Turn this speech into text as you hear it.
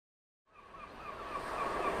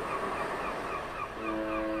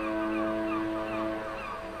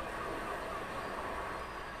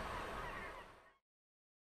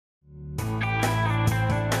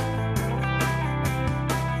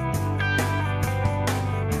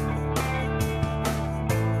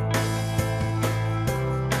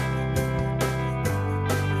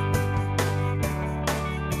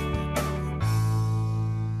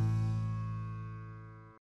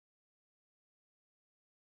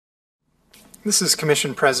This is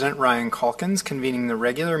Commission President Ryan Calkins convening the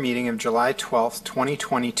regular meeting of July 12th,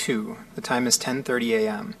 2022. The time is 10:30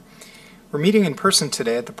 a.m. We're meeting in person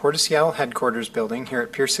today at the Port of Seattle Headquarters building here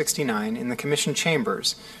at Pier 69 in the Commission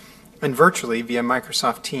chambers and virtually via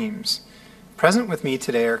Microsoft Teams. Present with me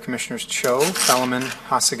today are Commissioners Cho, Fellman,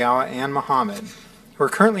 Hasegawa, and Mohammed, who are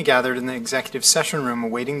currently gathered in the executive session room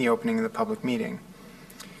awaiting the opening of the public meeting.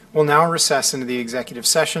 We'll now recess into the executive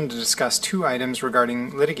session to discuss two items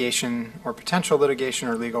regarding litigation or potential litigation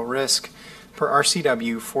or legal risk per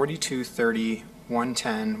RCW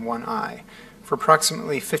 4230-110-1I for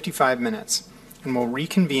approximately 55 minutes, and we'll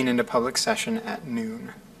reconvene into public session at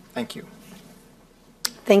noon. Thank you.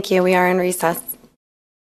 Thank you. We are in recess.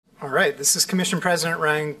 All right, this is Commission President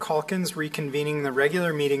Ryan Calkins reconvening the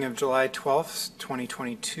regular meeting of July 12th,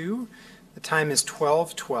 2022. The time is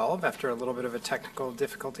 12:12 after a little bit of a technical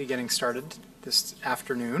difficulty getting started this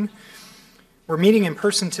afternoon. We're meeting in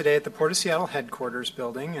person today at the Port of Seattle Headquarters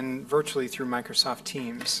building and virtually through Microsoft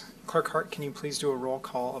Teams. Clerk Hart, can you please do a roll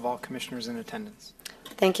call of all commissioners in attendance?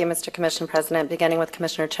 Thank you, Mr. Commission President, beginning with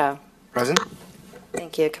Commissioner Cho. Present.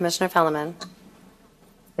 Thank you. Commissioner Fellman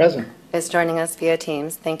Present. is joining us via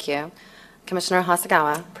Teams. Thank you. Commissioner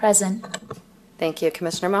Hasegawa. Present. Thank you.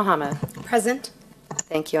 Commissioner Mohammed. Present.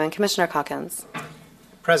 Thank you. And Commissioner Calkins.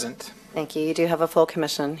 Present. Thank you. You do have a full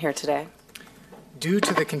commission here today. Due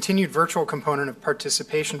to the continued virtual component of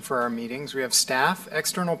participation for our meetings, we have staff,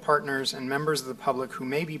 external partners, and members of the public who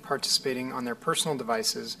may be participating on their personal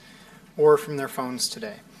devices or from their phones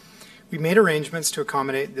today. We made arrangements to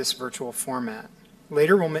accommodate this virtual format.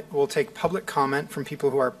 Later, we'll take public comment from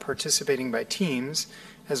people who are participating by Teams,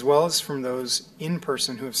 as well as from those in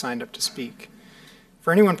person who have signed up to speak.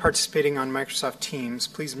 For anyone participating on Microsoft Teams,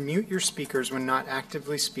 please mute your speakers when not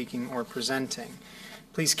actively speaking or presenting.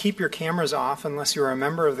 Please keep your cameras off unless you are a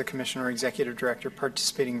member of the Commission or Executive Director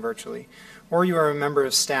participating virtually, or you are a member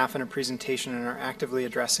of staff in a presentation and are actively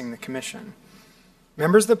addressing the Commission.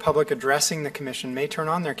 Members of the public addressing the Commission may turn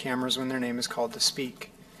on their cameras when their name is called to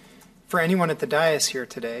speak. For anyone at the dais here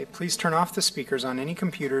today, please turn off the speakers on any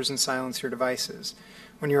computers and silence your devices.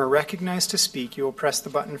 When you are recognized to speak, you will press the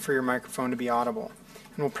button for your microphone to be audible,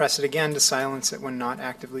 and we'll press it again to silence it when not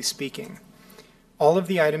actively speaking. All of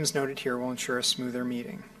the items noted here will ensure a smoother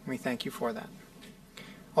meeting. We thank you for that.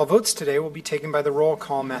 All votes today will be taken by the roll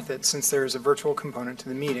call method since there is a virtual component to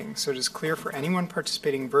the meeting, so it is clear for anyone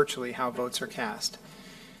participating virtually how votes are cast.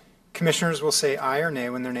 Commissioners will say aye or nay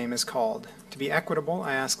when their name is called. To be equitable,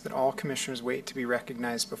 I ask that all commissioners wait to be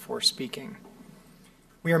recognized before speaking.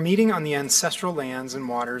 We are meeting on the ancestral lands and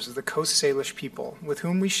waters of the Coast Salish people, with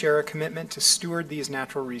whom we share a commitment to steward these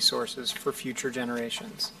natural resources for future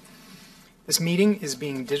generations. This meeting is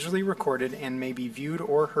being digitally recorded and may be viewed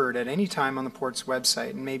or heard at any time on the Port's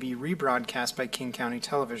website and may be rebroadcast by King County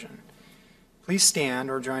Television. Please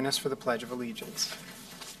stand or join us for the Pledge of Allegiance.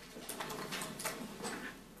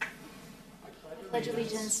 I pledge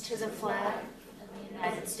allegiance to the flag of the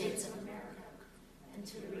United States of America and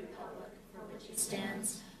to the republic for which it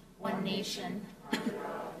stands, one nation, under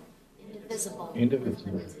God, indivisible,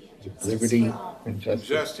 with liberty and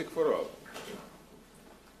justice for all.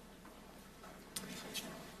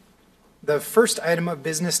 The first item of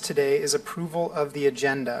business today is approval of the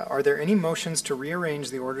agenda. Are there any motions to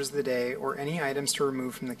rearrange the orders of the day or any items to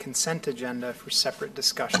remove from the consent agenda for separate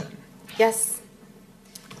discussion? Yes.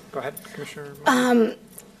 Go ahead, Commissioner.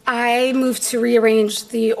 I move to rearrange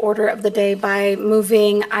the order of the day by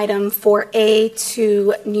moving item 4A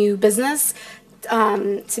to new business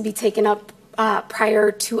to be taken up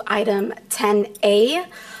prior to item 10A.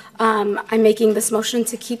 I'm making this motion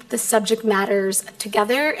to keep the subject matters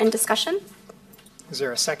together in discussion. Is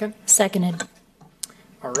there a second? Seconded.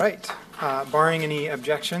 All right. Barring any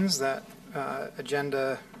objections, that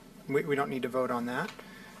agenda, we don't need to vote on that.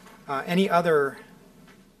 Any other,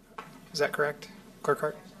 is that correct, Clerk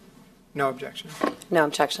Hart? No objection. No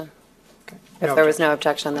objection. Okay. If there was no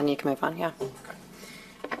objection, then you can move on. Yeah.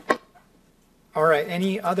 Okay. All right.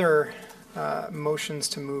 Any other motions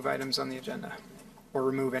to move items on the agenda or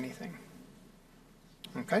remove anything?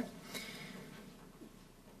 Okay.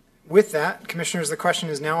 With that, Commissioners, the question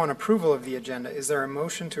is now on approval of the agenda. Is there a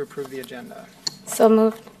motion to approve the agenda? So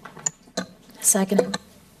moved. Seconded.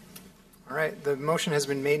 All right. The motion has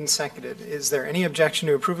been made and seconded. Is there any objection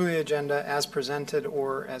to approval of the agenda as presented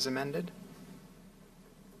or as amended?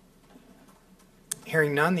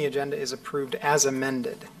 Hearing none, the agenda is approved as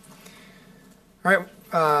amended. All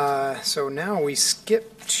right. So now we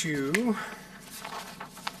skip to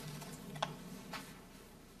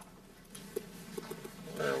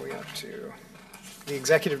where are we up to? the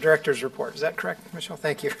Executive Director's report. Is that correct, Michelle?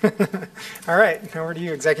 Thank you. All right, over to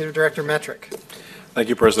you, Executive Director Metric. Thank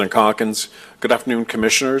you, President Calkins. Good afternoon,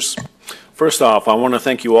 Commissioners. First off, I want to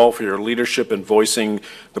thank you all for your leadership in voicing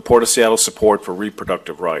the Port of Seattle's support for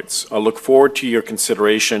reproductive rights. I look forward to your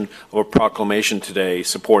consideration of a proclamation today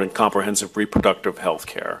supporting comprehensive reproductive health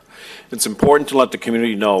care. It's important to let the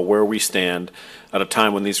community know where we stand at a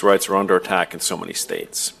time when these rights are under attack in so many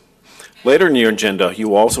states. Later in your agenda, you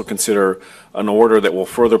will also consider an order that will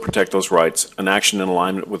further protect those rights, an action in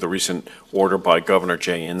alignment with a recent order by Governor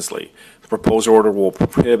Jay Inslee. The proposed order will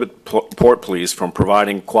prohibit Port Police from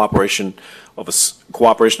providing cooperation of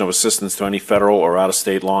assistance to any federal or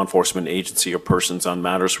out-of-state law enforcement agency or persons on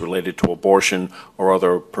matters related to abortion or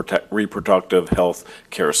other reproductive health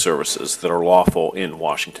care services that are lawful in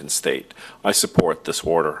Washington State. I support this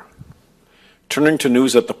order. Turning to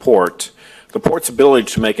news at the port, the port's ability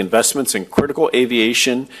to make investments in critical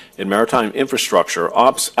aviation and maritime infrastructure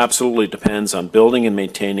absolutely depends on building and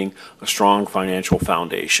maintaining a strong financial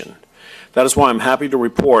foundation. That is why I'm happy to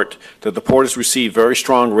report that the port has received very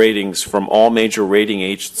strong ratings from all major rating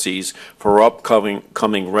agencies for our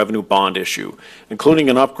upcoming revenue bond issue, including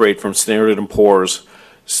an upgrade from Standard & Poor's.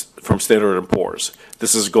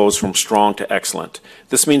 This goes from strong to excellent.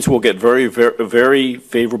 This means we'll get very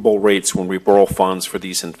favorable rates when we borrow funds for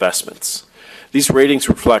these investments. These ratings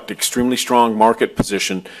reflect extremely strong market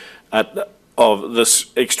position of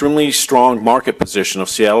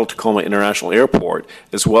Seattle-Tacoma International Airport,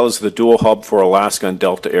 as well as the dual hub for Alaska and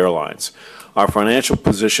Delta Airlines. Our financial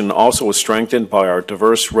position also is strengthened by our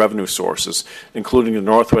diverse revenue sources, including the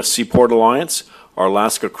Northwest Seaport Alliance, our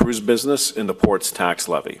Alaska cruise business, and the port's tax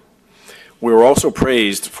levy. We were also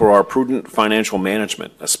praised for our prudent financial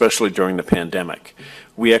management, especially during the pandemic.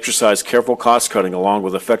 We exercised careful cost-cutting along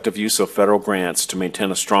with effective use of federal grants to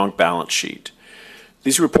maintain a strong balance sheet.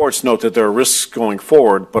 These reports note that there are risks going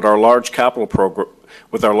forward, but with our large capital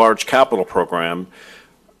program,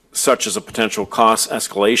 such as a potential cost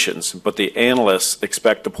escalations, but the analysts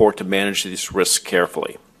expect the port to manage these risks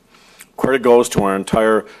carefully. Credit goes to our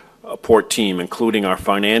entire port team, including our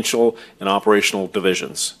financial and operational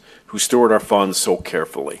divisions, who steward our funds so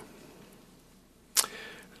carefully.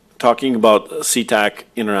 Talking about SeaTac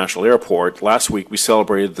International Airport, last week we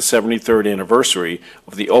celebrated the 73rd anniversary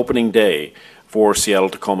of the opening day for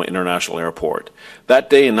Seattle-Tacoma International Airport. That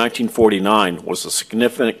day in 1949 was a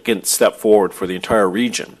significant step forward for the entire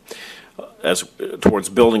region towards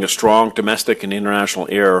building a strong domestic and international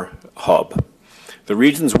air hub. The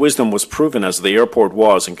region's wisdom was proven as the airport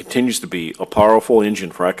was and continues to be a powerful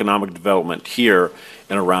engine for economic development here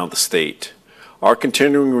and around the state. Our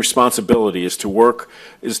continuing responsibility is to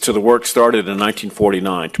the work started in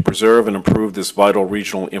 1949 to preserve and improve this vital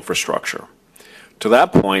regional infrastructure. To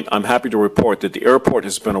that point, I'm happy to report that the airport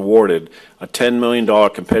has been awarded a $10 million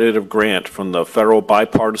competitive grant from the federal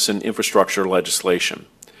bipartisan infrastructure legislation.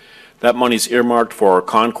 That money is earmarked for our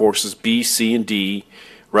concourses B, C, and D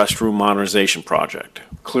restroom modernization project.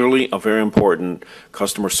 Clearly a very important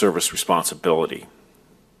customer service responsibility.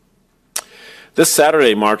 This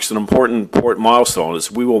Saturday marks an important port milestone as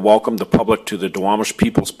we will welcome the public to the Duwamish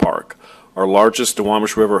Peoples Park, our largest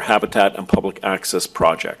Duwamish River habitat and public access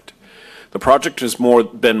project. The project has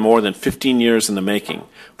been more than 15 years in the making,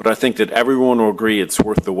 but I think that everyone will agree it's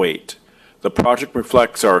worth the wait. The project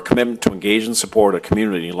reflects our commitment to engage and support a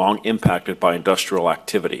community long impacted by industrial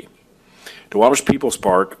activity. Duwamish Peoples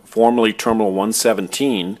Park, formerly Terminal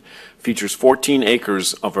 117, features 14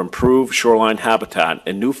 acres of improved shoreline habitat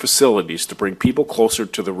and new facilities to bring people closer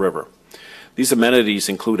to the river. These amenities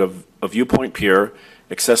include a viewpoint pier,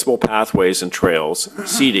 accessible pathways and trails,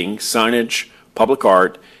 seating, signage, public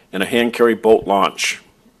art, and a hand-carry boat launch.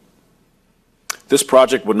 This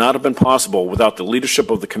project would not have been possible without the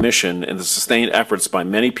leadership of the Commission and the sustained efforts by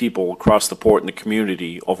many people across the port and the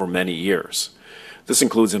community over many years. This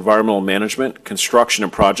includes environmental management, construction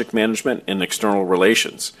and project management, and external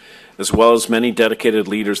relations, as well as many dedicated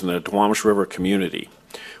leaders in the Duwamish River community.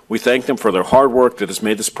 We thank them for their hard work that has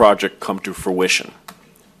made this project come to fruition.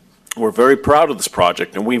 We're very proud of this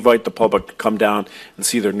project, and we invite the public to come down and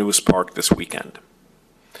see their newest park this weekend.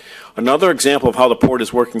 Another example of how the port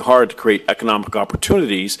is working hard to create economic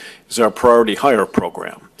opportunities is our Priority Hire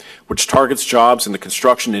program, which targets jobs in the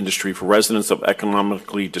construction industry for residents of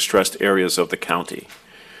economically distressed areas of the county.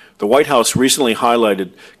 The White House recently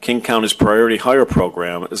highlighted King County's Priority Hire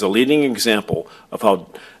program as a leading example of how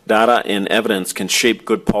data and evidence can shape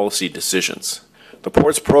good policy decisions. The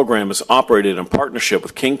port's program is operated in partnership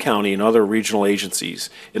with King County and other regional agencies,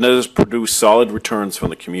 and it has produced solid returns from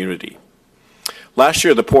the community. Last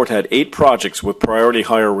year, the Port had 8 projects with priority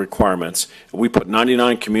hire requirements, and we put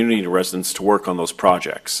 99 community residents to work on those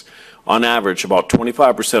projects. On average, about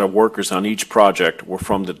 25% of workers on each project were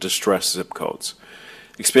from the distressed zip codes.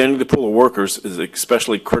 Expanding the pool of workers is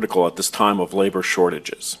especially critical at this time of labor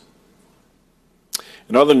shortages.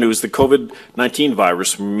 In other news, the COVID-19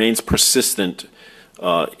 virus remains persistent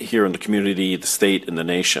here in the community, the state, and the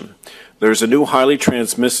nation. There's a new highly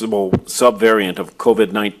transmissible subvariant of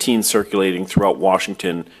COVID-19 circulating throughout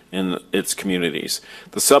Washington and its communities.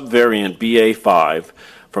 The subvariant BA.5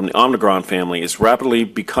 from the Omicron family is rapidly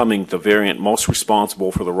becoming the variant most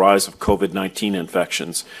responsible for the rise of COVID-19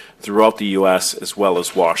 infections throughout the U.S. as well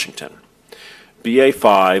as Washington.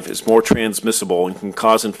 BA.5 is more transmissible and can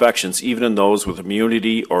cause infections even in those with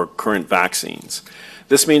immunity or current vaccines.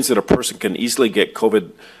 This means that a person can easily get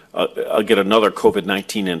another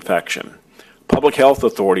COVID-19 infection. Public health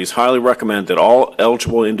authorities highly recommend that all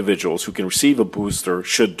eligible individuals who can receive a booster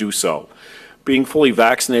should do so. Being fully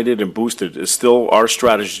vaccinated and boosted is still our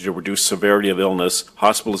strategy to reduce severity of illness,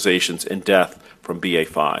 hospitalizations, and death from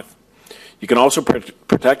BA.5. You can also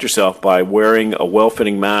protect yourself by wearing a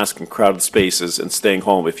well-fitting mask in crowded spaces and staying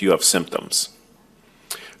home if you have symptoms.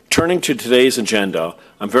 Turning to today's agenda,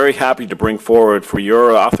 I'm very happy to bring forward for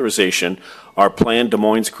your authorization our planned Des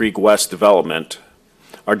Moines Creek West development.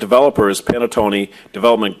 Our developer is Panattoni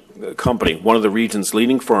Development Company, one of the region's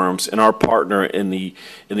leading firms, and our partner in the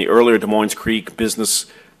earlier Des Moines Creek Business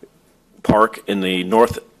Park in the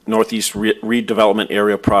Northeast Redevelopment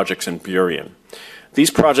Area projects in Burien.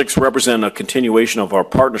 These projects represent a continuation of our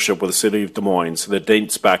partnership with the City of Des Moines that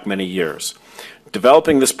dates back many years.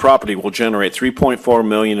 Developing this property will generate $3.4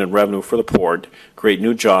 million in revenue for the Port, create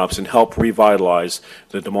new jobs, and help revitalize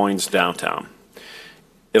the Des Moines downtown.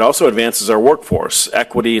 It also advances our workforce,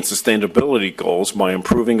 equity, and sustainability goals by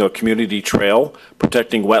improving a community trail,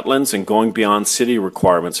 protecting wetlands, and going beyond city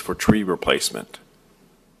requirements for tree replacement.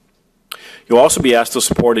 You'll also be asked to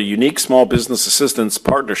support a unique small business assistance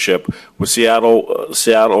partnership with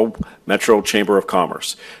Seattle Metro Chamber of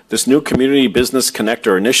Commerce. This new Community Business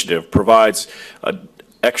Connector initiative provides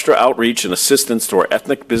extra outreach and assistance to our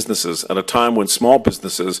ethnic businesses at a time when small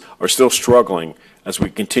businesses are still struggling as we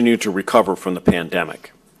continue to recover from the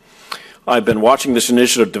pandemic. I've been watching this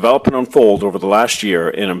initiative develop and unfold over the last year,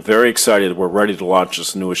 and I'm very excited that we're ready to launch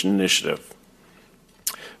this new initiative.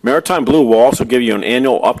 Maritime Blue will also give you an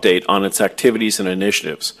annual update on its activities and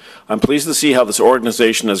initiatives. I'm pleased to see how this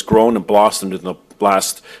organization has grown and blossomed in the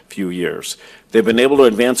last few years. They've been able to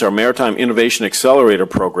advance our Maritime Innovation Accelerator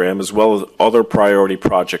program as well as other priority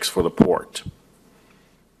projects for the Port.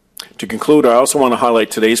 To conclude, I also want to highlight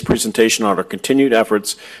today's presentation on our continued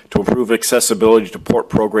efforts to improve accessibility to Port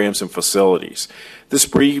programs and facilities. This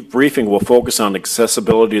briefing will focus on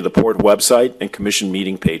accessibility of the Port website and Commission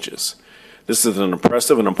meeting pages. This is an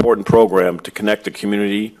impressive and important program to connect the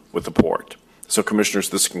community with the Port. So, Commissioners,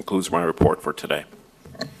 this concludes my report for today.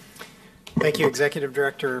 Thank you, Executive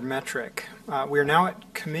Director Metrick. We are now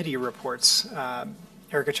at committee reports.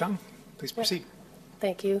 Erica Chung, please proceed.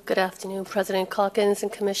 Thank you. Good afternoon, President Calkins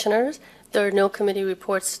and Commissioners. There are no committee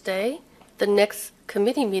reports today. The next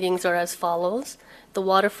committee meetings are as follows. The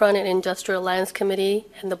Waterfront and Industrial Lands Committee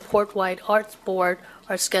and the Port-wide Arts Board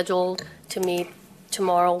are scheduled to meet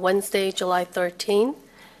tomorrow, Wednesday, July 13th.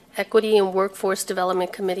 Equity and Workforce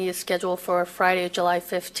Development Committee is scheduled for Friday, July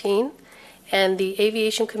 15th. And the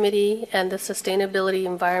Aviation Committee and the Sustainability,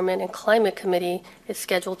 Environment, and Climate Committee is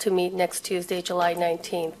scheduled to meet next Tuesday, July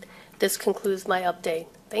 19th. This concludes my update.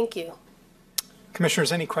 Thank you.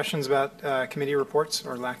 Commissioners, any questions about committee reports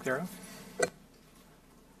or lack thereof?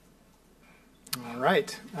 All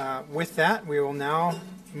right. With that, we will now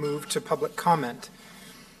move to public comment.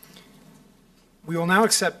 We will now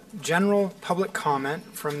accept general public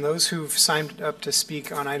comment from those who've signed up to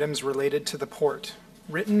speak on items related to the Port.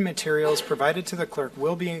 Written materials provided to the clerk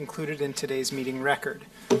will be included in today's meeting record.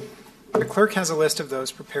 The clerk has a list of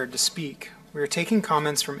those prepared to speak. We are taking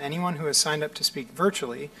comments from anyone who has signed up to speak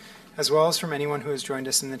virtually, as well as from anyone who has joined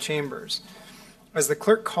us in the chambers. As the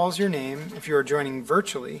clerk calls your name, if you are joining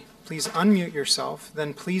virtually, please unmute yourself,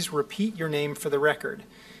 then please repeat your name for the record.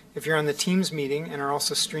 If you're on the Teams meeting and are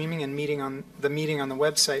also streaming and meeting on the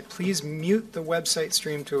website, please mute the website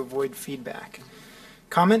stream to avoid feedback.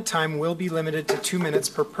 Comment time will be limited to 2 minutes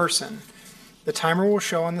per person. The timer will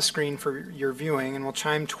show on the screen for your viewing and will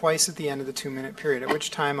chime twice at the end of the 2-minute period, at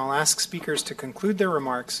which time I'll ask speakers to conclude their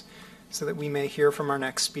remarks so that we may hear from our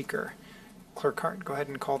next speaker. Clerk Hart, go ahead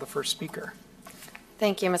and call the first speaker.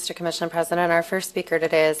 Thank you, Mr. Commission President. Our first speaker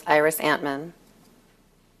today is Iris Antman.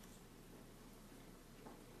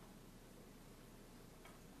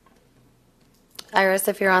 Iris,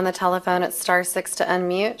 if you're on the telephone, it's *6 to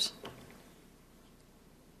unmute.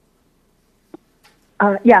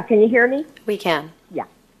 Yeah, can you hear me? We can. Yeah,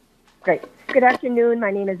 great. Good afternoon.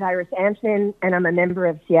 My name is Iris Antman, and I'm a member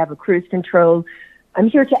of Seattle Cruise Control. I'm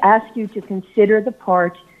here to ask you to consider the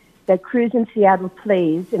part that cruise in Seattle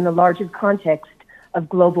plays in the larger context of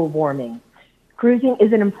global warming. Cruising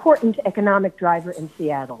is an important economic driver in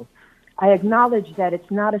Seattle. I acknowledge that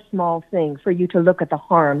it's not a small thing for you to look at the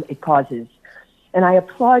harm it causes, and I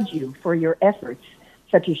applaud you for your efforts,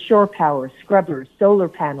 such as shore power, scrubbers, solar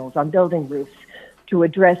panels on building roofs, to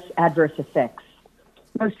address adverse effects.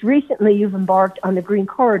 Most recently, you've embarked on the Green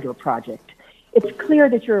Corridor project. It's clear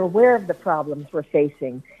that you're aware of the problems we're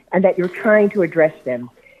facing and that you're trying to address them,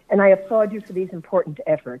 and I applaud you for these important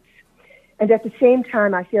efforts. And at the same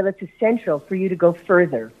time, I feel it's essential for you to go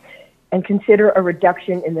further and consider a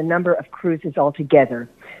reduction in the number of cruises altogether.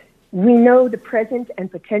 We know the present and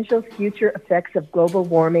potential future effects of global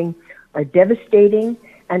warming are devastating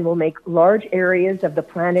and will make large areas of the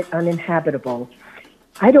planet uninhabitable.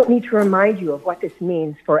 I don't need to remind you of what this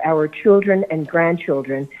means for our children and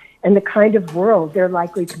grandchildren and the kind of world they're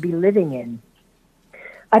likely to be living in.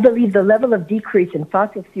 I believe the level of decrease in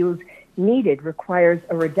fossil fuels needed requires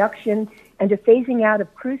a reduction and a phasing out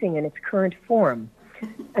of cruising in its current form.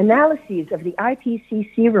 Analyses of the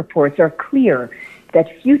IPCC reports are clear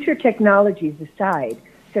that future technologies aside,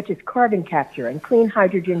 such as carbon capture and clean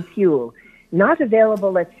hydrogen fuel, not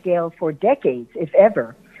available at scale for decades, if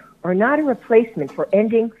ever, are not a replacement for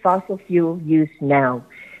ending fossil fuel use now.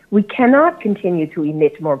 We cannot continue to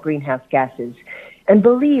emit more greenhouse gases and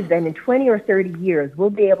believe that in 20 or 30 years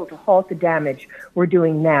we'll be able to halt the damage we're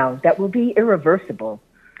doing now that will be irreversible.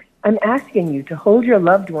 I'm asking you to hold your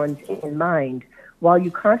loved ones in mind while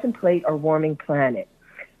you contemplate our warming planet.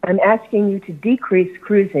 I'm asking you to decrease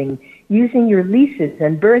cruising using your leases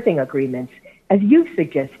and berthing agreements, as you've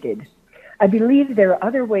suggested. I believe there are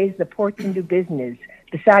other ways the port can do business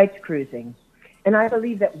besides cruising. And I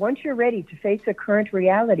believe that once you're ready to face the current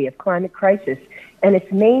reality of climate crisis and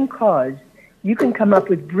its main cause, you can come up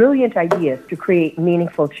with brilliant ideas to create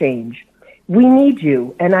meaningful change. We need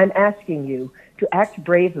you, and I'm asking you to act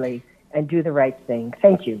bravely and do the right thing.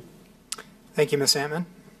 Thank you. Thank you, Ms. Antman.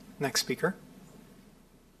 Next speaker.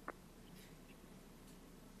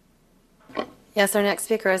 Yes, our next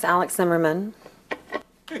speaker is Alex Zimmerman.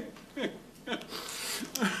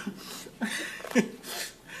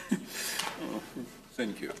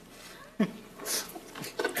 Thank you.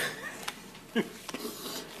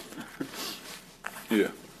 Yeah.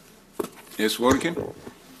 It's working?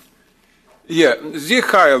 Yeah, they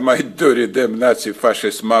hired my dirty damn Nazi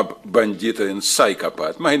fascist mob bandita and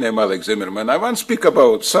psychopath. My name Alex Zimmerman. I want to speak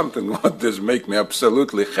about something what does make me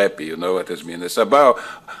absolutely happy. You know what I mean? It's about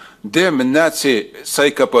damn Nazi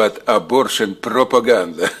psychopath abortion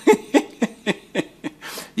propaganda.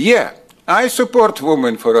 Yeah, I support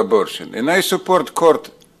women for abortion, and I support court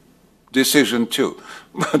decision too.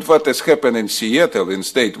 But what has happened in Seattle, in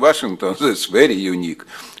state Washington, is very unique.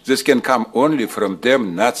 This can come only from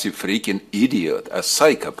them Nazi freaking idiot, a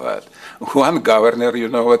psychopath. One governor, you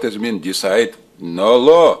know what I mean, decide no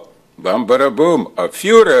law, bam bara boom, a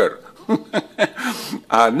Führer.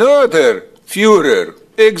 Another Führer,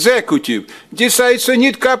 executive, decides to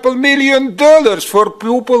need $2 million for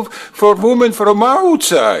people, for women from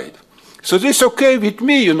outside. So this is okay with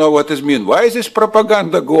me, you know what I mean. Why is this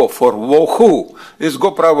propaganda go for who? It's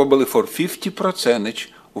go probably for 50%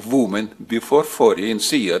 of women before 40 in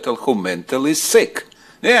Seattle who mentally sick.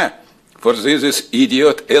 Yeah, for this is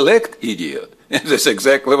idiot elect idiot. And that's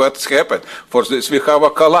exactly what's happened. For this we have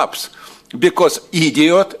a collapse. Because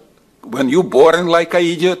idiot, when you're born like an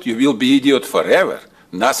idiot, you will be idiot forever.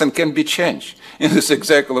 Nothing can be changed. And this is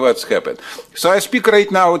exactly what's happened. So I speak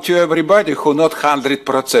right now to everybody who not 100%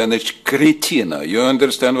 cretina. You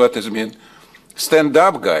understand what I mean? Stand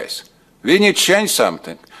up, guys. We need to change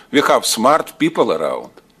something. We have smart people around.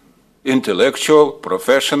 Intellectual,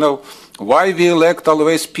 professional. Why we elect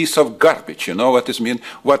always piece of garbage? You know what is mean?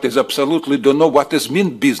 What is absolutely don't know what is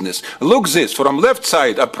mean business. Look this, from left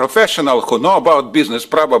side, a professional who know about business,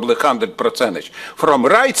 probably 100%. From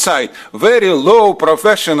right side, very low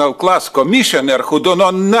professional class commissioner who don't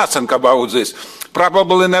know nothing about this.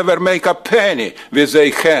 Probably never make a penny with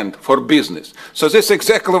a hand for business. So this is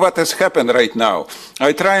exactly what has happened right now.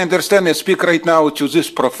 I try to understand and speak right now to this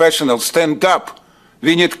professional, stand up.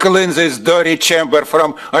 We need to clean this dirty chamber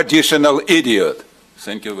from additional idiot.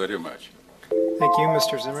 Thank you very much. Thank you,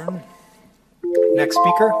 Mr. Zimmerman. Next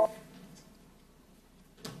speaker.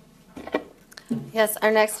 Yes, our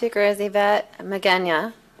next speaker is Yvette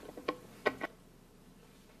Magana.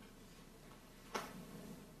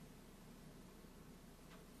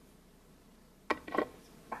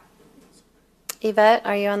 Yvette,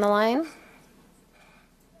 are you on the line?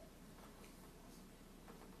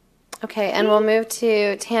 Okay, and we'll move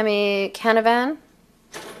to Tammy Canavan.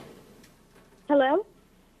 Hello?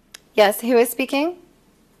 Yes, who is speaking?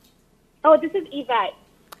 Oh, this is Yvette.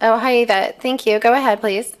 Oh, hi, Yvette. Thank you. Go ahead,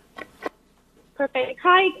 please. Perfect.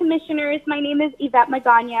 Hi, Commissioners. My name is Yvette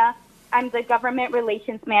Magana. I'm the Government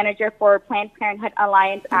Relations Manager for Planned Parenthood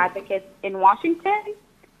Alliance Advocates in Washington,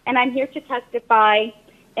 and I'm here to testify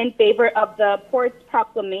in favor of the Port's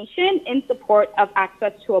proclamation in support of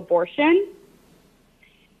access to abortion.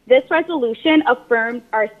 This resolution affirms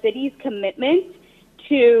our city's commitment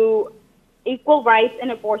to equal rights in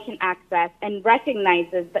abortion access and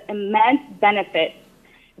recognizes the immense benefits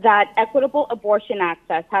that equitable abortion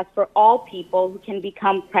access has for all people who can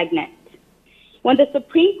become pregnant. When the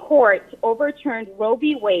Supreme Court overturned Roe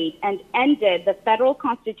v. Wade and ended the federal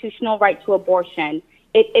constitutional right to abortion,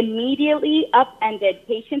 it immediately upended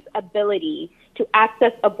patients' ability to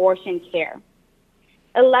access abortion care.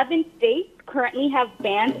 11 states currently have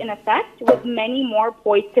bans in effect, with many more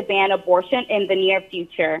poised to ban abortion in the near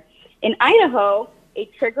future. In Idaho, a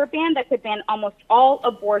trigger ban that could ban almost all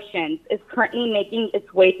abortions is currently making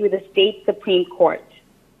its way through the state Supreme Court.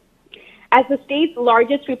 As the state's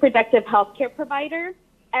largest reproductive health care provider,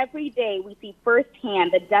 every day we see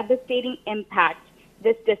firsthand the devastating impact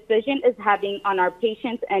this decision is having on our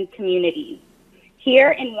patients and communities.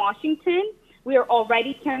 Here in Washington, we are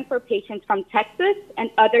already caring for patients from Texas and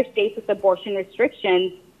other states with abortion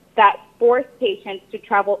restrictions that force patients to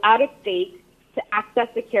travel out of state to access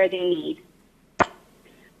the care they need.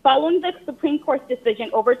 Following the Supreme Court's decision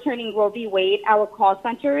overturning Roe v. Wade, our call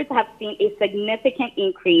centers have seen a significant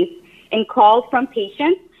increase in calls from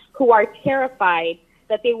patients who are terrified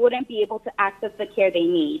that they wouldn't be able to access the care they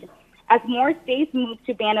need. As more states move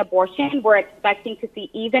to ban abortion, we're expecting to see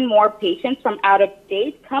even more patients from out of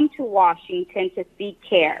state come to Washington to seek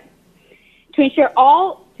care. To ensure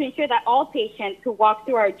that all patients who walk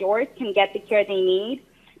through our doors can get the care they need,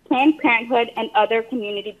 Planned Parenthood and other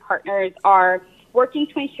community partners are working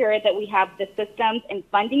to ensure that we have the systems and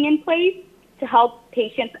funding in place to help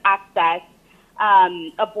patients access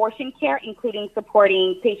abortion care, including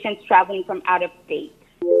supporting patients traveling from out of state.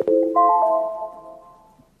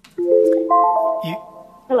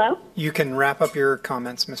 Hello? You can wrap up your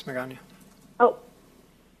comments, Ms. Magana. Oh,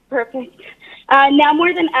 perfect. Now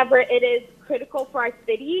more than ever, it is critical for our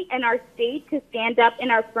city and our state to stand up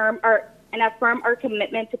and affirm our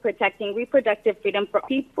commitment to protecting reproductive freedom for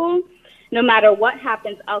people, no matter what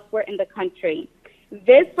happens elsewhere in the country.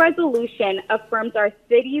 This resolution affirms our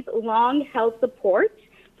city's long-held support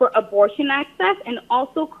for abortion access and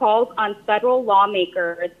also calls on federal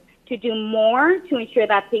lawmakers to do more to ensure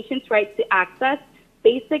that patients' rights to access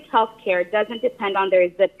basic health care doesn't depend on their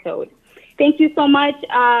zip code. Thank you so much,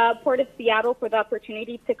 Port of Seattle, for the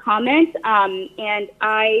opportunity to comment, and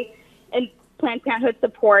Planned Parenthood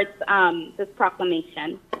supports this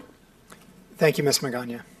proclamation. Thank you, Ms.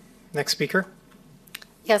 Magana. Next speaker.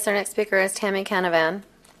 Yes, our next speaker is Tammy Canavan.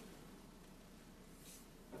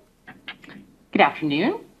 Good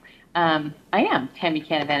afternoon. I am Tammy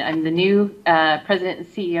Canavan. I'm the new president and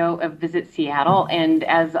CEO of Visit Seattle, and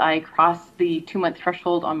as I cross the 2-month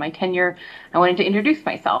threshold on my tenure, I wanted to introduce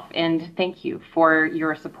myself and thank you for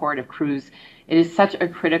your support of Cruise. It is such a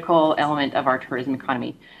critical element of our tourism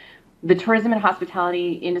economy. The tourism and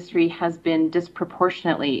hospitality industry has been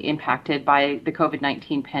disproportionately impacted by the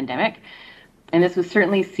COVID-19 pandemic. And this was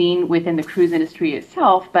certainly seen within the cruise industry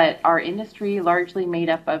itself, but our industry largely made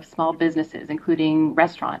up of small businesses, including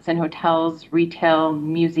restaurants and hotels, retail,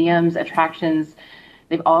 museums, attractions.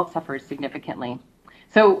 They've all suffered significantly.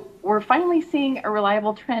 So we're finally seeing a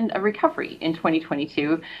reliable trend of recovery in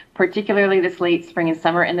 2022, particularly this late spring and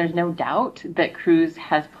summer, and there's no doubt that cruise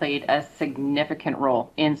has played a significant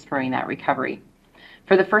role in spurring that recovery.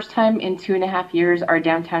 For the first time in 2.5 years, our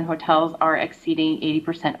downtown hotels are exceeding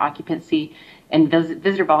 80% occupancy, and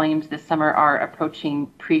visitor volumes this summer are approaching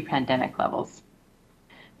pre-pandemic levels.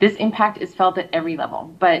 This impact is felt at every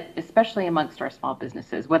level, but especially amongst our small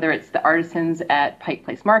businesses, whether it's the artisans at Pike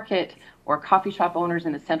Place Market or coffee shop owners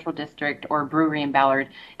in the Central District or brewery in Ballard,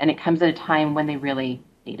 and it comes at a time when they really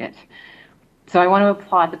need it. So I want to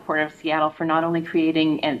applaud the Port of Seattle for not only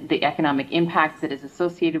creating the economic impact that is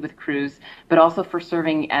associated with cruise, but also for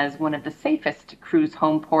serving as one of the safest cruise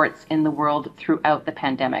home ports in the world throughout the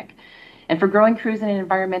pandemic, and for growing cruise in an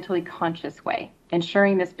environmentally conscious way,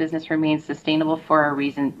 ensuring this business remains sustainable for our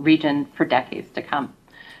region for decades to come.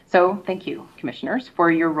 So thank you, commissioners,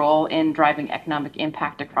 for your role in driving economic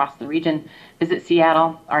impact across the region. Visit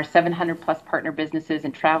Seattle. Our 700 plus partner businesses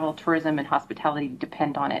in travel, tourism, and hospitality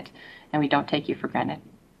depend on it, and we don't take you for granted.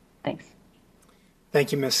 Thanks.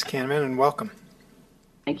 Thank you, Ms. Canavan, and welcome.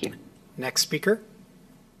 Thank you. Next speaker.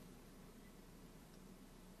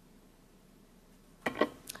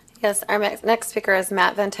 Yes, our next speaker is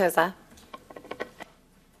Matt Ventosa.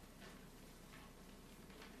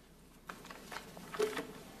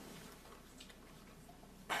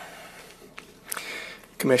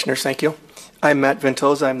 Commissioners, thank you. I'm Matt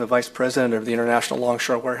Ventosa. I'm the Vice President of the International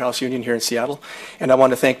Longshore Warehouse Union here in Seattle. And I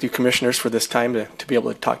want to thank you, Commissioners, for this time to be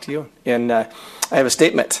able to talk to you. And I have a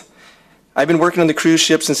statement. I've been working on the cruise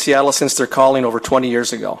ships in Seattle since their calling over 20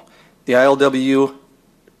 years ago. The ILWU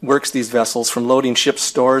works these vessels from loading ship's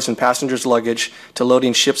stores and passengers' luggage to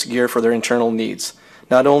loading ship's gear for their internal needs.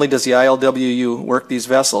 Not only does the ILWU work these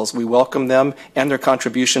vessels, we welcome them and their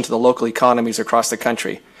contribution to the local economies across the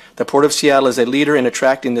country. The Port of Seattle is a leader in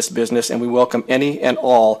attracting this business, and we welcome any and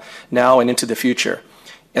all now and into the future,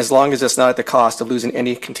 as long as it's not at the cost of losing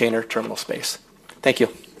any container terminal space. Thank you.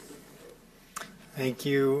 Thank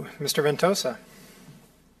you, Mr. Ventosa.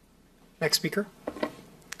 Next speaker.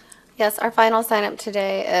 Yes, our final sign-up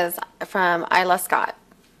today is from Isla Scott.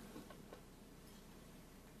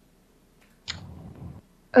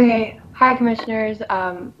 Okay. Hi, Commissioners.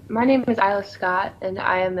 My name is Isla Scott, and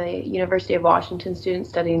I am a University of Washington student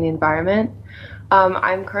studying the environment.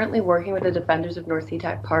 I'm currently working with the Defenders of North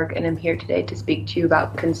SeaTac Park, and I'm here today to speak to you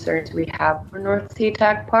about concerns we have for North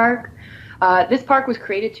SeaTac Park. This park was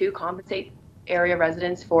created to compensate area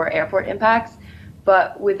residents for airport impacts,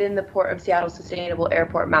 but within the Port of Seattle Sustainable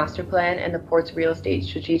Airport Master Plan and the Port's Real Estate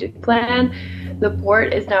Strategic Plan, the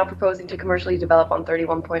Port is now proposing to commercially develop on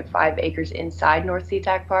 31.5 acres inside North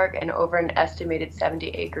SeaTac Park and over an estimated 70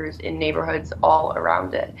 acres in neighborhoods all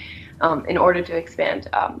around it in order to expand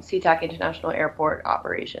SeaTac International Airport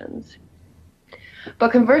operations.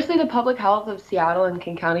 But conversely, the public health of Seattle and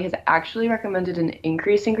King County has actually recommended an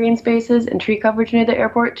increase in green spaces and tree coverage near the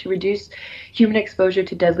airport to reduce human exposure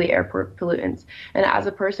to deadly airport pollutants. And as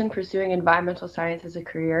a person pursuing environmental science as a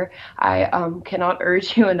career, I cannot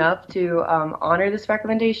urge you enough to honor this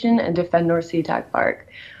recommendation and defend North SeaTac Park.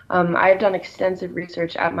 I have done extensive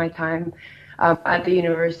research at my time at the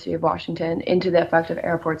University of Washington into the effect of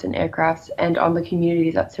airports and aircrafts and on the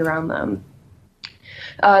communities that surround them.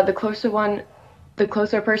 The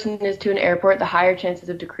closer a person is to an airport, the higher chances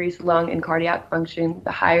of decreased lung and cardiac function,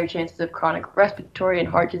 the higher chances of chronic respiratory and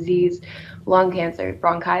heart disease, lung cancer,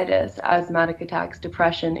 bronchitis, asthmatic attacks,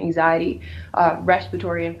 depression, anxiety,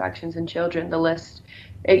 respiratory infections in children. The list,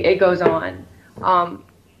 it goes on.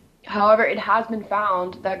 However, it has been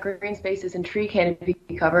found that green spaces and tree canopy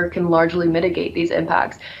cover can largely mitigate these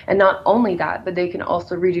impacts. And not only that, but they can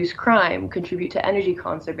also reduce crime, contribute to energy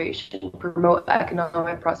conservation, promote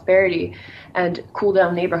economic prosperity, and cool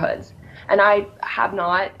down neighborhoods. And I have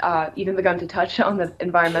not even begun to touch on the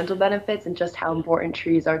environmental benefits and just how important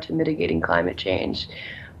trees are to mitigating climate change.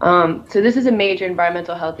 So this is a major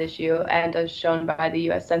environmental health issue, and as shown by the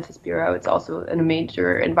U.S. Census Bureau, it's also a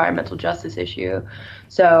major environmental justice issue.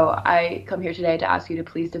 So I come here today to ask you to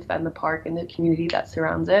please defend the park and the community that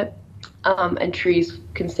surrounds it. And trees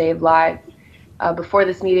can save lives. Before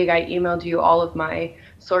this meeting, I emailed you all of my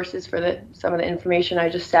sources for some of the information I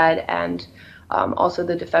just said, and also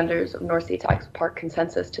the Defenders of North SeaTac Park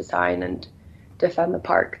consensus to sign and defend the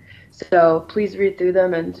park. So please read through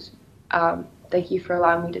them, and thank you for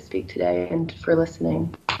allowing me to speak today and for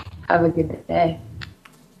listening. Have a good day.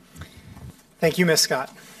 Thank you, Ms. Scott.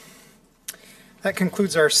 That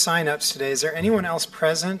concludes our sign-ups today. Is there anyone else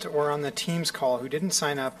present or on the Teams call who didn't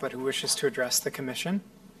sign up but who wishes to address the Commission?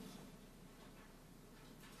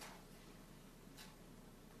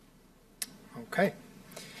 Okay.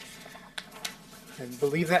 I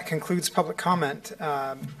believe that concludes public comment.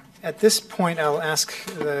 At this point, I'll ask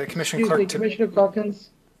the Commission Clerk to... Commissioner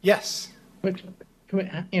Calkins? Yes.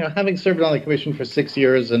 Having served on the Commission for 6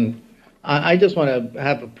 years, and I just want to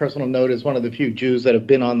have a personal note as one of the few Jews that have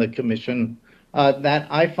been on the Commission, that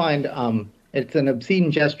I find it's an obscene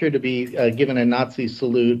gesture to be given a Nazi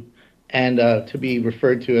salute and to be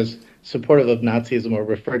referred to as supportive of Nazism or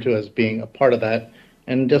referred to as being a part of that.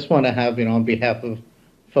 And just want to have, on behalf of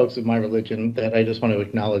folks of my religion, that I just want to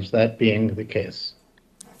acknowledge that being the case.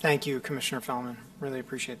 Thank you, Commissioner Fellman. Really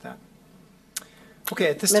appreciate that. Okay,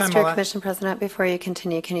 at this time, Mr. Commission President, before you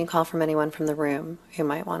continue, can you call from anyone from the room who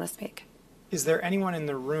might want to speak? Is there anyone in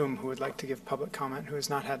the room who would like to give public comment who has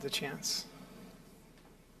not had the chance?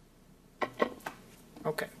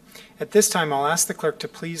 Okay. At this time, I'll ask the clerk to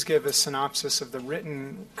please give a synopsis of the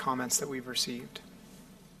written comments that we've received.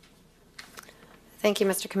 Thank you,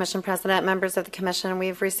 Mr. Commission President. Members of the Commission,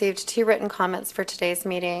 we've received 2 written comments for today's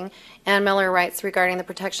meeting. Ann Miller writes regarding the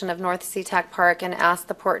protection of North SeaTac Park and asked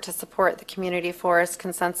the port to support the community forest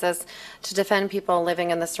consensus to defend people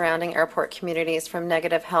living in the surrounding airport communities from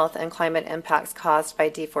negative health and climate impacts caused by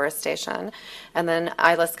deforestation. And then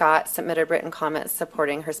Isla Scott submitted written comments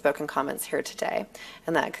supporting her spoken comments here today.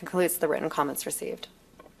 And that concludes the written comments received.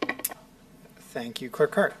 Thank you,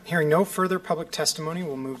 Clerk Hart. Hearing no further public testimony,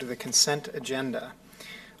 we'll move to the consent agenda.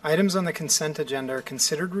 Items on the consent agenda are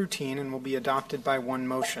considered routine and will be adopted by one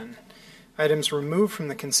motion. Items removed from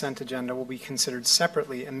the consent agenda will be considered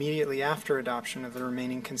separately immediately after adoption of the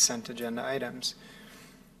remaining consent agenda items.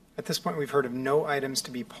 At this point, we've heard of no items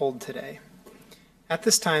to be pulled today. At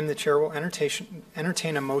this time, the Chair will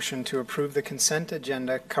entertain a motion to approve the consent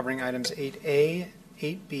agenda covering items 8A,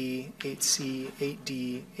 8B, 8C,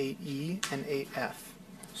 8D, 8E, and 8F.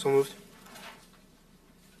 So moved.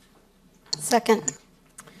 Second.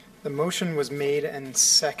 The motion was made and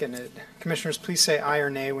seconded. Commissioners, please say aye or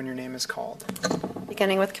nay when your name is called.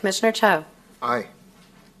 Beginning with Commissioner Cho. Aye.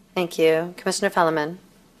 Thank you. Commissioner Felleman.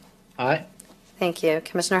 Aye. Thank you.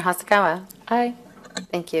 Commissioner Hasakawa. Aye.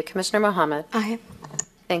 Thank you. Commissioner Mohammed. Aye.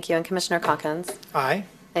 Thank you. And Commissioner Calkins. Aye.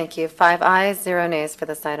 Thank you. 5 ayes, 0 nays for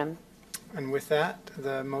this item. And with that,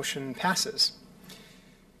 the motion passes.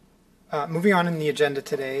 Moving on in the agenda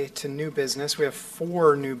today to new business, we have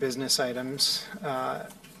 4 new business items.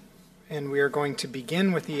 And we are going to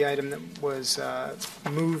begin with the item that was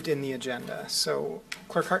moved in the agenda. So,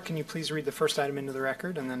 Clerk Hart, can you please read the first item into the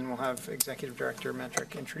record, and then we'll have Executive Director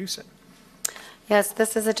Metrick introduce it. Yes,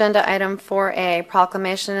 this is Agenda Item 4A,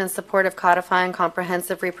 proclamation in support of codifying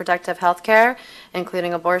comprehensive reproductive health care,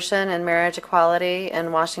 including abortion and marriage equality in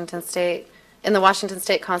the Washington State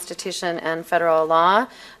Constitution and federal law.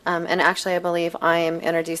 And actually, I believe I am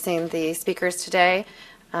introducing the speakers today.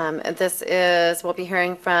 We'll be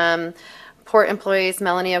hearing from Port employees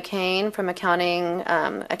Melanie O'Kane from Accounting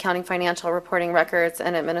Financial Reporting Records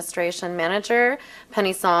and Administration Manager,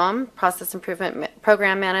 Penny Somm, Process Improvement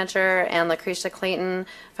Program Manager, and Lucretia Clayton,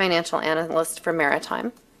 Financial Analyst for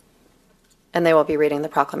Maritime. And they will be reading the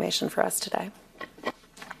proclamation for us today.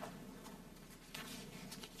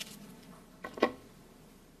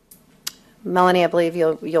 Melanie, I believe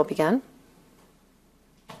you'll begin.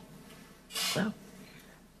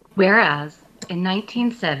 Whereas in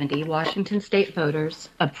 1970, Washington state voters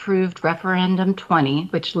approved Referendum 20,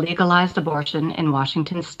 which legalized abortion in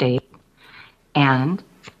Washington state. And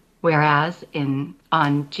whereas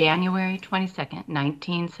on January 22nd,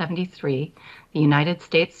 1973, the United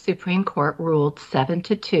States Supreme Court ruled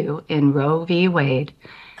 7-2 in Roe v. Wade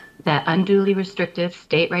that unduly restrictive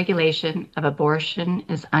state regulation of abortion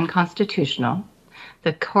is unconstitutional,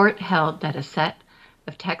 the court held that a set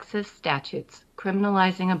of Texas statutes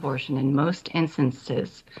criminalizing abortion in most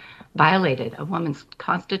instances violated a woman's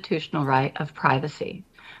constitutional right of privacy,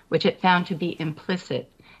 which it found to be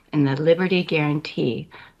implicit in the liberty guarantee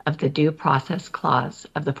of the Due Process Clause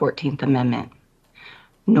of the 14th Amendment.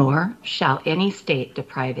 Nor shall any state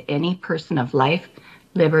deprive any person of life,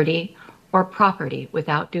 liberty, or property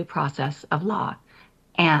without due process of law.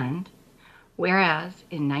 And whereas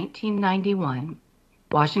in 1991,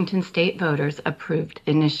 Washington state voters approved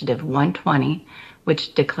Initiative 120,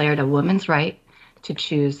 which declared a woman's right to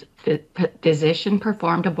choose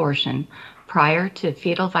physician-performed abortion prior to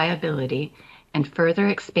fetal viability and further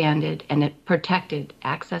expanded and it protected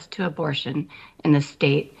access to abortion in the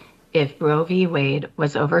state if Roe v. Wade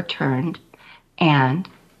was overturned. And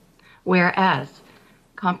whereas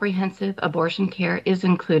comprehensive abortion care is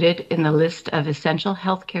included in the list of essential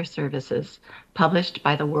health care services published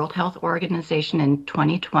by the World Health Organization in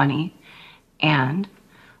 2020. And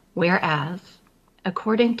whereas,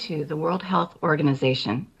 according to the World Health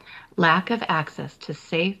Organization, lack of access to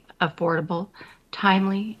safe, affordable,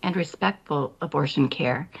 timely, and respectful abortion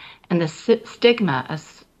care and the stigma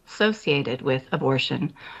associated with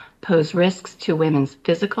abortion pose risks to women's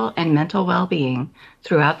physical and mental well-being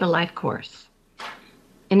throughout the life course.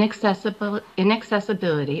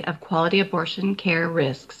 Inaccessibility of quality abortion care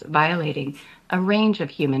risks violating a range of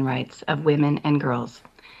human rights of women and girls,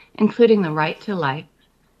 including the right to life,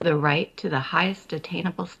 the right to the highest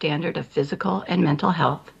attainable standard of physical and mental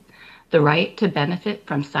health, the right to benefit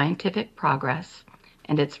from scientific progress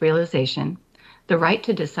and its realization, the right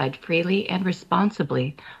to decide freely and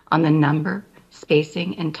responsibly on the number,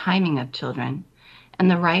 spacing, and timing of children, and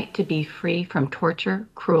the right to be free from torture,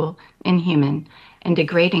 cruel, inhuman, and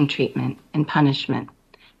degrading treatment and punishment.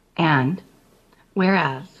 And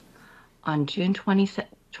whereas on June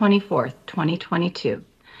 24th, 2022,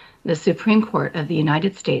 the Supreme Court of the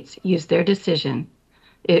United States used their decision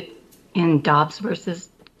in Dobbs versus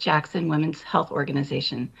Jackson Women's Health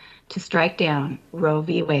Organization to strike down Roe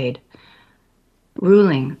v. Wade,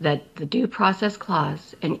 ruling that the Due Process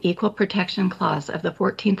Clause and Equal Protection Clause of the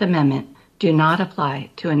 14th Amendment do not apply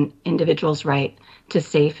to an individual's right to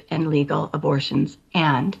safe and legal abortions.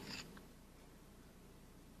 And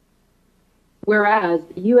whereas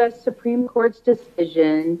the U.S. Supreme Court's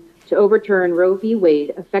decision to overturn Roe v.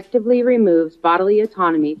 Wade effectively removes bodily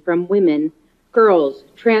autonomy from women, girls,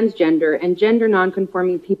 transgender, and gender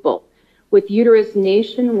nonconforming people with uterus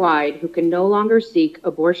nationwide who can no longer seek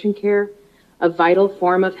abortion care, a vital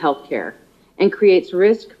form of health care, and creates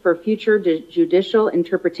risk for future judicial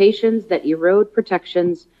interpretations that erode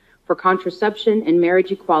protections for contraception and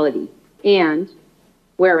marriage equality. And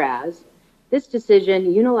whereas this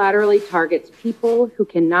decision unilaterally targets people who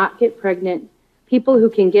cannot get pregnant, people who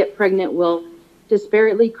can get pregnant will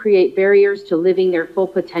disparately create barriers to living their full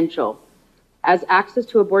potential, as access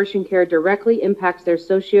to abortion care directly impacts their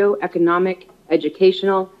socioeconomic,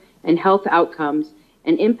 educational, and health outcomes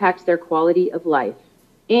and impacts their quality of life.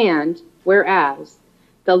 And whereas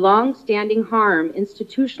the long-standing harm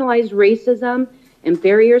institutionalized racism and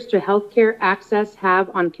barriers to healthcare access have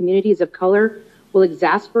on communities of color will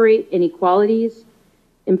exacerbate inequalities,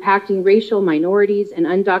 impacting racial minorities and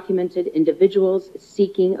undocumented individuals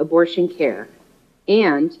seeking abortion care.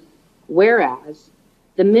 And whereas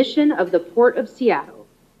the mission of the Port of Seattle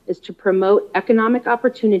is to promote economic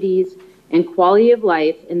opportunities and quality of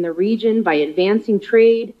life in the region by advancing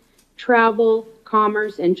trade, travel,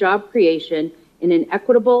 commerce, and job creation in an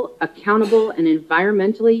equitable, accountable, and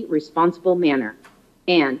environmentally responsible manner.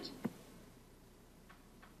 And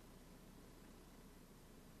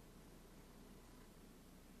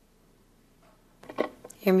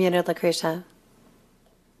you're muted, Lucretia.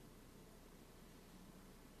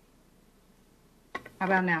 How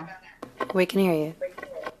about now? We can hear you.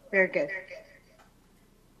 Very good.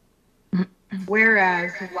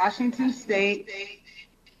 Whereas Washington State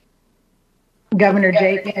Governor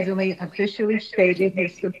Jay Inslee officially stated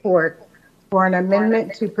his support for an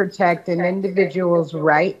amendment to protect an individual's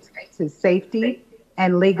right to safety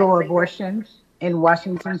and legal abortion in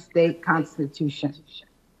Washington State Constitution.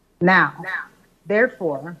 Now,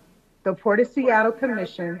 therefore, the Port of Seattle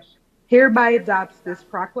Commission hereby adopts this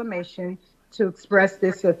proclamation to express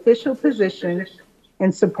this official position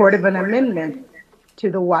in support of an amendment to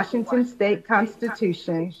the Washington State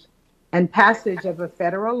Constitution and passage of a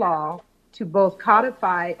federal law to both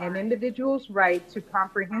codify an individual's right to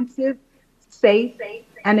comprehensive, safe,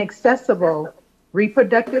 and accessible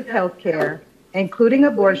reproductive health care, including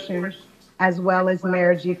abortion, as well as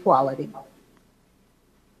marriage equality.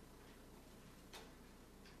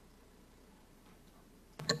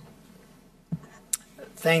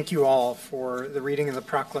 Thank you all for the reading of the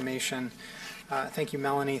proclamation. Thank you,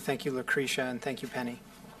 Melanie. Thank you, Lucretia. And thank you, Penny.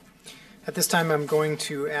 At this time, I'm going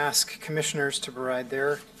to ask commissioners to provide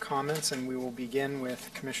their comments, and we will begin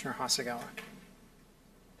with Commissioner Hasegawa.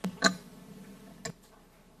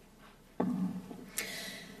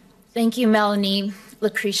 Thank you, Melanie,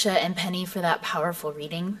 Lucretia, and Penny for that powerful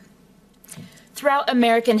reading. Throughout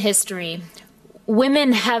American history,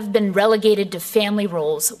 women have been relegated to family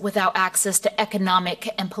roles without access to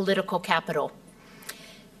economic and political capital.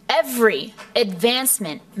 Every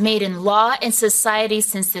advancement made in law and society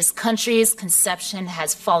since this country's conception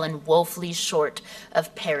has fallen woefully short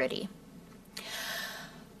of parity.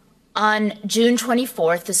 On June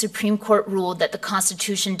 24th, the Supreme Court ruled that the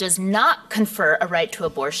Constitution does not confer a right to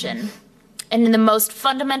abortion. And in the most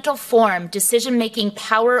fundamental form, decision-making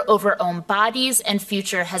power over own bodies and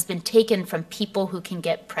future has been taken from people who can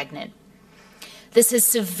get pregnant. This has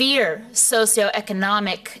severe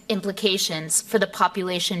socioeconomic implications for the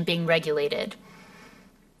population being regulated.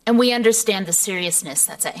 And we understand the seriousness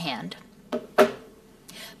that's at hand.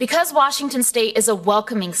 Because Washington State is a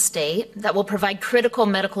welcoming state that will provide critical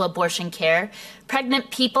medical abortion care,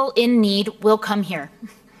 pregnant people in need will come here.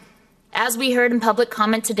 As we heard in public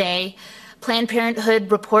comment today, Planned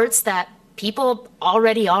Parenthood reports that people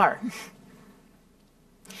already are.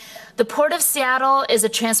 The Port of Seattle is a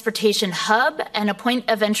transportation hub and a point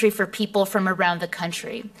of entry for people from around the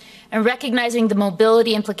country. And recognizing the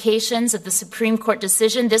mobility implications of the Supreme Court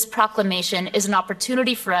decision, this proclamation is an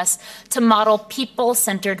opportunity for us to model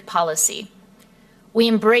people-centered policy. We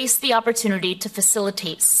embrace the opportunity to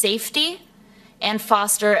facilitate safety and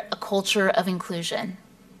foster a culture of inclusion.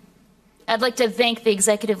 I'd like to thank the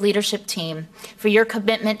executive leadership team for your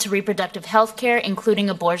commitment to reproductive health care, including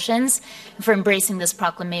abortions, and for embracing this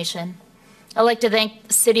proclamation. I'd like to thank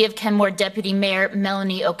the City of Kenmore Deputy Mayor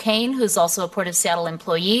Melanie O'Kane, who's also a Port of Seattle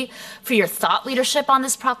employee, for your thought leadership on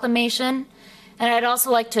this proclamation. And I'd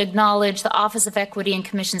also like to acknowledge the Office of Equity and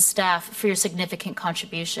Commission staff for your significant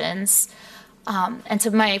contributions. And to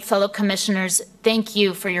my fellow commissioners, thank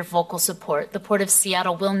you for your vocal support. The Port of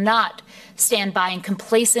Seattle will not stand by in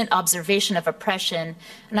complacent observation of oppression,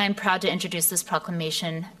 and I'm proud to introduce this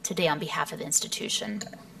proclamation today on behalf of the institution.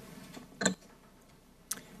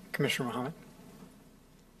 Commissioner Mohammed.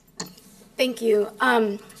 Thank you.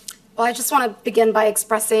 Well, I just want to begin by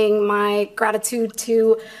expressing my gratitude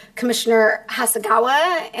to Commissioner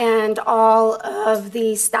Hasegawa and all of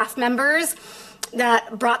the staff members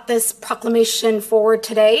that brought this proclamation forward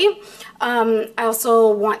today. I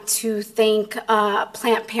also want to thank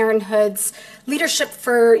Planned Parenthood's leadership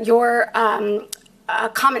for your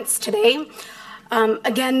comments today.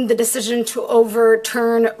 Again, the decision to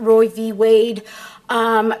overturn Roe v. Wade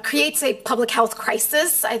creates a public health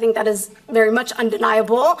crisis. I think that is very much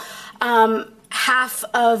undeniable. Half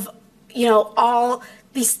of, all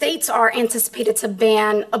these states are anticipated to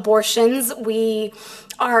ban abortions. We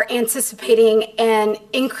are anticipating an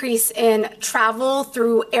increase in travel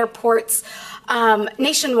through airports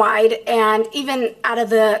nationwide and even out of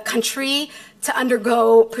the country to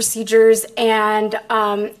undergo procedures and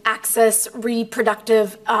access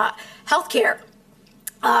reproductive health care.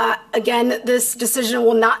 Again, this decision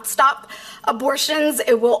will not stop abortions.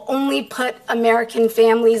 It will only put American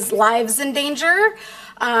families' lives in danger.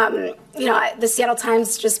 The Seattle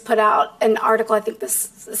Times just put out an article, I think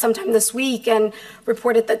sometime this week, and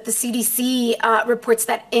reported that the CDC reports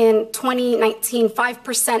that in 2019,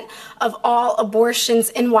 5% of all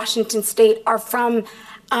abortions in Washington state are from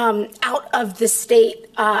out of the state,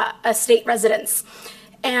 state residents.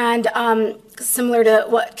 And similar to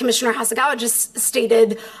what Commissioner Hasegawa just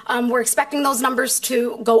stated, we're expecting those numbers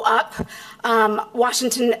to go up.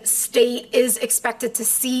 Washington state is expected to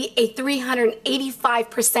see a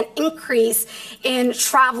 385% increase in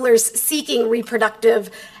travelers seeking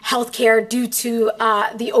reproductive health care due to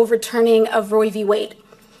the overturning of Roe v. Wade.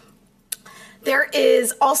 There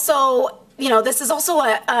is also, this is also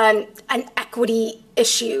an equity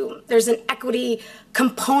issue. There's an equity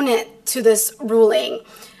component to this ruling.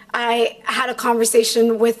 I had a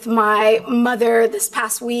conversation with my mother this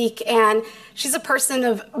past week, and she's a person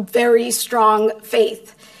of very strong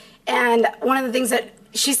faith. And one of the things that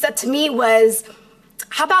she said to me was,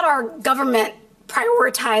 how about our government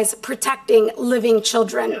prioritize protecting living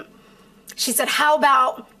children? She said, how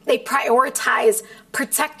about they prioritize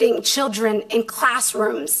protecting children in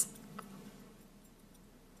classrooms?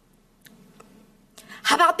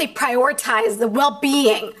 How about they prioritize the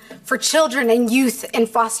well-being for children and youth in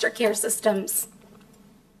foster care systems?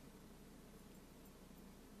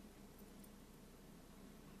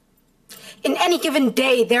 In any given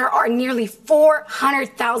day, there are nearly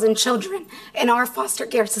 400,000 children in our foster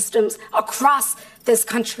care systems across this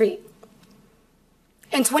country.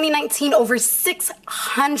 In 2019, over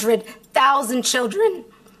 600,000 children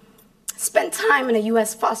spent time in a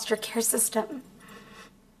U.S. foster care system.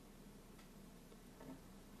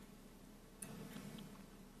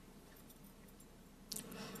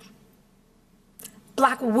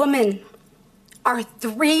 Black women are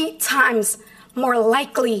 3 times more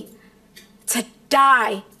likely to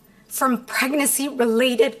die from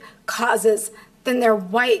pregnancy-related causes than their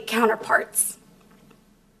white counterparts.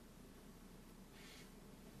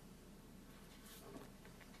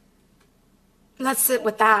 Let's sit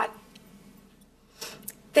with that.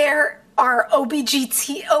 There are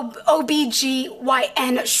OBGYN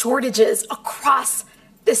shortages across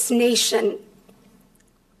this nation.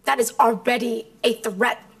 That is already a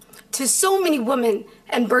threat to so many women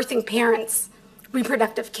and birthing parents'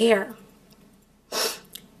 reproductive care.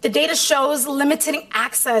 The data shows limiting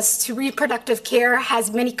access to reproductive care has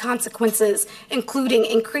many consequences, including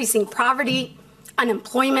increasing poverty,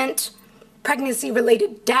 unemployment,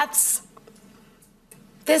 pregnancy-related deaths.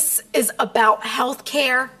 This is about health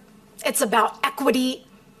care. It's about equity.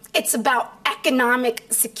 It's about economic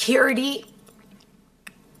security.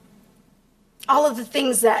 All of the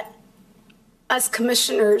things that us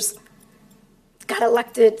commissioners got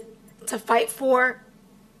elected to fight for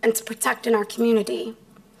and to protect in our community.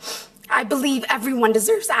 I believe everyone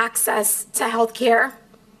deserves access to health care,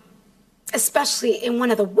 especially in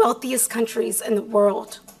one of the wealthiest countries in the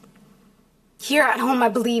world. Here at home, I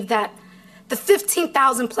believe that the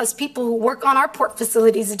 15,000 plus people who work on our port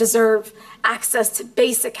facilities deserve access to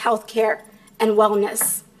basic health care and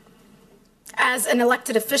wellness. As an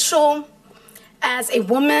elected official, as a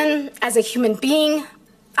woman, as a human being,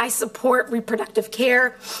 I support reproductive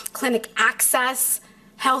care, clinic access,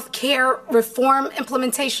 health care reform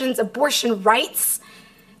implementations, abortion rights,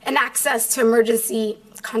 and access to emergency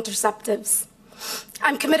contraceptives.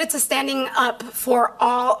 I'm committed to standing up for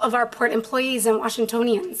all of our port employees and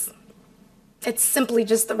Washingtonians. It's simply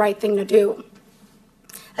just the right thing to do.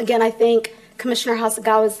 Again, I thank Commissioner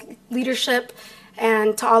Hasegawa's leadership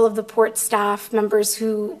and to all of the port staff members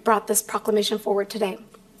who brought this proclamation forward today.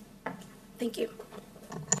 Thank you.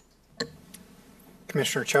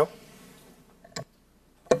 Commissioner Cho.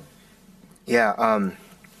 Yeah,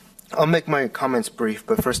 I'll make my comments brief,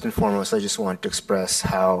 but first and foremost, I just want to express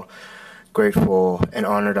how grateful and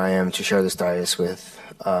honored I am to share this dais with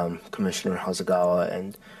Commissioner Hasegawa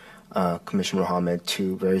and Commissioner Mohammed,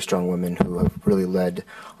 two very strong women who have really led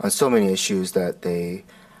on so many issues that they,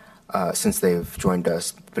 since they've joined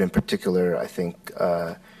us. But in particular, I think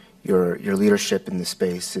your leadership in this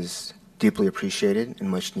space is deeply appreciated and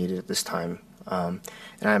much needed at this time. And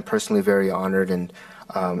I'm personally very honored and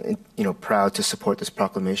proud to support this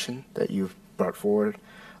proclamation that you've brought forward.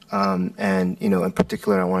 And in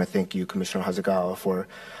particular, I want to thank you, Commissioner Hasegawa, for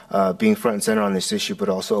being front and center on this issue, but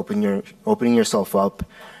also opening yourself up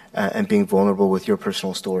and being vulnerable with your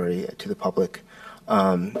personal story to the public.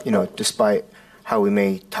 Despite how we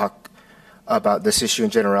may talk about this issue in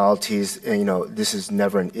generalities, this is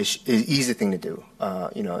never an easy thing to do.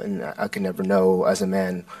 And I can never know as a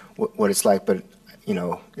man what it's like, but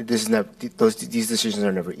this is never, these decisions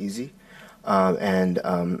are never easy. And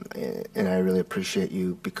I really appreciate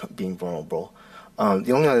you being vulnerable.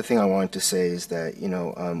 The only other thing I wanted to say is that,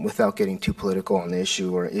 without getting too political on the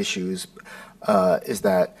issue or issues, is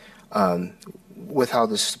that with how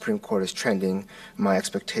the Supreme Court is trending, my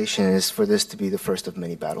expectation is for this to be the first of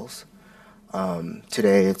many battles.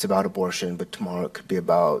 Today it's about abortion, but tomorrow it could be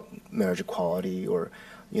about marriage equality or,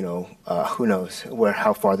 who knows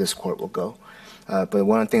how far this court will go. But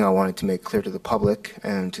one thing I wanted to make clear to the public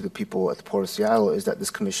and to the people at the Port of Seattle is that this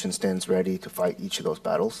commission stands ready to fight each of those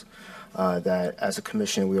battles. That as a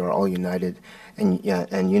commission, we are all united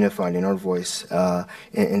and unified in our voice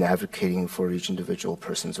in advocating for each individual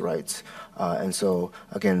person's rights. And so,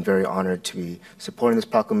 again, very honored to be supporting this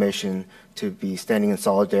proclamation, to be standing in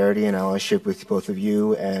solidarity and allyship with both of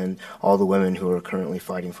you and all the women who are currently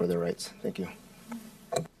fighting for their rights. Thank you.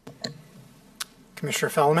 Commissioner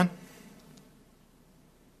Fellman.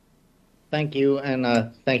 Thank you,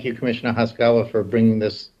 and thank you, Commissioner Hasegawa, for bringing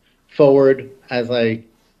this forward. As I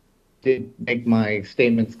did make my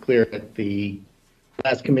statements clear at the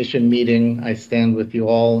last commission meeting, I stand with you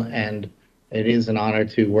all, and it is an honor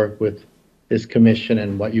to work with this commission,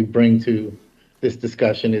 and what you bring to this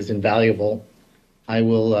discussion is invaluable. I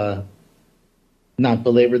will not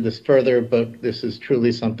belabor this further, but this is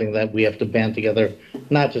truly something that we have to band together,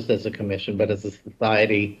 not just as a commission, but as a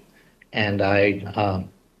society, and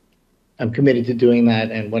I'm committed to doing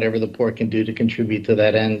that, and whatever the port can do to contribute to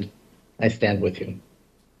that end, I stand with you.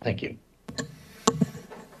 Thank you.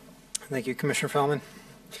 Thank you, Commissioner Fellman.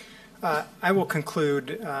 I will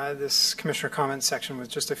conclude this commissioner comment section with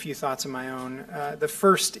just a few thoughts of my own. The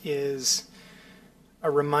first is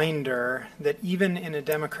a reminder that even in a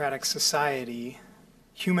democratic society,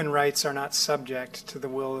 human rights are not subject to the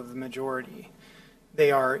will of the majority.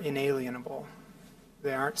 They are inalienable.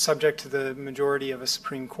 They aren't subject to the majority of a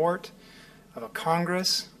Supreme Court, of a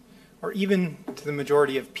Congress, or even to the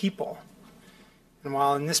majority of people. And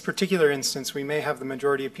while in this particular instance we may have the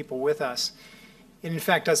majority of people with us, it in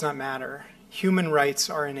fact does not matter. Human rights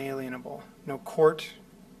are inalienable. No court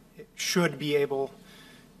should be able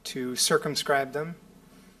to circumscribe them.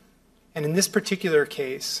 And in this particular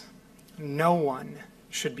case, no one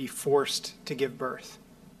should be forced to give birth.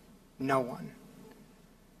 No one.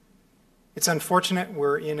 It's unfortunate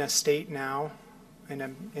we're in a state now, in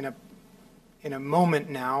a moment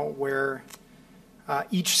now where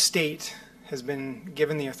each state has been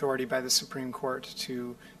given the authority by the Supreme Court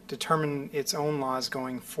to determine its own laws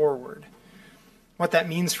going forward. What that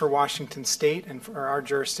means for Washington State and for our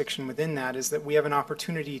jurisdiction within that is that we have an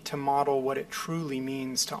opportunity to model what it truly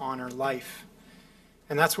means to honor life.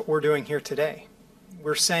 And that's what we're doing here today.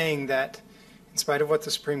 We're saying that in spite of what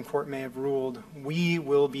the Supreme Court may have ruled, we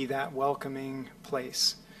will be that welcoming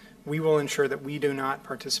place. We will ensure that we do not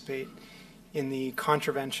participate in the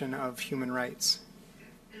contravention of human rights.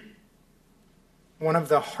 One of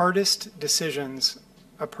the hardest decisions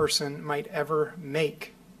a person might ever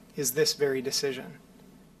make is this very decision.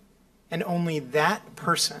 And only that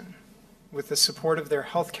person, with the support of their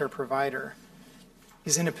healthcare provider,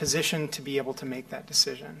 is in a position to be able to make that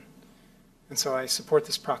decision. And so I support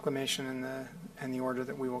this proclamation and the order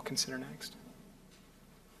that we will consider next.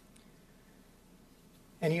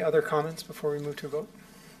 Any other comments before we move to a vote?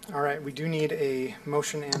 All right, we do need a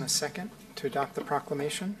motion and a second to adopt the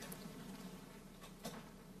proclamation.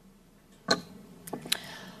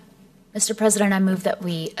 Mr. President, I move that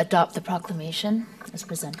we adopt the proclamation as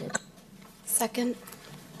presented. Second.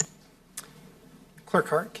 Clerk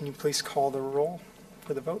Hart, can you please call the roll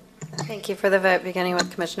for the vote? Thank you for the vote, beginning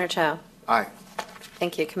with Commissioner Cho. Aye.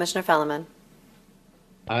 Thank you. Commissioner Fellman.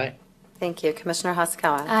 Aye. Thank you. Commissioner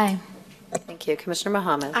Hasakawa. Aye. Thank you. Commissioner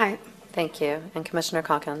Mohammed. Aye. Thank you. And Commissioner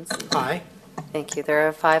Calkins. Aye. Thank you. There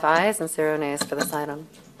are 5 ayes and 0 nays for this item.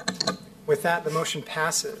 With that, the motion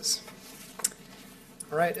passes.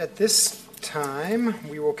 All right, at this time,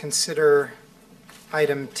 we will consider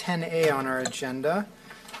item 10A on our agenda.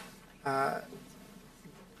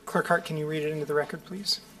 Clerk Hart, can you read it into the record,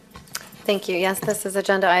 please? Thank you. Yes, this is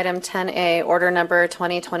agenda item 10A, order number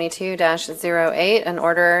 2022-08, an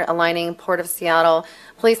order aligning Port of Seattle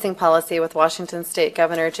policing policy with Washington State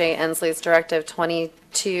Governor Jay Inslee's Directive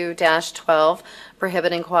 22-12,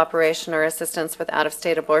 prohibiting cooperation or assistance with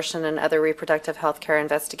out-of-state abortion and other reproductive health care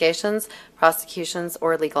investigations, prosecutions,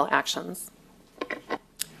 or legal actions.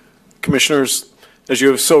 Commissioners, as you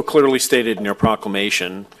have so clearly stated in your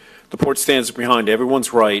proclamation, the Port stands behind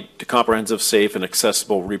everyone's right to comprehensive, safe, and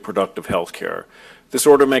accessible reproductive health care. This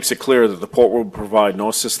order makes it clear that the Port will provide no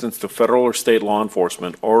assistance to federal or state law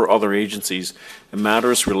enforcement or other agencies in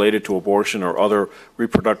matters related to abortion or other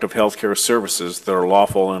reproductive health care services that are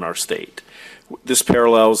lawful in our state. This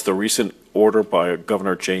parallels the recent order by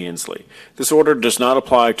Governor Jay Inslee. This order does not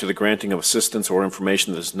apply to the granting of assistance or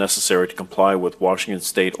information that is necessary to comply with Washington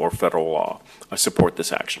state or federal law. I support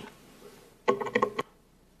this action.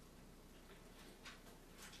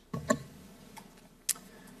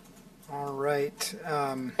 All right.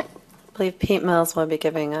 I believe Pete Mills will be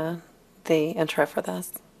giving the intro for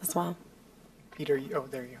this as well. Peter, oh,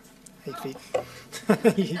 there you go. Hey, Pete.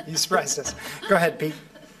 You surprised us. Go ahead, Pete.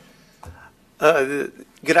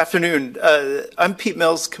 Good afternoon. I'm Pete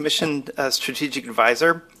Mills, Commission Strategic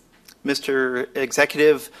Advisor. Mr.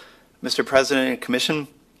 Executive, Mr. President, and Commission,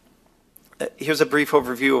 here's a brief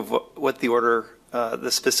overview of what the order,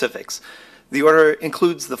 the specifics. The order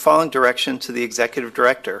includes the following direction to the Executive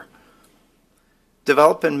Director.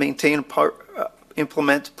 Develop and maintain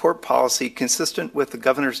implement port policy consistent with the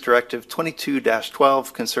Governor's Directive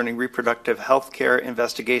 22-12 concerning reproductive health care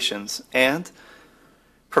investigations, and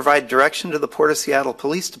provide direction to the Port of Seattle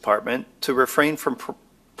Police Department to refrain from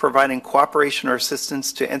providing cooperation or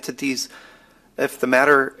assistance to entities if the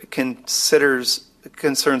matter concerns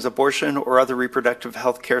abortion or other reproductive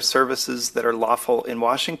health care services that are lawful in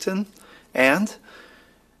Washington, and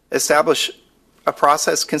establish a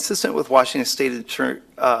process consistent with Washington State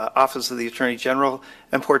Office of the Attorney General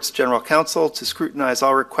and Port's General Counsel to scrutinize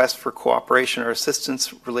all requests for cooperation or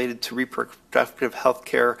assistance related to reproductive health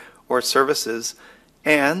care or services,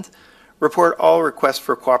 and report all requests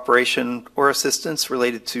for cooperation or assistance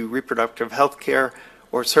related to reproductive health care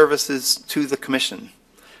or services to the Commission.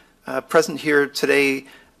 Present here today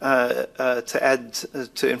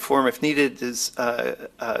to inform if needed is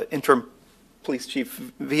Interim Police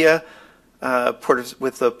Chief Villa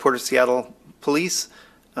with the Port of Seattle Police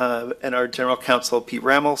and our General Counsel Pete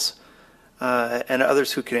Ramos and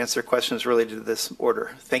others who can answer questions related to this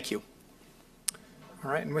order. Thank you. All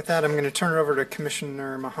right, and with that, I'm going to turn it over to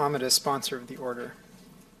Commissioner Mohammed as sponsor of the order.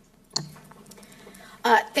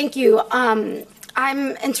 Thank you.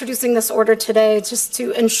 I'm introducing this order today just to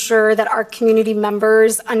ensure that our community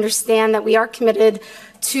members understand that we are committed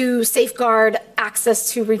to safeguard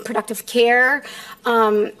access to reproductive care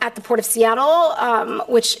at the Port of Seattle,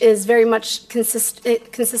 which is very much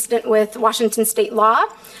consistent with Washington state law.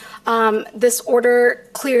 This order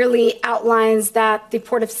clearly outlines that the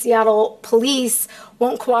Port of Seattle Police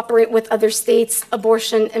won't cooperate with other states'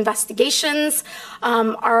 abortion investigations.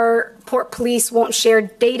 Our Port Police won't share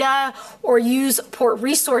data or use Port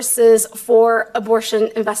resources for abortion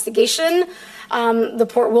investigation. The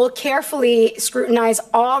Port will carefully scrutinize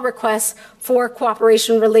all requests for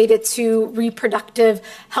cooperation related to reproductive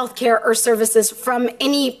health care or services from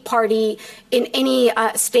any party in any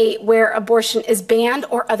state where abortion is banned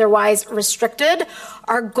or otherwise restricted.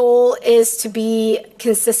 Our goal is to be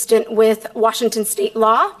consistent with Washington state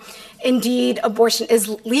law. Indeed, abortion is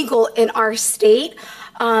legal in our state,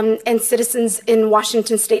 and citizens in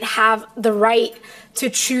Washington state have the right to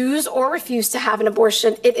choose or refuse to have an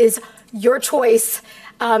abortion. It is your choice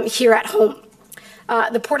here at home.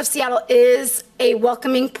 The Port of Seattle is a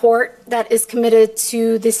welcoming port that is committed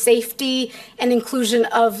to the safety and inclusion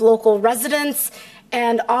of local residents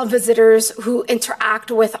and all visitors who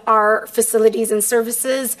interact with our facilities and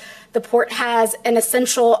services. The port has an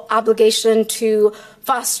essential obligation to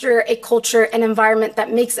foster a culture and environment that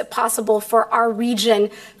makes it possible for our region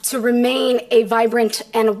to remain a vibrant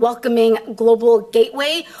and welcoming global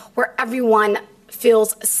gateway where everyone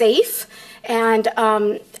feels safe. And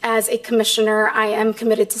as a commissioner, I am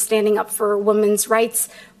committed to standing up for women's rights,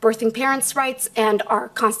 birthing parents' rights, and our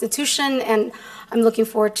Constitution. And I'm looking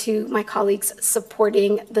forward to my colleagues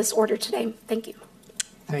supporting this order today. Thank you.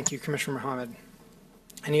 Thank you, Commissioner Mohammed.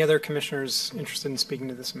 Any other commissioners interested in speaking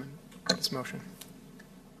to this motion?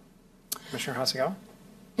 Commissioner Hasegawa?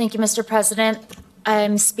 Thank you, Mr. President.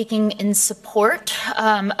 I'm speaking in support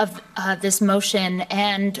of this motion,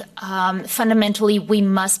 and fundamentally, we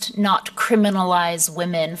must not criminalize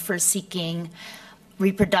women for seeking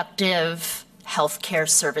reproductive health care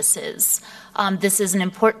services. This is an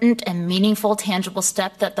important and meaningful, tangible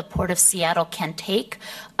step that the Port of Seattle can take.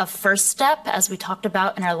 A first step, as we talked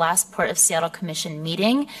about in our last Port of Seattle Commission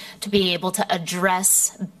meeting, to be able to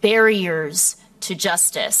address barriers to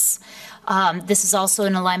justice. This is also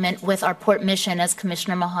in alignment with our port mission, as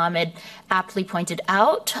Commissioner Mohammed aptly pointed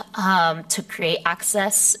out, to create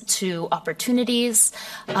access to opportunities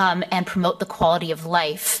and promote the quality of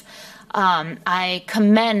life. I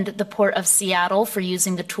commend the Port of Seattle for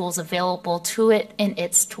using the tools available to it in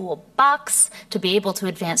its toolbox to be able to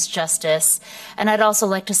advance justice. And I'd also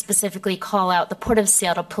like to specifically call out the Port of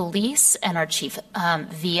Seattle Police and our Chief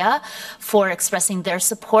Via for expressing their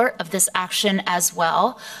support of this action as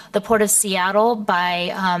well. The Port of Seattle,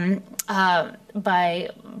 by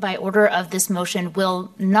order of this motion,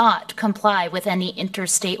 will not comply with any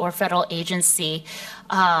interstate or federal agency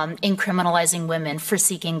in criminalizing women for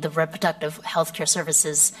seeking the reproductive health care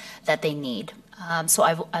services that they need. So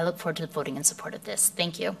I look forward to voting in support of this.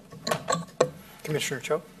 Thank you. Commissioner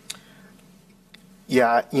Cho?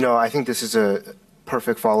 Yeah, I think this is a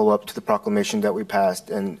perfect follow-up to the proclamation that we passed.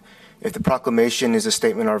 And if the proclamation is a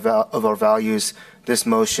statement of our values, this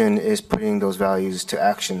motion is putting those values to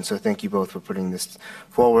action. So thank you both for putting this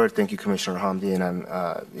forward. Thank you, Commissioner Hamdi, and I'm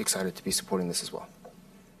excited to be supporting this as well.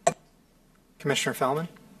 Commissioner Fellman?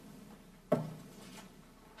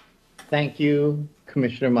 Thank you,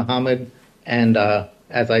 Commissioner Mohammed. And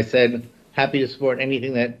as I said, happy to support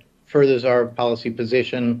anything that furthers our policy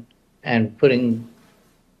position, and putting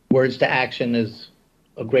words to action is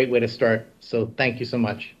a great way to start. So thank you so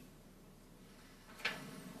much.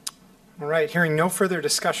 All right, hearing no further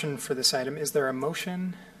discussion for this item, is there a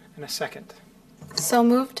motion and a second? So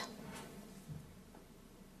moved.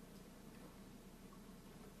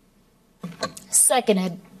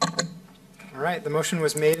 Seconded. All right, the motion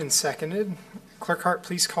was made and seconded. Clerk Hart,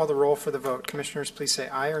 please call the roll for the vote. Commissioners, please say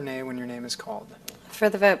aye or nay when your name is called. For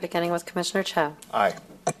the vote, beginning with Commissioner Cho. Aye.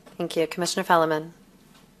 Thank you. Commissioner Felleman.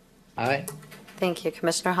 Aye. Thank you.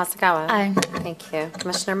 Commissioner Hasegawa. Aye. Thank you.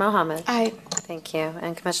 Commissioner Mohammed. Aye. Thank you.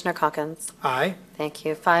 And Commissioner Calkins. Aye. Thank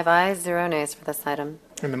you. 5 ayes, 0 nays for this item.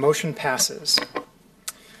 And the motion passes.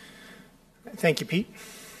 Thank you, Pete.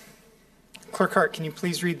 Clerk Hart, can you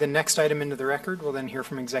please read the next item into the record? We'll then hear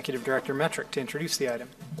from Executive Director Metrick to introduce the item.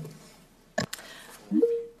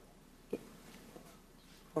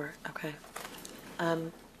 Okay.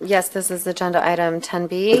 Yes, this is agenda item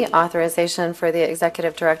 10B, authorization for the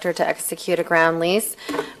Executive Director to execute a ground lease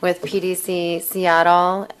with PDC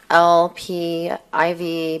Seattle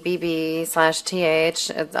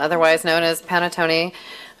LPIVBB/TH, otherwise known as Panattoni,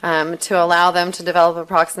 to allow them to develop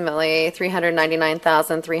approximately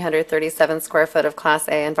 399,337 square foot of Class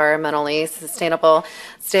A environmentally sustainable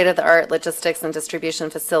state-of-the-art logistics and distribution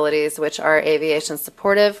facilities, which are aviation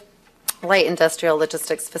supportive, light industrial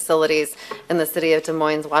logistics facilities in the city of Des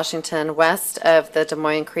Moines, Washington, west of the Des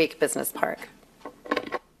Moines Creek Business Park.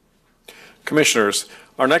 Commissioners,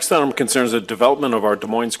 our next item concerns the development of our Des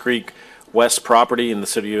Moines Creek West property in the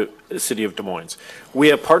city of Des Moines. We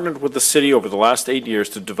have partnered with the city over the last 8 years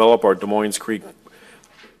to develop our Des Moines Creek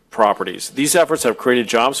properties. These efforts have created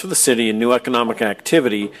jobs for the city and new economic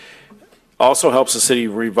activity. Also helps the city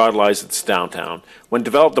revitalize its downtown. When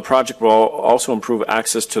developed, the project will also improve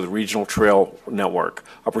access to the regional trail network.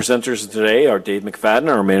 Our presenters today are Dave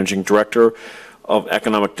McFadden, our Managing Director of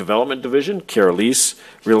Economic Development Division, Kara Lease,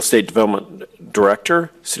 Real Estate Development Director,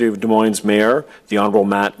 City of Des Moines Mayor, the Honorable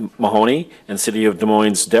Matt Mahoney, and City of Des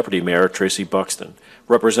Moines Deputy Mayor, Tracy Buxton.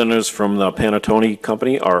 Representatives from the Panattoni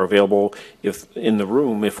Company are available in the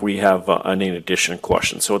room if we have any additional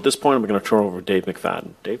questions. So at this point, I'm going to turn over to Dave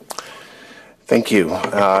McFadden. Dave? Thank you.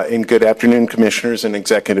 And good afternoon, Commissioners and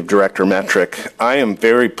Executive Director Metrick. I am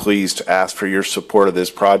very pleased to ask for your support of this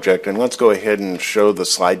project. And let's go ahead and show the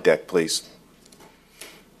slide deck, please.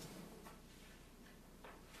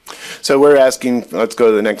 So we're asking, let's go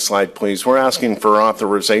to the next slide, please. We're asking for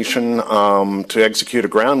authorization to execute a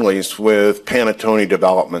ground lease with Panattoni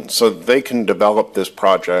Development so that they can develop this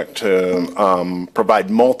project to provide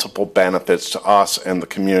multiple benefits to us and the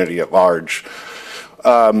community at large.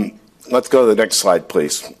 let's go to the next slide,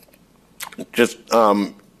 please. Just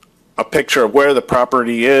a picture of where the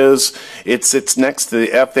property is. It sits next to the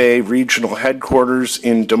FAA regional headquarters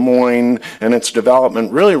in Des Moines, and its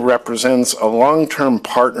development really represents a long-term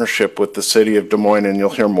partnership with the city of Des Moines, and you'll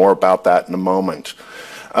hear more about that in a moment.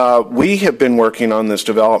 We have been working on this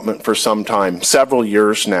development for some time, several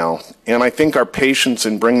years now, and I think our patience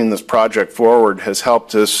in bringing this project forward has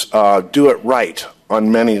helped us do it right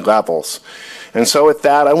on many levels. And so with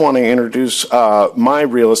that, I want to introduce my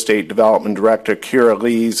real estate development director, Kira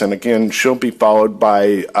Lees, and again, she'll be followed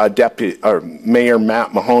by Mayor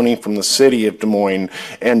Matt Mahoney from the city of Des Moines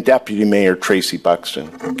and Deputy Mayor Tracy Buxton.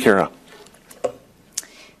 Kira.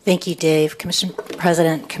 Thank you, Dave.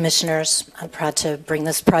 President, Commissioners, I'm proud to bring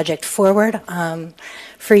this project forward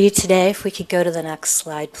for you today. If we could go to the next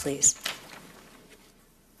slide, please.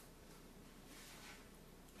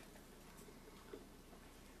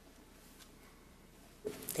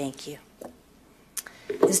 Thank you.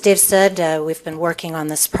 As Dave said, we've been working on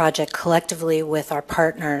this project collectively with our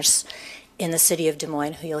partners in the city of Des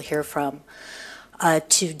Moines, who you'll hear from,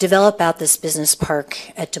 to develop out this business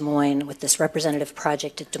park at Des Moines with this representative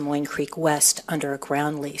project at Des Moines Creek West under a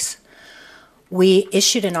ground lease. We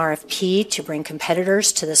issued an RFP to bring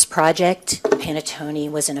competitors to this project. Panattoni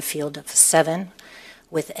was in a field of 7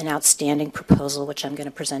 with an outstanding proposal, which I'm going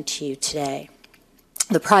to present to you today.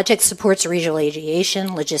 The project supports regional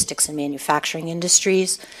aviation, logistics, and manufacturing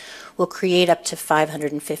industries, will create up to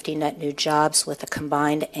 550 net new jobs with a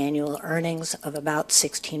combined annual earnings of about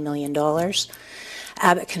 $16 million.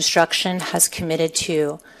 Abbott Construction has committed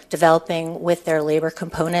to developing with their labor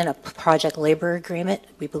component a project labor agreement,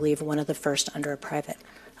 we believe one of the first under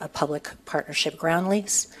a public partnership ground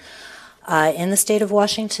lease. In the state of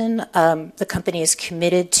Washington, the company is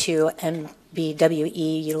committed to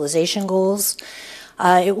MBWE utilization goals.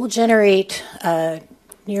 It will generate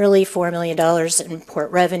nearly $4 million in port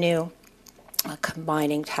revenue,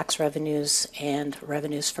 combining tax revenues and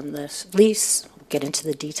revenues from this lease. We'll get into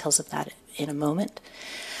the details of that in a moment.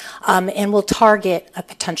 And will target a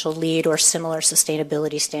potential LEED or similar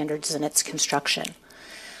sustainability standards in its construction.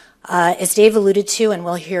 As Dave alluded to, and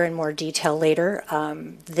we'll hear in more detail later,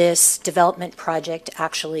 this development project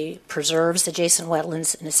actually preserves adjacent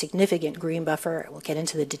wetlands and a significant green buffer. We'll get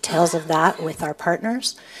into the details of that with our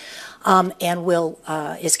partners, and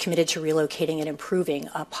is committed to relocating and improving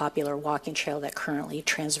a popular walking trail that currently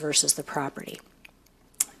transverses the property.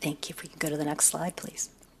 Thank you. If we can go to the next slide,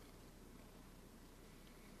 please.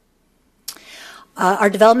 Our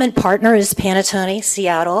development partner is Panattoni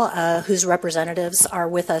Seattle, whose representatives are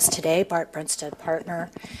with us today, Bart Brunstad,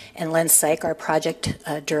 partner, and Len Syke, our project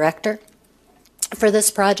director for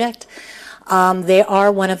this project. They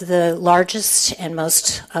are one of the largest and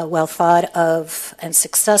most well thought of and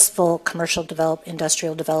successful commercial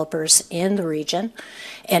industrial developers in the region,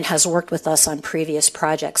 and has worked with us on previous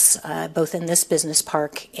projects, both in this business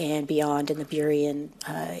park and beyond in the Burien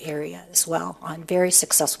area as well, on very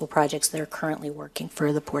successful projects that are currently working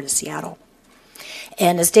for the Port of Seattle.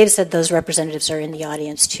 And as Dave said, those representatives are in the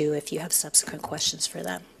audience too if you have subsequent questions for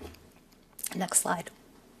them. Next slide.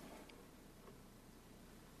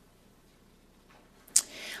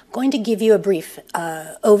 Going to give you a brief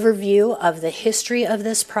overview of the history of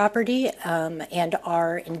this property and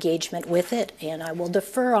our engagement with it, and I will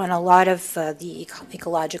defer on a lot of the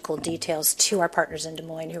ecological details to our partners in Des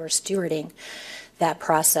Moines who are stewarding that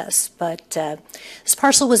process. But this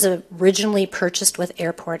parcel was originally purchased with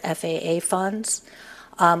airport FAA funds.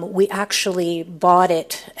 We actually bought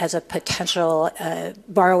it as a potential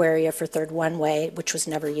borrow area for Third One-Way, which was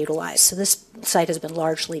never utilized. So this site has been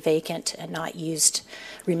largely vacant and not used,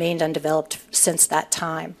 remained undeveloped since that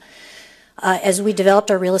time. As we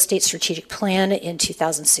developed our real estate strategic plan in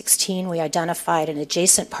 2016, we identified an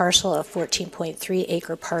adjacent parcel, a 14.3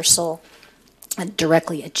 acre parcel,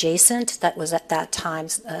 directly adjacent that was at that time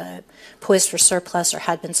poised for surplus or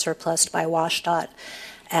had been surplused by WashDOT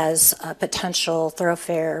as a potential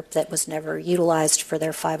thoroughfare that was never utilized for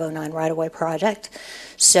their 509 right-of-way project.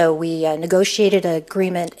 So we negotiated an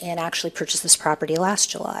agreement and actually purchased this property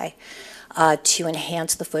last July to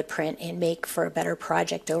enhance the footprint and make for a better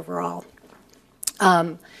project overall.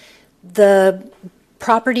 The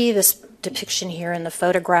property, this depiction here in the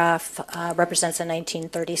photograph, represents a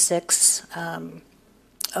 1936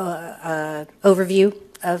 overview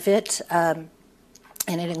of it.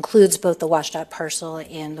 And it includes both the WashDOT parcel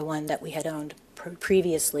and the one that we had owned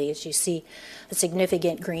previously. As you see, a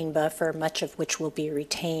significant green buffer, much of which will be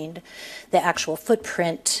retained. The actual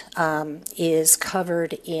footprint is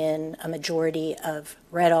covered in a majority of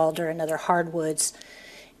red alder and other hardwoods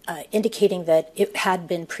indicating that it had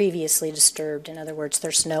been previously disturbed. In other words,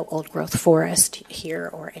 there's no old growth forest here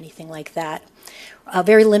or anything like that.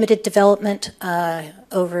 Very limited development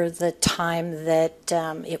over the time that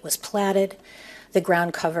it was platted. The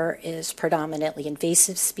ground cover is predominantly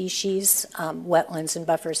invasive species. Wetlands and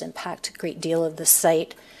buffers impact a great deal of the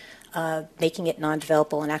site, making it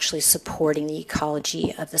non-developable and actually supporting the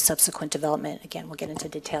ecology of the subsequent development. Again, we'll get into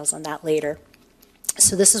details on that later.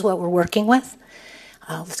 So this is what we're working with.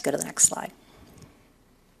 Let's go to the next slide.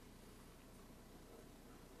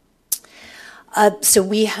 So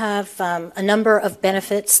we have a number of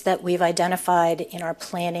benefits that we've identified in our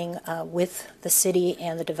planning with the city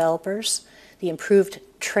and the developers. The improved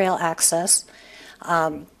trail access.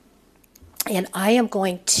 And I am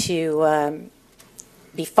going to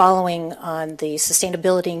be following on the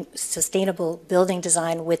sustainable building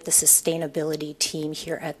design with the sustainability team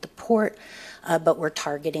here at the port, but we're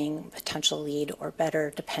targeting potential lead or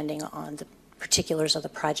better depending on the particulars of the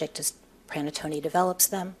project as Pantone develops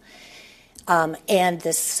them. And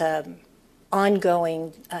this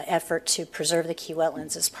ongoing effort to preserve the key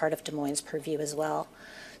wetlands is part of Des Moines' purview as well.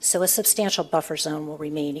 So a substantial buffer zone will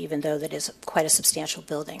remain, even though that is quite a substantial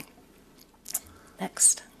building.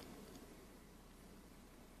 Next.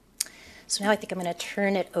 So now I think I'm going to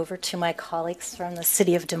turn it over to my colleagues from the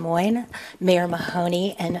City of Des Moines, Mayor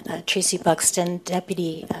Mahoney and Tracy Buxton,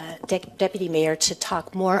 Deputy Mayor, to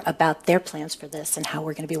talk more about their plans for this and how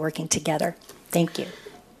we're going to be working together. Thank you.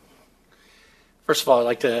 First of all, I'd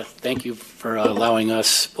like to thank you for allowing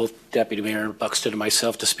us, both Deputy Mayor Buxton and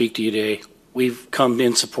myself, to speak to you today. We've come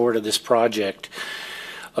in support of this project.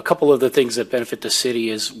 A couple of the things that benefit the city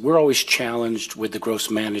is we're always challenged with the Gross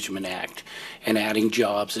Management Act, and adding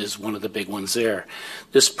jobs is one of the big ones there.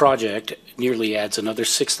 This project nearly adds another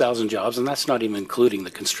 6,000 jobs, and that's not even including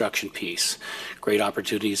the construction piece. Great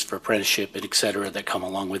opportunities for apprenticeship and et cetera that come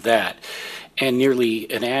along with that. And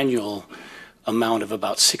nearly an annual amount of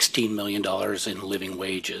about $16 million in living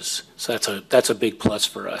wages. So that's a big plus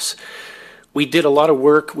for us. We did a lot of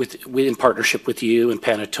work in partnership with you and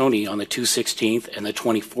Pantone on the 216th and the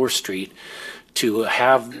 24th Street to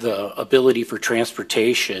have the ability for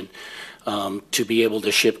transportation to be able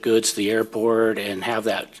to ship goods to the airport and have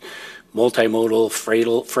that multimodal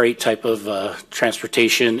freight type of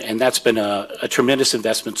transportation, and that's been a tremendous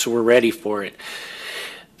investment, so we're ready for it.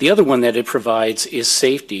 The other one that it provides is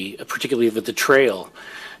safety, particularly with the trail.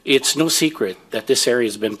 It's no secret that this area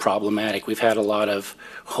has been problematic. We've had a lot of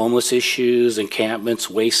homeless issues, encampments,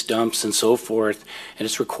 waste dumps, and so forth, and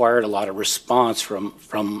it's required a lot of response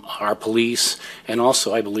from our police and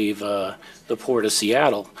also, I believe, the Port of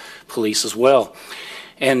Seattle police as well.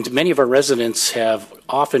 And many of our residents have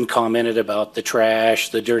often commented about the trash,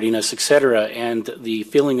 the dirtiness, et cetera, and the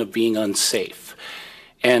feeling of being unsafe.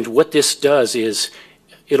 And what this does is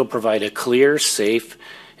it'll provide a clear, safe,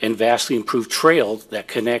 and vastly improved trail that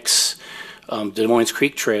connects Des Moines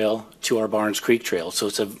Creek Trail to our Barnes Creek Trail. So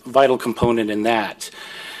it's a vital component in that.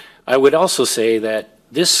 I would also say that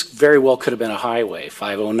this very well could have been a highway,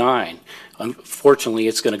 509. Unfortunately,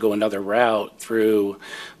 it's going to go another route through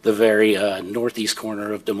the very northeast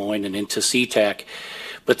corner of Des Moines and into SeaTac.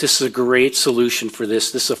 But this is a great solution for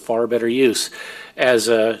this. This is a far better use. As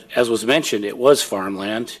was mentioned, it was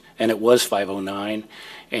farmland and it was 509.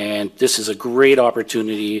 And this is a great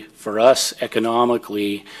opportunity for us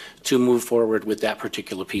economically to move forward with that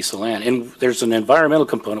particular piece of land. And there's an environmental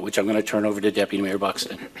component, which I'm going to turn over to Deputy Mayor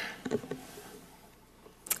Buxton.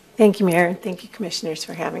 Thank you, Mayor, and thank you, Commissioners,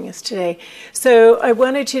 for having us today. So I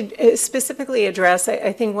wanted to specifically address,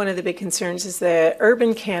 I think one of the big concerns is the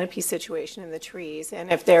urban canopy situation in the trees, and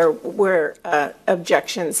if there were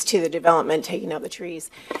objections to the development taking out the trees.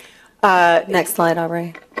 Next slide,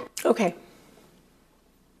 Aubrey. Okay.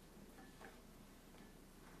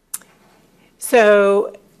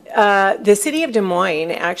 So the city of Des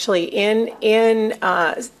Moines actually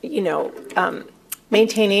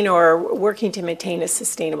maintaining or working to maintain a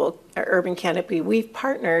sustainable urban canopy, we've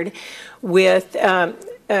partnered with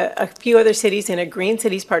a few other cities in a Green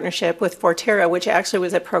Cities partnership with Forterra, which actually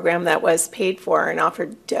was a program that was paid for and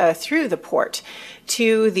offered through the port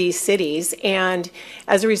to these cities. And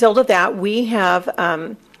as a result of that, we have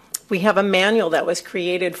a manual that was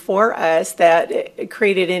created for us that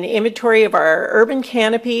created an inventory of our urban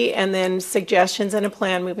canopy and then suggestions and a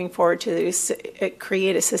plan moving forward to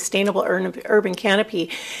create a sustainable urban canopy.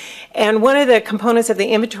 And one of the components of the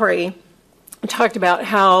inventory talked about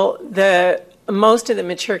how most of the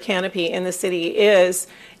mature canopy in the city is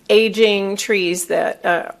aging trees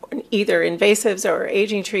that either invasives or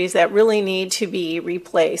aging trees that really need to be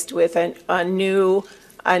replaced with a new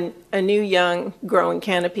a new young growing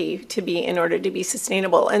canopy to be in order to be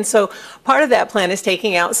sustainable. And so part of that plan is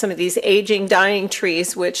taking out some of these aging, dying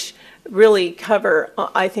trees, which really cover,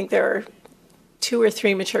 I think there are 2 or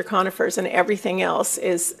 3 mature conifers, and everything else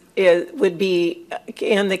would be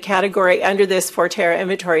in the category under this Forterra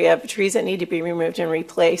inventory of trees that need to be removed and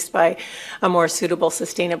replaced by a more suitable,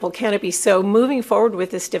 sustainable canopy. So moving forward with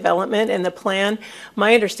this development and the plan,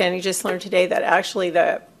 my understanding, just learned today that actually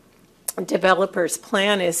the developer's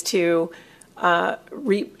plan is to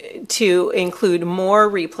include more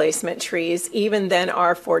replacement trees even than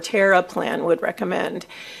our Forterra plan would recommend.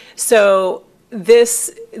 So this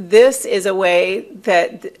is a way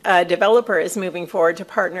that a developer is moving forward to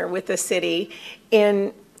partner with the city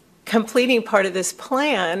in completing part of this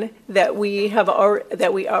plan that we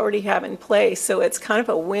already have in place. So it's kind of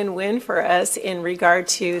a win-win for us in regard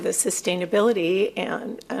to the sustainability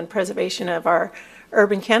and preservation of our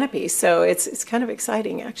urban canopy. So it's kind of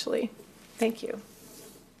exciting, actually. Thank you.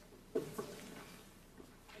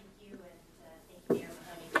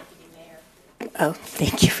 Oh,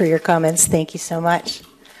 thank you for your comments. Thank you so much.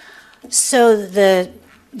 So the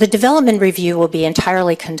development review will be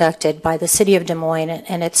entirely conducted by the City of Des Moines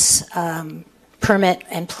and its permit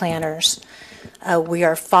and planners. We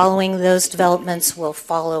are following those developments. We'll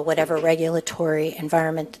follow whatever regulatory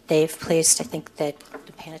environment that they've placed. I think that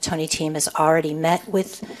the Panattoni team has already met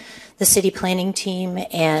with the city planning team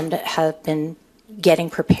and have been getting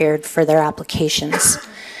prepared for their applications.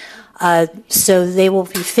 So they will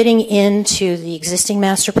be fitting into the existing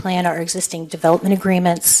master plan, our existing development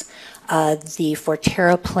agreements, the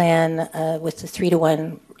Forterra plan with the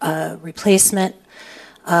 3-to-1 replacement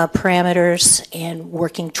parameters, and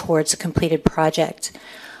working towards a completed project.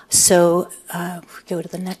 So go to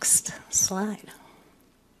the next slide.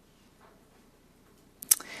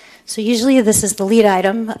 So usually this is the lead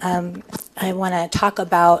item. I want to talk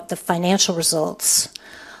about the financial results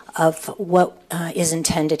of what is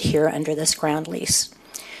intended here under this ground lease.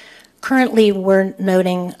 Currently, we're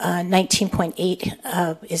noting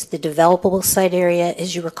 19.8 is the developable site area.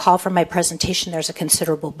 As you recall from my presentation, there's a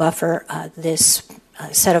considerable buffer. This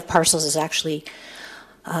set of parcels is actually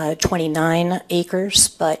 29 acres,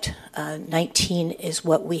 but 19 is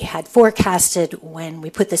what we had forecasted when we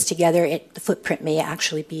put this together. The footprint may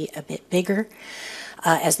actually be a bit bigger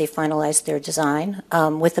as they finalize their design,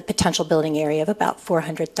 with a potential building area of about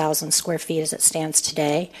 400,000 square feet as it stands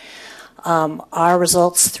today. Our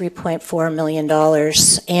results, $3.4 million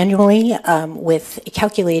annually, with a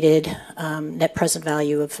calculated net present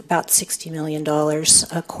value of about $60 million,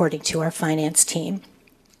 according to our finance team.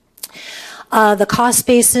 The cost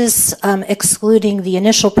basis, excluding the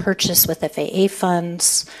initial purchase with FAA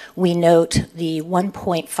funds, we note the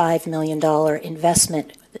 $1.5 million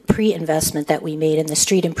investment, pre-investment that we made in the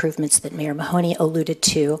street improvements that Mayor Mahoney alluded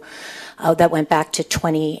to, that went back to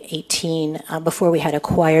 2018, before we had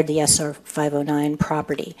acquired the SR 509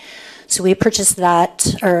 property. So we purchased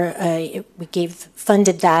that, or we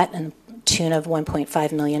funded that in the tune of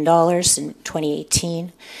 $1.5 million in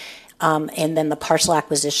 2018. And then the parcel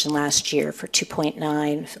acquisition last year for 2.9,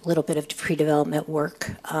 a little bit of pre-development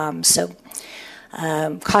work. Cost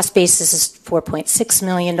basis is $4.6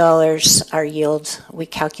 million. Our yield, we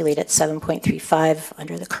calculate at 7.35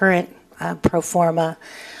 under the current pro forma,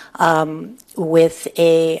 with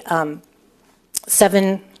a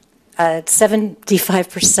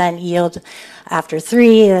 75% yield after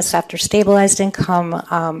 3. That's after stabilized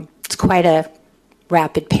income. It's quite a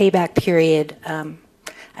rapid payback period.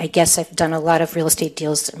 I guess I've done a lot of real estate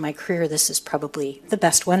deals in my career. This is probably the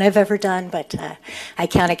best one I've ever done, but I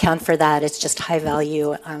can't account for that. It's just high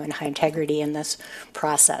value and high integrity in this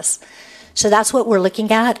process. So that's what we're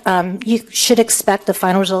looking at. You should expect the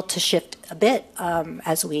final result to shift a bit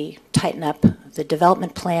as we tighten up the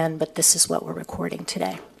development plan, but this is what we're recording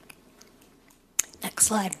today. Next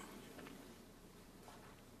slide.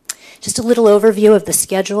 Just a little overview of the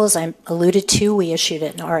schedule. As I alluded to, we issued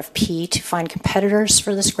an RFP to find competitors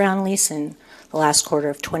for this ground lease in the last quarter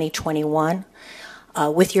of 2021.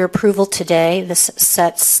 With your approval today, this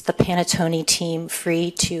sets the Panattoni team free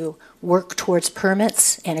to work towards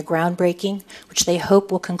permits and a groundbreaking, which they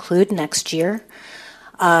hope will conclude next year,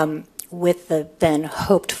 with the then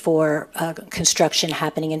hoped for construction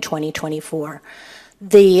happening in 2024.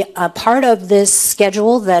 The part of this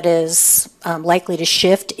schedule that is likely to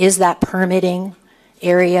shift is that permitting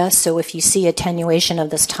area. So if you see attenuation of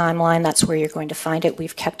this timeline, that's where you're going to find it.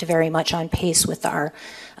 We've kept very much on pace with our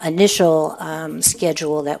initial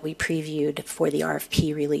schedule that we previewed for the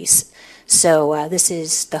RFP release. So this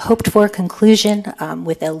is the hoped for conclusion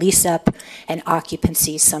with a lease up and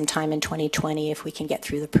occupancy sometime in 2020 if we can get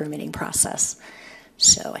through the permitting process.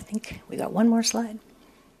 So I think we got one more slide.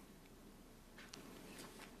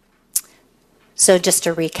 So just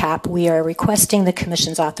to recap, we are requesting the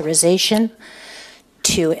Commission's authorization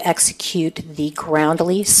to execute the ground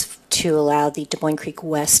lease to allow the Des Moines Creek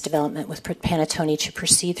West development with Panattoni to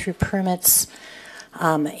proceed through permits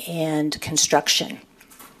and construction.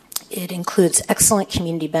 It includes excellent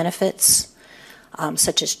community benefits,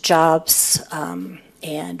 such as jobs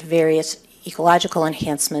and various ecological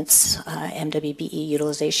enhancements, MWBE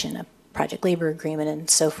utilization, a project labor agreement, and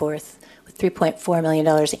so forth, with $3.4 million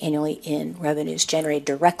annually in revenues generated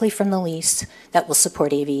directly from the lease that will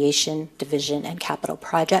support aviation, division, and capital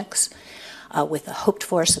projects, with a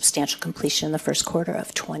hoped-for substantial completion in the first quarter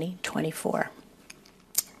of 2024.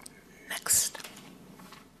 Next.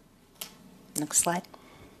 Next slide.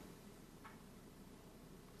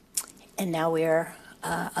 And now we are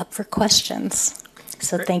up for questions.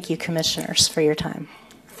 So thank you, Commissioners, for your time.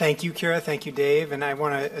 Thank you, Kira. Thank you, Dave. And I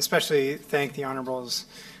want to especially thank the Honorables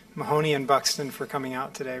Mahoney and Buxton for coming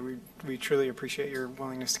out today. We truly appreciate your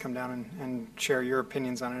willingness to come down and share your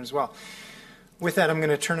opinions on it as well. With that, I'm going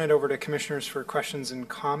to turn it over to Commissioners for questions and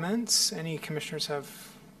comments. Any Commissioners have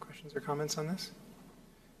questions or comments on this?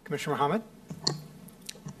 Commissioner Mohammed?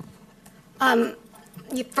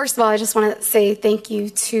 First of all, I just want to say thank you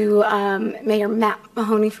to Mayor Matt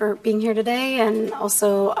Mahoney for being here today, and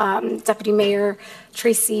also Deputy Mayor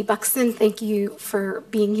Tracy Buxton. Thank you for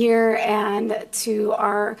being here, and to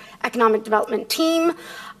our economic development team.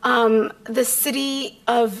 The city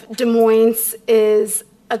of Des Moines is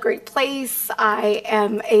a great place. I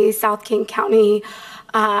am a South King County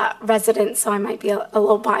resident, so I might be a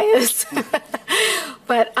little biased.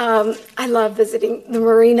 But I love visiting the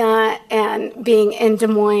marina and being in Des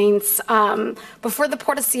Moines. Before the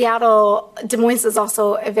Port of Seattle, Des Moines is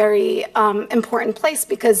also a very important place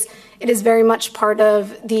because it is very much part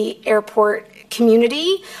of the airport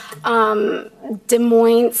community. Des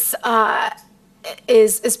Moines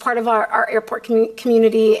is part of our airport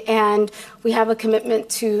community, and we have a commitment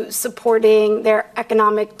to supporting their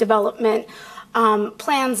economic development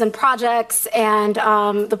plans and projects, and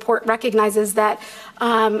the port recognizes that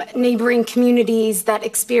neighboring communities that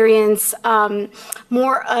experience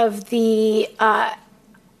more of the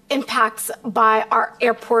impacts by our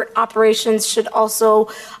airport operations should also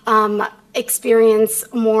experience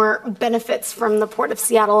more benefits from the Port of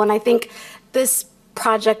Seattle. And I think this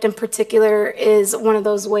project in particular is one of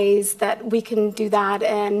those ways that we can do that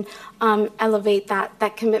and elevate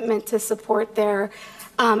that commitment to support their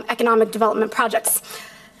economic development projects.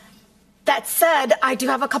 That said, I do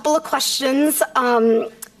have a couple of questions.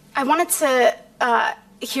 I wanted to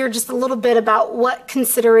hear just a little bit about what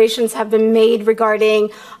considerations have been made regarding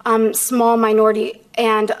small minority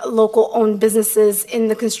and local owned businesses in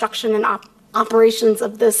the construction and operations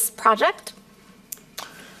of this project.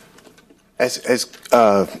 As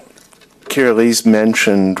Kira Lee's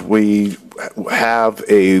mentioned, we have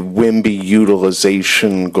a WIMBY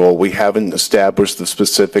utilization goal. We haven't established the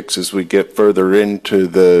specifics. As we get further into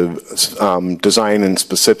the design and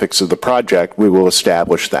specifics of the project, we will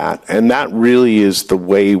establish that. And that really is the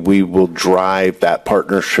way we will drive that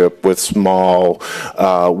partnership with small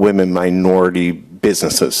women minority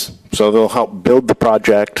businesses. So they'll help build the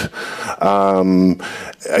project.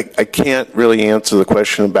 I can't really answer the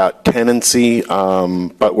question about tenancy,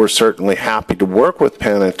 but we're certainly happy to work with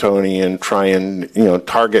Panattoni and try and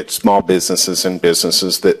target small businesses and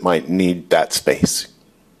businesses that might need that space.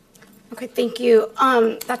 Okay, thank you.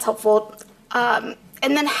 That's helpful. And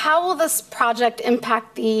then how will this project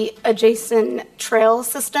impact the adjacent trail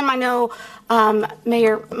system? I know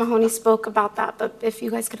Mayor Mahoney spoke about that, but if you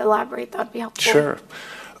guys could elaborate, that would be helpful. Sure.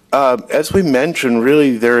 As we mentioned,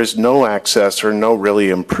 really there is no access or no really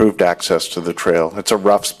improved access to the trail. It's a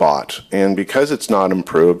rough spot. And because it's not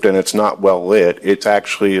improved and it's not well lit, it's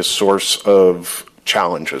actually a source of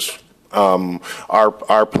challenges.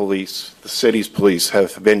 Our police, the city's police,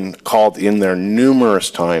 have been called in there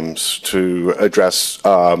numerous times to address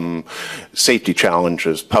safety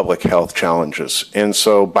challenges, public health challenges. And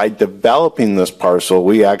so by developing this parcel,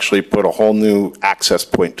 we actually put a whole new access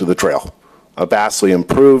point to the trail. A vastly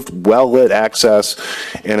improved, well-lit access.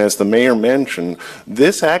 And as the mayor mentioned,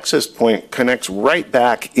 this access point connects right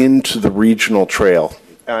back into the regional trail.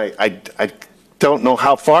 I don't know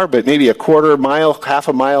how far, but maybe a quarter mile, half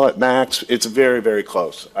a mile at max. It's very, very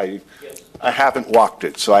close. I haven't walked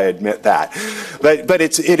it, so I admit that. But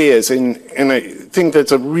it is, and I think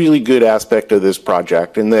that's a really good aspect of this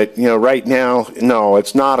project, and that, right now, no,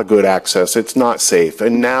 it's not a good access. It's not safe.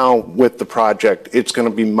 And now with the project, it's going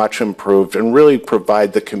to be much improved and really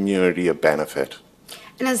provide the community a benefit.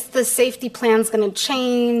 And is the safety plans going to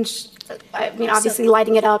change? I mean, obviously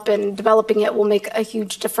lighting it up and developing it will make a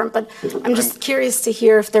huge difference, but I'm just curious to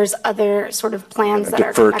hear if there's other sort of plans that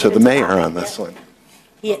are Defer to connected the mayor that. on this one.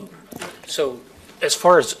 Yeah. So as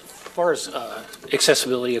far as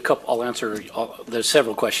accessibility, I'll answer the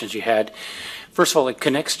several questions you had. First of all, it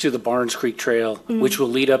connects to the Barnes Creek Trail, which will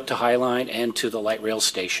lead up to Highline and to the light rail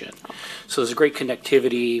station. So there's a great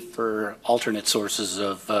connectivity for alternate sources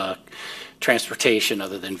of transportation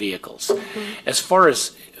other than vehicles. As far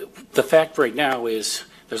as the fact right now is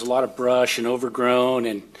there's a lot of brush and overgrown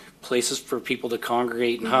and places for people to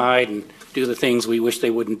congregate and hide and do the things we wish they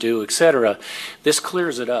wouldn't do, et cetera. This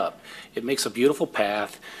clears it up. It makes a beautiful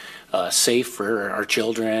path. Safe for our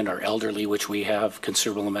children, our elderly, which we have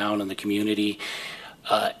considerable amount in the community.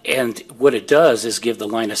 And what it does is give the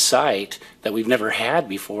line of sight that we've never had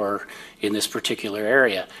before in this particular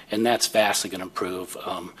area, and that's vastly going to improve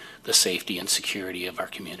the safety and security of our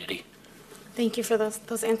community. Thank you for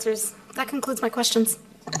those answers. That concludes my questions.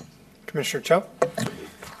 Commissioner Cho?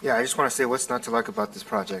 Yeah, I just want to say what's not to like about this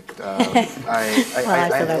project. I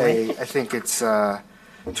think it's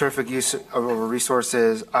terrific use of our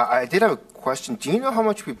resources. I did have a question. Do you know how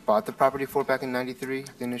much we bought the property for back in '93,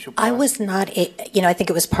 the initial price? I was not, I think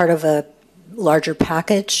it was part of a larger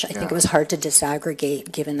package. I think it was hard to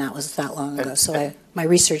disaggregate given that was that long ago. So my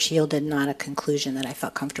research yielded not a conclusion that I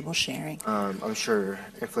felt comfortable sharing. I'm sure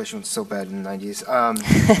inflation was so bad in the '90s.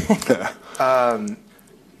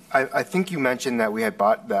 I think you mentioned that we had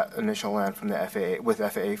bought that initial land from the FAA with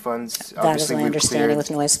FAA funds. That is my understanding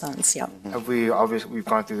with noise funds, yeah. Have we've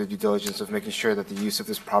gone through the due diligence of making sure that the use of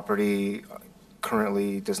this property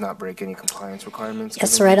currently does not break any compliance requirements?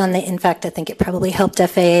 Yes, right on in fact, I think it probably helped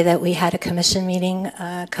FAA that we had a commission meeting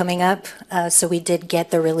coming up. So we did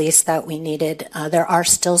get the release that we needed. There are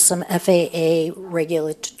still some FAA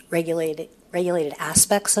regulated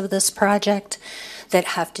aspects of this project that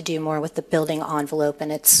have to do more with the building envelope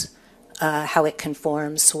and its how it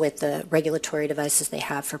conforms with the regulatory devices they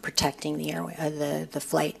have for protecting the airway, the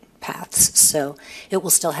flight paths. So it will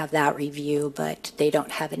still have that review, but they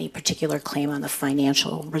don't have any particular claim on the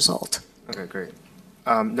financial result. Okay, great.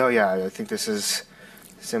 I think this is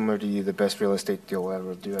similar to you, the best real estate deal we'll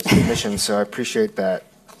ever do as a commission. So I appreciate that.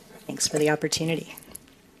 Thanks for the opportunity.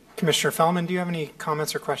 Commissioner Fellman, do you have any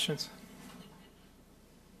comments or questions?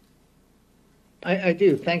 I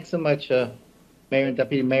do. Thanks so much, Mayor and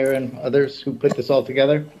Deputy Mayor and others who put this all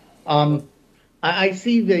together. I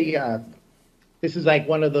see this is like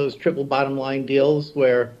one of those triple bottom line deals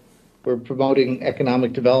where we're promoting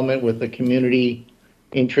economic development with the community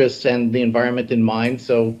interests and the environment in mind.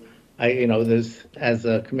 So there's, as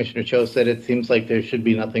Commissioner Cho said, it seems like there should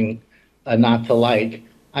be nothing not to like.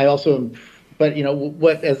 I also, but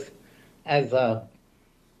as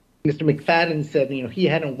Mr. McFadden said, he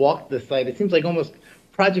hadn't walked the site. It seems like almost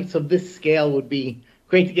projects of this scale would be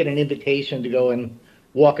great to get an invitation to go and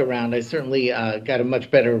walk around. I certainly got a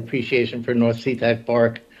much better appreciation for North SeaTac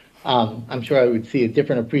Park. I'm sure I would see a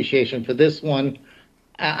different appreciation for this one.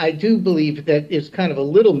 I do believe that it's kind of a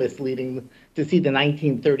little misleading to see the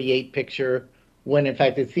 1938 picture when, in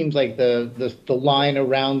fact, it seems like the line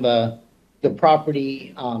around the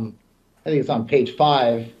property, I think it's on page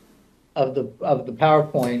 5, of the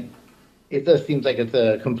PowerPoint, it just seems like it's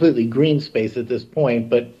a completely green space at this point.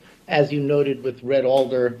 But as you noted with red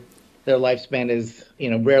alder, their lifespan is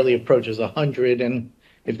rarely approaches 100, and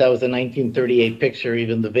if that was a 1938 picture,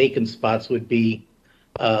 even the vacant spots would be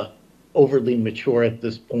overly mature at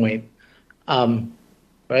this point. But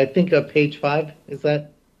I think page 5 is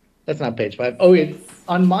that's not page 5. Oh, it's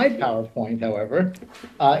on my PowerPoint, however,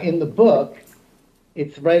 in the book,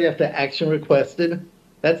 it's right after action requested.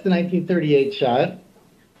 That's the 1938 shot.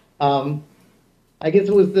 I guess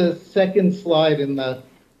it was the second slide in the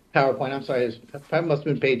PowerPoint. I'm sorry, it must have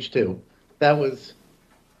been page 2. That was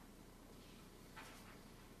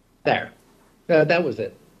there. That was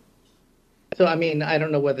it. So, I mean, I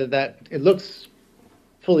don't know whether it looks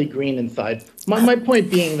fully green inside. My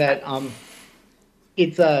point being that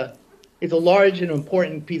it's a large and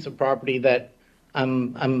important piece of property that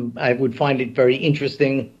I would find it very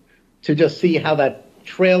interesting to just see how that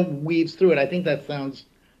trail weaves through it. I think that sounds,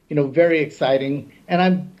 very exciting. And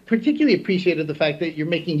I'm particularly appreciated the fact that you're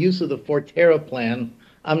making use of the Forterra plan.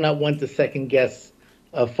 I'm not one to second guess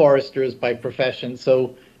foresters by profession.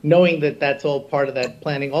 So knowing that that's all part of that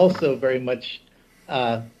planning also very much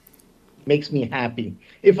makes me happy.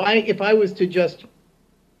 If I was to just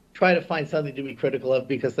try to find something to be critical of,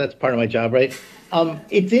 because that's part of my job, right?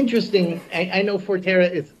 It's interesting. I know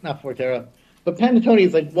Forterra is not Forterra, but Panattoni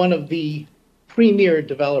is like one of the premier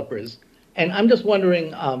developers. And I'm just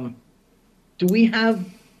wondering, do we have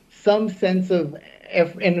some sense of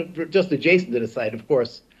and just adjacent to the site, of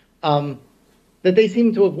course, that they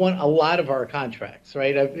seem to have won a lot of our contracts,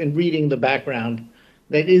 right? I've been reading the background.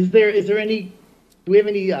 That is there any, do we have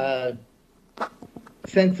any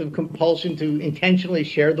sense of compulsion to intentionally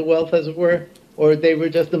share the wealth, as it were? Or they were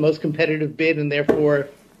just the most competitive bid and therefore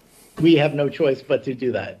we have no choice but to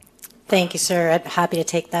do that? Thank you, sir. I'm happy to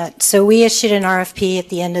take that. So we issued an RFP at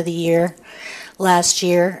the end of the year. Last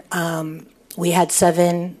year, we had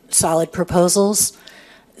 7 solid proposals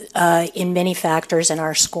in many factors in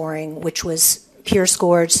our scoring, which was peer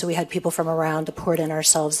scored. So we had people from around the port and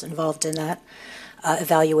ourselves involved in that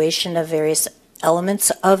evaluation of various elements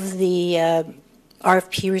of the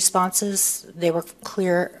RFP responses. They were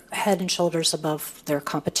clear, head and shoulders above their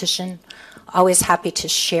competition. Always happy to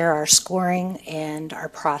share our scoring and our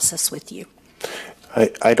process with you.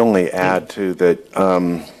 I'd only add to that,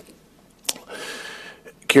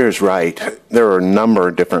 Kira's right. There are a number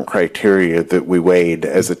of different criteria that we weighed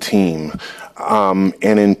as a team. And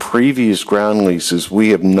in previous ground leases, we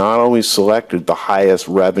have not always selected the highest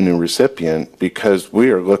revenue recipient because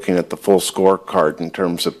we are looking at the full scorecard in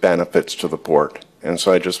terms of benefits to the port. And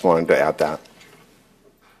so I just wanted to add that.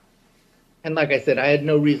 And like I said, I had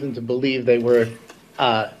no reason to believe they were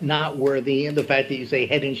not worthy. And the fact that you say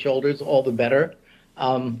head and shoulders, all the better.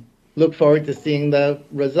 Look forward to seeing the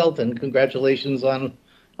result, and congratulations on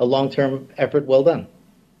a long-term effort well done.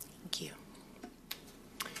 Thank you.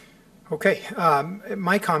 Okay,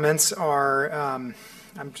 my comments are, I'm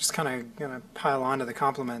just kind of going to pile on to the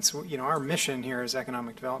compliments. You know, our mission here is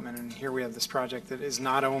economic development, and here we have this project that is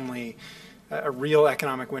not only a real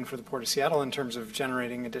economic win for the Port of Seattle in terms of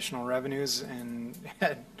generating additional revenues and,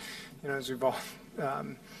 you know, as we've all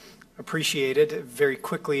appreciated, very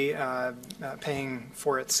quickly paying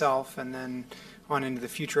for itself and then on into the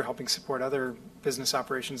future helping support other business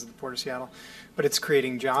operations at the Port of Seattle. But it's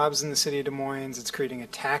creating jobs in the city of Des Moines. It's creating a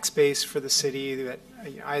tax base for the city. That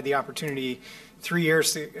I had the opportunity 3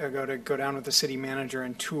 years ago to go down with the city manager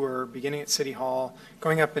and tour, beginning at City Hall,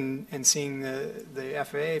 going up and seeing the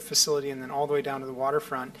FAA facility and then all the way down to the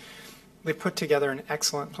waterfront. They put together an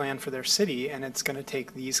excellent plan for their city, and it's going to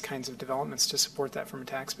take these kinds of developments to support that from a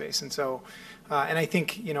tax base. And so, and I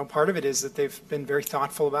think, you know, part of it is that they've been very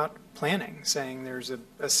thoughtful about planning, saying there's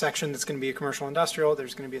a section that's going to be a commercial industrial,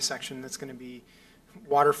 there's going to be a section that's going to be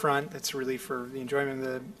waterfront, that's really for the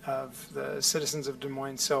enjoyment of the citizens of Des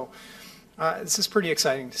Moines. So this is pretty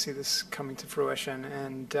exciting to see this coming to fruition.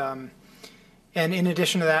 And in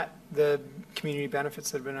addition to that, the community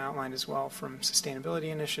benefits that have been outlined as well, from sustainability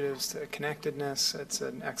initiatives to connectedness. It's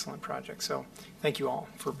an excellent project. So thank you all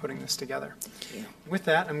for putting this together. Thank you. With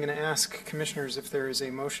that, I'm going to ask commissioners if there is a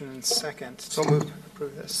motion and second to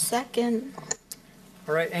approve this. Second.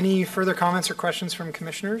 All right. Any further comments or questions from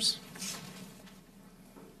commissioners?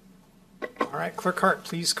 All right. Clerk Hart,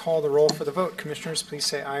 please call the roll for the vote. Commissioners, please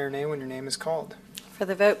say aye or nay when your name is called. For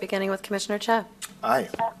the vote, beginning with Commissioner Cho. Aye.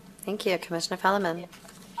 Thank you. Commissioner Fellman.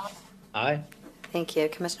 Aye. Thank you.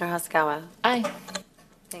 Commissioner Hasakawa. Aye.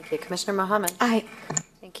 Thank you. Commissioner Mohammed. Aye.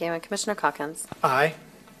 Thank you. And Commissioner Calkins. Aye.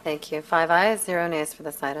 Thank you. 5 ayes, 0 nays for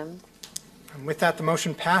this item. And with that, the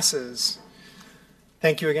motion passes.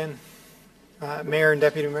 Thank you again, Mayor and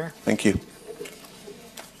Deputy Mayor. Thank you.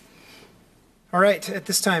 All right. At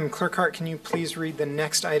this time, Clerk Hart, can you please read the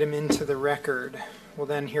next item into the record? We'll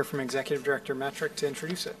then hear from Executive Director Metrick to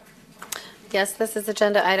introduce it. Yes, this is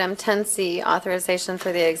agenda item 10C, authorization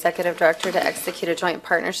for the executive director to execute a joint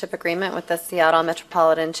partnership agreement with the Seattle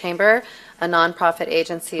Metropolitan Chamber, a nonprofit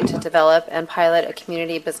agency, to develop and pilot a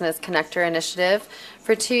community business connector initiative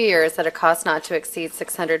for 2 years at a cost not to exceed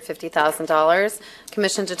 $650,000.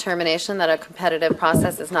 Commission determination that a competitive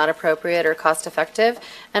process is not appropriate or cost effective,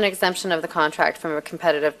 and exemption of the contract from a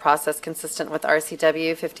competitive process consistent with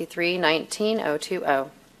RCW 53-19-020.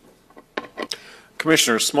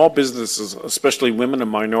 Commissioners, small businesses, especially women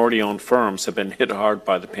and minority-owned firms, have been hit hard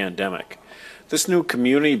by the pandemic. This new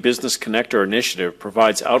Community Business Connector initiative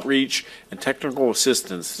provides outreach and technical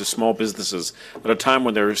assistance to small businesses at a time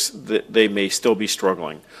when they may still be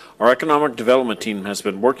struggling. Our economic development team has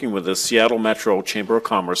been working with the Seattle Metro Chamber of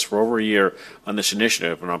Commerce for over a year on this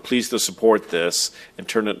initiative, and I'm pleased to support this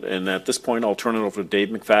and at this point I'll turn it over to Dave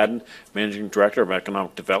McFadden, Managing Director of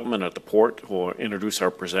Economic Development at the Port, who will introduce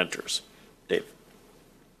our presenters. Dave.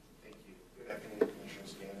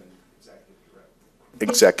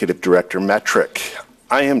 Executive Director Metrick.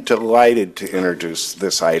 I am delighted to introduce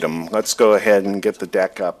this item. Let's go ahead and get the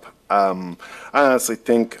deck up. I honestly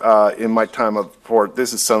think in my time of port,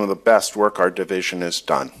 this is some of the best work our division has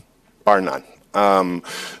done, bar none.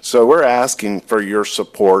 So we're asking for your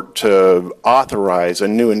support to authorize a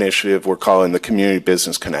new initiative we're calling the Community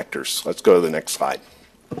Business Connectors. Let's go to the next slide.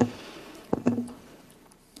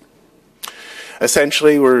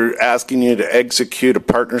 Essentially, we're asking you to execute a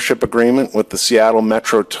partnership agreement with the Seattle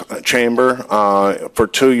Metro Chamber for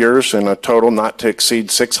 2 years and a total not to exceed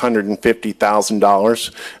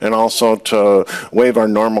 $650,000, and also to waive our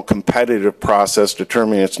normal competitive process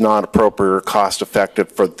determining it's not appropriate or cost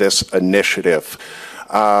effective for this initiative.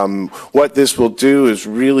 What this will do is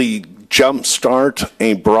really jumpstart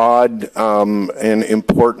a broad and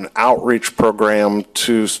important outreach program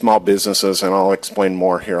to small businesses, and I'll explain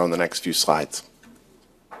more here on the next few slides.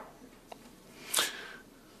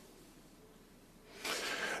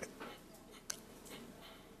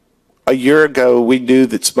 A year ago, we knew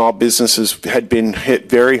that small businesses had been hit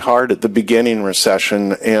very hard at the beginning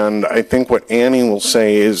recession, and I think what Annie will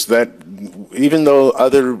say is that even though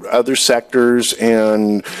other sectors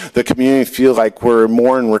and the community feel like we're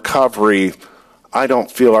more in recovery, I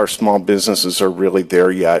don't feel our small businesses are really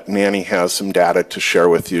there yet. Nanny has some data to share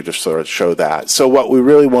with you to sort of show that. So what we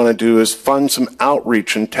really want to do is fund some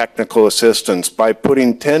outreach and technical assistance by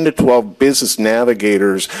putting 10 to 12 business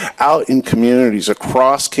navigators out in communities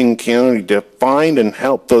across King County to find and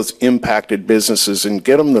help those impacted businesses and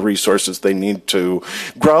get them the resources they need to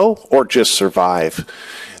grow or just survive.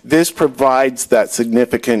 This provides that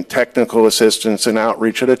significant technical assistance and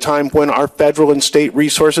outreach at a time when our federal and state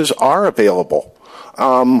resources are available.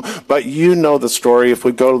 But you know the story. If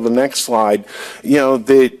we go to the next slide, you know,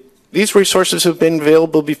 these resources have been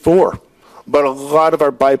available before, but a lot of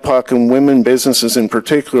our BIPOC and women businesses in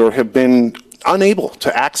particular have been unable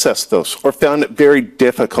to access those or found it very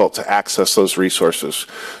difficult to access those resources.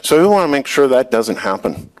 So we want to make sure that doesn't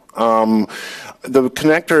happen. The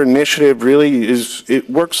Connector Initiative really it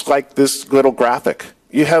works like this little graphic.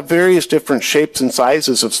 You have various different shapes and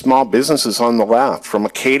sizes of small businesses on the left, from a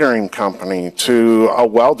catering company to a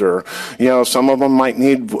welder. You know, some of them might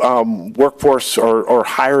need workforce or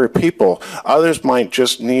hire people. Others might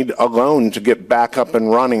just need a loan to get back up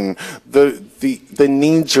and running. The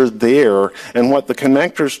needs are there, and what the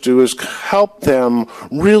connectors do is help them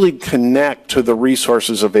really connect to the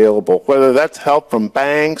resources available, whether that's help from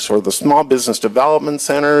banks or the small business development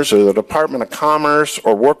centers or the Department of Commerce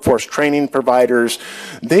or workforce training providers.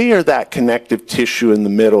 They are that connective tissue in the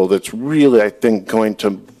middle that's really, I think, going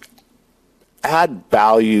to add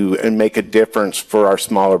value and make a difference for our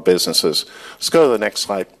smaller businesses. Let's go to the next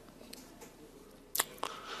slide.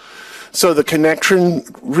 So the connection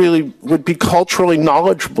really would be culturally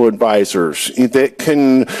knowledgeable advisors that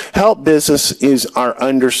can help businesses in our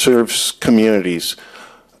underserved communities.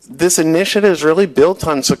 This initiative is really built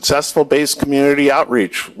on successful based community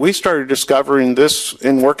outreach. We started discovering this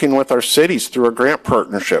in working with our cities through a grant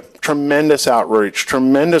partnership. Tremendous outreach,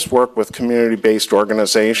 tremendous work with community-based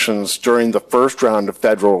organizations during the first round of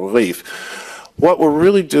federal relief. What we're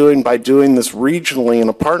really doing by doing this regionally in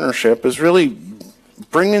a partnership is really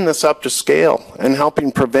bringing this up to scale and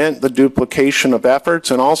helping prevent the duplication of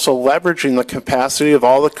efforts and also leveraging the capacity of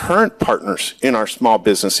all the current partners in our small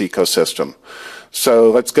business ecosystem.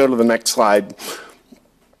 So let's go to the next slide.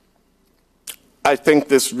 I think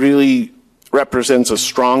this really represents a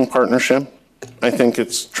strong partnership. I think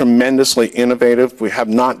it's tremendously innovative. We have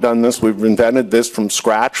not done this. We've invented this from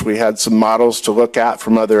scratch. We had some models to look at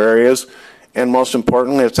from other areas. And most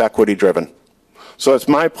importantly, it's equity driven. So it's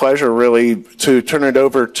my pleasure really to turn it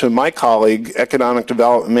over to my colleague, Economic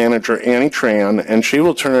Development Manager Annie Tran, and she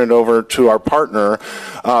will turn it over to our partner,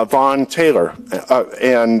 Vaughn Taylor.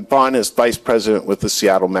 And Vaughn is Vice President with the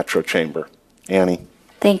Seattle Metro Chamber. Annie.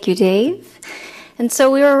 Thank you, Dave. And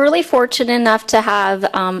so we were really fortunate enough to have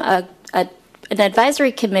an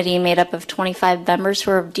advisory committee made up of 25 members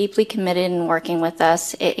who are deeply committed in working with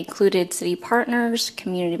us. It included city partners,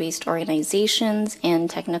 community-based organizations,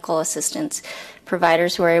 and technical assistance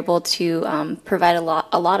providers who are able to provide a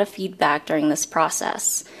lot of feedback during this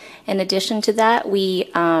process. In addition to that, we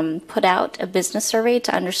put out a business survey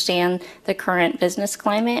to understand the current business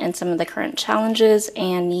climate and some of the current challenges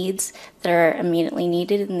and needs that are immediately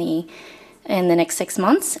needed in the next 6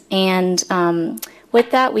 months. And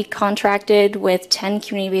with that, we contracted with 10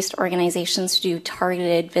 community-based organizations to do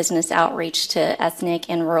targeted business outreach to ethnic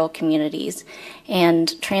and rural communities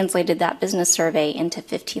and translated that business survey into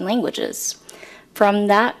 15 languages. From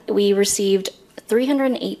that, we received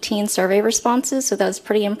 318 survey responses, so that was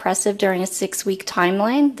pretty impressive during a 6-week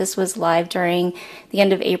timeline. This was live during the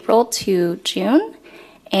end of April to June.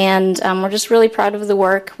 And we're just really proud of the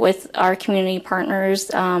work with our community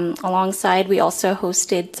partners. Alongside, we also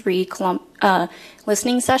hosted 3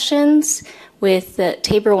 listening sessions with the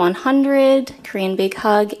Tabor 100, Korean Big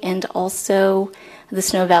Hug, and also the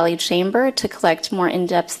Snow Valley Chamber to collect more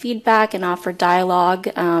in-depth feedback and offer dialogue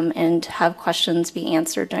and have questions be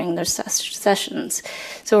answered during those sessions.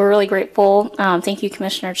 So we're really grateful. Thank you,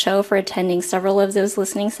 Commissioner Cho, for attending several of those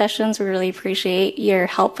listening sessions. We really appreciate your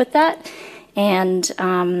help with that. And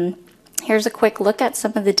here's a quick look at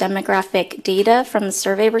some of the demographic data from the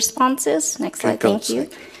survey responses. Next slide, thank you.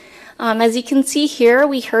 As you can see here,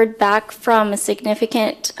 we heard back from a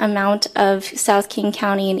significant amount of South King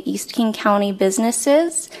County and East King County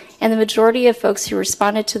businesses, and the majority of folks who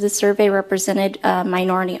responded to the survey represented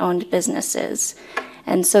minority-owned businesses.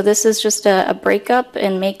 And so this is just a breakup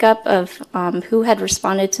and makeup of who had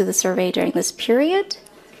responded to the survey during this period.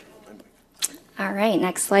 All right,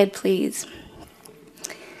 next slide, please.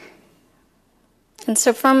 And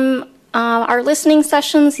so from our listening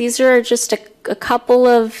sessions, these are just a couple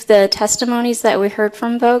of the testimonies that we heard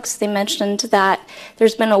from folks. They mentioned that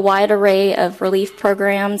there's been a wide array of relief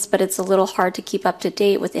programs, but it's a little hard to keep up to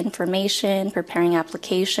date with information, preparing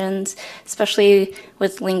applications, especially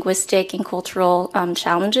with linguistic and cultural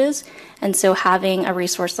challenges. And so having a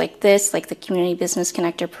resource like this, like the Community Business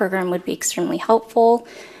Connector program, would be extremely helpful.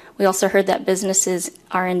 We also heard that businesses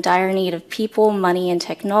are in dire need of people, money, and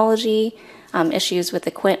technology. Issues with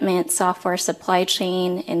equipment, software, supply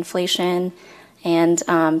chain, inflation, and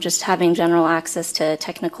just having general access to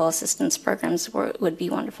technical assistance programs would be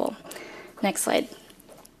wonderful. Next slide.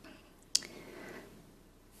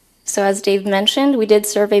 So as Dave mentioned, we did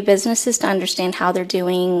survey businesses to understand how they're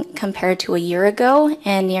doing compared to a year ago,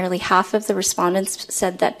 and nearly half of the respondents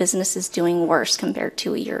said that business is doing worse compared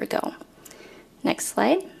to a year ago. Next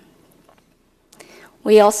slide.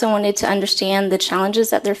 We also wanted to understand the challenges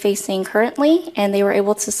that they're facing currently, and they were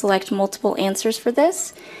able to select multiple answers for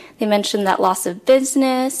this. They mentioned that loss of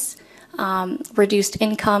business, reduced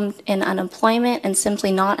income and unemployment, and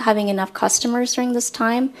simply not having enough customers during this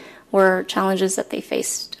time were challenges that they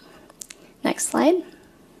faced. Next slide.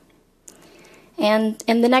 And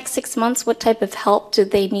in the next 6 months, what type of help do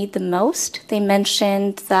they need the most? They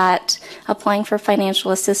mentioned that applying for financial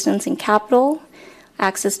assistance and capital,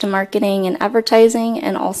 access to marketing and advertising,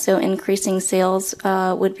 and also increasing sales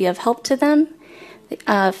would be of help to them.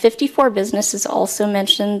 54 businesses also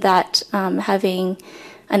mentioned that having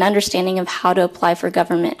an understanding of how to apply for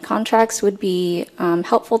government contracts would be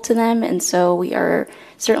helpful to them, and so we are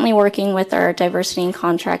certainly working with our diversity and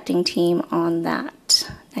contracting team on that.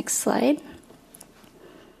 Next slide.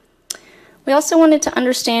 We also wanted to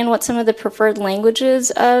understand what some of the preferred languages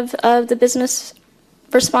of the business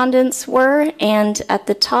respondents were, and at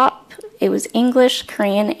the top it was English,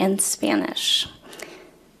 Korean, and Spanish.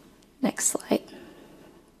 Next slide.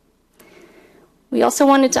 We also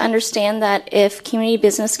wanted to understand that if community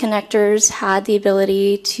business connectors had the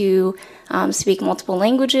ability to speak multiple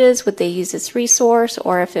languages, would they use this resource,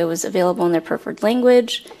 or if it was available in their preferred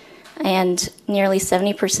language. And nearly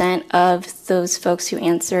 70% of those folks who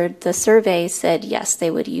answered the survey said yes,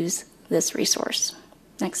 they would use this resource.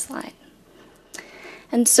 Next slide.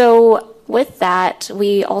 And so with that,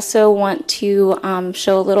 we also want to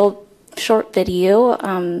show a little short video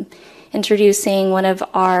introducing one of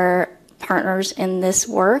our partners in this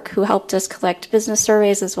work who helped us collect business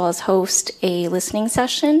surveys as well as host a listening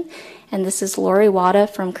session. And this is Lori Wada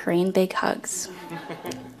from Korean Big Hugs.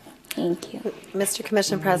 Thank you. Mr.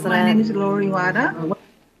 Commission President. My name is Lori Wada.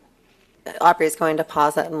 Aubrey is going to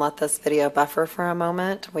pause it and let this video buffer for a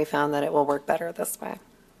moment. We found that it will work better this way.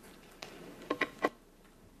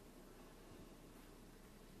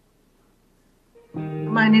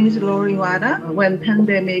 My name is Lori Wada. When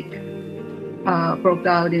pandemic broke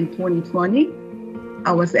out in 2020,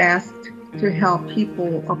 I was asked to help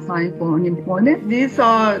people applying for unemployment. These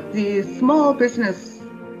are the small business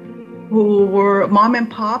who were mom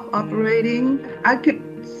and pop operating. I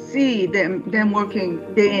could see them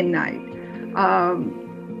working day and night,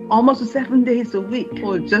 almost 7 days a week,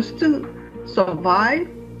 for just to survive,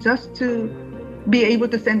 just to be able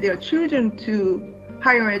to send their children to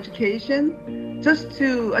higher education, just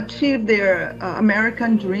to achieve their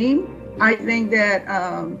American dream. I think that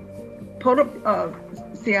Port of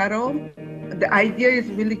Seattle, the idea is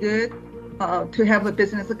really good to have a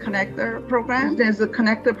business connector program. There's a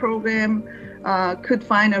connector program, could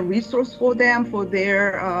find a resource for them for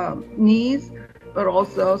their needs, but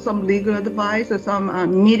also some legal advice or some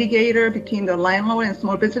mitigator between the landlord and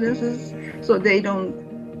small businesses so they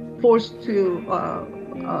don't force to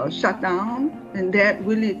shut down. And that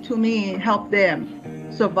really, to me, helped them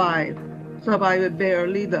survive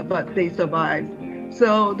barely, but they survived.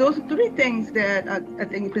 So those are three things that I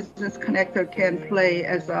think Business Connector can play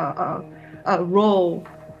as a role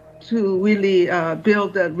to really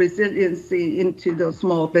build the resiliency into those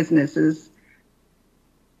small businesses.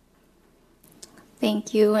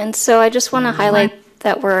 Thank you. And so I just want to highlight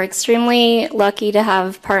that we're extremely lucky to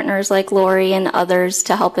have partners like Lori and others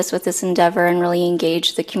to help us with this endeavor and really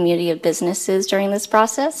engage the community of businesses during this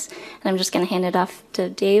process. And I'm just going to hand it off to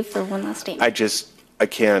Dave for one last statement. I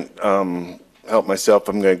can't help myself.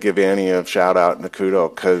 I'm going to give Annie a shout out and a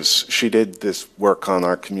kudo because she did this work on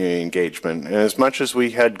our community engagement. And as much as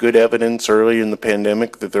we had good evidence early in the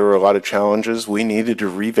pandemic that there were a lot of challenges, we needed to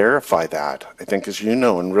re-verify that, I think, as you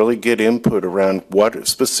know, and really get input around what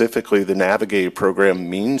specifically the Navigator program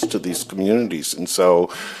means to these communities. And so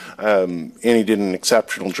Annie did an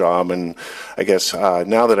exceptional job. And I guess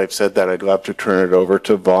now that I've said that, I'd love to turn it over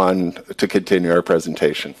to Vaughn to continue our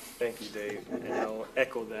presentation. Thank you, Dave. And I'll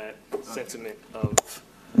echo that sentiment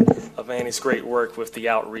of Annie's great work with the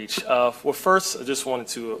outreach. Well, first, I just wanted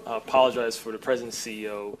to apologize for the President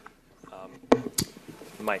CEO.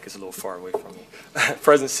 The mic is a little far away from me.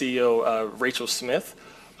 President CEO Rachel Smith.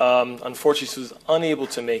 Unfortunately, she was unable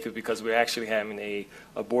to make it because we're actually having a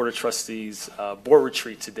Board of Trustees board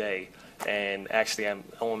retreat today. And actually, I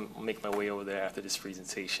want to make my way over there after this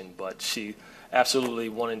presentation. But she absolutely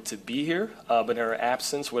wanted to be here. But in her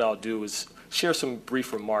absence, what I'll do is share some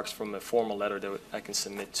brief remarks from a formal letter that I can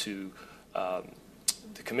submit to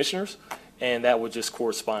the commissioners, and that would just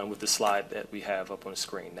correspond with the slide that we have up on the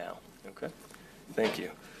screen now. Okay, thank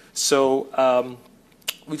you. So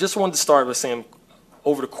we just wanted to start by saying,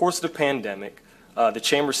 over the course of the pandemic, the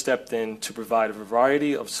Chamber stepped in to provide a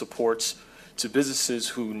variety of supports to businesses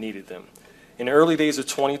who needed them. In the early days of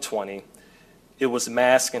 2020, it was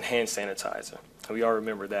mask and hand sanitizer. We all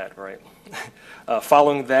remember that, right?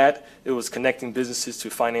 Following that, it was connecting businesses to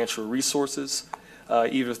financial resources,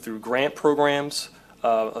 either through grant programs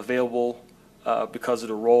available because of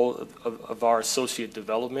the role of our associate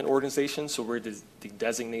development organization. So we're the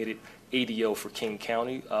designated ADO for King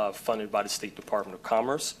County, funded by the State Department of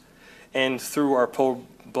Commerce. And through our pro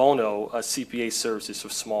bono CPA services for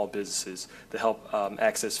small businesses to help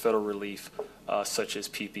access federal relief, such as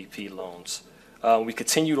PPP loans. We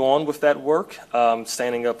continued on with that work,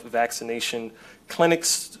 standing up vaccination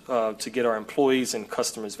clinics to get our employees and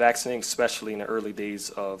customers vaccinated, especially in the early days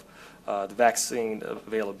of the vaccine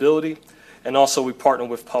availability. And also we partnered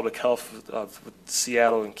with Public Health with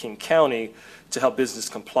Seattle and King County to help business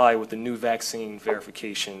comply with the new vaccine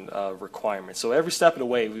verification requirements. So every step of the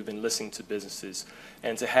way, we've been listening to businesses,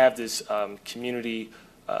 and to have this community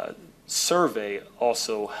survey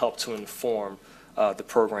also helped to inform the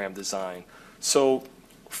program design. So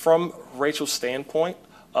from Rachel's standpoint,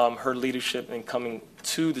 her leadership in coming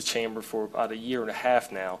to the Chamber for about a year and a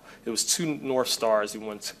half now, it was two North Stars we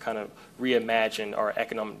wanted to kind of reimagine our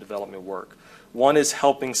economic development work. One is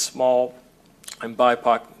helping small and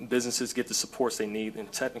BIPOC businesses get the supports they need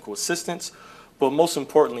and technical assistance, but most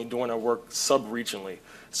importantly, doing our work sub-regionally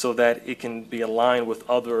so that it can be aligned with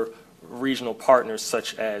other regional partners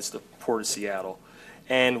such as the Port of Seattle.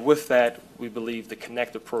 And with that, we believe the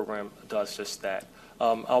Connector program does just that.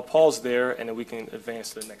 I'll pause there, and then we can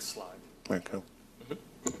advance to the next slide. Okay.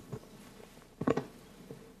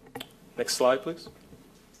 Next slide, please.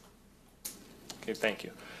 Okay, thank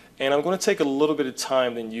you. And I'm going to take a little bit of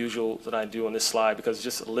time than usual that I do on this slide because it's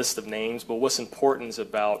just a list of names, but what's important is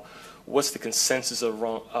about what's the consensus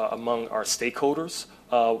among our stakeholders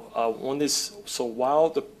on this. So while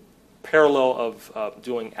the parallel of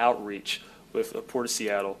doing outreach with Port of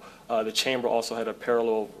Seattle, the Chamber also had a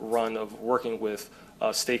parallel run of working with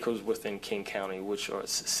stakeholders within King County, which are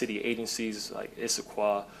city agencies like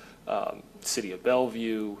Issaquah, City of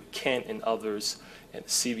Bellevue, Kent, and others, and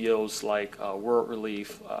CBOs like World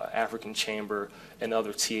Relief, African Chamber, and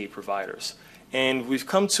other TA providers. And we've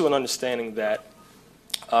come to an understanding that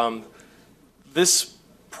this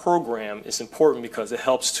program is important because it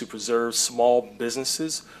helps to preserve small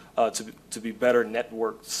businesses to be better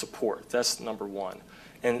network support. That's number one.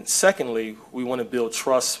 And secondly, we want to build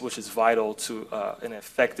trust, which is vital to an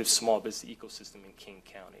effective small business ecosystem in King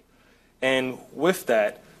County. And with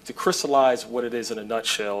that, to crystallize what it is in a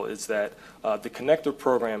nutshell is that the Connector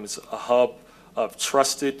program is a hub of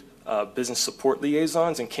trusted business support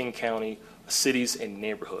liaisons in King County, cities, and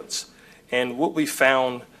neighborhoods. And what we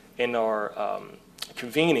found in our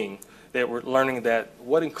convening, that we're learning that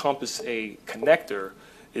what encompasses a connector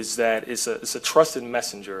is that it's a trusted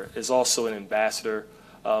messenger, is also an ambassador,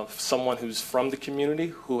 someone who's from the community,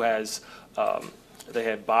 who has, they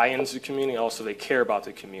have buy-in to the community, also they care about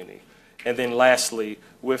the community. And then lastly,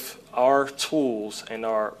 with our tools and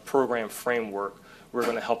our program framework, we're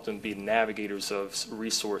going to help them be navigators of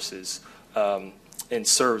resources and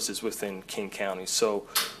services within King County. So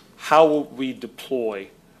how will we deploy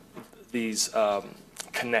these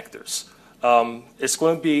connectors? It's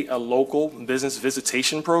going to be a local business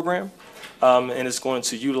visitation program, and it's going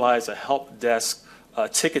to utilize a help desk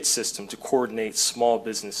ticket system to coordinate small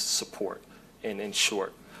business support, in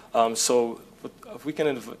short. So if we can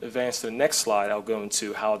advance to the next slide, I'll go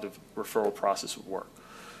into how the referral process would work.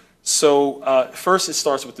 So first, it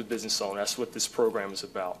starts with the business owner. That's what this program is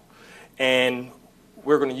about. And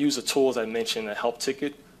we're going to use a tool, as I mentioned, a help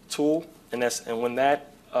ticket tool. And when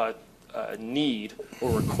that need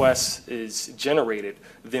or request is generated,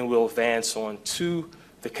 then we'll advance on to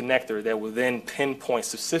the connector that will then pinpoint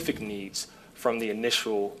specific needs from the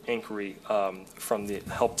initial inquiry from the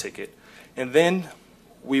help ticket. And then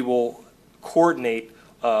we will coordinate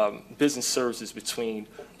business services between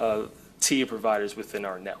TIA providers within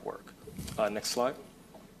our network. Next slide.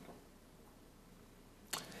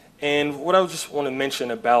 And what I just want to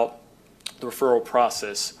mention about the referral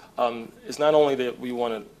process is not only that we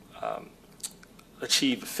want to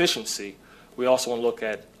achieve efficiency, we also want to look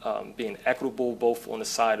at being equitable both on the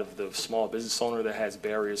side of the small business owner that has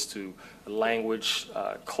barriers to language,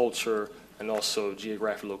 culture, and also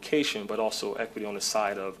geographic location, but also equity on the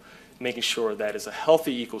side of making sure that it's a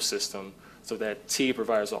healthy ecosystem so that TIA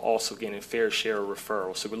providers are also getting a fair share of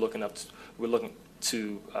referrals. So we're looking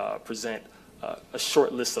to present a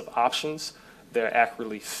short list of options that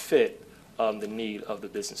accurately fit the need of the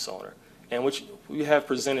business owner. And what we have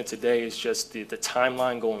presented today is just the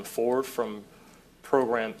timeline going forward from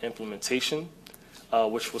program implementation,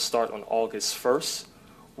 which will start on August 1st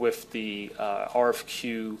with the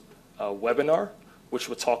RFQ webinar, which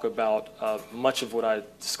will talk about much of what I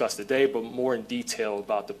discussed today, but more in detail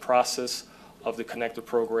about the process of the connector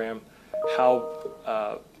program,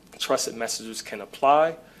 how trusted messengers can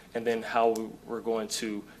apply, and then how we're going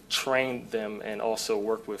to train them and also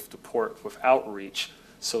work with outreach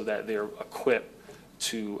so that they're equipped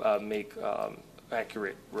to make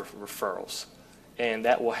accurate referrals. And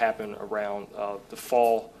that will happen around the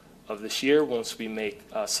fall of this year once we make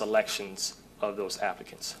selections of those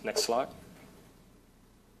applicants. Next slide.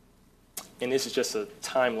 And this is just a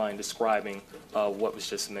timeline describing what was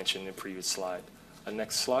just mentioned in the previous slide.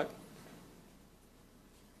 Next slide.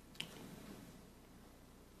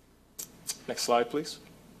 Next slide, please.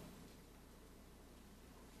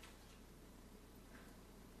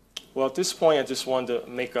 Well, at this point, I just wanted to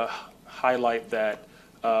make a highlight that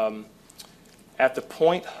at the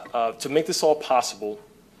point to make this all possible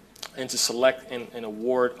and to select and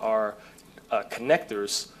award our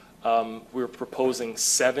connectors, we're proposing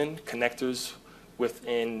 7 connectors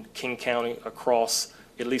within King County across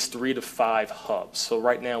at least 3 to 5 hubs. So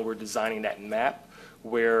right now we're designing that map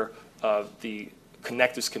where the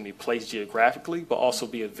connectors can be placed geographically, but also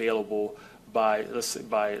be available by, let's say,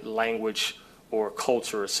 by language or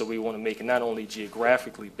culture. So we want to make it not only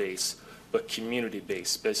geographically based, but community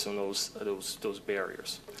based on those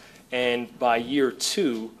barriers. And by year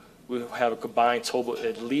 2, we'll have a combined total of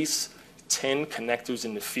at least 10 connectors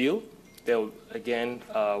in the field. They'll, again,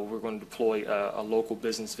 we're going to deploy a local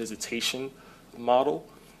business visitation model,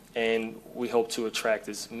 and we hope to attract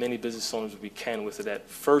as many business owners as we can within that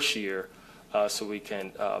first year so we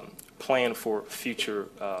can plan for future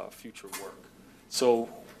work. So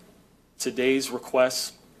today's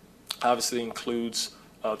request obviously includes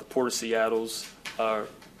the Port of Seattle's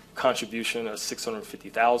contribution of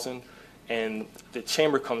 $650,000, and the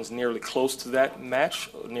Chamber comes nearly close to that match,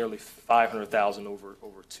 nearly $500,000 over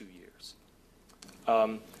 2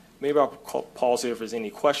 years. Maybe I'll pause here if there's any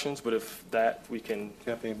questions, but if that, we can. Do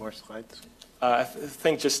you have any more slides? I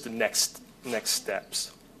think just the next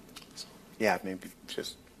steps. Yeah, maybe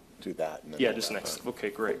just do that. And then Yeah, just next. Okay,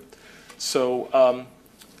 great. So,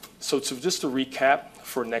 just to recap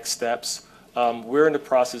for next steps, we're in the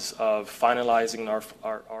process of finalizing our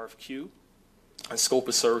RFQ and scope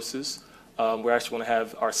of services. We're actually going to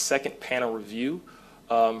have our second panel review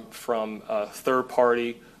from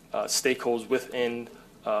third-party stakeholders within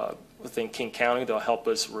King County. They'll help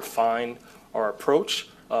us refine our approach.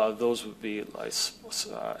 Those would be like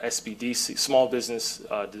SBDC, Small Business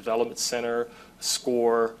Development Center,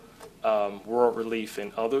 SCORE, World Relief,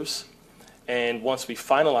 and others. And once we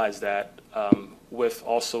finalize that, with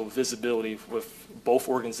also visibility with both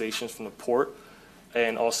organizations from the port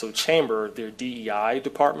and also Chamber, their DEI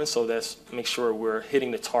department, so that's make sure we're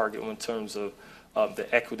hitting the target in terms of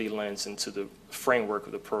the equity lens into the framework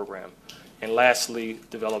of the program. And lastly,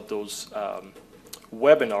 develop those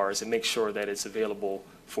webinars and make sure that it's available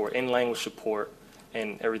for in-language support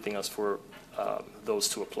and everything else for those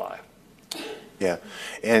to apply. Yeah,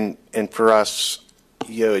 and for us,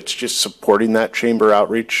 it's just supporting that chamber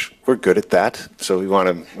outreach. We're good at that, so we want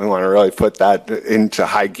to really put that into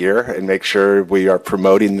high gear and make sure we are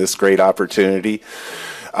promoting this great opportunity.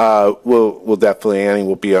 We'll definitely, Annie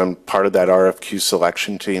will be on part of that RFQ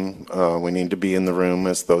selection team. We need to be in the room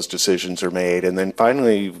as those decisions are made. And then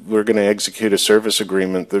finally, we're going to execute a service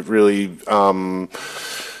agreement that really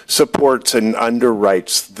supports and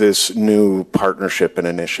underwrites this new partnership and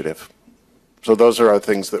initiative. So those are our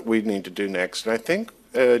things that we need to do next. And I think,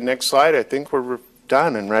 next slide, I think we're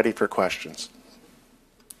done and ready for questions.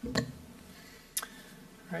 All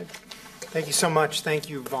right. Thank you so much. Thank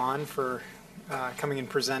you, Vaughn, for coming and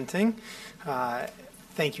presenting.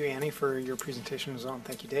 Thank you, Annie, for your presentation as well. And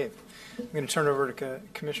thank you, Dave. I'm going to turn it over to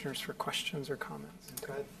commissioners for questions or comments.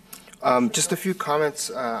 Go ahead. Just a few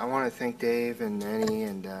comments. I want to thank Dave and Annie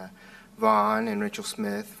and Vaughn and Rachel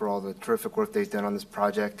Smith for all the terrific work they've done on this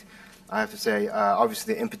project. I have to say,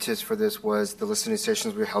 obviously the impetus for this was the listening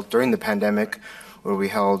sessions we held during the pandemic, where we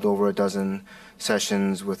held over a dozen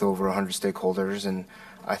sessions with over 100 stakeholders. And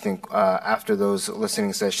I think after those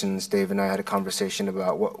listening sessions, Dave and I had a conversation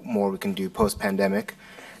about what more we can do post-pandemic.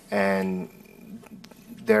 And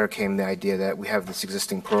there came the idea that we have this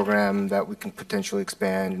existing program that we can potentially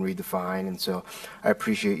expand and redefine. And so I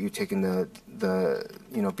appreciate you taking the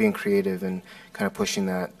being creative and kind of pushing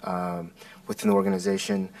that within the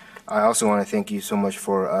organization. I also want to thank you so much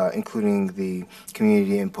for including the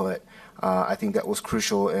community input. I think that was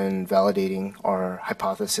crucial in validating our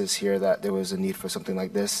hypothesis here that there was a need for something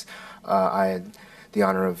like this. I had the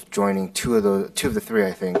honor of joining two of the three,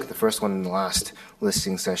 I think, the first one in the last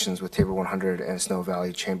listening sessions with Tabor 100 and Snow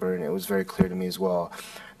Valley Chamber, and it was very clear to me as well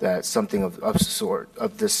that something of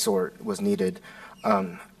this sort was needed.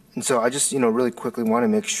 And so I just, really quickly want to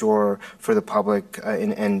make sure for the public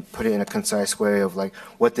and put it in a concise way of like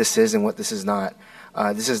what this is and what this is not.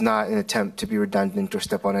 This is not an attempt to be redundant or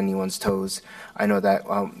step on anyone's toes. I know that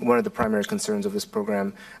one of the primary concerns of this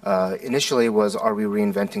program initially was, are we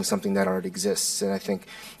reinventing something that already exists? And I think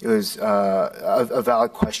it was a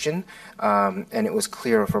valid question, and it was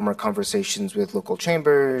clear from our conversations with local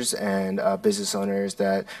chambers and business owners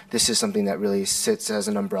that this is something that really sits as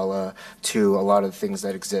an umbrella to a lot of the things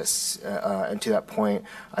that exists. And to that point,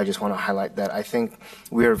 I just want to highlight that I think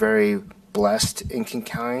we are very blessed in King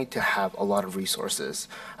County to have a lot of resources.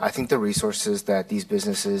 I think the resources that these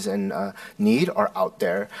businesses need are out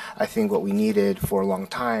there. I think what we needed for a long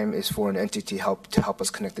time is for an entity to help us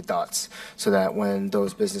connect the dots so that when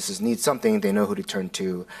those businesses need something, they know who to turn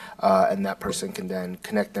to, and that person can then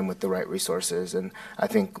connect them with the right resources. And I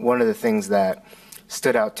think one of the things that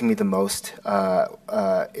stood out to me the most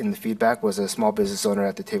in the feedback was a small business owner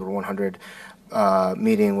at the Tabor 100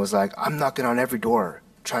 meeting was like, I'm knocking on every door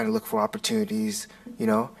trying to look for opportunities,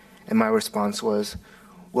 and my response was,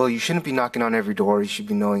 well, you shouldn't be knocking on every door. You should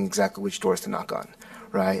be knowing exactly which doors to knock on,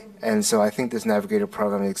 right? And so I think this Navigator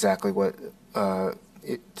program is exactly what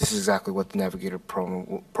this is exactly what the Navigator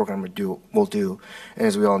program will do. And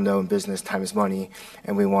as we all know in business, time is money,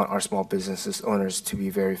 and we want our small businesses owners to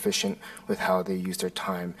be very efficient with how they use their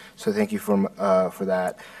time. So thank you for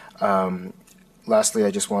that. Lastly,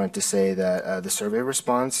 I just wanted to say that the survey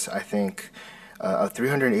response, I think, of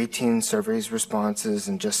 318 surveys responses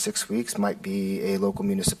in just 6 weeks might be a local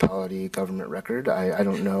municipality government record. I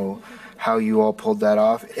don't know how you all pulled that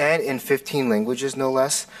off, and in 15 languages, no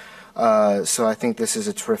less. So I think this is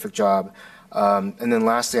a terrific job. And then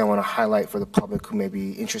lastly, I want to highlight for the public who may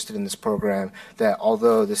be interested in this program that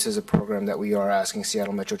although this is a program that we are asking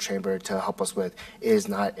Seattle Metro Chamber to help us with, it is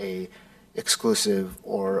not a exclusive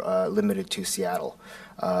or limited to Seattle.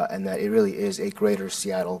 And that it really is a greater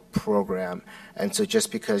Seattle program. And so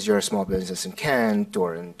just because you're a small business in Kent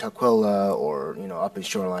or in Tukwila or up in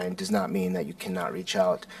Shoreline does not mean that you cannot reach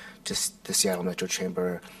out to the Seattle Metro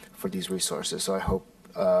Chamber for these resources. So I hope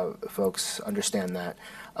folks understand that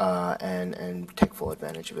and take full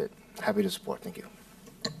advantage of it. Happy to support. Thank you.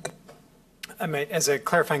 As a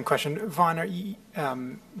clarifying question, Vaughn,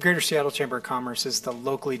 Greater Seattle Chamber of Commerce is the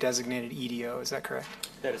locally designated EDO, is that correct?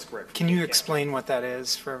 That is correct. Can you explain what that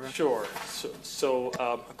is for everyone? Sure. So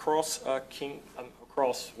across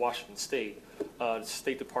across Washington State, the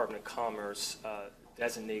State Department of Commerce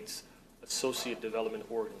designates associate development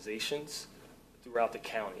organizations throughout the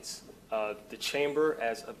counties. The chamber,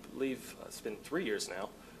 as I believe it's been 3 years now,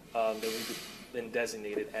 that we've been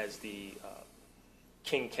designated as the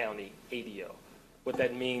King County ADO. What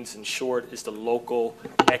that means, in short, is the local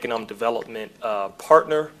economic development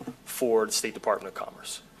partner for the State Department of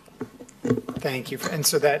Commerce. Thank you. And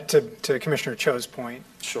so that, to Commissioner Cho's point,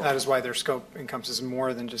 Sure. That is why their scope encompasses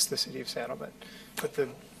more than just the city of Seattle, but the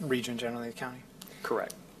region generally, the county.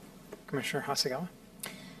 Correct. Commissioner Hasegawa?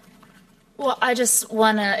 Well, I just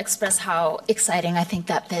want to express how exciting I think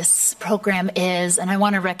that this program is, and I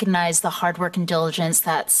want to recognize the hard work and diligence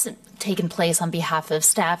that's taken place on behalf of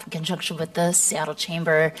staff in conjunction with the Seattle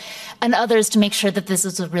Chamber and others to make sure that this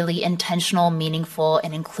is a really intentional, meaningful,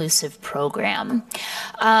 and inclusive program.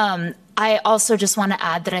 I also just want to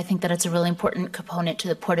add that I think that it's a really important component to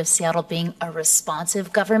the Port of Seattle being a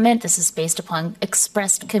responsive government. This is based upon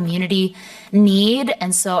expressed community need,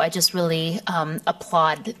 and so I just really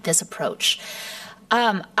applaud this approach.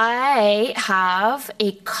 I have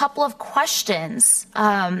a couple of questions.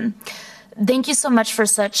 Thank you so much for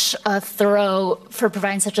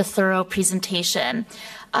providing such a thorough presentation.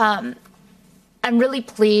 I'm really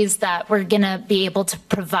pleased that we're going to be able to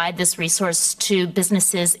provide this resource to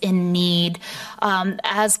businesses in need.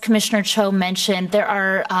 As Commissioner Cho mentioned, there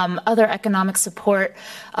are other economic support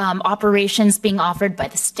operations being offered by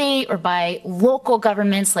the state or by local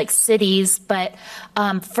governments like cities, but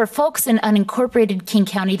for folks in unincorporated King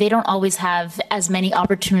County, they don't always have as many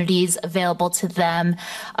opportunities available to them.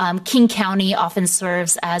 King County often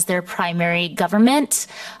serves as their primary government,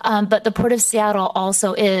 but the Port of Seattle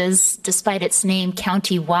also is, despite its name,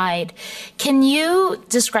 county-wide. Can you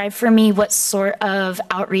describe for me what sort of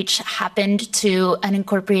outreach happened to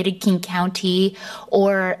unincorporated King County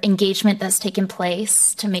or engagement that's taken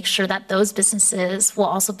place to make sure that those businesses will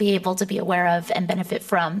also be able to be aware of and benefit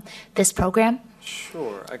from this program?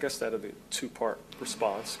 Sure. I guess that'll be a two-part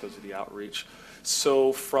response because of the outreach.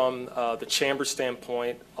 So from the chamber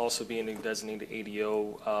standpoint, also being a designated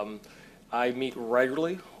ADO, I meet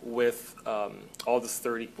regularly with all the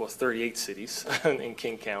 38 cities in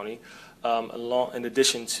King County, in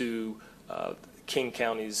addition to King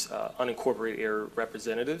County's unincorporated area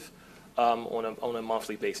representative on a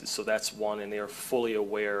monthly basis. So that's one, and they are fully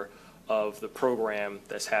aware of the program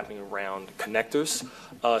that's happening around connectors.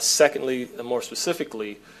 Secondly, and more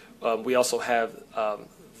specifically, we also have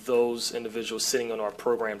those individuals sitting on our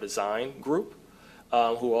program design group who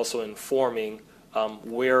are also informing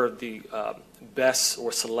where the best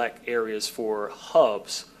or select areas for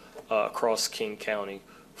hubs across King County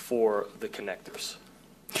for the connectors.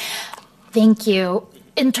 Thank you.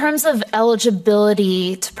 In terms of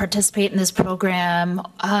eligibility to participate in this program,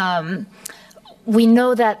 we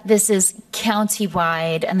know that this is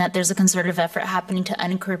county-wide and that there's a concerted effort happening to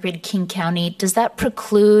unincorporated King County. Does that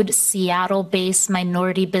preclude Seattle-based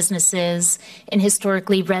minority businesses in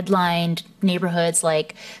historically redlined neighborhoods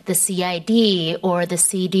like the CID or the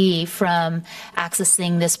CD from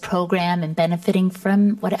accessing this program and benefiting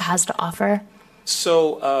from what it has to offer?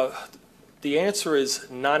 So the answer is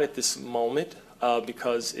not at this moment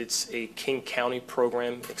because it's a King County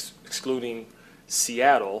program excluding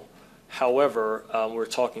Seattle. However, we're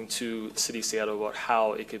talking to the City of Seattle about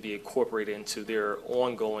how it could be incorporated into their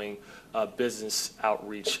ongoing business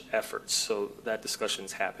outreach efforts. So that discussion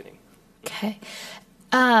is happening. Okay.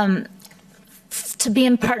 To be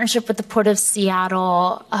in partnership with the Port of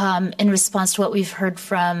Seattle in response to what we've heard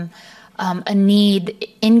from a need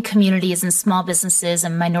in communities and small businesses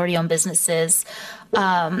and minority-owned businesses,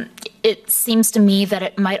 it seems to me that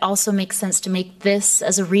it might also make sense to make this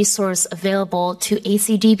as a resource available to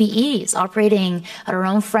ACDBEs operating at our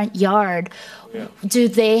own front yard. Yeah. Do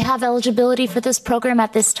they have eligibility for this program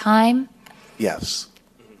at this time? Yes.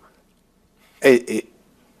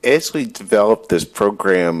 As we developed this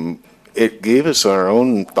program, it gave us our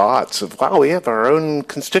own thoughts of, wow, we have our own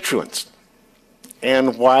constituents.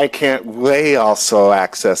 And why can't they also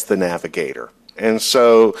access the Navigator? And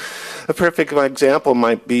so a perfect example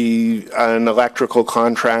might be an electrical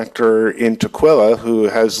contractor in Tukwila who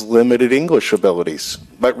has limited English abilities,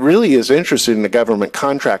 but really is interested in the government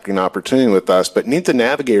contracting opportunity with us, but needs the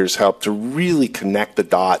Navigator's help to really connect the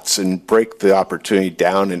dots and break the opportunity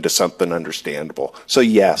down into something understandable. So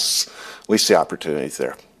yes, we see opportunities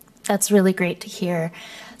there. That's really great to hear.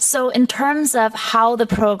 So in terms of how the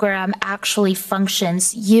program actually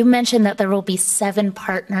functions, you mentioned that there will be 7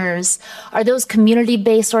 partners. Are those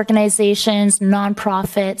community-based organizations,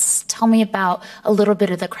 nonprofits? Tell me about a little bit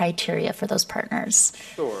of the criteria for those partners.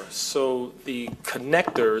 Sure. So the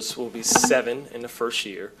connectors will be 7 in the first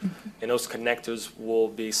year, and those connectors will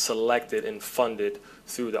be selected and funded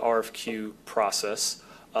through the RFQ process.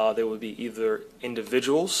 They will be either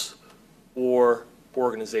individuals or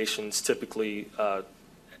organizations, typically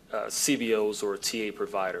CBOs or TA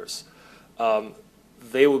providers.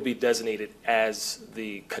 They will be designated as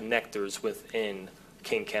the connectors within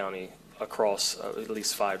King County across at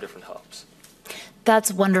least 5 different hubs.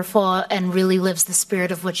 That's wonderful and really lives the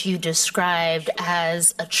spirit of what you described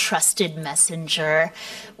as a trusted messenger.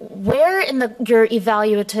 Where in your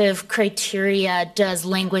evaluative criteria does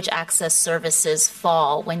language access services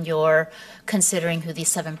fall when you're considering who these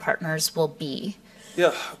 7 partners will be?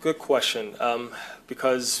 Yeah, good question.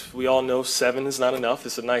 Because we all know 7 is not enough.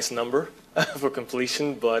 It's a nice number for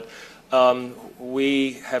completion, but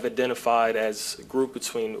we have identified as a group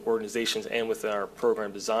between organizations and within our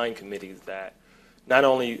program design committee that not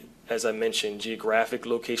only, as I mentioned, geographic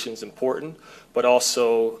location is important, but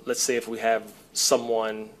also, let's say if we have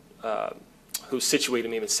someone who's situated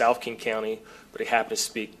maybe in South King County, but they happen to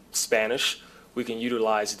speak Spanish, we can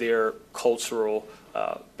utilize their cultural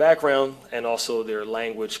background and also their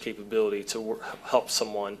language capability to help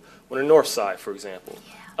someone on the north side, for example,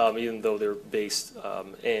 even though they're based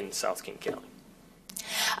in South King County.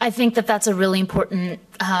 I think that that's a really important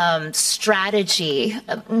strategy,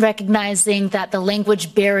 recognizing that the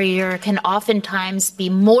language barrier can oftentimes be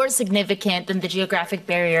more significant than the geographic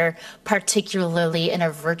barrier, particularly in a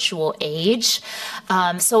virtual age.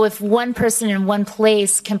 So if one person in one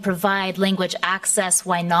place can provide language access,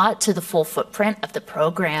 why not to the full footprint of the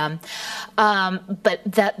program? But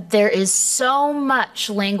that there is so much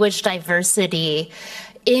language diversity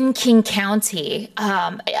in King County.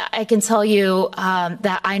 I can tell you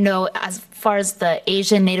that I know as far as the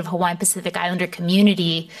Asian, Native Hawaiian, Pacific Islander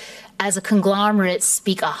community, as a conglomerate,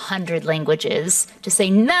 speak 100 languages, to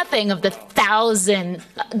say nothing of the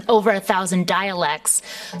over 1,000 dialects.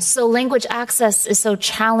 So language access is so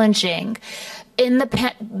challenging. During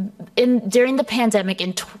the pandemic,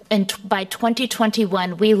 by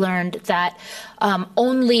 2021, we learned that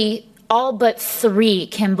only all but 3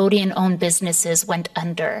 Cambodian-owned businesses went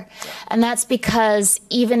under. And that's because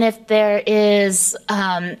even if there is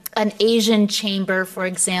an Asian chamber, for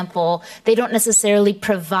example, they don't necessarily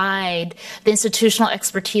provide the institutional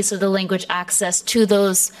expertise or the language access to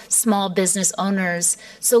those small business owners.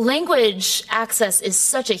 So language access is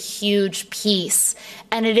such a huge piece,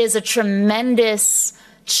 and it is a tremendous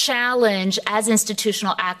challenge as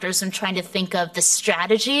institutional actors in trying to think of the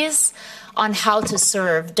strategies on how to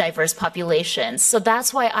serve diverse populations. So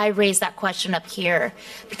that's why I raised that question up here,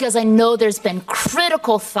 because I know there's been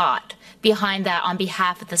critical thought behind that on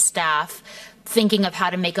behalf of the staff, thinking of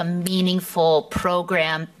how to make a meaningful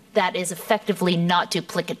program that is effectively not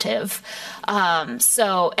duplicative.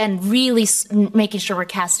 And really making sure we're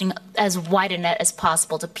casting as wide a net as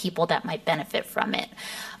possible to people that might benefit from it.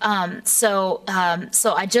 So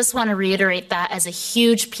I just want to reiterate that as a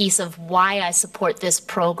huge piece of why I support this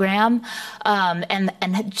program, and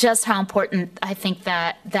just how important I think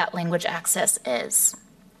that language access is.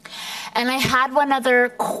 And I had one other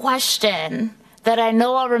question that I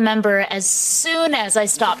know I'll remember as soon as I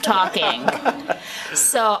stop talking.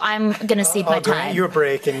 So I'm going to cede my time. I'll grant you a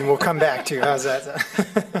break and we'll come back to you. How's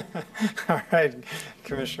that? All right,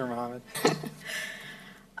 Commissioner Mohammed.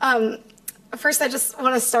 First, I just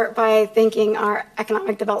want to start by thanking our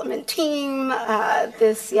economic development team,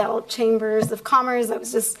 the Seattle Chambers of Commerce. I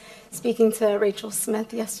was just speaking to Rachel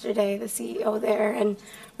Smith yesterday, the CEO there, and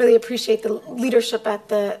really appreciate the leadership at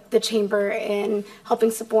the Chamber in helping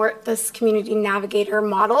support this community navigator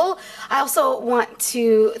model. I also want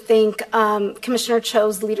to thank Commissioner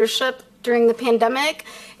Cho's leadership during the pandemic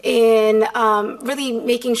in really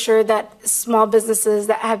making sure that small businesses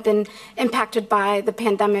that have been impacted by the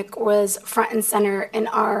pandemic was front and center in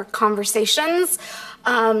our conversations.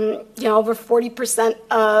 Over 40%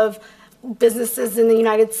 of businesses in the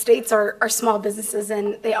United States are small businesses,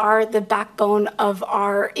 and they are the backbone of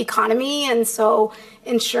our economy. And so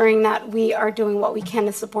ensuring that we are doing what we can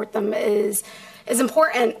to support them is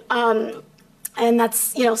important. And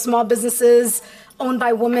that's, small businesses owned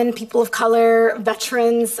by women, people of color,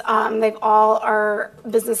 veterans. They've all are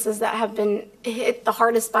businesses that have been hit the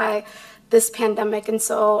hardest by this pandemic. And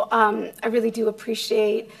so I really do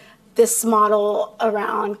appreciate this model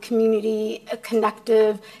around community, a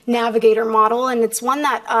connective navigator model. And it's one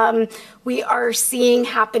that we are seeing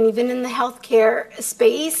happen even in the healthcare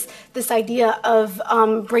space, this idea of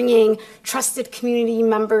bringing trusted community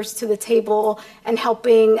members to the table and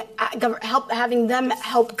having them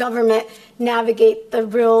help government navigate the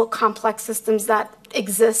real complex systems that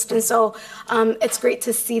exist. And so it's great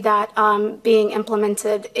to see that being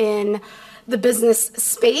implemented in the business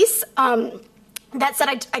space. That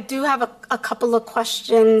said, I do have a couple of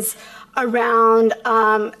questions around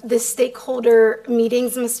the stakeholder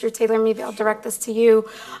meetings. Mr. Taylor, maybe I'll direct this to you.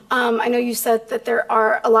 I know you said that there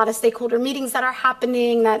are a lot of stakeholder meetings that are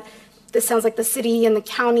happening, that this sounds like the city and the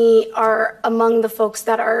county are among the folks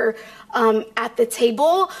that are at the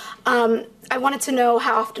table. I wanted to know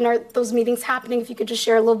how often are those meetings happening, if you could just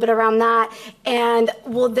share a little bit around that. And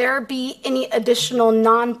will there be any additional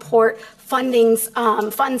non-port funds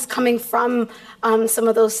coming from some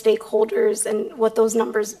of those stakeholders and what those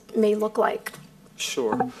numbers may look like?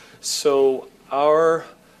 Sure. So our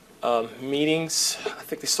meetings, I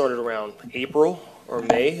think they started around April or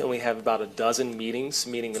May, and we have about a dozen meetings,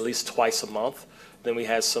 meeting at least twice a month. Then we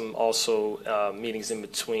had some also meetings in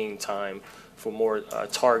between time for more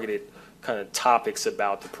targeted kind of topics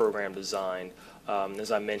about the program design.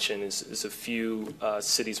 As I mentioned, is a few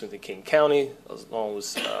cities within King County, as long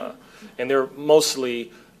as, and they're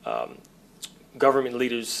mostly government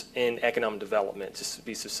leaders in economic development, just to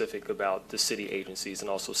be specific about the city agencies and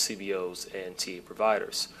also CBOs and TA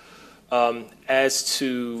providers. As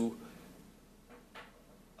to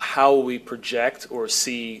how we project or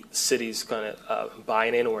see cities kind of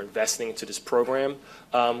buying in or investing into this program,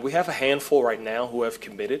 we have a handful right now who have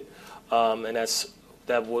committed, and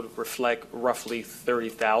that would reflect roughly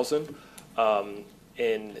 $30,000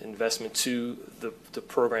 in investment to the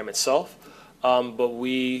program itself. But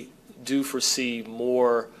we do foresee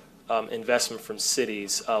more investment from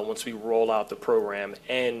cities once we roll out the program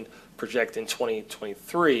and project in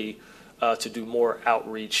 2023 to do more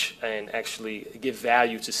outreach and actually give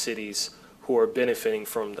value to cities who are benefiting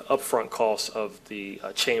from the upfront costs of the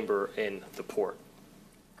chamber and the port.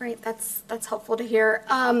 Great, that's helpful to hear.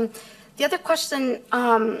 The other question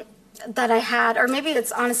that I had, or maybe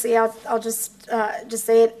it's honestly, I'll just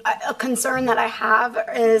say it, a concern that I have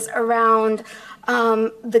is around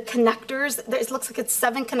the connectors. It looks like it's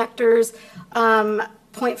 7 connectors,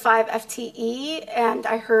 0.5 FTE, and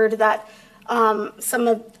I heard that some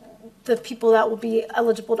of the people that will be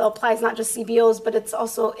eligible to apply is not just CBOs, but it's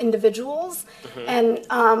also individuals, and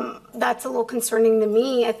that's a little concerning to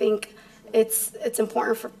me. I think it's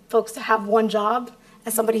important for folks to have one job.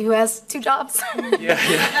 As somebody who has 2 jobs, and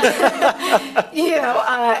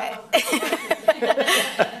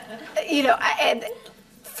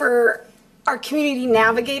for our community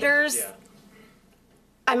navigators,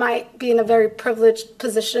 I might be in a very privileged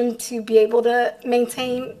position to be able to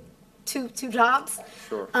maintain two jobs.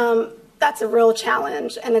 Sure. That's a real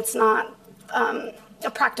challenge, and it's not a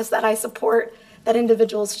practice that I support, that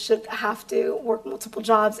individuals should have to work multiple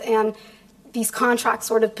jobs. And these contract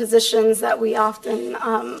sort of positions that we often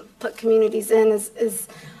put communities in is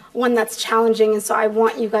one that's challenging. And so I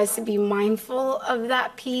want you guys to be mindful of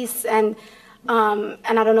that piece. And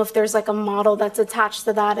I don't know if there's like a model that's attached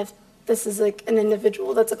to that, if this is like an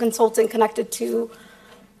individual that's a consultant connected to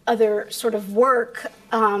other sort of work.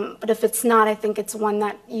 But if it's not, I think it's one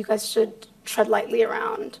that you guys should tread lightly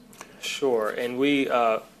around. Sure. And we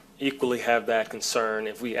equally have that concern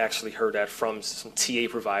if we actually heard that from some TA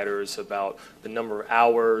providers about the number of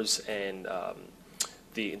hours and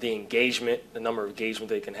the engagement, the number of engagement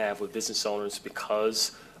they can have with business owners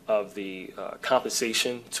because of the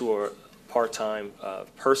compensation to a part-time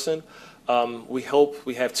person. We hope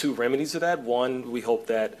we have 2 remedies to that. One, we hope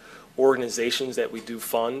that organizations that we do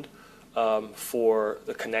fund for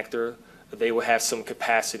the connector, they will have some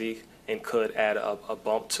capacity and could add a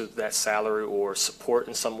bump to that salary or support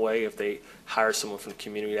in some way if they hire someone from the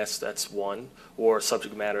community. That's one, or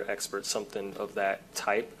subject matter expert, something of that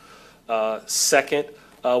type. Second,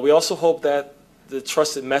 we also hope that the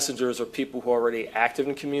trusted messengers are people who are already active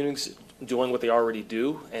in communities, doing what they already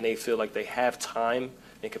do, and they feel like they have time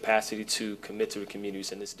and capacity to commit to the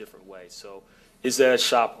communities in this different way. So is that a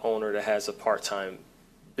shop owner that has a part-time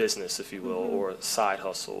business, if you will, or a side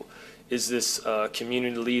hustle? Is this a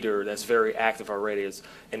community leader that's very active already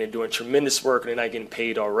and they're doing tremendous work and they're not getting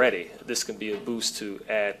paid already? This can be a boost to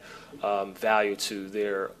add value to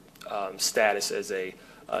their status as a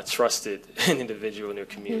trusted individual in their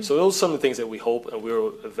community. So those are some of the things that we hope, and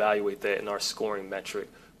we'll evaluate that in our scoring metric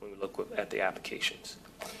when we look at the applications.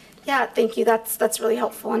 Yeah, thank you. That's really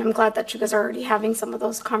helpful, and I'm glad that you guys are already having some of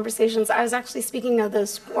those conversations. I was actually speaking of the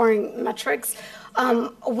scoring metrics.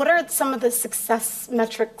 What are some of the success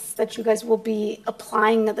metrics that you guys will be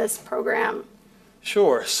applying to this program?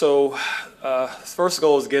 Sure. So first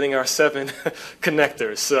goal is getting our 7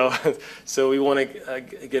 connectors. So we want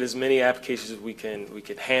to get as many applications as we can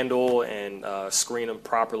handle and screen them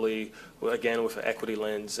properly, again with an equity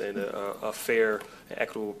lens and a fair and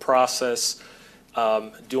equitable process.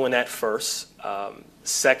 Doing that first.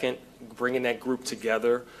 Second, bringing that group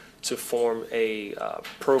together to form a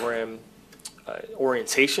program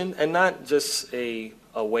orientation, and not just a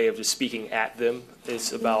way of just speaking at them.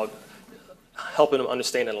 It's about helping them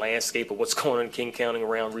understand the landscape of what's going on in King County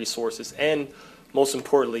around resources and most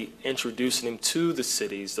importantly, introducing them to the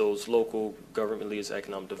cities, those local government leaders,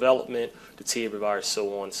 economic development, the TA providers,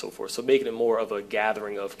 so on and so forth. So making it more of a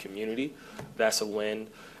gathering of community, that's a win.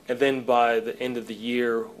 And then by the end of the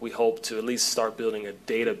year, we hope to at least start building a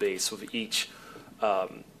database with each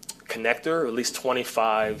connector, at least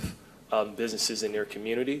 25 businesses in their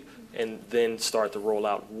community, and then start to roll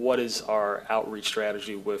out what is our outreach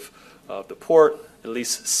strategy with the port, at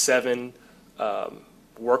least 7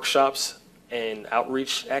 workshops and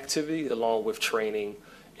outreach activity along with training,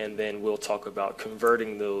 and then we'll talk about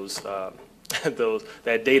converting those that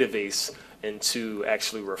database into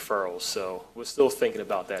actually referrals. So we're still thinking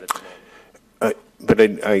about that at the moment. But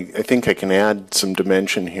I think I can add some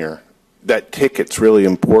dimension here. That ticket's really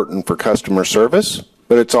important for customer service,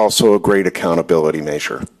 but it's also a great accountability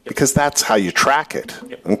measure because that's how you track it,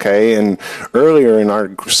 okay? And earlier in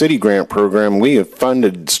our city grant program, we have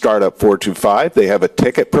funded Startup 425. They have a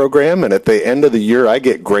ticket program, and at the end of the year, I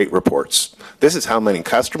get great reports. This is how many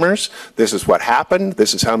customers, this is what happened,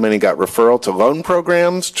 this is how many got referral to loan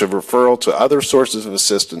programs, to referral to other sources of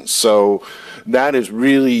assistance. So that is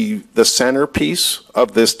really the centerpiece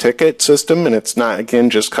of this ticket system, and it's not, again,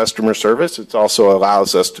 just customer service. It also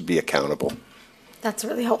allows us to be accountable. That's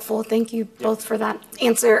really helpful. Thank you both for that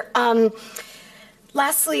answer.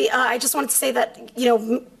 Lastly, I just wanted to say that,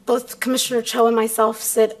 both Commissioner Cho and myself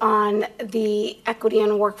sit on the Equity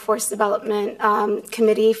and Workforce Development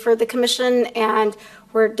Committee for the Commission, and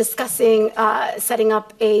we're discussing setting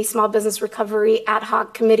up a small business recovery ad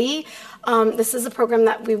hoc committee. This is a program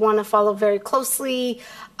that we want to follow very closely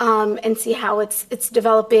and see how it's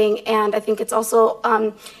developing. And I think it's also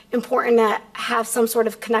important to have some sort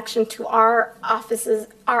of connection to our office's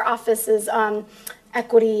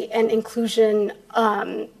equity and inclusion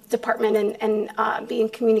department and be in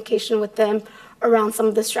communication with them around some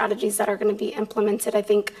of the strategies that are going to be implemented. I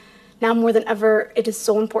think now more than ever, it is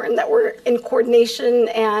so important that we're in coordination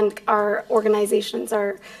and our organizations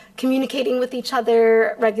are communicating with each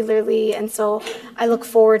other regularly. And so I look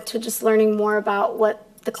forward to just learning more about what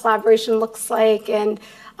the collaboration looks like and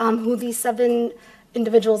who these 7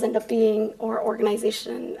 individuals end up being or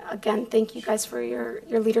organization. Again, thank you guys for your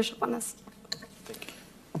leadership on this.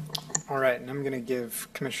 All right, and I'm going to give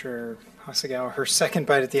Commissioner Hasegawa her second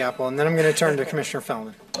bite at the apple, and then I'm going to turn to Commissioner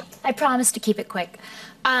Feldman. I promise to keep it quick.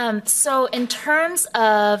 So in terms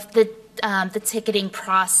of the ticketing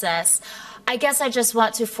process, I guess I just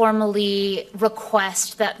want to formally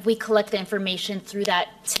request that we collect the information through that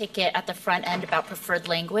ticket at the front end about preferred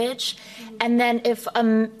language. And then if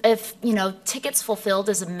tickets fulfilled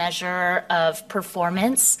is a measure of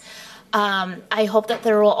performance, I hope that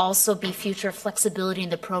there will also be future flexibility in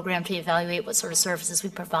the program to evaluate what sort of services we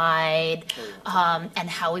provide and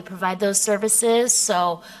how we provide those services.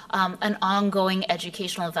 So an ongoing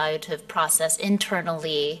educational evaluative process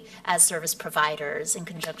internally as service providers in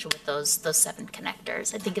conjunction with those 7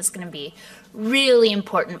 connectors. I think it's going to be really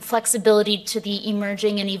important. Flexibility to the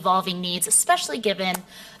emerging and evolving needs, especially given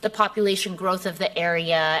the population growth of the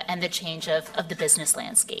area and the change of the business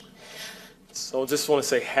landscape. So just want to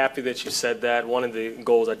say happy that you said that. One of the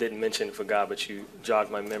goals I didn't mention, forgot, but you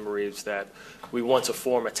jogged my memory, is that we want to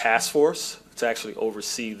form a task force to actually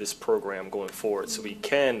oversee this program going forward so we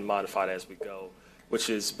can modify it as we go, which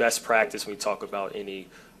is best practice when we talk about any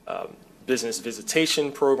business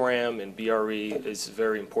visitation program, and BRE is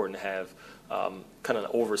very important to have kind of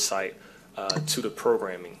an oversight to the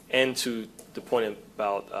programming. And to the point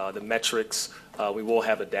about the metrics, we will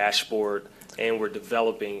have a dashboard, and we're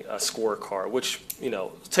developing a scorecard, which,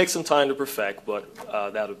 takes some time to perfect, but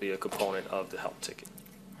that'll be a component of the help ticket.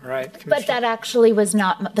 All right. But that actually was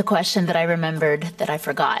not the question that I remembered that I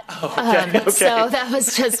forgot. Okay. So that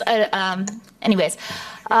was just, anyways.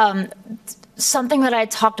 Something that I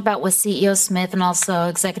talked about with CEO Smith and also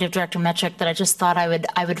Executive Director Metric that I just thought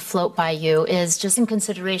I would float by you is just in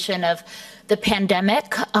consideration of the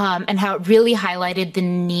pandemic and how it really highlighted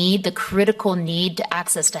the critical need to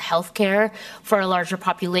access to healthcare for a larger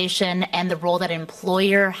population and the role that an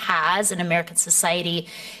employer has in American society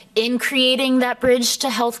in creating that bridge to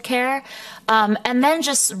healthcare. And then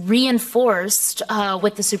just reinforced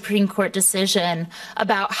with the Supreme Court decision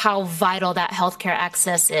about how vital that healthcare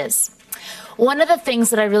access is. One of the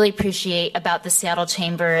things that I really appreciate about the Seattle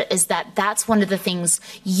Chamber is that that's one of the things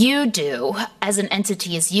you do as an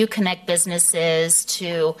entity is you connect businesses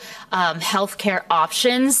to healthcare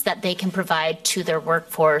options that they can provide to their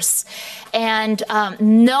workforce. And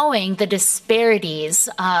knowing the disparities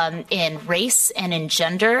in race and in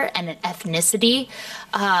gender and in ethnicity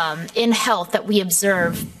in health that we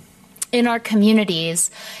observe in our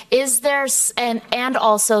communities, is there, and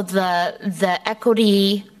also the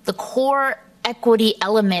equity, the core equity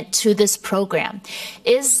element to this program.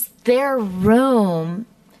 Is there room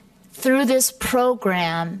through this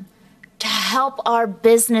program to help our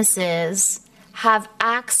businesses have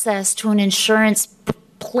access to an insurance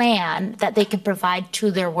plan that they can provide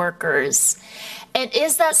to their workers? And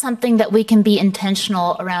is that something that we can be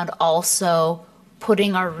intentional around also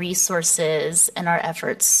putting our resources and our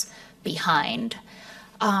efforts behind?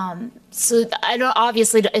 So I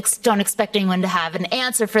obviously don't expect anyone to have an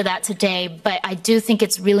answer for that today, but I do think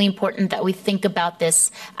it's really important that we think about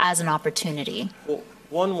this as an opportunity. Well,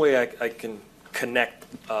 one way I can connect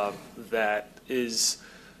that is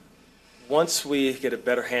once we get a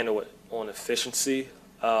better handle on efficiency,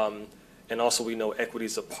 and also we know equity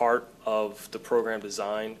is a part of the program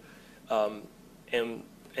design, and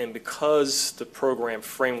because the program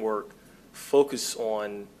framework focuses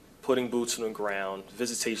on putting boots on the ground,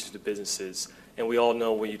 visitation to businesses, and we all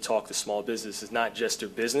know when you talk to small business, it's not just their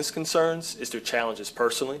business concerns, it's their challenges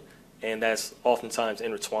personally, and that's oftentimes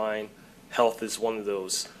intertwined. Health is one of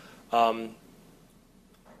those.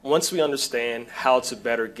 Once we understand how to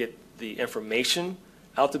better get the information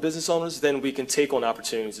out to business owners, then we can take on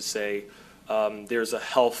opportunities to say there's a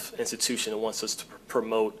health institution that wants us to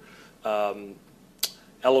promote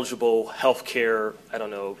eligible health care,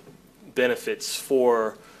 benefits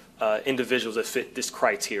for individuals that fit this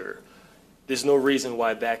criteria. There's no reason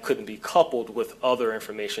why that couldn't be coupled with other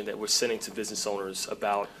information that we're sending to business owners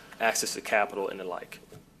about access to capital and the like.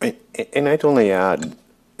 And I'd only add,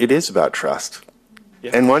 it is about trust.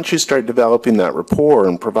 Yeah. And once you start developing that rapport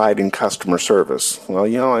and providing customer service, well,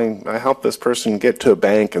 I helped this person get to a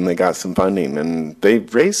bank and they got some funding and they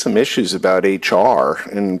raised some issues about HR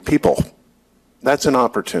and people. That's an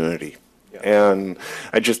opportunity. Yeah. And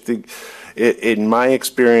I just think, in my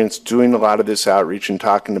experience doing a lot of this outreach and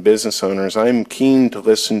talking to business owners, I'm keen to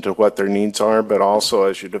listen to what their needs are, but also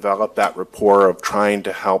as you develop that rapport of trying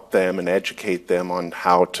to help them and educate them on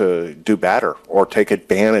how to do better or take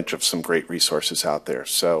advantage of some great resources out there.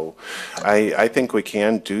 So I think we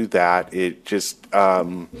can do that. It just,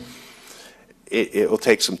 it will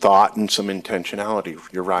take some thought and some intentionality.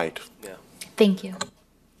 You're right. Yeah. Thank you.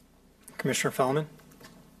 Commissioner Fellman?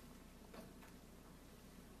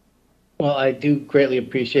 Well, I do greatly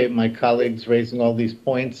appreciate my colleagues raising all these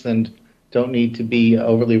points and don't need to be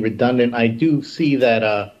overly redundant. I do see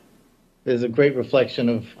that there's a great reflection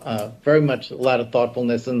of very much a lot of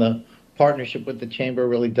thoughtfulness, and the partnership with the Chamber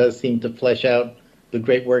really does seem to flesh out the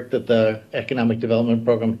great work that the Economic Development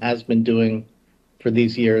Program has been doing for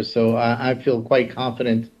these years. So I feel quite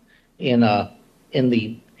confident in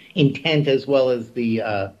the intent as well as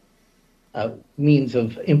the means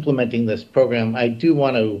of implementing this program. I do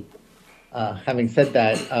want to, having said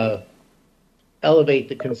that, elevate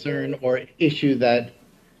the concern or issue that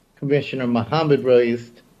Commissioner Mohammed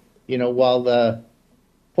raised. While the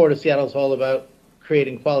Port of Seattle is all about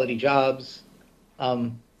creating quality jobs,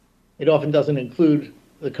 it often doesn't include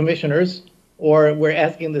the commissioners, or we're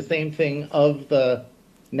asking the same thing of the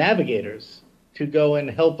navigators to go and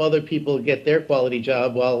help other people get their quality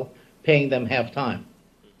job while paying them half-time.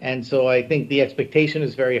 And so I think the expectation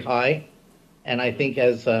is very high. And I think,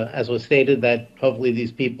 as was stated, that hopefully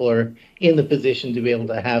these people are in the position to be able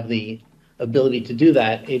to have the ability to do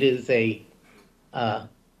that. It is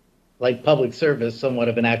like public service, somewhat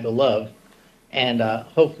of an act of love. And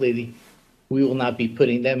hopefully we will not be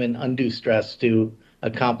putting them in undue stress to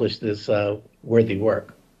accomplish this worthy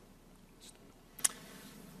work.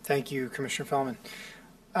 Thank you, Commissioner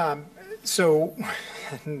Fellman. So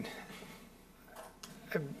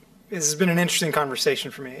this has been an interesting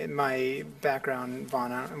conversation for me. My background,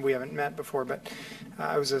 Vaughn, we haven't met before, but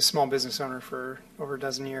I was a small business owner for over a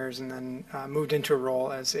dozen years and then moved into a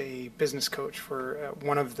role as a business coach for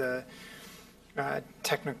one of the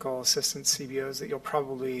technical assistance CBOs that you'll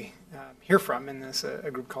probably hear from in this,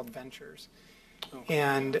 a group called Ventures. Okay.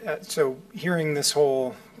 And so hearing this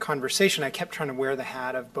whole conversation, I kept trying to wear the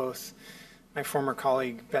hat of both my former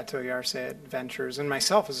colleague Beto Yarse at Ventures and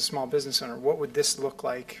myself as a small business owner. What would this look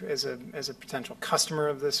like as a potential customer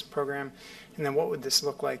of this program? And then what would this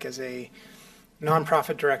look like as a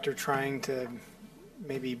nonprofit director trying to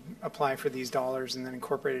maybe apply for these dollars and then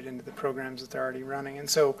incorporate it into the programs that they're already running? And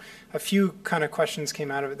so a few kind of questions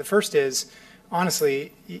came out of it. The first is,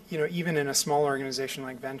 honestly, even in a small organization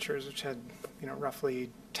like Ventures, which had, roughly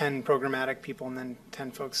 10 programmatic people and then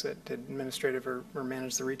 10 folks that did administrative or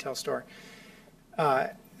managed the retail store,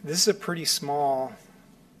 this is a pretty small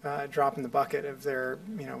drop in the bucket of their,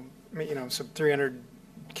 so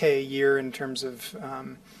 $300K a year in terms of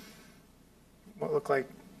what looked like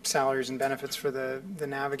salaries and benefits for the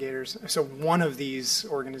navigators. So one of these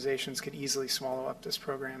organizations could easily swallow up this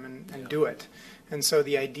program and do it. And so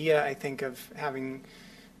the idea, I think, of having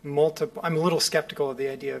multiple, I'm a little skeptical of the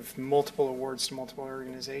idea of multiple awards to multiple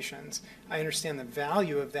organizations. I understand the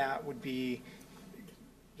value of that would be,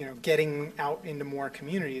 getting out into more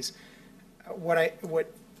communities. What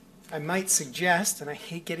I might suggest, and I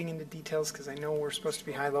hate getting into details because I know we're supposed to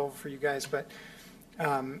be high level for you guys, but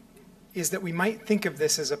is that we might think of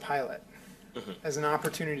this as a pilot, as an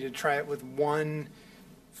opportunity to try it with one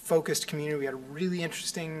focused community. We had a really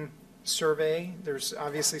interesting survey. There's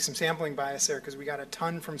obviously some sampling bias there because we got a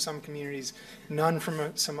ton from some communities, none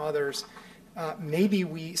from some others.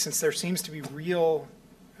 Maybe since there seems to be real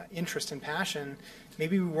interest and passion,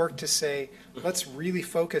 maybe we work to say, let's really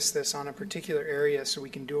focus this on a particular area so we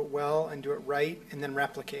can do it well and do it right and then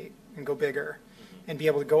replicate and go bigger and be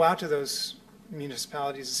able to go out to those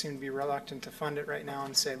municipalities that seem to be reluctant to fund it right now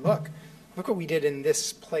and say, look what we did in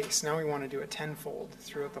this place. Now we want to do it tenfold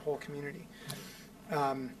throughout the whole community.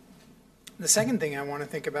 The second thing I want to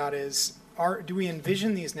think about is, do we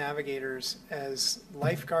envision these navigators as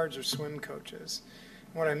lifeguards or swim coaches?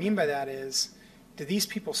 What I mean by that is, do these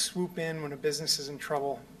people swoop in when a business is in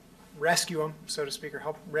trouble, rescue them, so to speak, or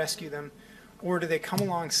help rescue them? Or do they come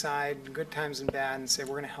alongside in good times and bad and say, we're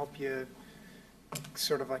going to help you,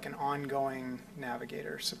 sort of like an ongoing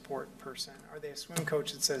navigator support person? Are they a swim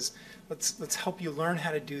coach that says, let's help you learn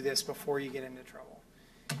how to do this before you get into trouble?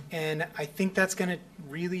 And I think that's going to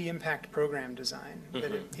really impact program design.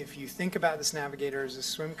 That if you think about this navigator as a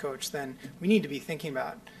swim coach, then we need to be thinking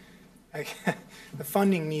about, the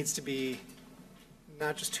funding needs to be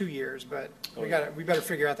not just 2 years, but we better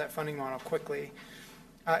figure out that funding model quickly.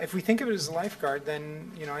 If we think of it as a lifeguard,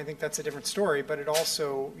 then I think that's a different story. But it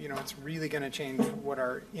also, it's really going to change what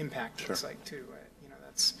our impact looks like too.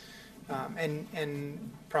 That's and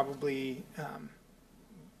probably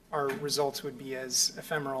our results would be as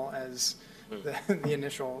ephemeral as the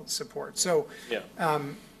initial support. So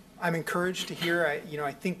I'm encouraged to hear.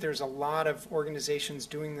 I think there's a lot of organizations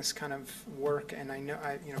doing this kind of work, and I know,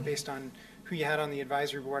 based on who you had on the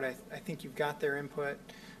advisory board, I think you've got their input.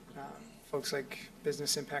 Folks like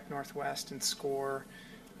Business Impact Northwest and SCORE,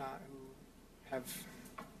 who have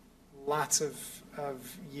lots of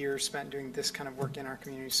years spent doing this kind of work in our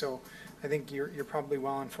community. So I think you're probably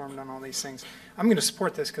well informed on all these things. I'm going to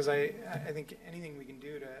support this because I think anything we can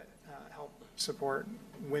do to help support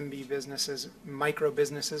WIMBY businesses, micro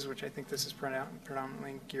businesses, which I think this is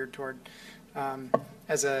predominantly geared toward,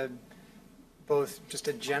 as both just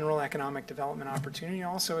a general economic development opportunity,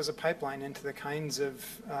 also as a pipeline into the kinds of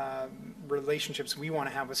relationships we want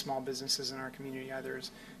to have with small businesses in our community, either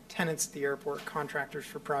as tenants at the airport, contractors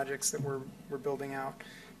for projects that we're building out,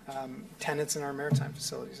 tenants in our maritime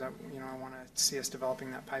facilities. I want to see us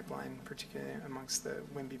developing that pipeline, particularly amongst the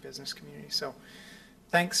WIMBY business community. So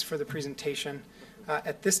thanks for the presentation.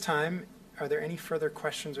 At this time, are there any further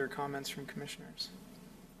questions or comments from commissioners?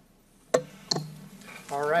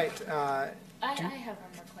 All right. I have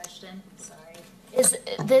one more question. Sorry.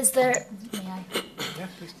 Is there? May I? Yeah,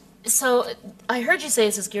 please. So I heard you say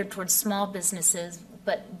this is geared towards small businesses,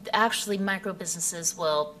 but actually micro businesses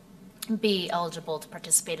will be eligible to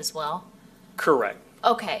participate as well? Correct.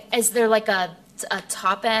 Okay. Is there like a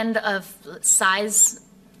top end of size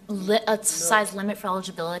limit for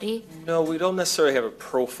eligibility? No, we don't necessarily have a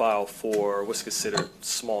profile for what's considered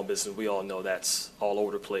small business. We all know that's all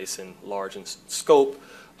over the place and large in scope.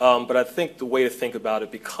 But I think the way to think about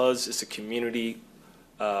it, because it's a community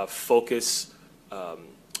focused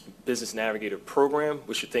business navigator program,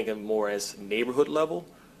 we should think of it more as neighborhood level.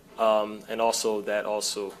 And also that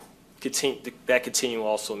continuum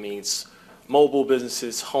also means mobile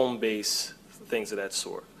businesses, home base, things of that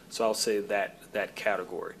sort. So I'll say that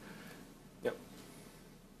category. Yep.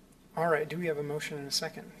 All right. Do we have a motion and a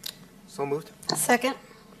second? So moved. Second.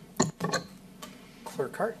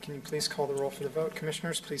 Clerk Hart, can you please call the roll for the vote?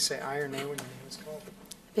 Commissioners, please say aye or nay when your name is called.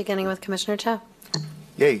 Beginning with Commissioner Cho.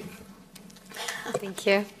 Yay. Thank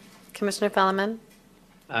you. Commissioner Fellman.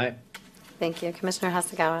 Aye. Thank you. Commissioner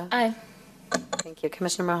Hasegawa. Aye. Thank you.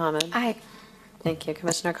 Commissioner Mohammed. Aye. Thank you.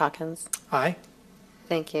 Commissioner Calkins. Aye.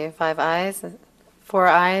 Thank you. 5 ayes, 4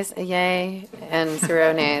 ayes, a yay, and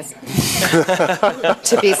 0 nays.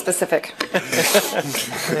 To be specific.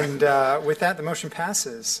 And with that, the motion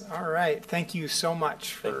passes. All right. Thank you so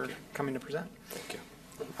much for coming to present. Thank you.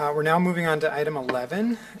 We're now moving on to item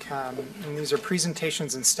 11, and these are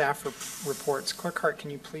presentations and staff reports. Clerk Hart, can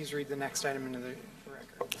you please read the next item into the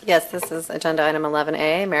record? Yes, this is agenda item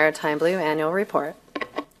 11A, Maritime Blue Annual Report.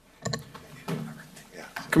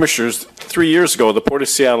 Commissioners, 3 years ago, the Port of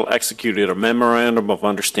Seattle executed a memorandum of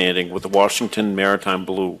understanding with the Washington Maritime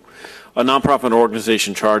Blue, a nonprofit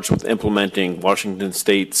organization charged with implementing Washington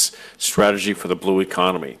State's strategy for the blue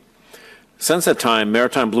economy. Since that time,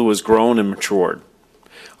 Maritime Blue has grown and matured.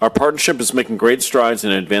 Our partnership is making great strides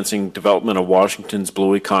in advancing development of Washington's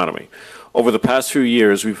blue economy. Over the past few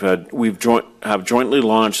years, we've jointly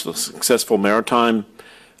launched the successful Maritime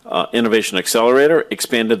Innovation Accelerator,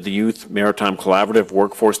 expanded the Youth Maritime Collaborative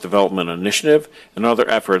Workforce Development Initiative, and other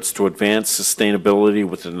efforts to advance sustainability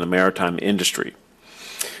within the maritime industry.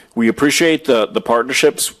 We appreciate the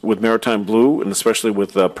partnerships with Maritime Blue, and especially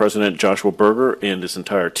with President Joshua Berger and his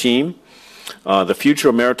entire team. The future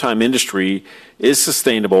of maritime industry is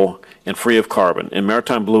sustainable and free of carbon, and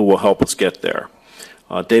Maritime Blue will help us get there.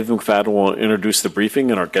 Dave McFadden will introduce the briefing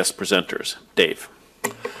and our guest presenters. Dave.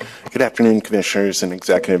 Good afternoon, Commissioners and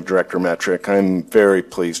Executive Director Metrick. I'm very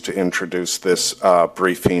pleased to introduce this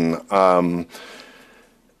briefing.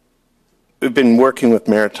 We've been working with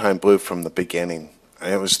Maritime Blue from the beginning.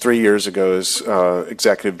 It was 3 years ago, as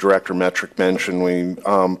Executive Director Metrick mentioned, we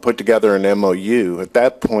put together an MOU. At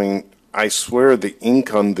that point, I swear the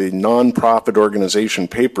ink on the nonprofit organization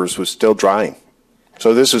papers was still drying.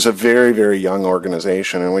 So this is a very, very young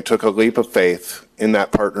organization, and we took a leap of faith in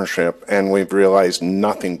that partnership, and we've realized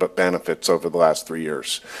nothing but benefits over the last 3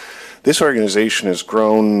 years. This organization has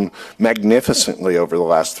grown magnificently over the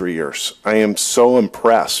last 3 years. I am so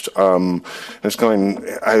impressed. I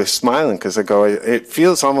was smiling because I go, it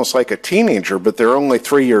feels almost like a teenager, but they're only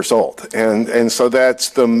 3 years old. And so that's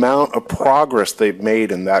the amount of progress they've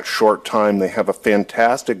made in that short time. They have a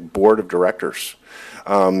fantastic board of directors.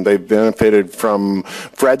 They've benefited from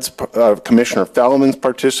Commissioner Fellman's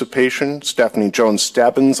participation. Stephanie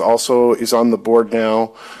Jones-Stebbins also is on the board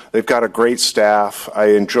now. They've got a great staff. I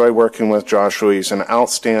enjoy working with Joshua. He's an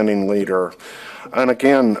outstanding leader. And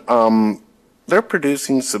again, they're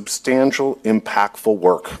producing substantial, impactful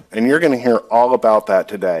work. And you're going to hear all about that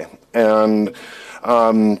today. And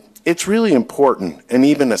it's really important and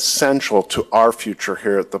even essential to our future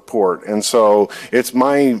here at the port. And so it's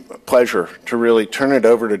my pleasure to really turn it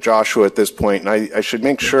over to Joshua at this point. And I should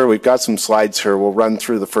make sure we've got some slides here. We'll run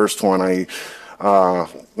through the first one.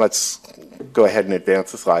 Let's go ahead and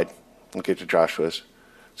advance the slide. We'll get to Joshua's.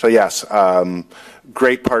 So yes,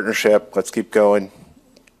 great partnership. Let's keep going.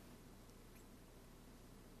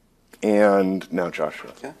 And now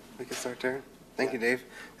Joshua. Yeah, we can start there. Thank you, Dave.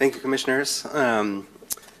 Thank you, Commissioners.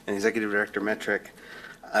 And Executive Director Metrick.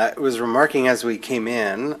 It was remarking as we came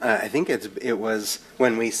in, I think it was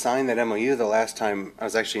when we signed that MOU the last time I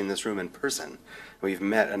was actually in this room in person. We've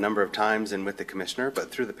met a number of times and with the Commissioner, but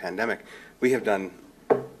through the pandemic, we have done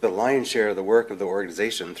the lion's share of the work of the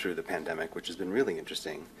organization through the pandemic, which has been really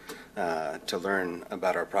interesting to learn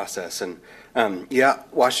about our process. And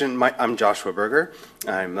Washington, I'm Joshua Berger.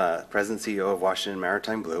 I'm President and CEO of Washington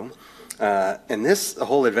Maritime Blue. And this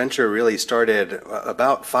whole adventure really started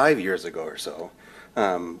about 5 years ago or so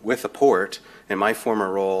with the port. In my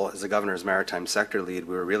former role as the Governor's Maritime Sector Lead,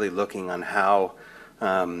 we were really looking on how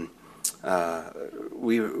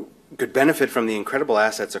we could benefit from the incredible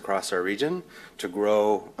assets across our region to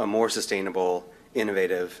grow a more sustainable,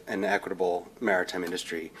 innovative, and equitable maritime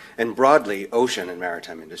industry, and broadly ocean and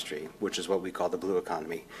maritime industry, which is what we call the blue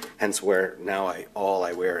economy, hence where now all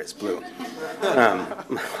I wear is blue.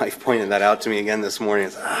 My wife pointed that out to me again this morning.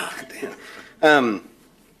 It's, damn.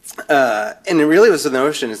 And it really was the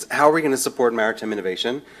notion is how are we going to support maritime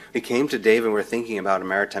innovation? We came to Dave and we're thinking about a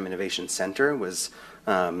maritime innovation center. It was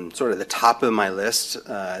sort of the top of my list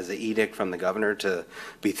as an edict from the governor to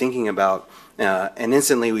be thinking about. And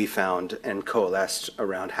instantly we found and coalesced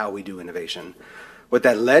around how we do innovation. What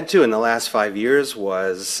that led to in the last 5 years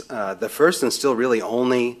was the first and still really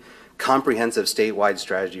only comprehensive statewide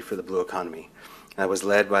strategy for the blue economy. That was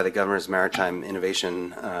led by the Governor's Maritime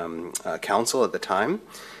Innovation Council at the time.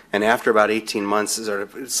 And after about 18 months, sort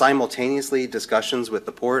of simultaneously discussions with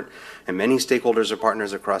the port and many stakeholders or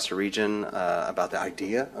partners across the region about the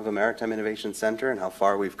idea of a Maritime Innovation Center and how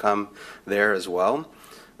far we've come there as well.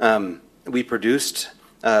 We produced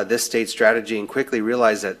this state strategy and quickly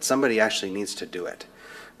realized that somebody actually needs to do it.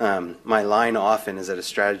 My line often is that a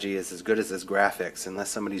strategy is as good as its graphics unless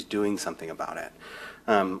somebody's doing something about it.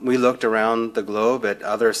 We looked around the globe at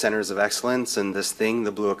other centers of excellence and this thing,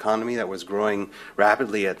 the blue economy, that was growing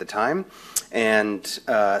rapidly at the time, and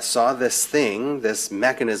saw this thing, this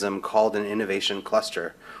mechanism called an innovation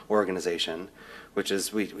cluster organization, which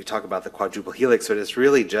is, we talk about the quadruple helix, but it's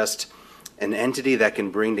really just an entity that can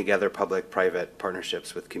bring together public-private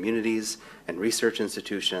partnerships with communities and research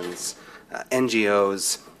institutions,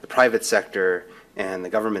 NGOs, the private sector, and the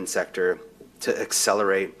government sector to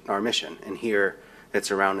accelerate our mission. And here it's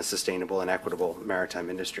around a sustainable and equitable maritime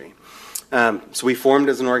industry. So we formed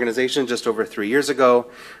as an organization just over 3 years ago,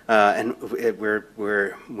 and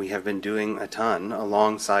we have been doing a ton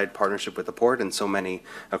alongside partnership with the port and so many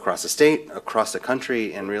across the state, across the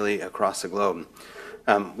country, and really across the globe.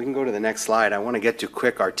 We can go to the next slide. I want to get to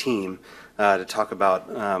quick our team to talk about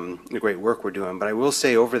the great work we're doing. But I will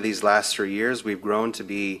say over these last 3 years, we've grown to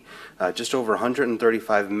be just over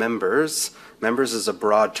 135 members. Members is a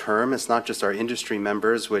broad term. It's not just our industry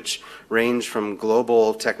members, which range from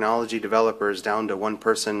global technology developers down to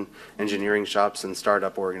one-person engineering shops and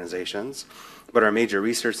startup organizations, but our major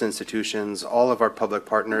research institutions, all of our public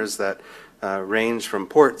partners that range from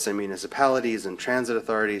ports and municipalities and transit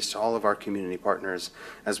authorities to all of our community partners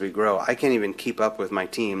as we grow. I can't even keep up with my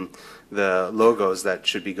team, the logos that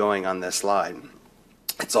should be going on this slide.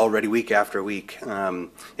 It's already week after week.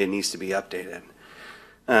 It needs to be updated.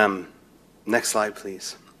 Next slide,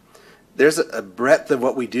 please. There's a breadth of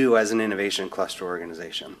what we do as an innovation cluster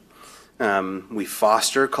organization. We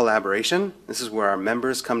foster collaboration. This is where our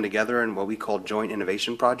members come together in what we call joint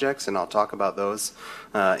innovation projects, and I'll talk about those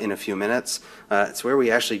in a few minutes. It's where we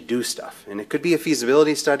actually do stuff, and it could be a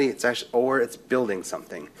feasibility study, or it's building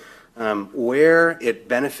something, where it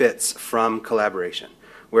benefits from collaboration,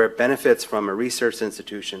 where it benefits from a research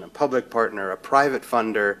institution, a public partner, a private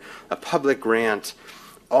funder, a public grant,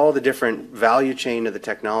 all the different value chain of the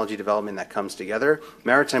technology development that comes together.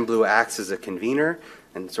 Maritime Blue acts as a convener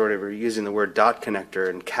and sort of we're using the word dot connector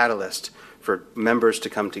and catalyst for members to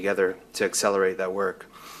come together to accelerate that work.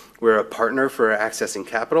 We're a partner for accessing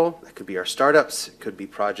capital. That could be our startups, it could be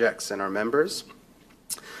projects and our members.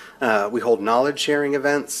 We hold knowledge sharing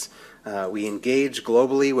events. We engage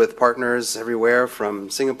globally with partners everywhere from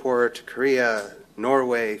Singapore to Korea,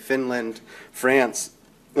 Norway, Finland, France,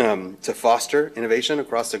 to foster innovation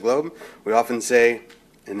across the globe. We often say,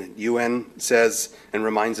 and the UN says and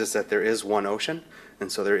reminds us that there is one ocean, and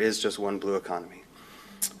so there is just one blue economy.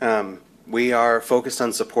 We are focused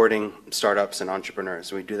on supporting startups and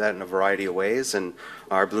entrepreneurs. We do that in a variety of ways, and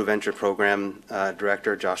our Blue Venture Program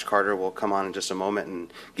Director, Josh Carter, will come on in just a moment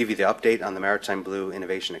and give you the update on the Maritime Blue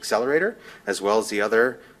Innovation Accelerator, as well as the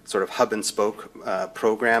other sort of hub and spoke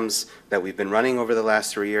programs that we've been running over the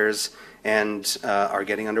last 3 years and are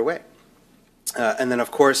getting underway. And then,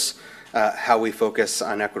 of course, how we focus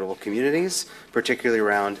on equitable communities, particularly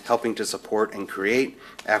around helping to support and create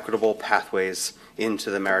equitable pathways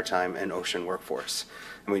into the maritime and ocean workforce.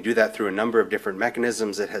 And we do that through a number of different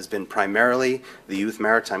mechanisms. It has been primarily the Youth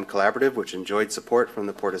Maritime Collaborative, which enjoyed support from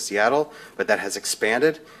the Port of Seattle, but that has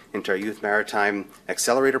expanded into our Youth Maritime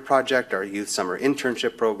Accelerator Project, our Youth Summer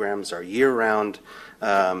Internship programs, our year-round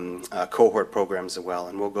cohort programs as well.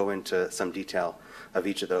 And we'll go into some detail of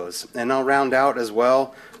each of those. And I'll round out as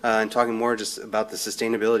well in talking more just about the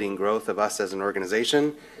sustainability and growth of us as an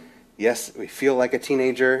organization. Yes, we feel like a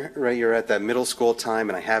teenager, right? You're at that middle school time,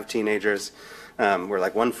 and I have teenagers. We're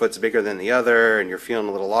like one foot's bigger than the other, and you're feeling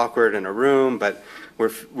a little awkward in a room, but we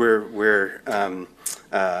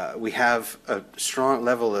have a strong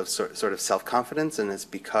level of sort of self-confidence, and it's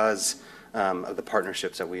because of the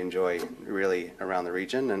partnerships that we enjoy really around the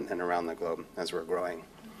region and around the globe as we're growing.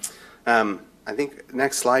 I think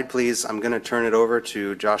next slide, please. I'm going to turn it over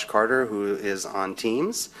to Josh Carter, who is on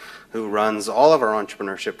Teams, who runs all of our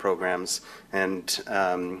entrepreneurship programs and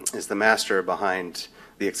is the master behind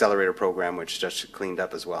the Accelerator program, which just cleaned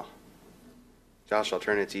up as well. Josh, I'll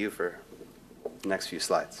turn it to you for the next few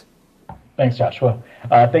slides. Thanks, Joshua.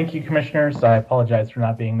 Thank you, commissioners. I apologize for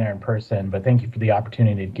not being there in person, but thank you for the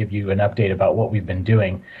opportunity to give you an update about what we've been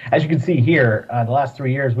doing. As you can see here, the last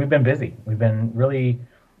 3 years, we've been busy. We've been really,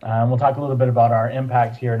 we'll talk a little bit about our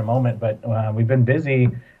impact here in a moment, but we've been busy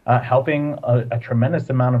helping a tremendous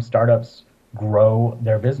amount of startups grow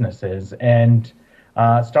their businesses. And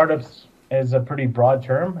startups is a pretty broad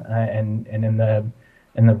term, and in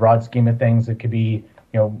the broad scheme of things, it could be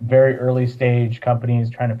very early stage companies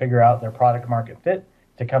trying to figure out their product market fit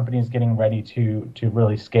to companies getting ready to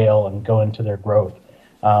really scale and go into their growth.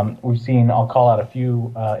 We've seen, I'll call out a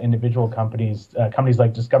few individual companies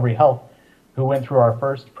like Discovery Health, who went through our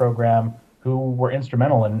first program, who were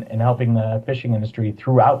instrumental in helping the fishing industry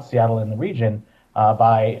throughout Seattle and the region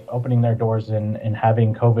by opening their doors and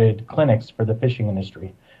having COVID clinics for the fishing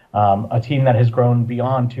industry. A team that has grown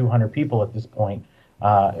beyond 200 people at this point.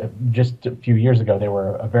 Just a few years ago, they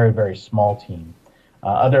were a very, very small team.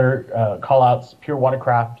 Other call-outs, Pure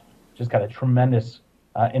Watercraft just got a tremendous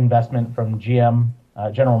investment from GM,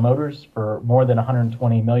 General Motors, for more than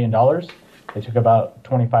 $120 million. They took about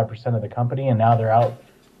 25% of the company, and now they're out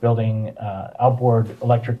building outboard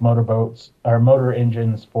electric motorboats or motor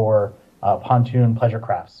engines for pontoon pleasure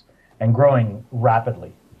crafts, and growing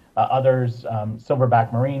rapidly. Others,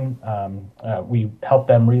 Silverback Marine, we helped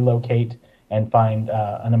them relocate and find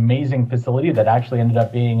an amazing facility that actually ended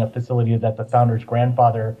up being a facility that the founder's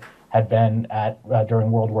grandfather had been at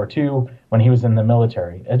during World War II when he was in the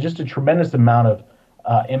military. Just a tremendous amount of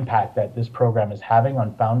impact that this program is having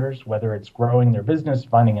on founders, whether it's growing their business,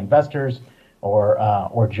 finding investors,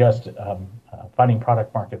 or just finding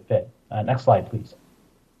product market fit. Next slide, please.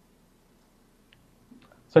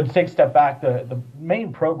 So to take a step back, the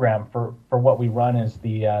main program for what we run is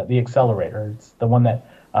the Accelerator. It's the one that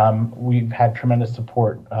we've had tremendous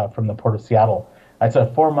support from the Port of Seattle. It's a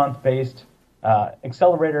 4-month based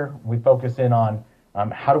accelerator. We focus in on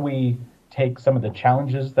how do we take some of the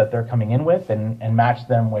challenges that they're coming in with and match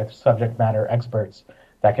them with subject matter experts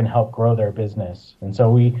that can help grow their business. And so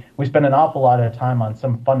we spend an awful lot of time on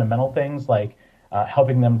some fundamental things like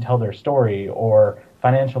helping them tell their story, or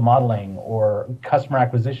financial modeling, or customer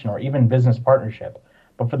acquisition, or even business partnership.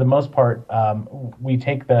 But for the most part, we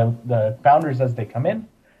take the founders as they come in,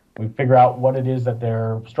 we figure out what it is that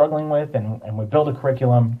they're struggling with, and we build a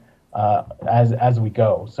curriculum as we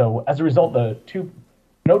go. So as a result,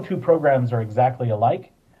 no two programs are exactly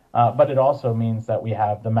alike, but it also means that we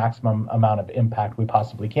have the maximum amount of impact we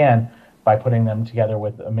possibly can by putting them together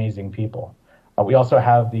with amazing people. We also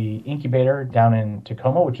have the incubator down in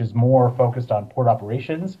Tacoma, which is more focused on port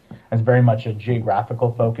operations. It's very much a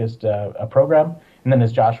geographical focused program. And then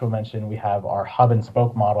as Joshua mentioned, we have our hub and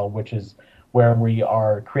spoke model, which is where we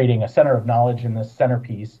are creating a center of knowledge in this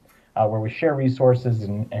centerpiece, where we share resources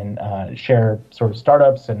and share sort of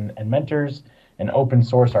startups and mentors, and open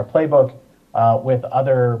source our playbook with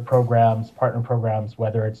other programs, partner programs,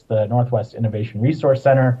 whether it's the Northwest Innovation Resource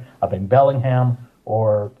Center up in Bellingham,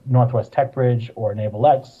 or Northwest Tech Bridge, or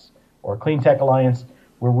NavalX, or Clean Tech Alliance.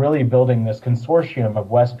 We're really building this consortium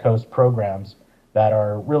of West Coast programs that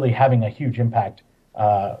are really having a huge impact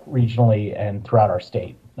regionally and throughout our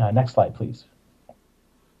state. Next slide, please.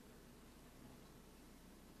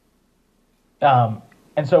 And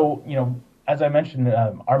so, as I mentioned,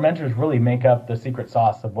 our mentors really make up the secret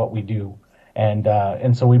sauce of what we do.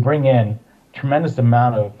 And so we bring in tremendous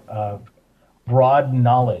amount of broad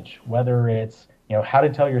knowledge, whether it's how to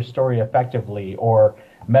tell your story effectively, or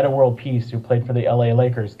Meta World Peace, who played for the LA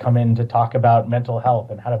Lakers, come in to talk about mental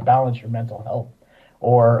health and how to balance your mental health,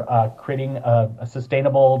 or creating a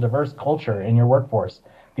sustainable, diverse culture in your workforce.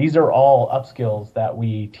 These are all upskills that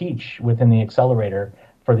we teach within the Accelerator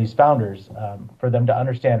for these founders, for them to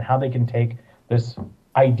understand how they can take this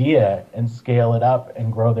idea and scale it up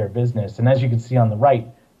and grow their business. And as you can see on the right,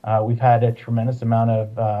 we've had a tremendous amount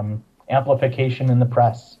of amplification in the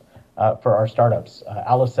press for our startups.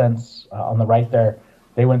 Allosense on the right there,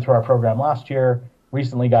 they went through our program last year,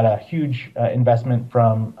 recently got a huge investment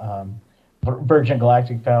from Virgin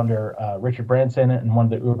Galactic founder Richard Branson and one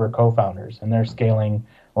of the Uber co-founders, and they're scaling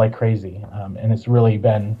like crazy. And it's really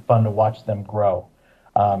been fun to watch them grow.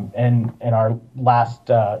 And our last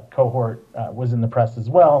cohort was in the press as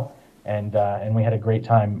well, and we had a great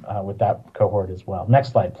time with that cohort as well. Next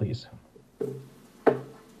slide, please.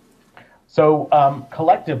 So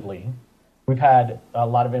collectively, we've had a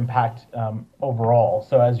lot of impact overall.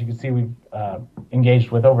 So as you can see, we've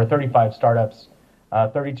engaged with over 35 startups,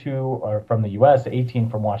 32 are from the U.S., 18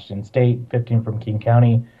 from Washington State, 15 from King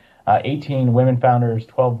County, 18 women founders,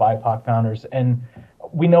 12 BIPOC founders, and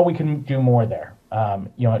we know we can do more there.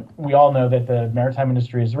 We all know that the maritime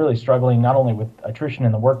industry is really struggling not only with attrition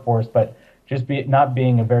in the workforce, but just not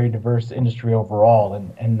being a very diverse industry overall.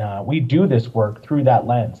 And we do this work through that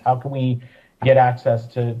lens. How can we get access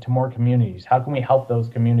to more communities? How can we help those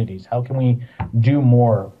communities? How can we do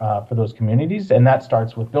more for those communities? And that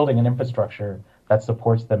starts with building an infrastructure that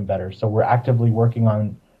supports them better. So we're actively working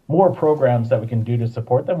on more programs that we can do to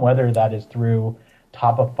support them, whether that is through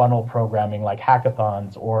top of funnel programming like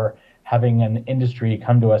hackathons, or having an industry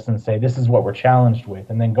come to us and say, this is what we're challenged with.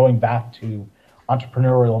 And then going back to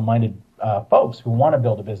entrepreneurial minded folks who want to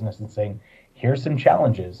build a business and saying, here's some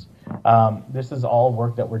challenges. This is all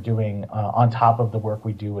work that we're doing on top of the work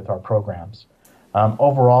we do with our programs.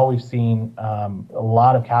 Overall, we've seen a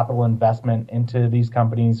lot of capital investment into these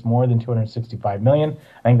companies, more than $265 million.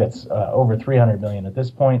 I think that's over $300 million at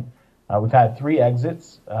this point. We've had 3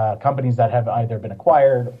 exits, companies that have either been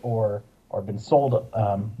acquired or been sold,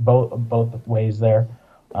 both ways there.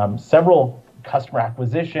 Several customer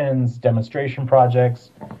acquisitions, demonstration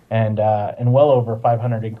projects, and well over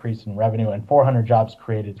 500 increase in revenue and 400 jobs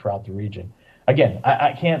created throughout the region. Again,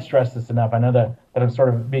 I can't stress this enough. I know that I'm sort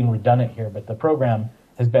of being redundant here, but the program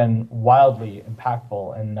has been wildly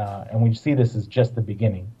impactful, and we see this as just the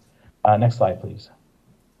beginning. Next slide, please.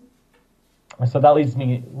 So that leads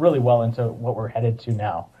me really well into what we're headed to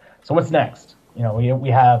now. So what's next? We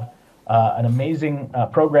have an amazing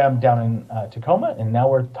program down in Tacoma, and now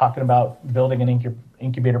we're talking about building an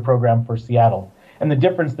incubator program for Seattle. And the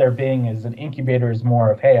difference there being is an incubator is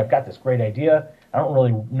more of, hey, I've got this great idea. I don't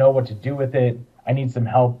really know what to do with it. I need some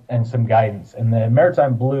help and some guidance. And the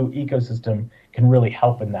Maritime Blue ecosystem can really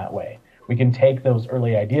help in that way. We can take those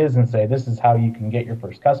early ideas and say, this is how you can get your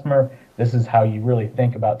first customer. This is how you really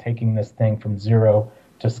think about taking this thing from zero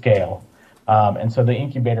to scale. And so the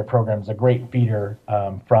incubator program is a great feeder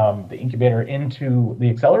from the incubator into the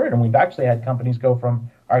accelerator. And we've actually had companies go from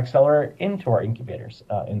our accelerator into our incubators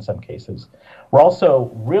in some cases. We're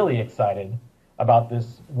also really excited about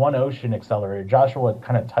this One Ocean accelerator. Joshua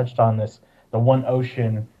kind of touched on this, the One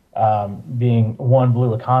Ocean being one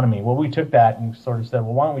blue economy. Well, we took that and sort of said,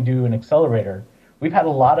 well, why don't we do an accelerator? We've had a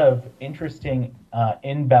lot of interesting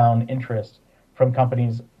inbound interest from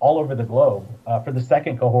companies all over the globe. For the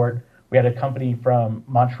second cohort, we had a company from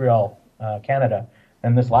Montreal, Canada.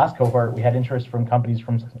 And this last cohort, we had interest from companies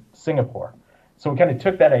from Singapore. So we kind of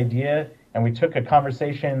took that idea and we took a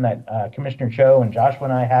conversation that Commissioner Cho and Joshua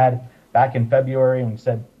and I had back in February, and we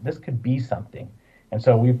said, this could be something. And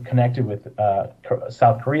so we've connected with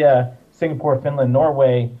South Korea, Singapore, Finland,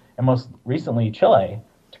 Norway, and most recently Chile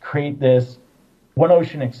to create this One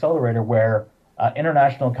Ocean accelerator where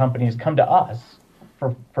international companies come to us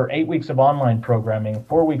for 8 weeks of online programming,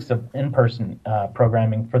 4 weeks of in-person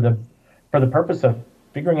programming for the purpose of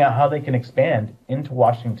figuring out how they can expand into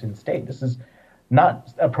Washington State. This is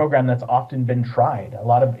not a program that's often been tried. A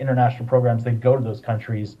lot of international programs, they go to those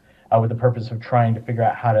countries with the purpose of trying to figure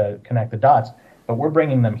out how to connect the dots. But we're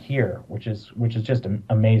bringing them here, which is just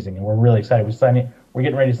amazing, and we're really excited. We're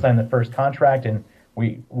getting ready to sign the first contract, and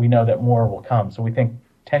we know that more will come. So we think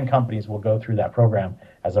 10 companies will go through that program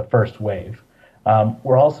as a first wave.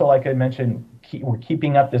 We're also, like I mentioned, we're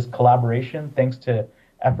keeping up this collaboration thanks to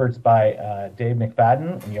efforts by Dave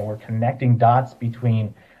McFadden. We're connecting dots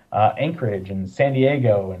between Anchorage and San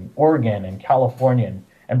Diego and Oregon and California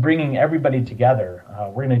and bringing everybody together.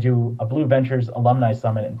 We're going to do a Blue Ventures Alumni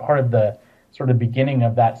Summit, and part of the sort of beginning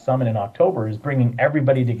of that summit in October is bringing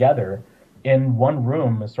everybody together in one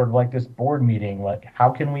room, sort of like this board meeting. Like, how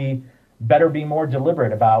can we better be more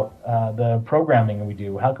deliberate about the programming we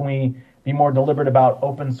do? How can we be more deliberate about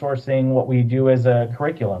open sourcing what we do as a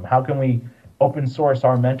curriculum? How can we open source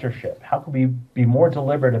our mentorship? How can we be more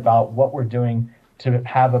deliberate about what we're doing to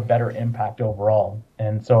have a better impact overall?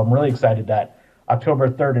 And so I'm really excited that October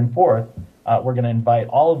 3rd and 4th, we're going to invite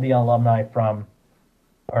all of the alumni from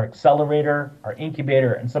our accelerator, our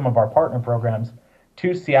incubator, and some of our partner programs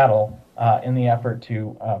to Seattle in the effort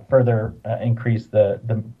to further increase the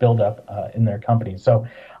buildup in their companies. So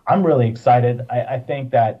I'm really excited. I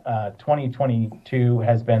think that 2022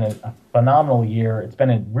 has been a phenomenal year. It's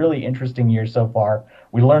been a really interesting year so far.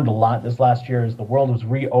 We learned a lot this last year as the world was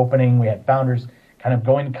reopening. We had founders kind of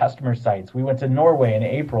going to customer sites. We went to Norway in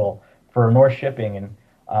April for North Shipping,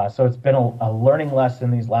 and so it's been a learning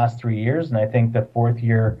lesson these last 3 years, and I think the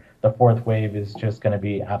fourth wave is just going to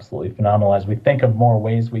be absolutely phenomenal as we think of more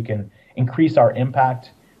ways we can increase our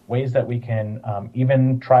impact, ways that we can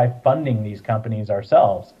even try funding these companies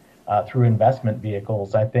ourselves through investment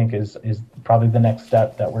vehicles. I think is probably the next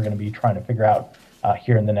step that we're going to be trying to figure out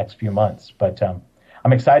here in the next few months. But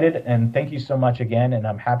I'm excited, and thank you so much again, and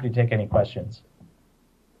I'm happy to take any questions.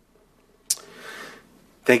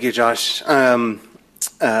 Thank you, Josh.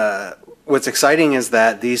 What's exciting is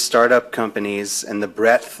that these startup companies and the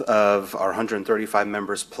breadth of our 135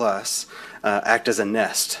 members plus act as a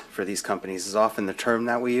nest for these companies is often the term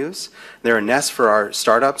that we use. They're a nest for our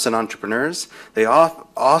startups and entrepreneurs. They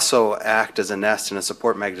also act as a nest and a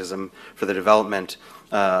support mechanism for the development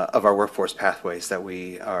of our workforce pathways that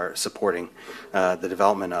we are supporting the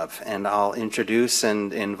development of. And I'll introduce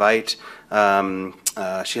and invite,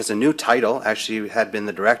 she has a new title. Actually, had been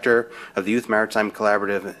the director of the Youth Maritime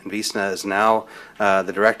Collaborative, and Visna is now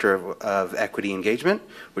the director of Equity Engagement,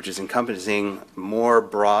 which is encompassing more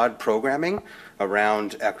broad programming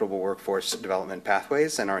around equitable workforce development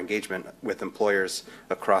pathways and our engagement with employers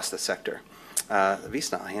across the sector.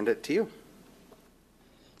 Visna, I'll hand it to you.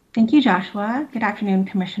 Thank you, Joshua. Good afternoon,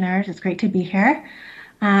 commissioners. It's great to be here.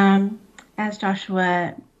 As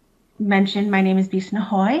Joshua mentioned, my name is Visna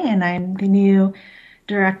Hoy, and I'm the new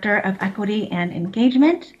Director of Equity and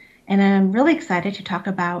Engagement. And I'm really excited to talk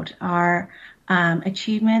about our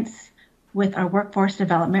achievements with our workforce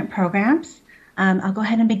development programs. I'll go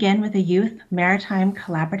ahead and begin with the Youth Maritime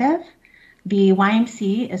Collaborative. The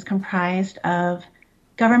YMC is comprised of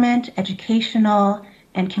government, educational,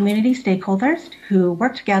 and community stakeholders who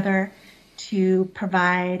work together to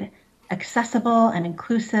provide accessible and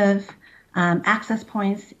inclusive access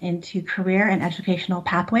points into career and educational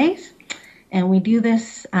pathways. And we do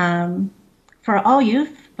this for all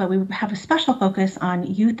youth, but we have a special focus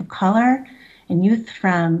on youth of color and youth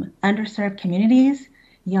from underserved communities,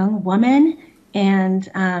 young women, and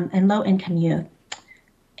low-income youth.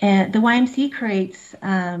 And the YMC creates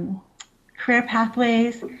career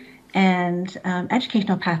pathways and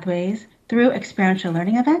educational pathways through experiential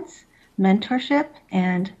learning events, mentorship,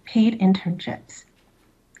 and paid internships.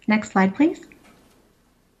 Next slide, please.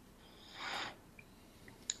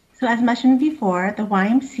 So as mentioned before, the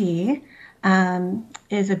YMC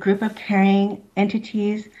is a group of caring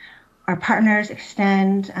entities. Our partners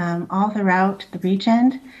extend all throughout the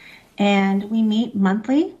region, and we meet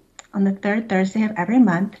monthly on the third Thursday of every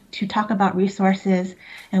month to talk about resources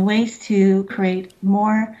and ways to create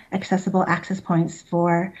more accessible access points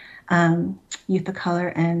for youth of color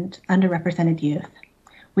and underrepresented youth.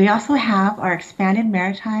 We also have our expanded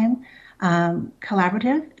maritime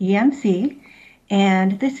collaborative, EMC,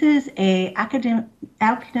 and this is an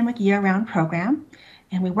academic year-round program,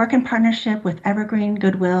 and we work in partnership with Evergreen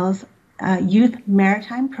Goodwill's Youth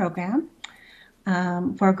Maritime Program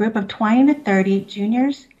for a group of 20 to 30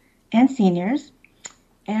 juniors and seniors,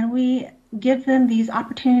 and we give them these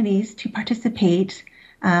opportunities to participate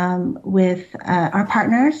with our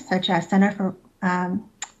partners such as Center for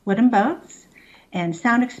Wooden Boats and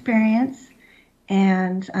Sound Experience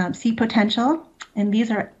and Sea Potential. And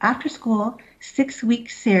these are after-school 6-week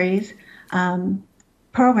series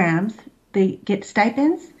programs. They get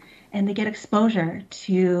stipends and they get exposure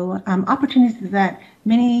to opportunities that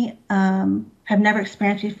many have never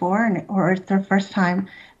experienced before or it's their first time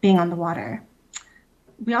being on the water.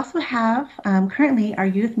 We also have currently our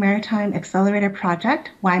Youth Maritime Accelerator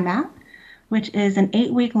Project, YMAP, which is an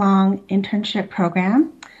 8-week-long internship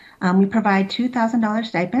program. We provide $2,000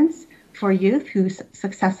 stipends for youth who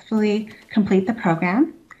successfully complete the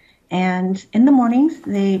program. And in the mornings,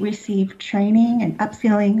 they receive training and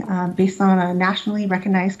upskilling based on a nationally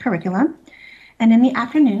recognized curriculum. And in the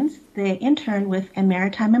afternoons, they intern with a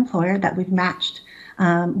maritime employer that we've matched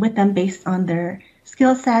with them based on their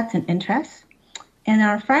skill sets and interests. And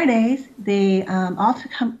on Fridays, they also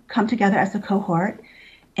come together as a cohort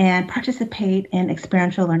and participate in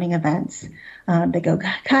experiential learning events. They go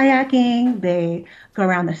kayaking, they go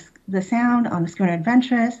around the sound on the Schooner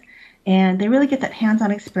Adventurous, and they really get that hands-on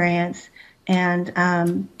experience and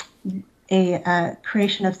a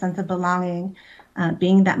creation of sense of belonging,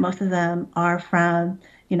 being that most of them are from,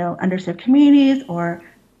 underserved communities or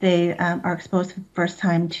they are exposed for the first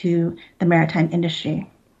time to the maritime industry.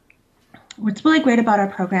 What's really great about our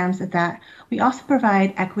programs is that we also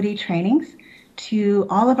provide equity trainings to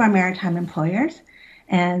all of our maritime employers.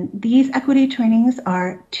 And these equity trainings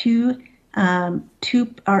are in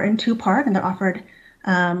two part, and they're offered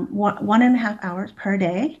 1.5 hours per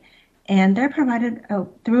day. And they're provided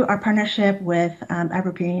through our partnership with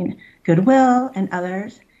Evergreen Goodwill and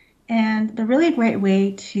others. And they're really a great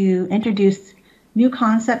way to introduce new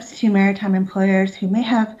concepts to maritime employers who may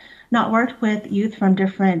have not worked with youth from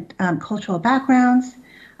different cultural backgrounds.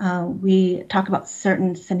 We talk about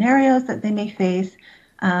certain scenarios that they may face,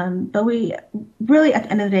 but we really, at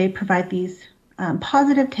the end of the day, provide these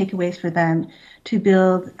positive takeaways for them to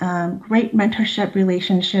build great mentorship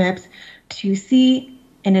relationships, to see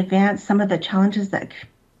in advance some of the challenges that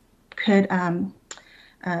could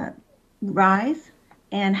rise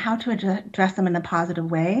and how to address them in a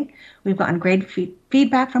positive way. We've gotten great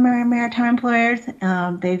feedback from our maritime employers.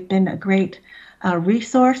 They've been a great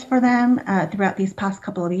resource for them throughout these past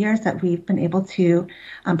couple of years that we've been able to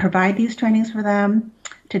provide these trainings for them.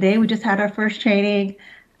 Today, we just had our first training.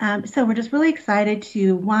 So we're just really excited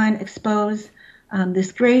to, one, expose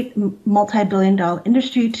this great multi-billion-dollar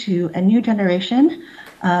industry to a new generation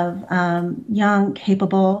of young,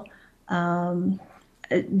 capable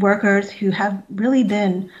workers who have really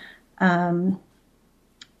been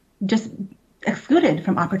just excluded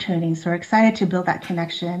from opportunities. So we're excited to build that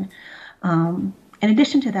connection. In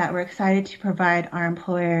addition to that, we're excited to provide our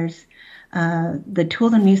employers the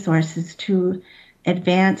tools and resources to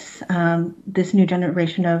advance this new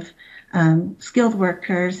generation of skilled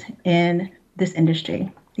workers in this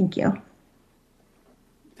industry. Thank you.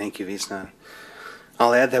 Thank you, Visna.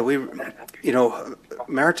 I'll add that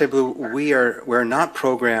Maritime Blue, we're not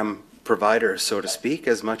program providers, so to speak,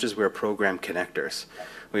 as much as we're program connectors.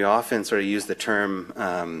 We often sort of use the term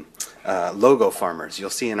logo farmers. You'll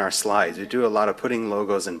see in our slides, we do a lot of putting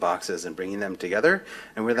logos in boxes and bringing them together,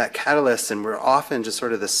 and we're that catalyst, and we're often just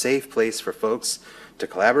sort of the safe place for folks to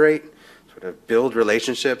collaborate, to build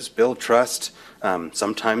relationships, build trust,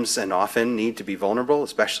 sometimes and often need to be vulnerable,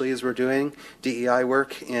 especially as we're doing DEI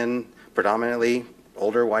work in predominantly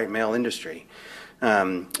older white male industry.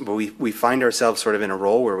 But we find ourselves sort of in a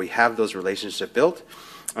role where we have those relationships built,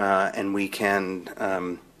 and we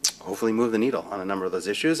can hopefully move the needle on a number of those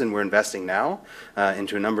issues. And we're investing now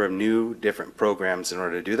into a number of new different programs in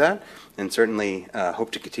order to do that, and certainly hope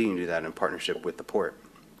to continue to do that in partnership with the port.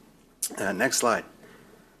 Next slide.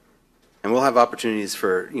 And we'll have opportunities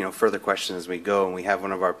for further questions as we go, and we have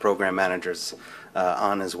one of our program managers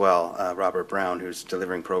on as well, Robert Brown, who's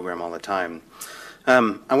delivering program all the time.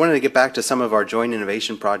 I wanted to get back to some of our joint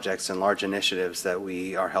innovation projects and large initiatives that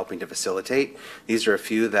we are helping to facilitate. These are a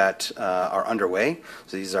few that are underway.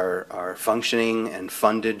 So these are functioning and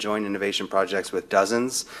funded joint innovation projects with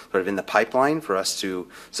dozens sort of in the pipeline for us to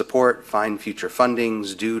support, find future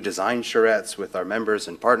fundings, do design charrettes with our members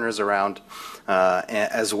and partners around,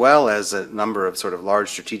 as well as a number of sort of large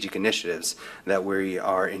strategic initiatives that we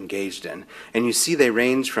are engaged in. And you see they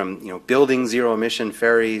range from building zero emission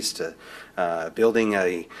ferries to building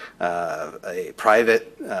a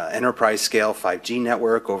private enterprise scale 5G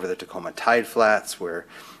network over the Tacoma Tide Flats. We're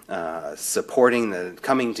supporting the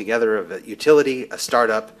coming together of a utility, a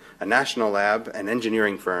startup, a national lab, and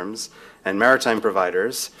engineering firms and maritime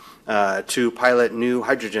providers to pilot new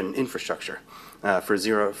hydrogen infrastructure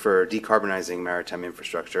for decarbonizing maritime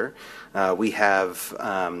infrastructure.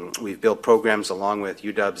 We've built programs along with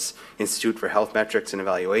UW's Institute for Health Metrics and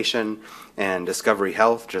Evaluation and Discovery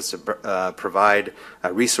Health just to provide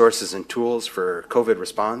resources and tools for COVID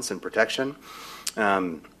response and protection.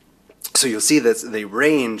 So you'll see that they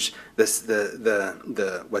range.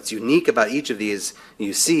 What's unique about each of these,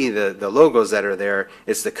 you see the logos that are there.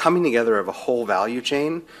 It's the coming together of a whole value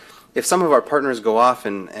chain. If some of our partners go off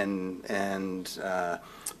and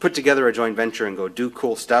put together a joint venture and go do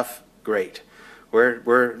cool stuff, great.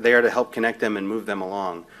 We're there to help connect them and move them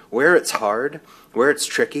along. Where it's hard, where it's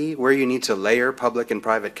tricky, where you need to layer public and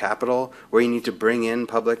private capital, where you need to bring in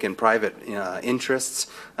public and private interests,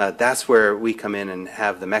 that's where we come in and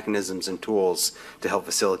have the mechanisms and tools to help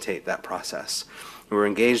facilitate that process. We're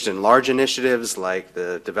engaged in large initiatives like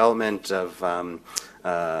the development of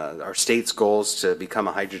our state's goals to become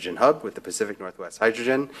a hydrogen hub with the Pacific Northwest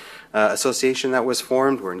Hydrogen Association that was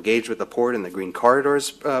formed. We're engaged with the port in the Green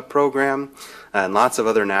Corridors program and lots of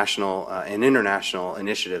other national and international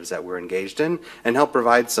initiatives that we're engaged in and help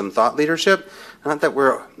provide some thought leadership. Not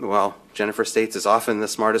that Jennifer States is often the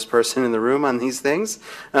smartest person in the room on these things,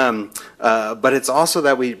 but it's also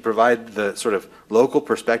that we provide the sort of local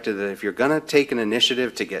perspective that if you're going to take an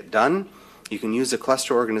initiative to get done, you can use a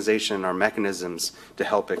cluster organization and our mechanisms to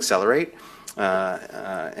help accelerate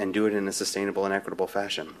and do it in a sustainable and equitable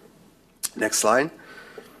fashion. Next slide.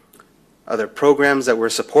 Other programs that we're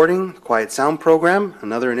supporting, Quiet Sound Program,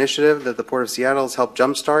 another initiative that the Port of Seattle has helped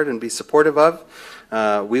jumpstart and be supportive of.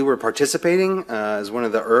 We were participating as one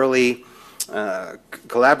of the early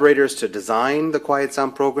collaborators to design the Quiet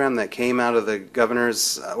Sound Program that came out of the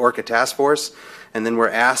Governor's Orca Task Force, and then we're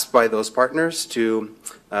asked by those partners to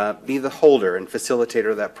be the holder and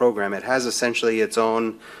facilitator of that program. It has essentially its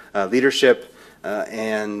own leadership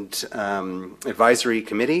and advisory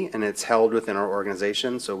committee, and it's held within our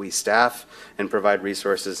organization, so we staff and provide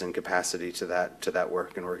resources and capacity to that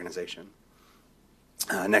work and organization.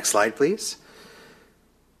 Next slide, please.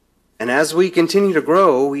 And as we continue to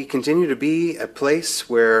grow, we continue to be a place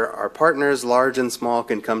where our partners, large and small,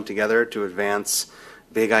 can come together to advance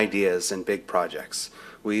big ideas and big projects.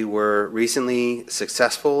 We were recently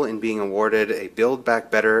successful in being awarded a Build Back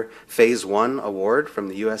Better Phase 1 award from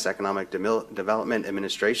the U.S. Economic Development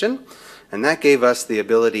Administration, and that gave us the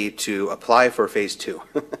ability to apply for Phase 2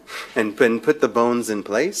 and put the bones in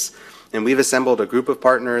place. And we've assembled a group of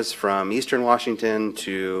partners from Eastern Washington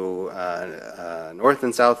to north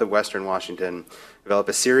and south of Western Washington, develop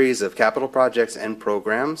a series of capital projects and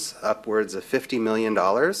programs, upwards of $50 million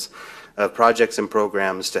of projects and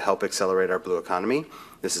programs to help accelerate our blue economy.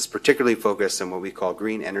 This is particularly focused on what we call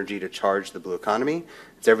green energy to charge the blue economy.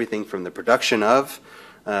 It's everything from the production of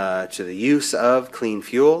to the use of clean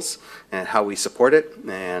fuels and how we support it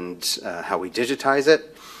and how we digitize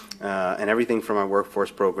it, and everything from our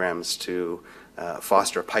workforce programs to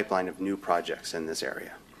foster a pipeline of new projects in this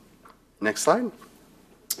area. Next slide.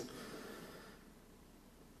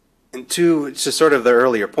 And to sort of the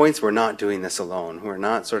earlier points, we're not doing this alone. We're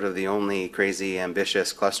not sort of the only crazy,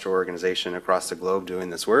 ambitious cluster organization across the globe doing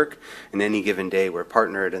this work. In any given day, we're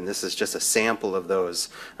partnered, and this is just a sample of those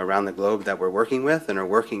around the globe that we're working with and are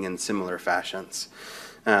working in similar fashions.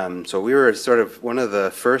 So we were sort of one of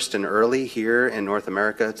the first and early here in North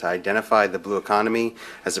America to identify the blue economy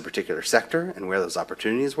as a particular sector and where those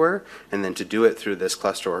opportunities were, and then to do it through this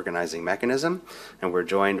cluster organizing mechanism. And we're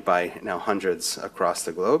joined by now hundreds across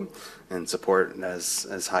the globe and support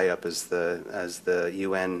as high up as the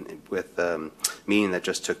UN with the meeting that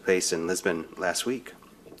just took place in Lisbon last week.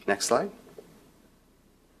 Next slide.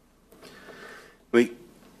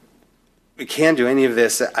 We can't do any of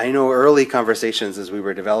this. I know early conversations as we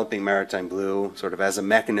were developing Maritime Blue, sort of as a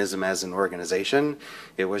mechanism, as an organization,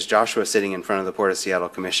 it was Joshua sitting in front of the Port of Seattle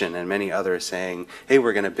Commission and many others saying, hey,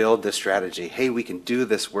 we're going to build this strategy. Hey, we can do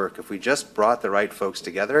this work. If we just brought the right folks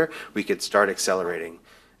together, we could start accelerating.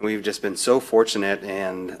 And we've just been so fortunate,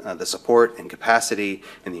 and the support and capacity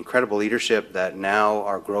and the incredible leadership that now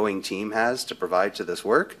our growing team has to provide to this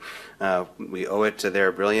work. We owe it to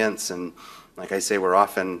their brilliance, and like I say, we're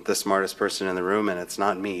often the smartest person in the room, and it's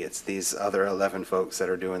not me. It's these other 11 folks that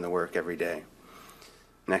are doing the work every day.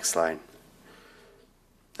 Next slide.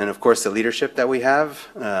 And of course, the leadership that we have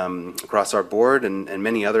across our board and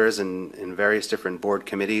many others in various different board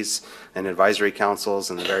committees and advisory councils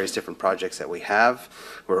and the various different projects that we have.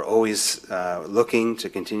 We're always looking to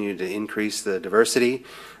continue to increase the diversity,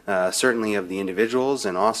 certainly of the individuals,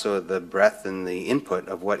 and also the breadth and the input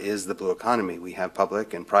of what is the blue economy. We have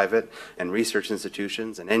public and private and research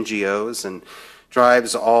institutions and NGOs and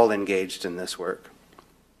tribes all engaged in this work.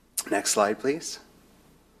 Next slide, please.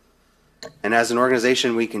 And as an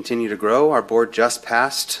organization, we continue to grow. Our board just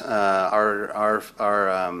passed our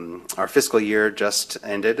fiscal year just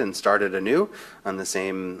ended and started anew on the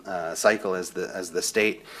same cycle as the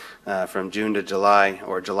state from June to July,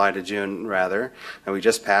 or July to June rather. And we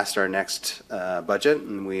just passed our next budget,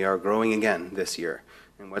 and we are growing again this year.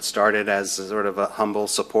 And what started as a sort of a humble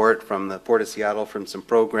support from the Port of Seattle from some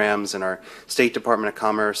programs and our State Department of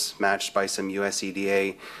Commerce matched by some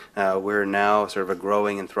USEDA, we're now sort of a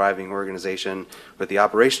growing and thriving organization with the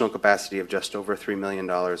operational capacity of just over $3 million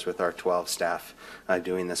with our 12 staff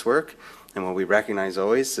doing this work. And what we recognize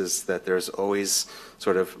always is that there's always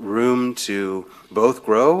sort of room to both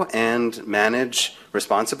grow and manage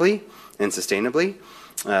responsibly and sustainably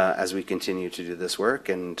as we continue to do this work.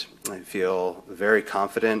 And I feel very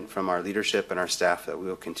confident from our leadership and our staff that we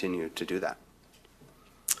will continue to do that.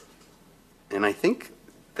 And I think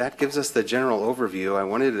that gives us the general overview. I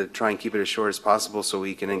wanted to try and keep it as short as possible so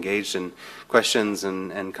we can engage in questions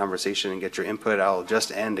and conversation and get your input. I'll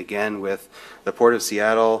just end again with the Port of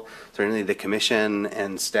Seattle. Certainly the Commission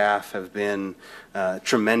and staff have been a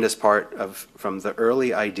tremendous part of, from the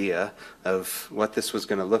early idea of what this was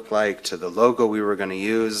going to look like, to the logo we were going to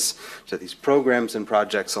use, to these programs and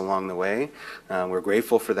projects along the way. We're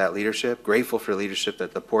grateful for that leadership, grateful for leadership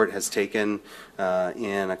that the Port has taken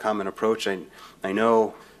in a common approach. I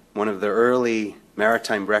know one of the early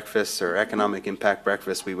maritime breakfasts or economic impact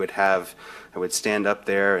breakfasts we would have, I would stand up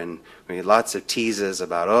there and we had lots of teases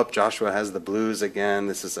about, oh, Joshua has the blues again,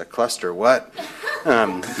 this is a cluster, what?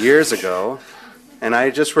 Years ago. And I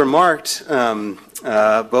just remarked,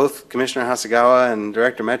 both Commissioner Hasegawa and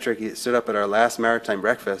Director Metrick stood up at our last maritime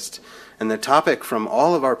breakfast, and the topic from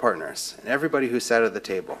all of our partners, and everybody who sat at the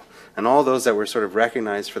table, and all those that were sort of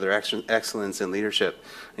recognized for their excellence and leadership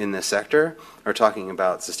in this sector are talking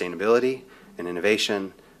about sustainability and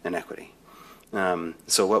innovation and equity.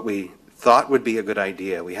 So what we thought would be a good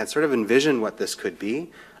idea, we had sort of envisioned what this could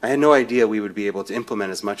be. I had no idea we would be able to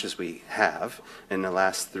implement as much as we have in the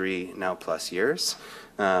last 3 now plus years.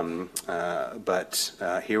 But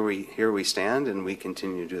here we stand, and we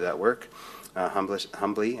continue to do that work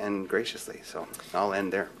humbly and graciously. So I'll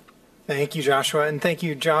end there. Thank you, Joshua, and thank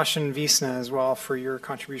you, Josh and Visna, as well, for your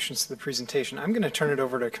contributions to the presentation. I'm going to turn it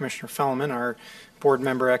over to Commissioner Fellman, our board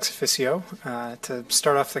member ex officio, to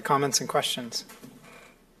start off the comments and questions.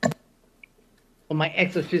 Well, my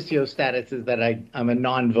ex officio status is that I'm a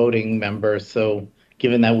non-voting member, so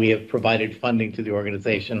given that we have provided funding to the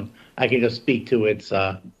organization, I can just speak to its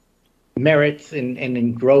merits and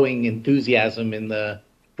in growing enthusiasm in the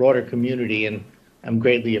broader community, and I'm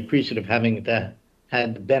greatly appreciative having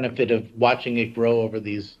had the benefit of watching it grow over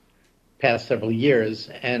these past several years,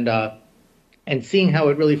 and seeing how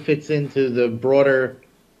it really fits into the broader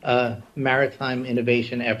maritime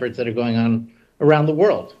innovation efforts that are going on around the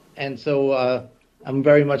world. And so I'm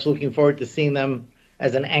very much looking forward to seeing them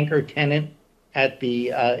as an anchor tenant at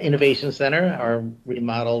the Innovation Center, our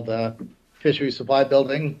remodeled fishery supply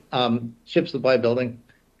building, ship supply building.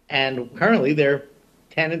 And currently they're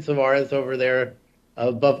tenants of ours over there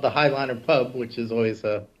above the Highliner Pub, which is always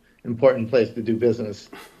an important place to do business,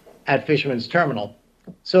 at Fisherman's Terminal.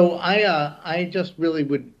 So I just really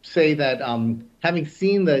would say that having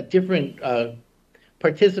seen the different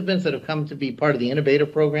participants that have come to be part of the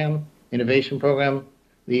innovation program,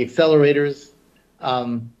 the accelerators,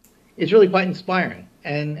 is really quite inspiring.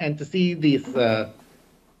 And to see this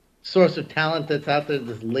source of talent that's out there,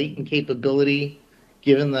 this latent capability,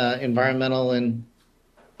 given the environmental and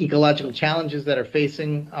ecological challenges that are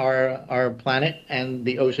facing our planet and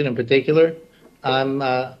the ocean in particular, I'm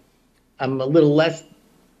a little less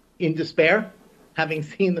in despair, having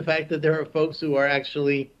seen the fact that there are folks who are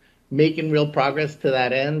actually making real progress to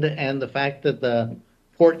that end, and the fact that the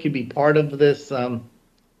port could be part of this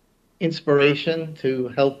inspiration to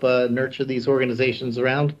help nurture these organizations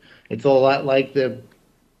around. It's a lot like the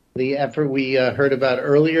effort we heard about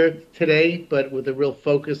earlier today, but with a real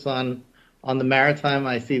focus on the maritime.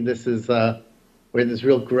 I see this as where there's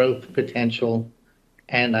real growth potential,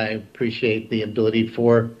 and I appreciate the ability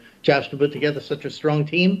for Josh to put together such a strong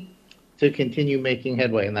team to continue making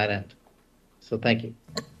headway in that end. So thank you.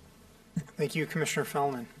 Thank you, Commissioner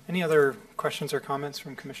Fellman. Any other questions or comments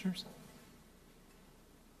from commissioners?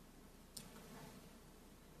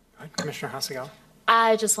 All right, Commissioner Hasegawa.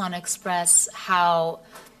 I just want to express how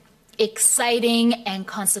exciting and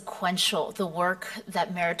consequential the work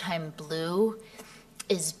that Maritime Blue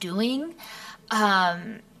is doing.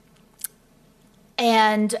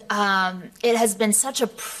 It has been such a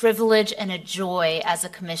privilege and a joy as a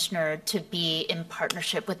commissioner to be in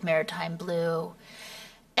partnership with Maritime Blue.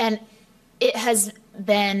 And it has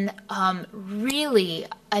been really,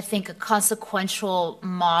 I think, a consequential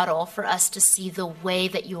model for us to see the way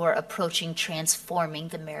that you are approaching transforming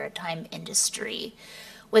the maritime industry.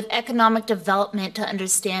 With economic development to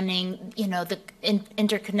understanding, the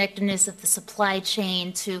interconnectedness of the supply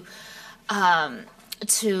chain to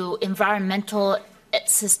environmental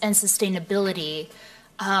and sustainability,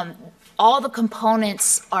 all the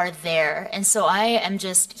components are there. And so I am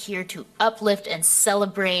just here to uplift and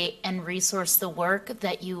celebrate and resource the work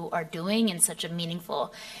that you are doing in such a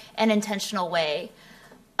meaningful and intentional way.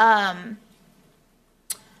 I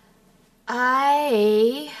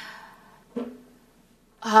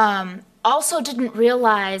also didn't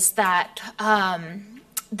realize that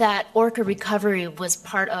that Orca recovery was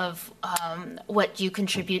part of what you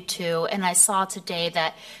contribute to, and I saw today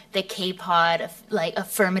that the K-Pod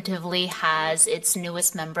affirmatively has its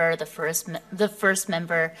newest member, the first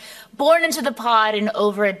member born into the pod in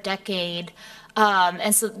over a decade,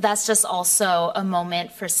 and so that's just also a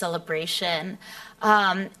moment for celebration.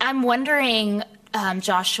 I'm wondering,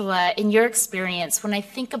 Joshua, in your experience, when I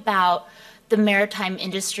think about the maritime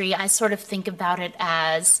industry, I sort of think about it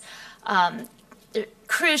as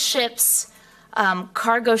cruise ships,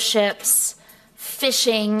 cargo ships,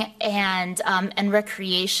 fishing, and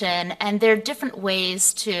recreation, and there are different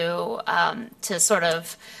ways to sort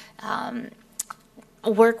of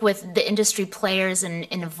work with the industry players in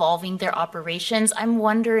evolving their operations. I'm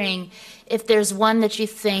wondering if there's one that you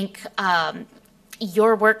think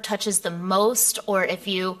your work touches the most, or if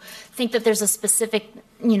you think that there's a specific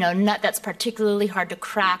nut that's particularly hard to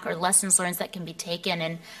crack, or lessons learned that can be taken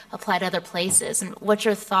and applied other places, and what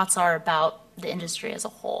your thoughts are about the industry as a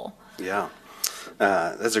whole. Yeah,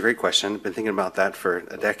 that's a great question. I've been thinking about that for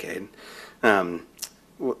a decade.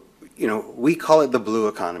 We call it the blue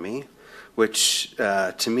economy, which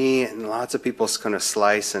to me and lots of people kind of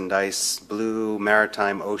slice and dice blue,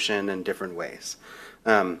 maritime, ocean in different ways.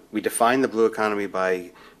 We define the blue economy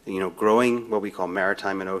by growing what we call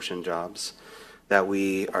maritime and ocean jobs, that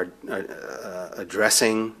we are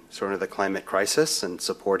addressing sort of the climate crisis and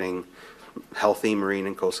supporting healthy marine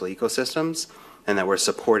and coastal ecosystems, and that we're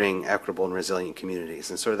supporting equitable and resilient communities.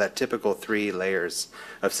 And sort of that typical 3 layers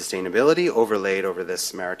of sustainability overlaid over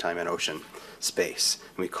this maritime and ocean space.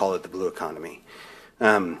 And we call it the blue economy.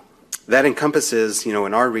 That encompasses, in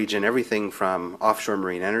our region, everything from offshore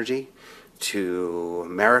marine energy to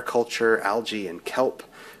mariculture, algae and kelp,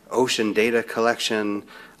 ocean data collection,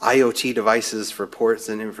 IoT devices for ports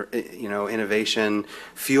and innovation,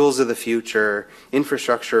 fuels of the future,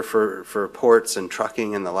 infrastructure for ports and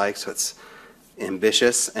trucking and the like. So it's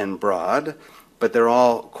ambitious and broad, but they're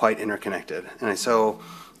all quite interconnected. And so,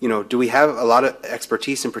 do we have a lot of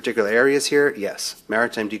expertise in particular areas here? Yes.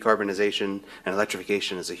 Maritime decarbonization and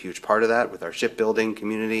electrification is a huge part of that, with our shipbuilding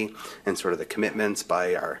community and sort of the commitments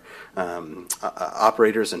by our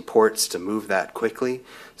operators and ports to move that quickly.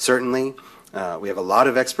 Certainly. We have a lot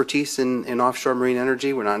of expertise in offshore marine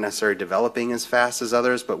energy. We're not necessarily developing as fast as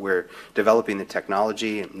others, but we're developing the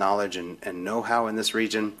technology and knowledge and know-how in this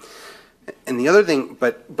region. And the other thing,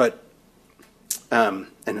 and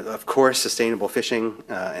of course, sustainable fishing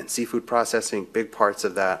and seafood processing, big parts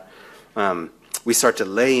of that. we start to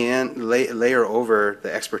layer over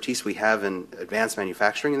the expertise we have in advanced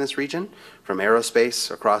manufacturing in this region, from aerospace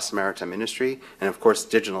across the maritime industry, and of course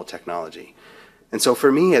digital technology. And so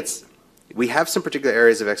for me, we have some particular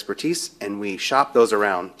areas of expertise, and we shop those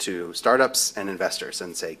around to startups and investors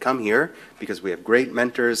and say, come here, because we have great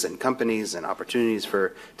mentors and companies and opportunities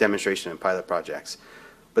for demonstration and pilot projects.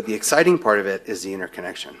 But the exciting part of it is the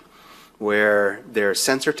interconnection, where there's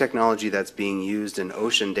sensor technology that's being used in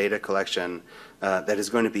ocean data collection that is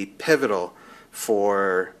going to be pivotal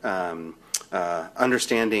for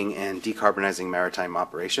understanding and decarbonizing maritime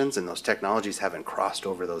operations, and those technologies haven't crossed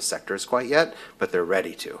over those sectors quite yet, but they're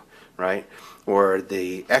ready to, right? Or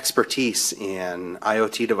the expertise in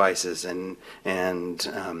IoT devices and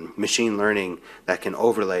machine learning that can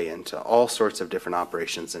overlay into all sorts of different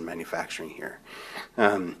operations in manufacturing here.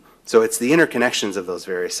 So it's the interconnections of those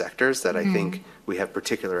various sectors that I think we have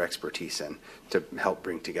particular expertise in to help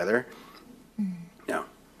bring together. Yeah.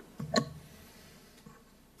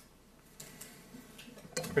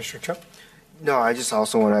 Commissioner Cho? No, I just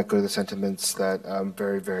also want to echo the sentiments that I'm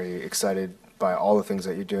very, very excited by all the things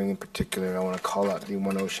that you're doing. In particular, I want to call out the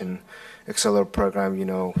One Ocean Accelerator program. You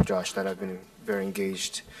know, Josh, that I've been very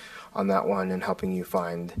engaged on that one and helping you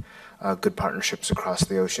find good partnerships across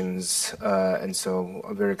the oceans. And so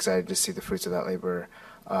I'm very excited to see the fruits of that labor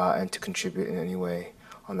and to contribute in any way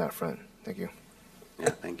on that front. Thank you. Yeah,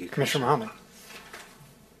 thank you. Commissioner Mohammed.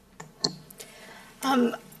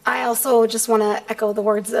 I also just want to echo the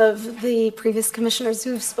words of the previous commissioners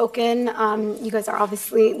who've spoken. You guys are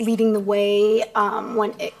obviously leading the way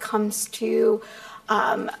when it comes to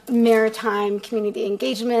maritime community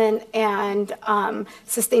engagement and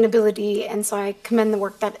sustainability, and so I commend the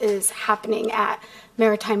work that is happening at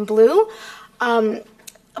Maritime Blue.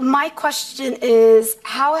 My question is,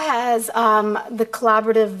 how has the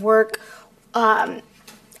collaborative work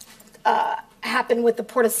happened with the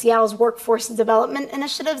Port of Seattle's workforce development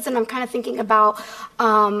initiatives? And I'm kind of thinking about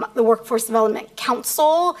the Workforce Development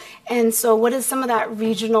Council, and so what does some of that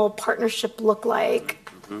regional partnership look like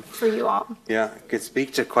for you all? Yeah, I could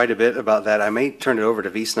speak to quite a bit about that. I may turn it over to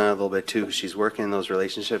Visna a little bit too, because she's working in those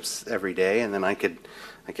relationships every day, and then I could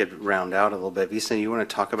round out a little bit. Visna, you want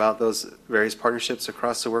to talk about those various partnerships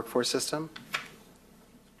across the workforce system?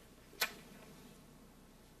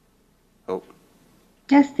 Oh.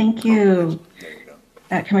 Yes, thank you,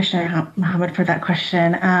 Commissioner Mohammed, for that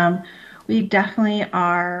question. We definitely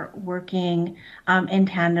are working in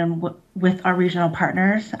tandem with our regional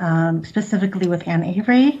partners, specifically with Ann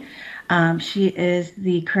Avery. She is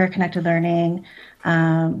the Career Connected Learning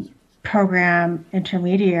Program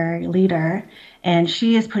Intermediary Leader, and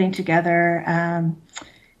she is putting together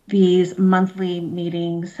these monthly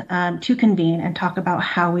meetings to convene and talk about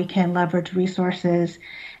how we can leverage resources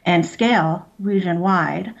and scale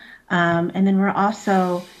region-wide. And then we're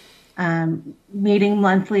also meeting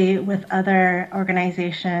monthly with other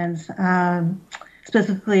organizations,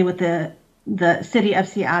 specifically with the City of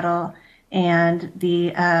Seattle and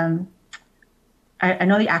the, I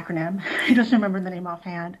know the acronym, I just remember the name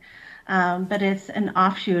offhand, but it's an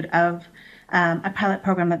offshoot of a pilot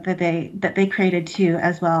program that they created too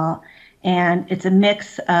as well. And it's a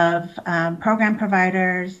mix of program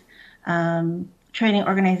providers, training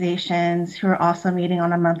organizations who are also meeting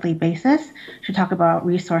on a monthly basis to talk about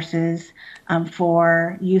resources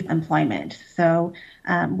for youth employment. So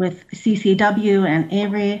with CCW and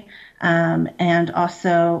Avery, and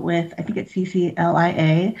also with, I think it's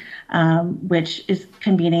CCLIA, which is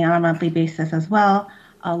convening on a monthly basis as well,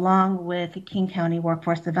 along with the King County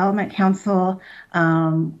Workforce Development Council,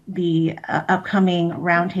 the upcoming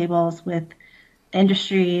roundtables with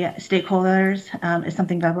industry stakeholders is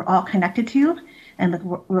something that we're all connected to, and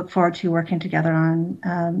look forward to working together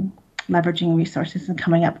on leveraging resources and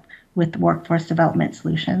coming up with workforce development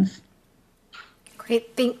solutions.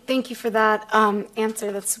 Great, thank you for that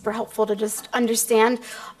answer. That's super helpful to just understand.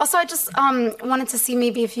 Also, I just wanted to see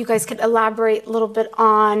maybe if you guys could elaborate a little bit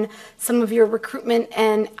on some of your recruitment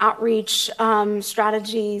and outreach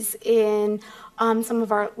strategies in some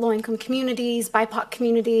of our low-income communities, BIPOC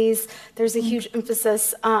communities. There's a huge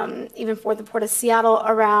emphasis, even for the Port of Seattle,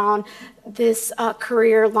 around this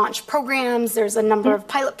career launch programs. There's a number of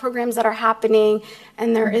pilot programs that are happening,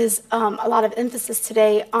 and there is a lot of emphasis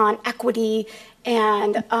today on equity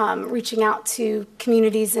and reaching out to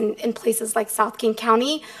communities in places like South King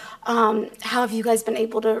County. How have you guys been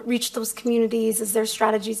able to reach those communities? Is there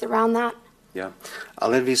strategies around that? Yeah, I'll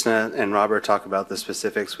let Visna and Robert talk about the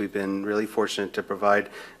specifics. We've been really fortunate to provide,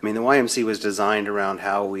 I mean, the YMC was designed around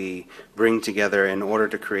how we bring together in order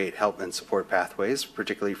to create help and support pathways,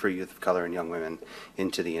 particularly for youth of color and young women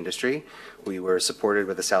into the industry. We were supported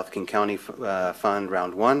with the South King County Fund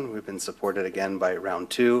Round 1. We've been supported again by Round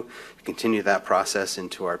 2. Continue that process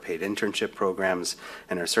into our paid internship programs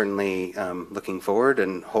and are certainly looking forward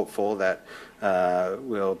and hopeful that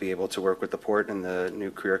we'll be able to work with the Port and the new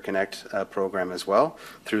Career Connect program as well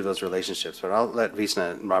through those relationships. But I'll let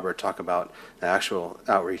Visna and Robert talk about the actual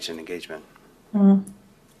outreach and engagement. So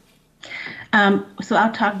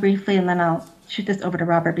I'll talk briefly and then I'll shoot this over to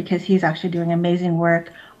Robert because he's actually doing amazing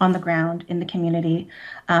work on the ground in the community.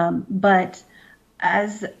 But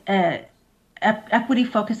as an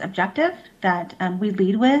equity-focused objective that we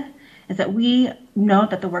lead with is that we know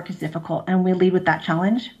that the work is difficult and we lead with that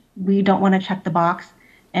challenge. We don't want to check the box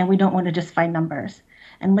and we don't want to just find numbers.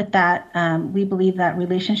 And with that, we believe that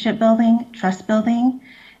relationship building, trust building,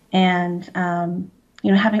 and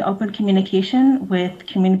having open communication with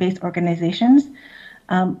community-based organizations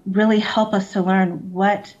really help us to learn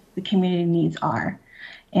what the community needs are.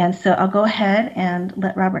 And so I'll go ahead and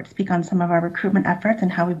let Robert speak on some of our recruitment efforts and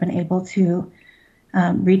how we've been able to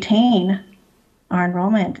retain our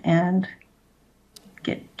enrollment and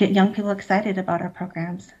get young people excited about our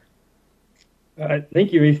programs.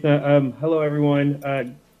 Thank you, Visna. Hello,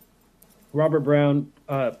 everyone. Robert Brown,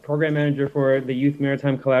 Program Manager for the Youth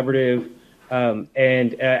Maritime Collaborative.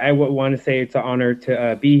 And I want to say it's an honor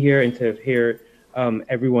to be here and to hear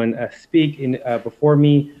everyone speak before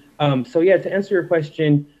me. So yeah, to answer your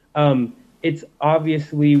question, it's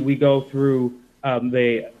obviously we go through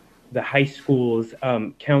the high schools,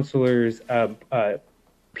 counselors,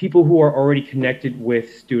 people who are already connected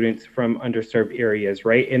with students from underserved areas,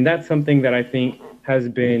 right? And that's something that I think has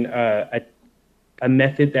been a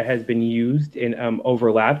method that has been used and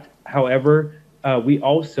overlapped. However, we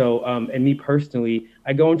also, and me personally,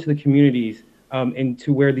 I go into the communities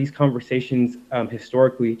into where these conversations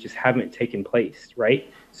historically just haven't taken place,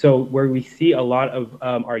 right? So where we see a lot of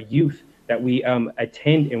our youth that we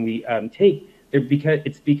attend and we take,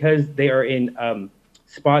 it's because they are in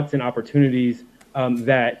spots and opportunities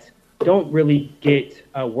that don't really get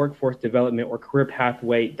workforce development or career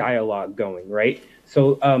pathway dialogue going, right?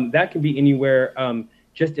 So that can be anywhere,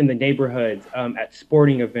 just in the neighborhoods, at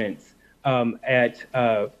sporting events, at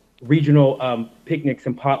regional picnics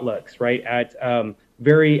and potlucks, right? At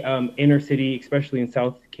very inner city, especially in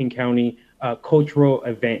South King County, cultural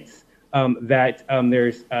events that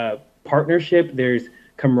there's partnership, there's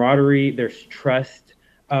camaraderie, there's trust,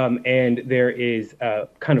 and there is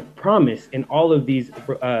kind of promise in all of these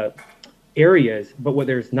areas. But what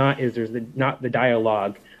there's not is not the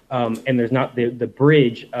dialogue, and there's not the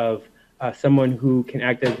bridge of someone who can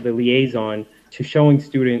act as the liaison to showing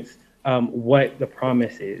students what the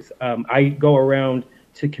promise is. I go around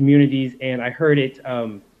to communities and I heard it,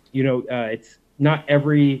 it's not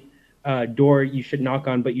every door you should knock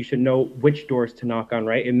on, but you should know which doors to knock on,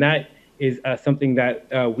 right? And that is something that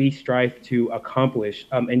we strive to accomplish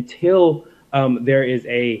until there is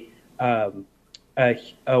a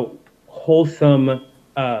wholesome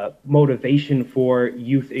motivation for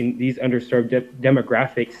youth in these underserved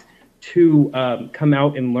demographics to come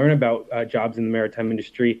out and learn about jobs in the maritime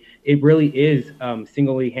industry. It really is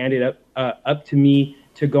single-handed up to me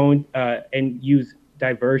to go and use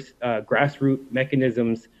diverse grassroots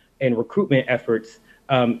mechanisms and recruitment efforts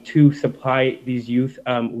to supply these youth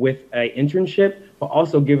with an internship, but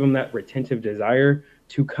also give them that retentive desire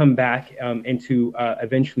to come back and to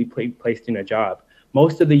eventually be placed in a job.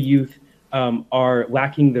 Most of the youth are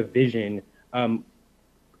lacking the vision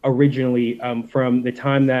originally from the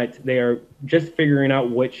time that they are just figuring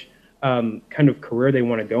out which kind of career they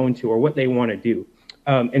want to go into or what they want to do.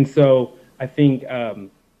 And so I think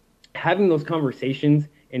having those conversations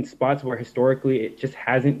in spots where historically it just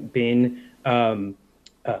hasn't been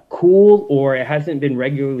cool or it hasn't been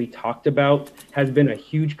regularly talked about has been a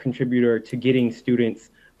huge contributor to getting students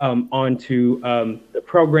onto the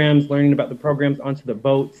programs, learning about the programs, onto the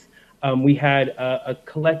boats. We had a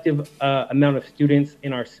collective amount of students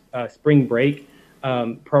in our spring break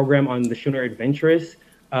program on the Schooner Adventurous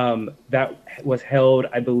that was held,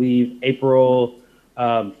 I believe, April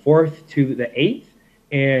 4th to the 8th.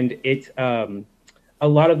 And it's a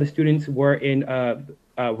lot of the students were in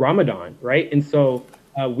Ramadan, right? And so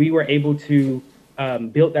we were able to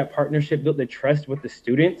build that partnership, build the trust with the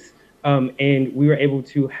students, and we were able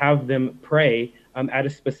to have them pray at a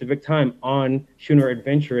specific time on Schooner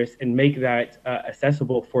Adventurous and make that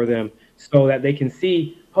accessible for them so that they can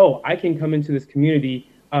see, oh, I can come into this community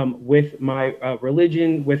with my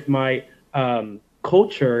religion, with my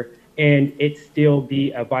culture and it still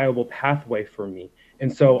be a viable pathway for me.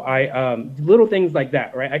 And so little things like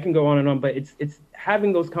that, right? I can go on and on, but it's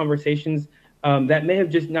having those conversations that may have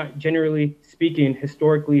just not, generally speaking,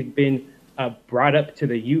 historically been brought up to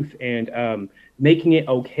the youth, and making it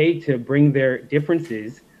okay to bring their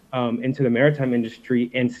differences into the maritime industry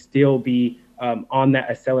and still be on that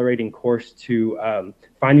accelerating course to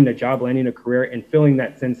finding a job, landing a career, and feeling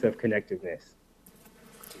that sense of connectiveness.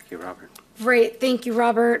 Thank you, Robert. Great. Thank you,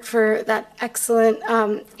 Robert, for that excellent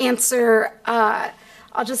answer.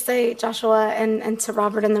 I'll just say, Joshua, and to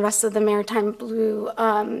Robert and the rest of the Maritime Blue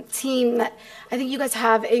team, that I think you guys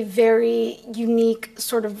have a very unique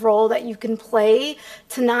sort of role that you can play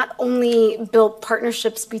to not only build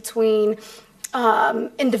partnerships between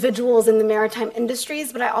individuals in the maritime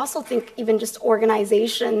industries, but I also think even just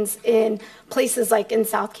organizations in places like in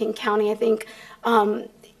South King County. I think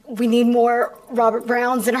we need more Robert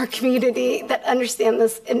Browns in our community that understand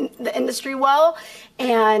this in the industry well,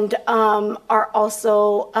 and are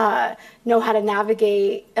also know how to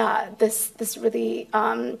navigate this really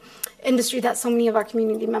industry that so many of our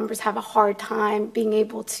community members have a hard time being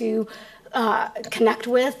able to connect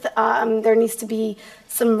with. There needs to be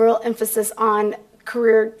some real emphasis on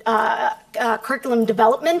career curriculum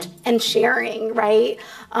development and sharing, right?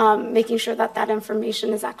 Making sure that that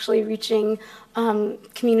information is actually reaching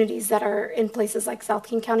communities that are in places like South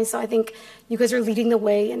King County. So I think you guys are leading the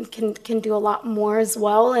way and can do a lot more as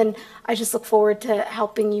well. And I just look forward to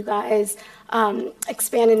helping you guys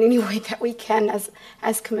expand in any way that we can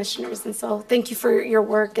as commissioners. And so thank you for your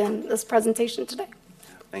work and this presentation today.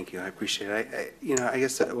 Thank you. I appreciate it. I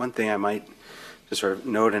guess one thing I might just sort of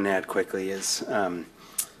note and add quickly is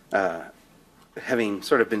having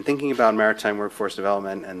sort of been thinking about maritime workforce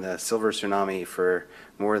development and the silver tsunami for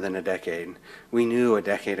more than a decade, we knew a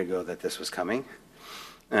decade ago that this was coming,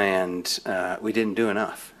 and we didn't do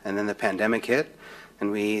enough. And then the pandemic hit,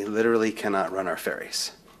 and we literally cannot run our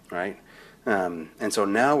ferries, right? And so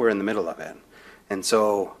now we're in the middle of it. And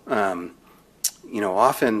so,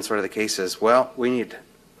 often sort of the case is, well, we need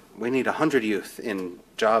 100 youth in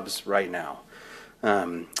jobs right now.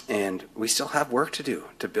 And we still have work to do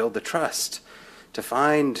to build the trust, to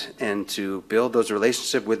find and to build those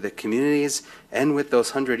relationships with the communities and with those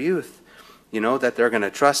 100 youth, that they're going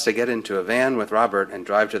to trust to get into a van with Robert and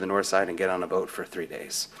drive to the north side and get on a boat for 3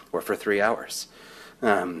 days or for 3 hours.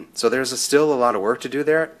 So there's still a lot of work to do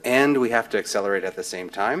there, and we have to accelerate at the same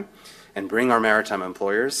time and bring our maritime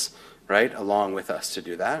employers, right, along with us to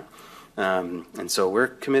do that. And so we're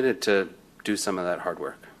committed to do some of that hard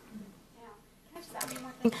work.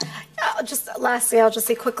 Just lastly, I'll just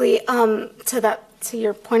say quickly to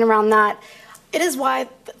your point around that, it is why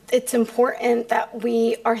it's important that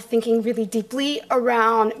we are thinking really deeply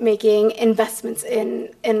around making investments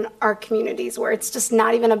in our communities, where it's just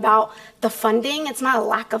not even about the funding. It's not a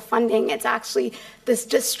lack of funding. It's actually this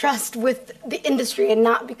distrust with the industry, and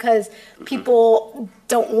not because people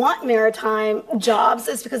don't want maritime jobs.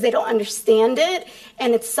 It's because they don't understand it.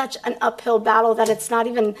 And it's such an uphill battle that it's not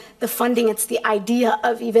even the funding, it's the idea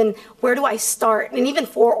of even where do I start? And even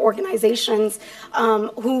for organizations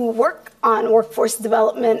who work on workforce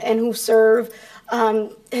development and who serve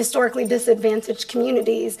historically disadvantaged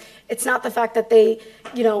communities, it's not the fact that they,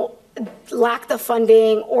 lack the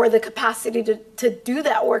funding or the capacity to do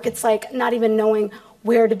that work. It's like not even knowing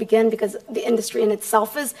where to begin, because the industry in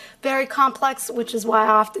itself is very complex, which is why I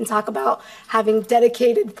often talk about having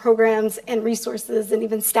dedicated programs and resources and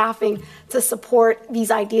even staffing to support these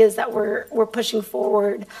ideas that we're pushing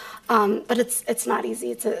forward. But it's not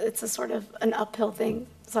easy. It's a sort of an uphill thing.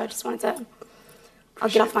 So I just wanted to, I'll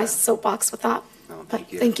get off my soapbox with that. No,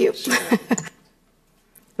 thank you. Thank you.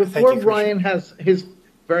 Before Brian has his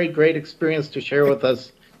very great experience to share with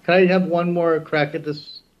us, can I have one more crack at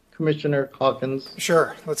this, Commissioner Hawkins?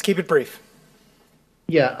 Sure. Let's keep it brief.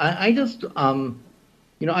 Yeah, I just,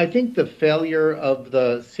 I think the failure of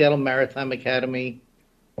the Seattle Maritime Academy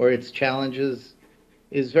or its challenges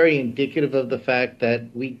is very indicative of the fact that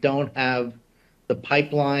we don't have the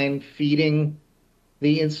pipeline feeding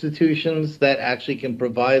the institutions that actually can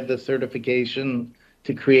provide the certification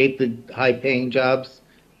to create the high-paying jobs.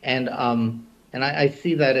 And I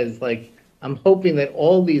see that as like, I'm hoping that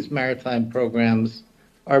all these maritime programs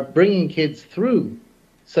are bringing kids through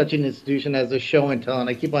such an institution as a show and tell. And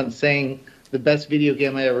I keep on saying the best video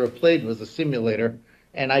game I ever played was a simulator.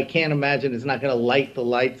 And I can't imagine it's not going to light the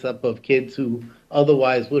lights up of kids who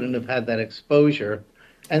otherwise wouldn't have had that exposure.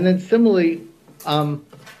 And then similarly,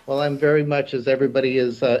 while I'm very much, as everybody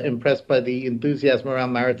is, impressed by the enthusiasm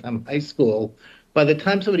around Maritime High School, by the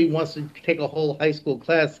time somebody wants to take a whole high school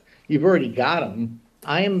class, you've already got them.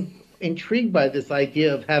 I am intrigued by this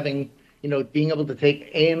idea of having, being able to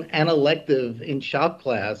take an elective in shop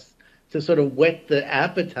class to sort of whet the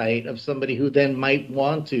appetite of somebody who then might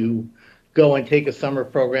want to go and take a summer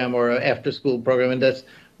program or an after-school program. And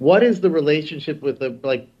what is the relationship with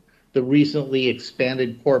the recently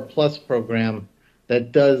expanded Core Plus program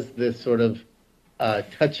that does this sort of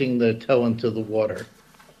touching the toe into the water?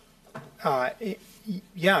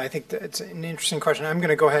 Yeah, I think that's an interesting question. I'm going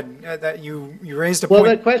to go ahead. That you raised a point.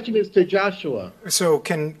 Well, that question is to Joshua. So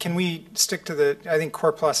can we stick to I think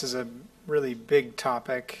Core Plus is a really big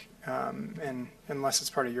topic, and unless it's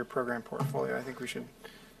part of your program portfolio, I think we should.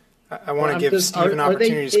 I want to give Steve an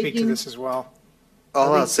opportunity to speak to this as well.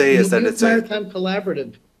 All I'll say is that it's a Maritime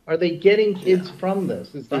Collaborative. Are they getting kids from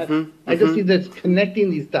this? Is that I just see that's connecting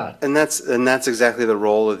these dots. And that's exactly the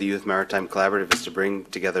role of the Youth Maritime Collaborative, is to bring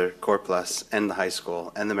together Core Plus and the high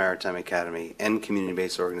school and the Maritime Academy and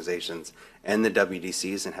community-based organizations and the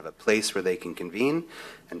WDCs, and have a place where they can convene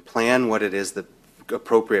and plan what it is the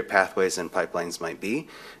appropriate pathways and pipelines might be.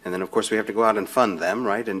 And then of course we have to go out and fund them,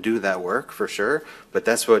 right, and do that work for sure. But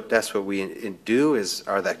that's what we do,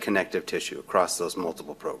 are that connective tissue across those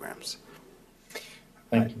multiple programs.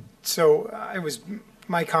 Thank you. So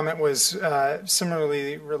my comment was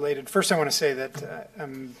similarly related. First, I want to say that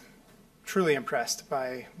I'm truly impressed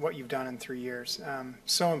by what you've done in 3 years.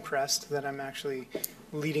 So impressed that I'm actually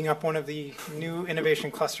leading up one of the new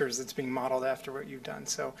innovation clusters that's being modeled after what you've done.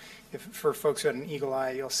 So for folks who had an eagle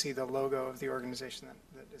eye, you'll see the logo of the organization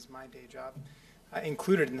that is my day job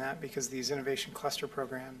included in that, because these innovation cluster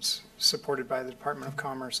programs supported by the Department of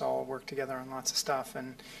Commerce all work together on lots of stuff.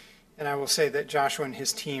 And I will say that Joshua and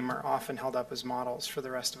his team are often held up as models for the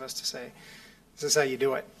rest of us to say, this is how you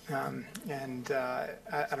do it. I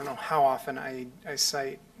don't know how often I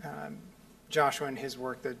cite Joshua and his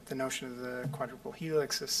work, the notion of the quadruple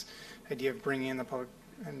helix, this idea of bringing in the public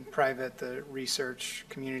and private, the research,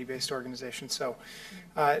 community-based organization. So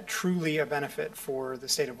truly a benefit for the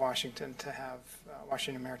state of Washington to have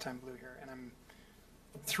Washington Maritime Blue here. And I'm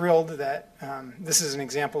thrilled that this is an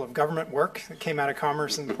example of government work that came out of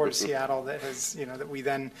Commerce in the Port of Seattle that has, that we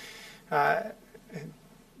then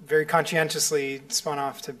very conscientiously spun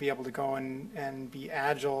off to be able to go and be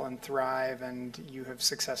agile and thrive, and you have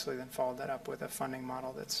successfully then followed that up with a funding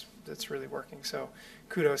model that's really working. So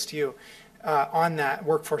kudos to you. On that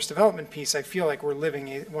workforce development piece, I feel like we're living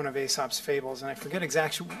one of Aesop's fables, and I forget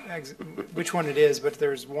exactly which one it is, but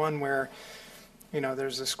there's one where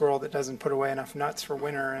there's a squirrel that doesn't put away enough nuts for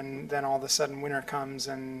winter, and then all of a sudden winter comes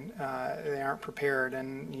and they aren't prepared,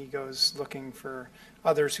 and he goes looking for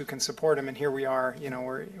others who can support him. And here we are,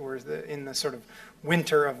 we're in the sort of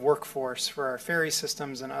winter of workforce for our ferry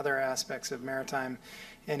systems and other aspects of maritime.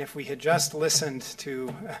 And if we had just listened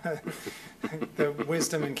to the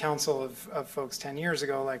wisdom and counsel of folks 10 years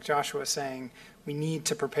ago, like Joshua saying, we need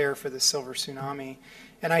to prepare for the silver tsunami.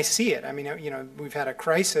 And I see it. I mean, we've had a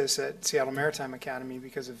crisis at Seattle Maritime Academy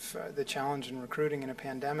because of the challenge in recruiting in a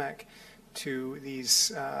pandemic to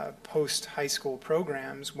these post-high school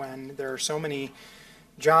programs, when there are so many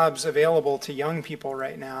jobs available to young people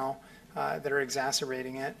right now that are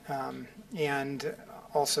exacerbating it. And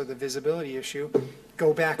also the visibility issue.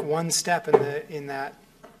 Go back one step in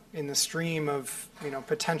the stream of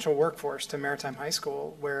potential workforce to Maritime High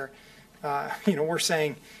School, where we're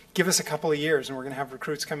saying, give us a couple of years and we're going to have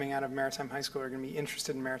recruits coming out of Maritime High School who are going to be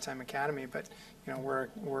interested in Maritime Academy, but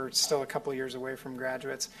we're still a couple of years away from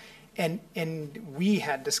graduates. And we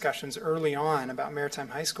had discussions early on about Maritime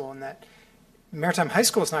High School, and that Maritime High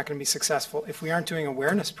School is not going to be successful if we aren't doing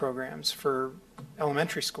awareness programs for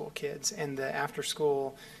elementary school kids and the after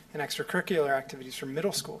school and extracurricular activities for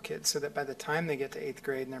middle school kids, so that by the time they get to 8th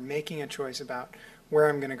grade and they're making a choice about where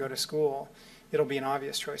I'm going to go to school, it'll be an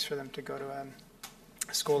obvious choice for them to go to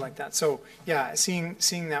a school like that. So yeah,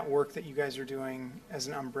 seeing that work that you guys are doing as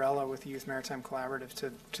an umbrella with the Youth Maritime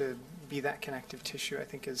Collaborative to be that connective tissue, I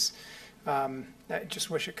think is, I just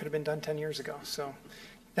wish it could have been done 10 years ago. So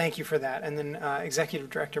thank you for that. And then Executive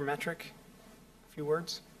Director Metric, a few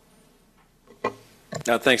words.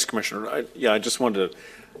 Thanks, Commissioner. I just wanted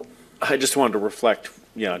to reflect.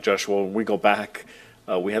 Joshua, when we go back,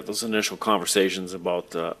 we had those initial conversations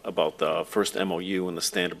about the first MOU and the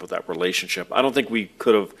stand-up of that relationship. I don't think we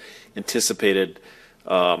could have anticipated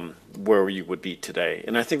where you would be today.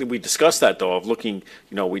 And I think that we discussed that, though, of looking.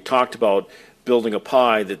 We talked about building a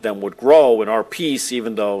pie that then would grow, and our piece,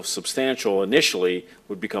 even though substantial initially,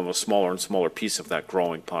 would become a smaller and smaller piece of that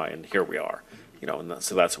growing pie. And here we are.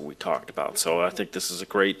 So that's what we talked about. So I think this is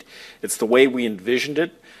it's the way we envisioned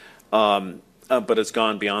it, but it's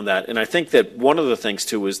gone beyond that. And I think that one of the things,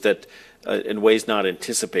 too, is that in ways not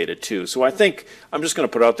anticipated too. So I think, I'm just going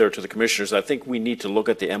to put out there to the commissioners, I think we need to look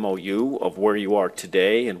at the MOU of where you are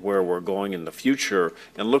today and where we're going in the future,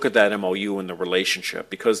 and look at that MOU and the relationship,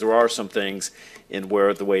 because there are some things in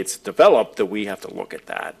where the way it's developed that we have to look at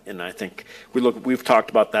that. And I think we've talked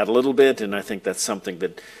about that a little bit, and I think that's something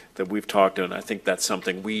that we've talked to, and I think that's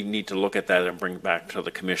something we need to look at that and bring back to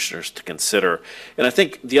the commissioners to consider. And I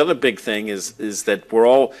think the other big thing is that we're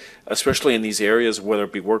all, especially in these areas, whether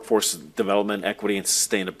it be workforce development, equity, and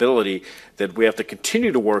sustainability, that we have to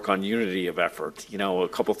continue to work on unity of effort. You know, a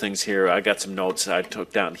couple things here, I got some notes I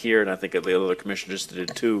took down here, and I think the other commissioners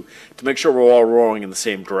did too, to make sure we're all rowing in the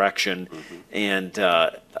same direction. And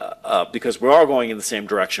because we're all going in the same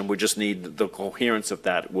direction, we just need the coherence of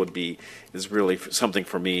that is really something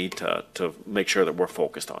for me to make sure that we're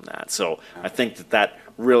focused on that. So I think that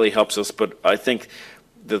really helps us, but I think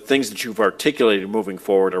the things that you've articulated moving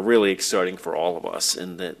forward are really exciting for all of us,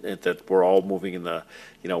 and that we're all moving in the,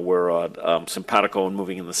 we're simpatico and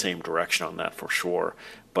moving in the same direction on that for sure.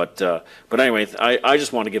 But anyway, I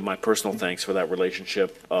just want to give my personal thanks for that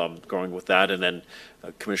relationship, going with that, and then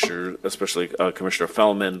especially Commissioner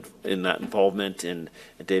Fellman in that involvement, and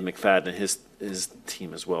Dave McFadden and his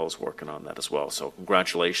team as well is working on that as well. So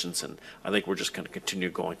congratulations, and I think we're just going to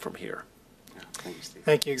continue going from here. Thank you, Steve.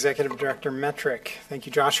 Thank you, Executive Director Metrick. Thank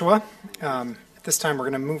you, Joshua. At this time, we're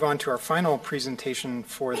going to move on to our final presentation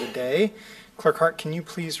for the day. Clerk Hart, can you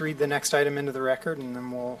please read the next item into the record, and then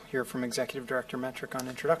we'll hear from Executive Director Metrick on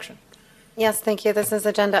introduction. Yes, thank you. This is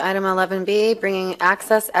Agenda Item 11B, bringing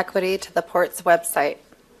access equity to the port's website.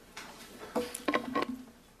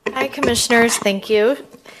 Hi, Commissioners. Thank you.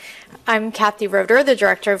 I'm Kathy Roeder, the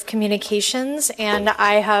Director of Communications, and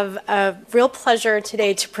I have a real pleasure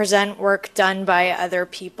today to present work done by other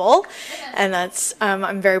people, and that's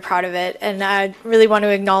I'm very proud of it. And I really want to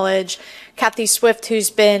acknowledge Kathy Swift, who's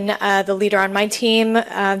been the leader on my team,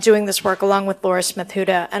 doing this work along with Laura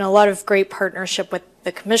Smith-Huda, and a lot of great partnership with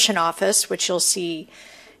the Commission Office, which you'll see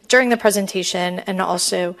during the presentation, and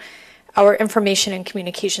also our Information and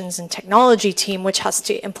Communications and Technology team, which has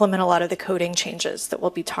to implement a lot of the coding changes that we'll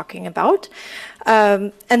be talking about.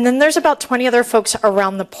 And then there's about 20 other folks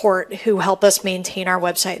around the port who help us maintain our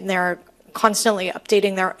website, and they're constantly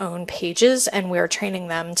updating their own pages, and we're training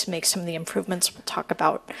them to make some of the improvements we'll talk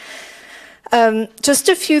about. Just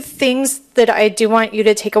a few things that I do want you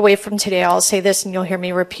to take away from today. I'll say this and you'll hear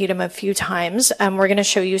me repeat them a few times. We're going to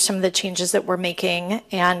show you some of the changes that we're making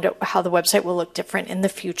and how the website will look different in the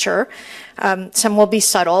future. Some will be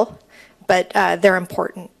subtle, but they're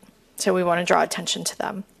important. So we want to draw attention to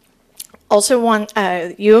them. Also want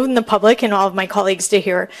you and the public and all of my colleagues to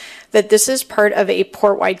hear that this is part of a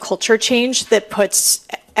port-wide culture change that puts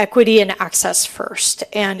equity and access first.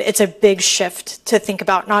 And it's a big shift to think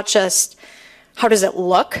about not just how does it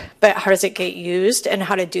look, but how does it get used, and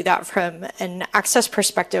how to do that from an access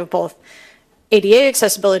perspective, both ADA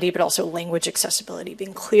accessibility, but also language accessibility,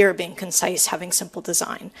 being clear, being concise, having simple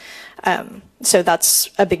design. So that's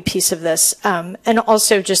a big piece of this. And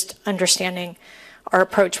also just understanding our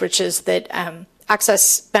approach, which is that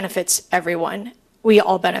access benefits everyone. We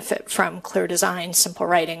all benefit from clear design, simple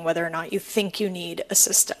writing, whether or not you think you need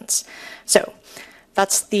assistance. So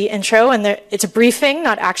that's the intro, and it's a briefing,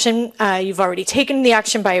 not action. You've already taken the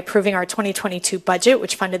action by approving our 2022 budget,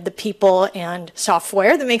 which funded the people and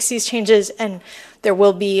software that makes these changes, and there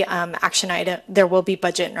will be action item. There will be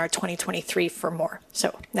budget in our 2023 for more.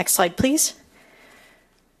 So next slide, please.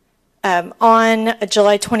 On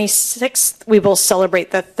July 26th, we will celebrate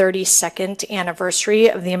the 32nd anniversary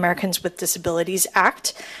of the Americans with Disabilities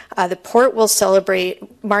Act. The port will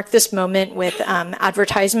mark this moment with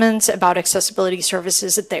advertisements about accessibility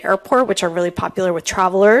services at the airport, which are really popular with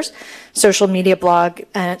travelers, social media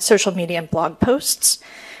and blog posts.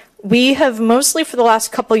 We have mostly for the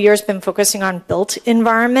last couple of years been focusing on built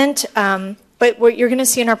environment. But what you're going to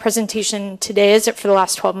see in our presentation today is that for the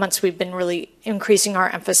last 12 months, we've been really increasing our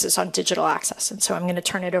emphasis on digital access. And so I'm going to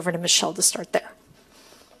turn it over to Michelle to start there.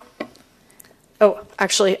 Oh,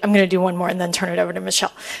 actually, I'm going to do one more and then turn it over to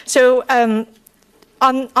Michelle. So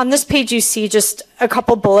on this page, you see just a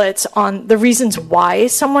couple bullets on the reasons why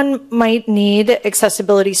someone might need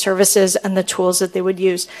accessibility services and the tools that they would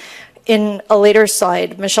use. In a later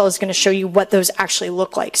slide, Michelle is going to show you what those actually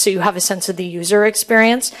look like, so you have a sense of the user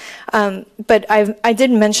experience. But I did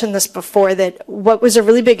mention this before, that what was a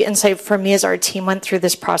really big insight for me as our team went through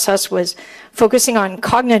this process was focusing on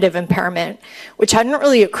cognitive impairment, which hadn't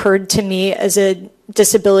really occurred to me as a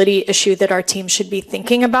disability issue that our team should be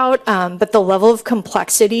thinking about, but the level of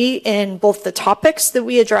complexity in both the topics that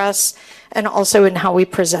we address and also in how we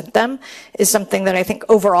present them is something that I think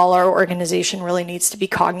overall our organization really needs to be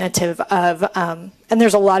cognitive of. And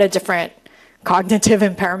there's a lot of different cognitive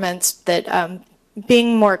impairments that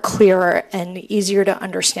being more clear and easier to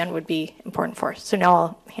understand would be important for us. So now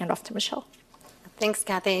I'll hand off to Michelle. Thanks,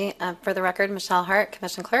 Kathy. For the record, Michelle Hart,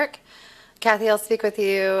 Commission Clerk. Kathy, I'll speak with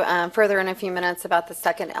you further in a few minutes about the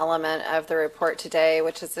second element of the report today,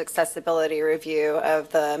 which is accessibility review of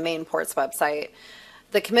the main port's website.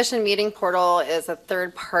 The Commission meeting portal is a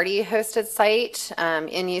third-party hosted site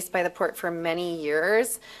in use by the port for many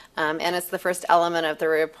years, and it's the first element of the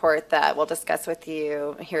report that we'll discuss with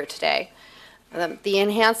you here today. The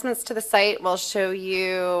enhancements to the site will show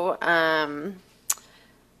you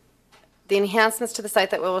the enhancements to the site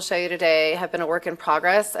that we will show you today have been a work in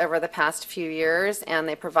progress over the past few years, and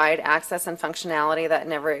they provide access and functionality that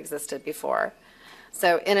never existed before.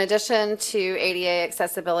 So in addition to ADA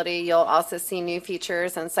accessibility, you'll also see new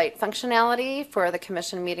features and site functionality for the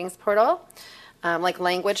Commission meetings portal, like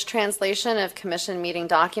language translation of Commission meeting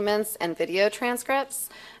documents and video transcripts,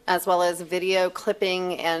 as well as video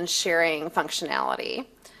clipping and sharing functionality,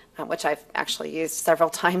 which I've actually used several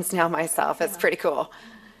times now myself. It's pretty cool.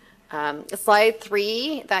 Slide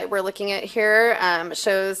 3 that we're looking at here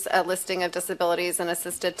shows a listing of disabilities and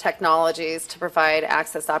assisted technologies to provide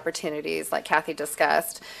access opportunities like Kathy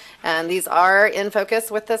discussed. And these are in focus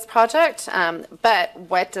with this project, but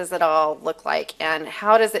what does it all look like and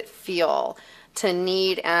how does it feel to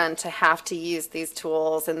need and to have to use these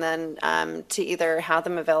tools and then to either have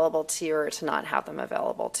them available to you or to not have them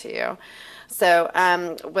available to you? So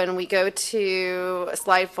when we go to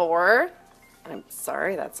slide 4, I'm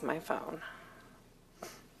sorry, that's my phone.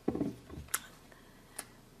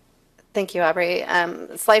 Thank you, Aubrey.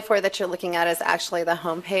 Slide 4 that you're looking at is actually the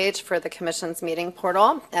homepage for the Commission's meeting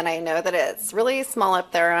portal, and I know that it's really small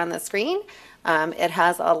up there on the screen. It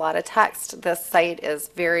has a lot of text. This site is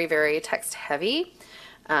very, very text heavy,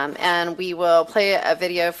 and we will play a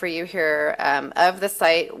video for you here of the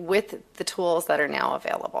site with the tools that are now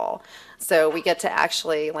available. So we get to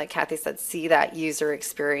actually, like Kathy said, see that user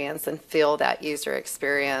experience and feel that user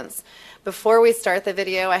experience. Before we start the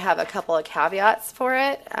video, I have a couple of caveats for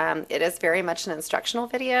it. It is very much an instructional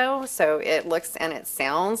video, so it looks and it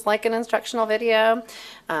sounds like an instructional video.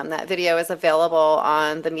 That video is available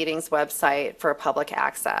on the meeting's website for public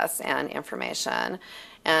access and information.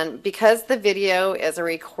 And because the video is a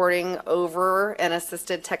recording over an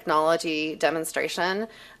assisted technology demonstration,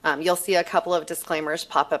 you'll see a couple of disclaimers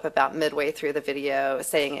pop up about midway through the video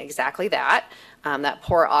saying exactly that. That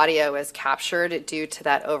poor audio is captured due to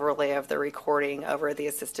that overlay of the recording over the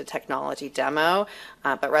assisted technology demo,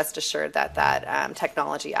 but rest assured that that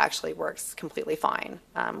technology actually works completely fine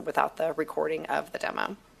without the recording of the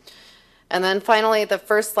demo. And then finally, the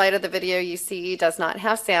first slide of the video you see does not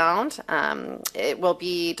have sound. It will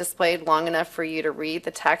be displayed long enough for you to read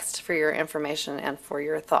the text for your information and for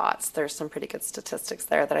your thoughts. There's some pretty good statistics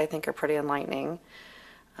there that I think are pretty enlightening.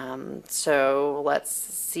 So let's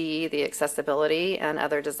see the accessibility and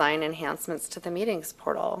other design enhancements to the meetings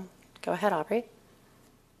portal. Go ahead, Aubrey.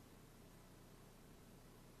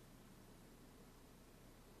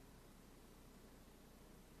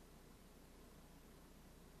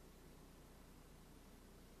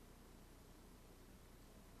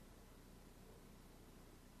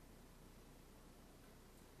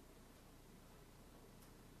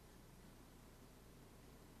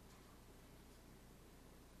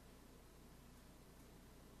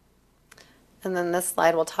 And then this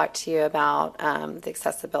slide will talk to you about the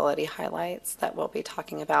accessibility highlights that we'll be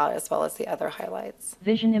talking about, as well as the other highlights.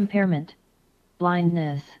 Vision impairment,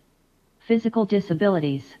 blindness, physical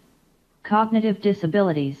disabilities, cognitive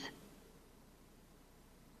disabilities.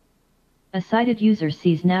 A sighted user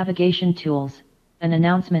sees navigation tools, an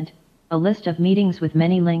announcement, a list of meetings with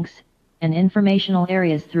many links, and informational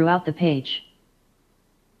areas throughout the page.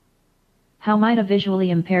 How might a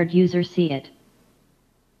visually impaired user see it?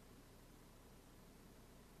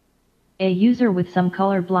 A user with some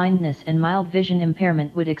color blindness and mild vision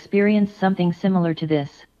impairment would experience something similar to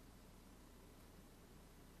this.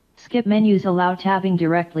 Skip menus allow tabbing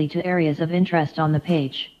directly to areas of interest on the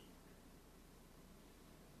page.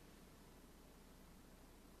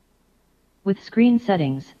 With screen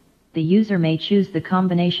settings, the user may choose the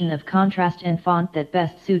combination of contrast and font that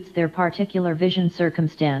best suits their particular vision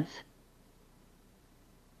circumstance.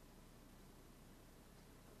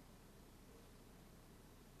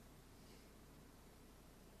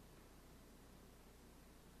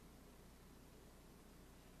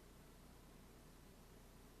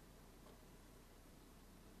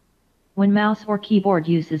 When mouse or keyboard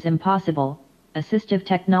use is impossible, assistive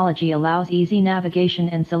technology allows easy navigation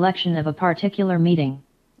and selection of a particular meeting.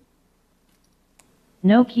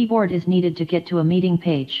 No keyboard is needed to get to a meeting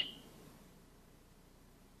page.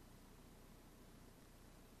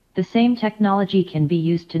 The same technology can be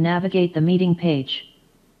used to navigate the meeting page.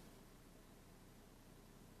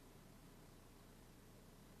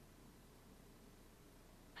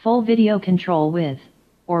 Full video control with,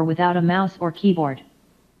 or without a mouse or keyboard.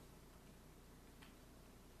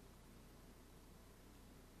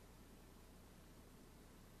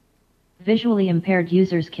 Visually impaired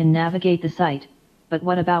users can navigate the site, but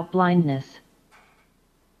what about blindness?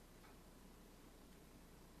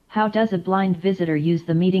 How does a blind visitor use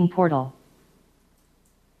the meeting portal?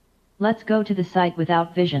 Let's go to the site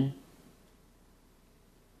without vision.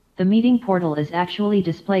 The meeting portal is actually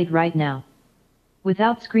displayed right now.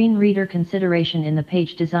 Without screen reader consideration in the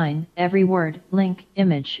page design, every word, link,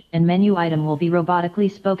 image, and menu item will be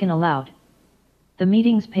robotically spoken aloud. The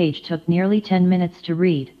meetings page took nearly 10 minutes to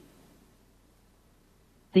read.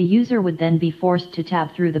 The user would then be forced to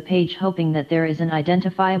tab through the page hoping that there is an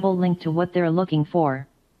identifiable link to what they're looking for.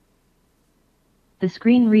 The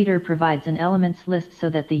screen reader provides an elements list so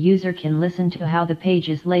that the user can listen to how the page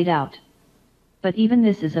is laid out. But even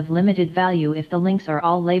this is of limited value if the links are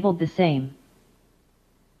all labeled the same.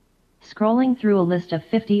 Scrolling through a list of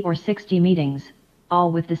 50 or 60 meetings, all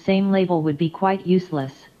with the same label would be quite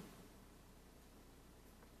useless.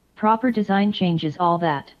 Proper design changes all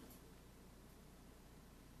that.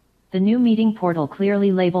 The new meeting portal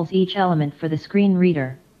clearly labels each element for the screen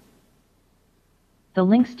reader. The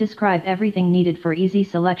links describe everything needed for easy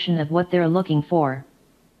selection of what they're looking for.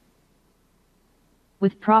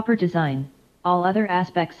 With proper design, all other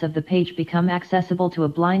aspects of the page become accessible to a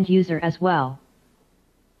blind user as well.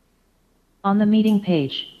 On the meeting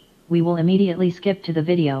page, we will immediately skip to the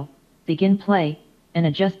video, begin play, and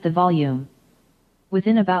adjust the volume.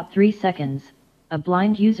 Within about 3 seconds, a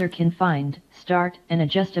blind user can find, start, and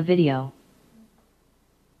adjust a video.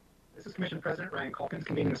 This is Commission President Ryan Calkins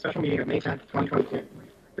convening a special meeting of May 10th, 2022.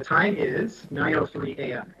 The time is 9:03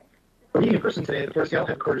 a.m. We're meeting in person today at the Port of Seattle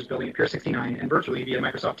headquarters building at Pier 69 and virtually via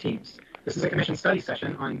Microsoft Teams. This is a Commission study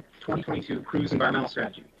session on 2022 Cruise Environmental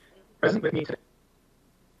Strategy. Present with me today.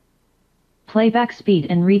 Playback speed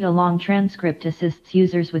and read-along transcript assists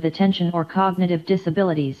users with attention or cognitive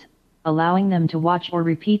disabilities, allowing them to watch or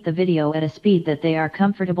repeat the video at a speed that they are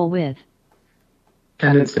comfortable with.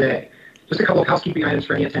 Attendance today. Just a couple of housekeeping items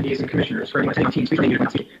for any attendees and commissioners. For anyone attending on Teams, please remain muted and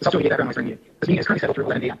not speak. This also immediate background noise during the meeting. This meeting is currently scheduled for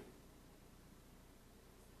 11 a.m.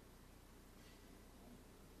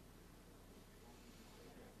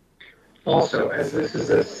 Also, as this is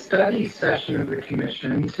a study session of the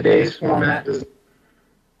Commission, today's format does.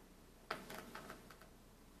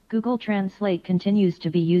 Google Translate continues to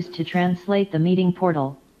be used to translate the meeting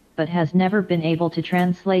portal, but has never been able to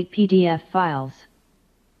translate PDF files.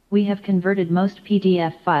 We have converted most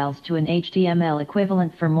PDF files to an HTML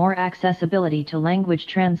equivalent for more accessibility to language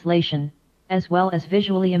translation, as well as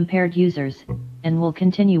visually impaired users, and will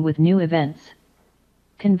continue with new events.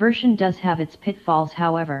 Conversion does have its pitfalls,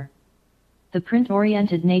 however. The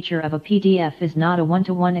print-oriented nature of a PDF is not a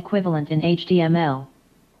one-to-one equivalent in HTML.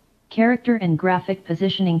 Character and graphic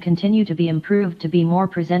positioning continue to be improved to be more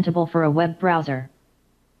presentable for a web browser.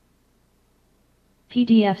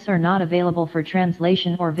 PDFs are not available for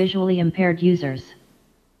translation or visually impaired users.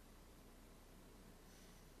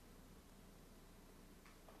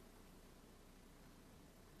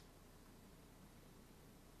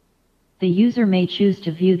 The user may choose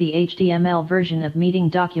to view the HTML version of meeting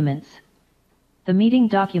documents. The meeting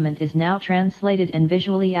document is now translated and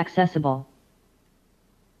visually accessible.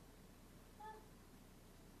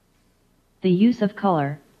 The use of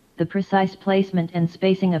color, the precise placement and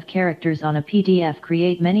spacing of characters on a PDF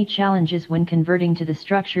create many challenges when converting to the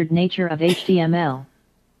structured nature of HTML.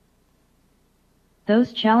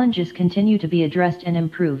 Those challenges continue to be addressed and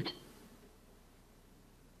improved.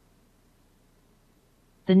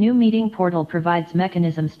 The new meeting portal provides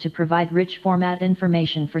mechanisms to provide rich format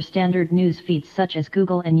information for standard news feeds such as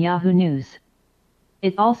Google and Yahoo News.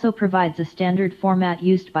 It also provides a standard format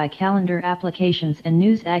used by calendar applications and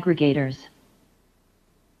news aggregators.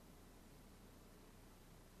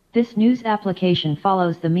 This news application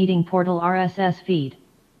follows the meeting portal RSS feed.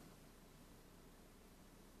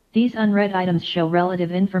 These unread items show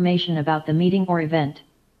relative information about the meeting or event.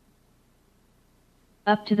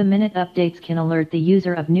 Up-to-the-minute updates can alert the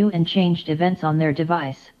user of new and changed events on their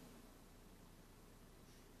device.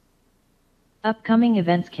 Upcoming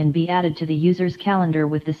events can be added to the user's calendar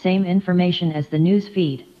with the same information as the news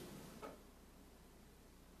feed.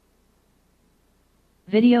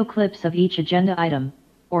 Video clips of each agenda item,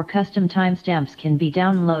 or custom timestamps can be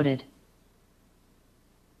downloaded.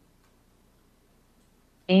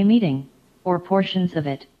 A meeting, or portions of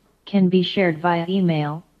it, can be shared via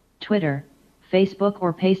email, Twitter, Facebook,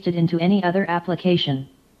 or pasted into any other application.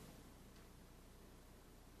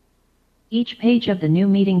 Each page of the new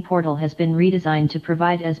meeting portal has been redesigned to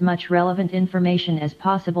provide as much relevant information as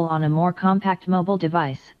possible on a more compact mobile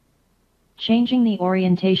device. Changing the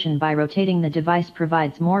orientation by rotating the device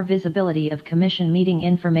provides more visibility of Commission meeting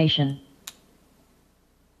information.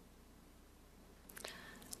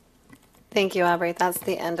 Thank you, Aubrey. That's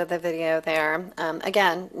the end of the video there.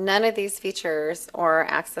 Again, none of these features or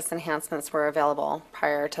access enhancements were available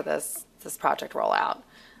prior to this project rollout.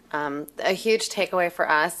 A huge takeaway for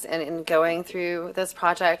us in going through this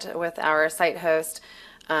project with our site host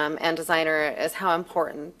and designer is how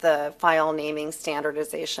important the file naming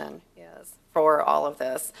standardization is for all of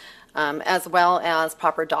this, as well as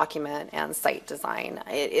proper document and site design.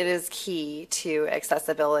 It is key to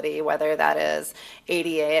accessibility, whether that is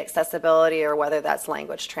ADA accessibility or whether that's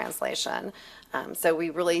language translation. So we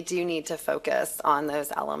really do need to focus on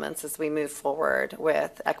those elements as we move forward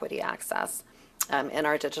with equity access in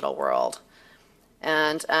our digital world.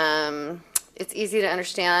 And it's easy to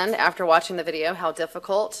understand after watching the video how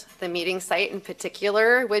difficult the meeting site in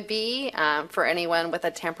particular would be for anyone with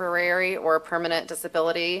a temporary or permanent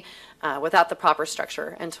disability without the proper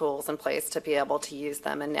structure and tools in place to be able to use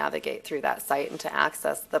them and navigate through that site and to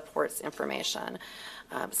access the port's information.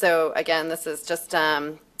 So again, this is just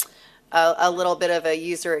a little bit of a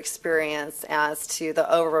user experience as to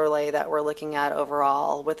the overlay that we're looking at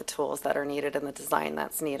overall with the tools that are needed and the design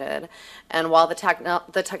that's needed. And while the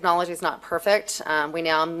technology is not perfect, we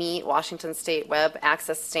now meet Washington State Web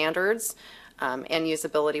Access standards, and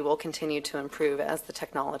usability will continue to improve as the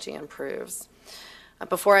technology improves.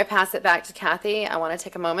 Before I pass it back to Kathy, I want to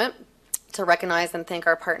take a moment to recognize and thank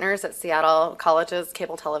our partners at Seattle College's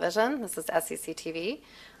Cable Television. This is SEC TV.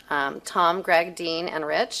 Tom, Greg, Dean, and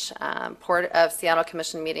Rich, Port of Seattle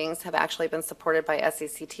Commission meetings have actually been supported by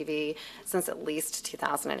SEC TV since at least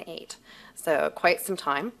 2008, so quite some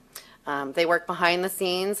time. They work behind the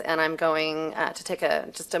scenes, and I'm going to take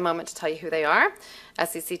just a moment to tell you who they are.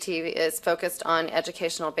 SEC TV is focused on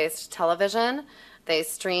educational-based television. They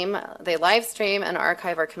live stream and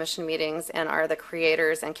archive our commission meetings and are the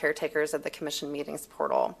creators and caretakers of the commission meetings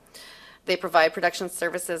portal. They provide production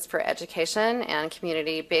services for education and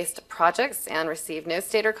community-based projects and receive no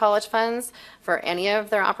state or college funds for any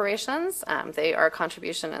of their operations. They are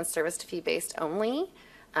contribution and service fee based only,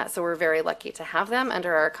 so we're very lucky to have them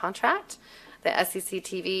under our contract. The SEC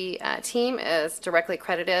TV team is directly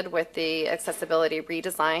credited with the accessibility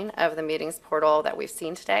redesign of the meetings portal that we've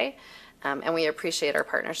seen today, and we appreciate our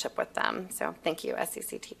partnership with them. So thank you,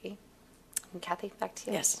 SEC TV. And Kathy, back to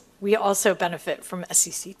you. Yes, we also benefit from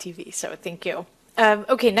SEC TV, so thank you.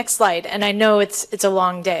 Okay, next slide. And I know it's a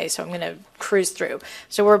long day, so I'm going to cruise through.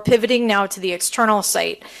 So we're pivoting now to the external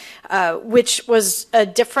site, which was a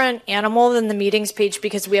different animal than the meetings page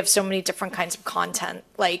because we have so many different kinds of content,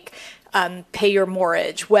 like pay your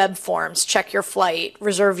mortgage, web forms, check your flight,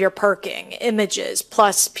 reserve your parking, images,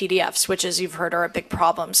 plus PDFs, which, as you've heard, are a big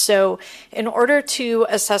problem. So in order to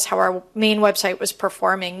assess how our main website was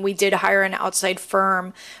performing, we did hire an outside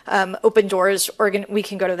firm, Open Doors, we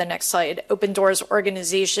can go to the next slide, Open Doors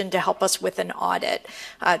organization, to help us with an audit,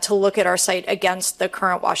 to look at our site against the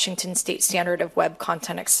current Washington State Standard of Web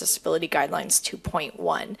Content Accessibility Guidelines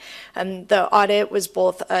 2.1. And the audit was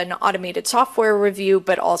both an automated software review,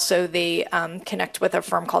 but also they connect with a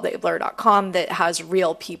firm called Abler.com that has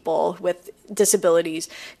real people with disabilities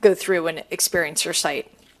go through and experience your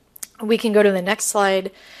site. We can go to the next slide,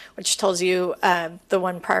 which tells you the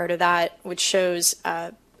one prior to that, which shows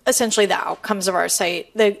essentially the outcomes of our site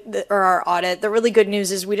or our audit. The really good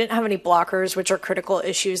news is we didn't have any blockers, which are critical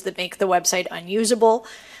issues that make the website unusable.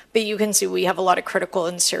 But you can see we have a lot of critical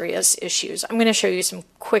and serious issues. I'm going to show you some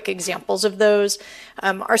quick examples of those.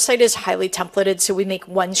 Our site is highly templated, so we make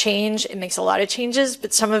one change. It makes a lot of changes,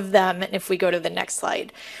 but some of them, and if we go to the next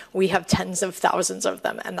slide, we have tens of thousands of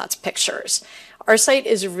them, and that's pictures. Our site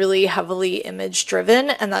is really heavily image driven,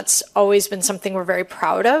 and that's always been something we're very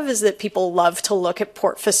proud of, is that people love to look at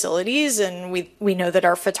port facilities, and we know that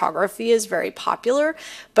our photography is very popular.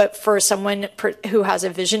 But for someone who has a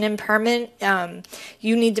vision impairment,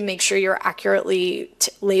 you need to make sure you're accurately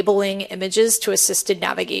labeling images to assisted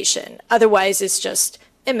navigation. Otherwise, it's just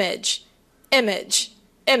image, image,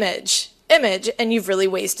 image, image, and you've really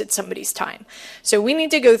wasted somebody's time. So we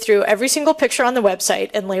need to go through every single picture on the website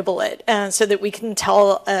and label it so that we can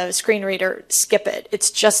tell a screen reader, skip it, it's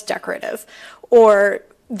just decorative. Or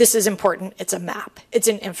this is important. It's a map. It's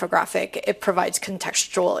an infographic. It provides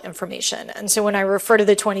contextual information. And so when I refer to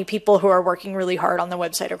the 20 people who are working really hard on the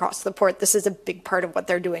website across the port, this is a big part of what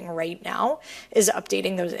they're doing right now, is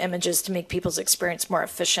updating those images to make people's experience more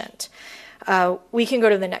efficient. We can go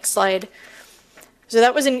to the next slide. So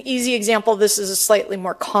that was an easy example. This is a slightly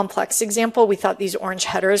more complex example. We thought these orange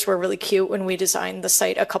headers were really cute when we designed the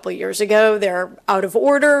site a couple years ago. They're out of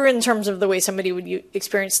order in terms of the way somebody would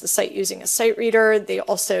experience the site using a site reader. They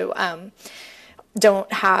also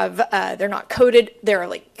don't have, they're not coded. They're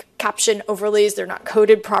like caption overlays. They're not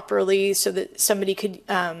coded properly so that somebody could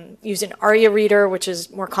use an ARIA reader, which is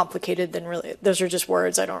more complicated than really, those are just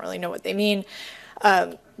words. I don't really know what they mean.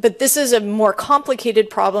 But this is a more complicated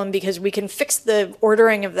problem because we can fix the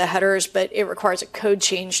ordering of the headers, but it requires a code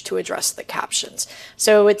change to address the captions.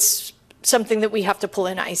 So it's something that we have to pull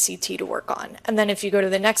in ICT to work on. And then if you go to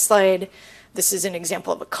the next slide, this is an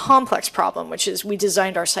example of a complex problem, which is we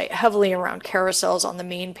designed our site heavily around carousels on the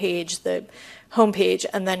main page, the homepage,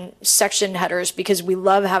 and then section headers because we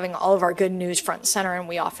love having all of our good news front and center, and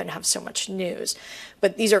we often have so much news.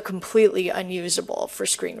 But these are completely unusable for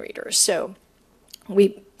screen readers. So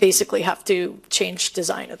we basically have to change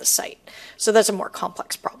design of the site. So that's a more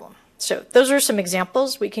complex problem. So those are some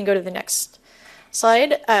examples. We can go to the next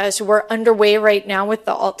slide. So we're underway right now with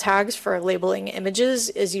the alt tags for labeling images.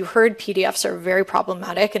 As you heard, PDFs are very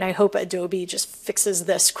problematic, and I hope Adobe just fixes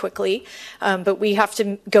this quickly. But we have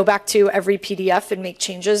to go back to every PDF and make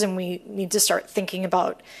changes, and we need to start thinking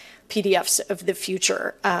about PDFs of the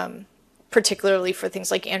future, particularly for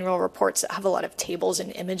things like annual reports that have a lot of tables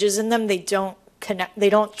and images in them. They don't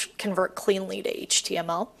convert cleanly to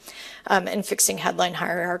HTML, and fixing headline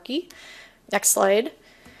hierarchy. Next slide.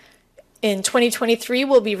 In 2023,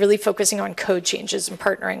 we'll be really focusing on code changes and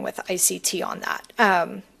partnering with ICT on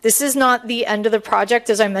that. This is not the end of the project,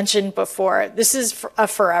 as I mentioned before. This is a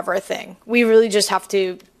forever thing. We really just have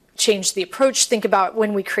to change the approach, think about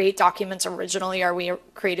when we create documents originally, are we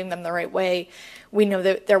creating them the right way? We know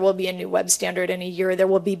that there will be a new web standard in a year. There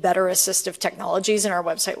will be better assistive technologies, and our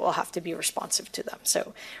website will have to be responsive to them.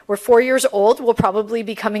 So we're 4 years old. We'll probably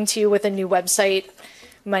be coming to you with a new website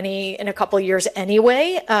money in a couple years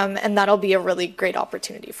anyway, and that'll be a really great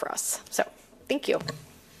opportunity for us. So thank you.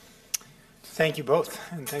 Thank you both,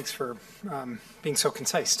 and thanks for being so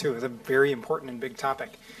concise too. It's a very important and big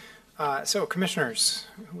topic. So commissioners,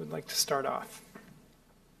 who would like to start off?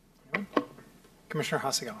 Commissioner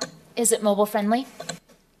Hasegawa. Is it mobile friendly?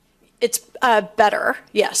 It's better,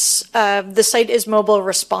 yes. The site is mobile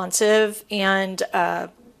responsive, and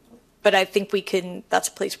but I think that's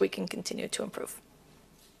a place we can continue to improve.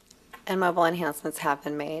 And mobile enhancements have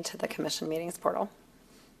been made to the commission meetings portal.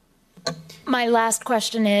 My last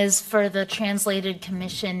question is for the translated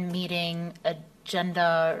commission meeting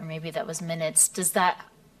agenda, or maybe that was minutes. Does that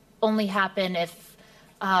only happen if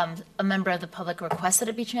a member of the public requests that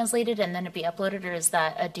it be translated and then it be uploaded, or is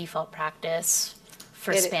that a default practice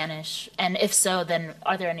for Spanish? And if so, then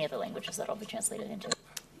are there any other languages that will be translated into?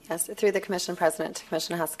 Yes, through the commission president to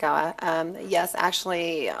Commissioner Hasegawa. Yes,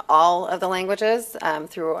 actually, all of the languages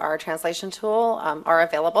through our translation tool are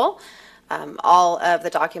available. All of the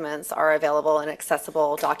documents are available in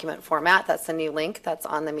accessible document format. That's the new link that's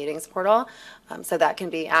on the meetings portal. So that can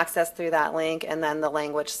be accessed through that link and then the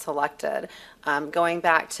language selected. Going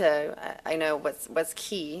back to, I know what's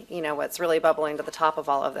key, what's really bubbling to the top of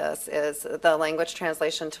all of this is the language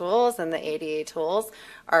translation tools and the ADA tools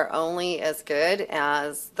are only as good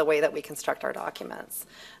as the way that we construct our documents.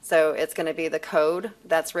 So it's going to be the code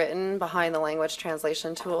that's written behind the language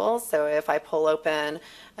translation tools. So if I pull open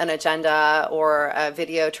an agenda or a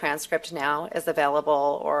video transcript now is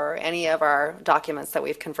available, or any of our documents that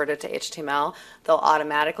we've converted to HTML, they'll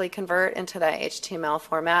automatically convert into that HTML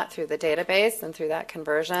format through the database, and through that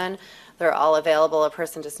conversion, they're all available. A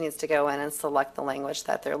person just needs to go in and select the language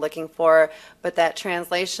that they're looking for. But that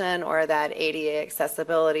translation or that ADA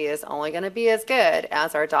accessibility is only going to be as good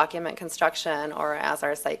as our document construction or as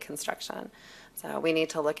our site construction. So we need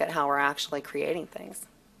to look at how we're actually creating things.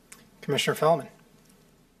 Commissioner Fellman.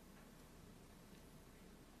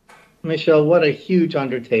 Michelle, what a huge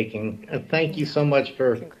undertaking. Thank you so much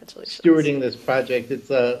for stewarding this project. It's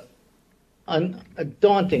a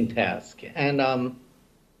daunting task, and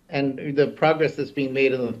the progress that's being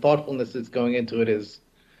made and the thoughtfulness that's going into it is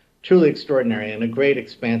truly extraordinary and a great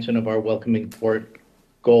expansion of our welcoming port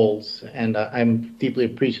goals, and I'm deeply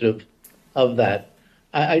appreciative of that.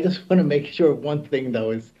 I just want to make sure of one thing, though,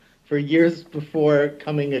 is for years before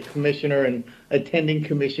coming a commissioner and attending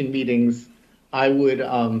commission meetings, I would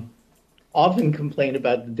often complain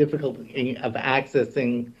about the difficulty of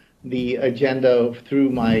accessing the agenda through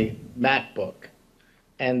my MacBook.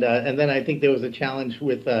 and then I think there was a challenge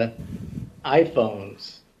with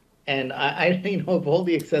iPhones. And I you know, of all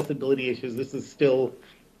the accessibility issues, this is still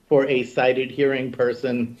for a sighted hearing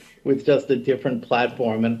person with just a different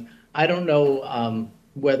platform. And I don't know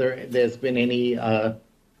whether there's been any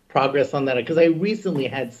progress on that, because I recently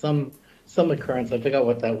had some occurrence. I forgot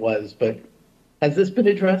what that was, but has this been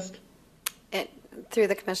addressed? Through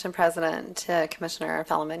the commission president to Commissioner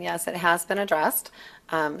Fellman, yes, it has been addressed.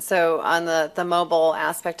 So on the mobile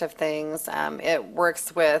aspect of things, it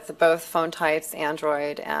works with both phone types,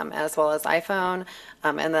 Android as well as iPhone,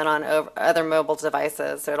 and then on other mobile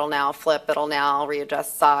devices. So it'll now flip, it'll now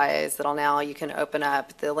readjust size, you can open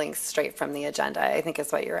up the links straight from the agenda, I think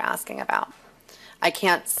is what you're asking about. I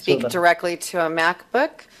can't speak directly to a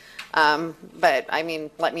MacBook, but I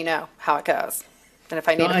mean, let me know how it goes. And if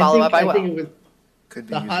I need to follow up, I will.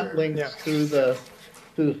 The hot links through the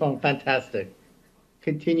phone, fantastic.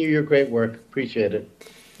 Continue your great work. Appreciate it.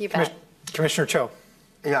 You bet. Commissioner Cho.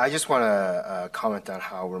 Yeah, I just want to comment on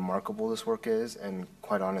how remarkable this work is, and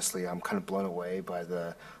quite honestly, I'm kind of blown away by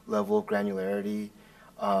the level of granularity.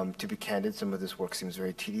 To be candid, some of this work seems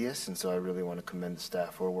very tedious, and so I really want to commend the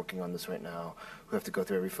staff who are working on this right now, who have to go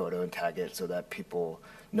through every photo and tag it so that people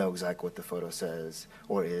know exactly what the photo says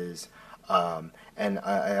or is. And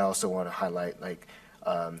I also want to highlight, like,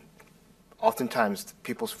 oftentimes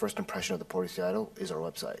people's first impression of the Port of Seattle is our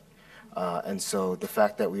website. And so the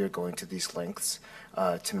fact that we are going to these lengths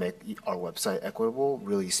to make our website equitable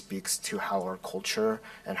really speaks to how our culture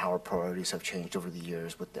and how our priorities have changed over the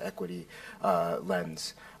years with the equity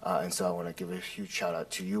lens. And so I want to give a huge shout out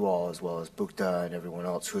to you all, as well as Bukta and everyone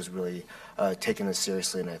else who has really taken this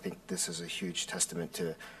seriously. And I think this is a huge testament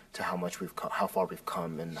to how far we've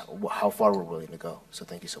come and how far we're willing to go. So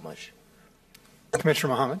thank you so much.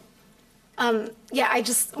 Commissioner Mohammed. Yeah, I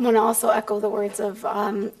just want to also echo the words of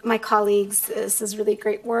my colleagues. This is really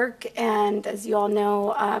great work. And as you all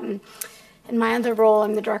know, in my other role,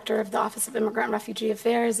 I'm the director of the Office of Immigrant and Refugee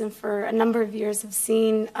Affairs, and for a number of years have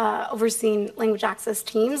overseen language access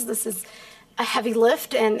teams. This is a heavy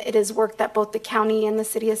lift, and it is work that both the county and the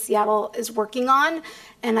city of Seattle is working on.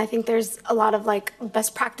 And I think there's a lot of like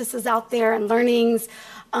best practices out there and learnings.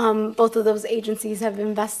 Both of those agencies have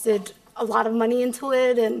invested a lot of money into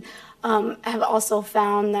it, and have also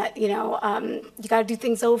found that, you got to do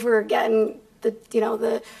things over again.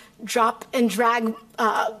 The drop and drag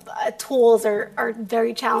tools are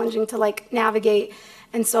very challenging to like navigate.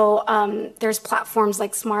 And so there's platforms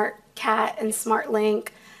like SmartCat and SmartLink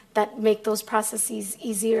that make those processes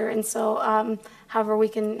easier. And so however we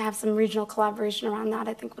can have some regional collaboration around that,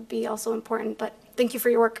 I think would be also important. But thank you for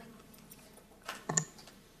your work.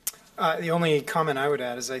 The only comment I would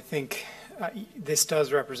add is I think this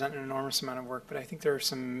does represent an enormous amount of work, but I think there are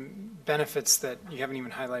some benefits that you haven't even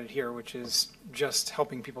highlighted here, which is just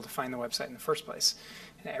helping people to find the website in the first place.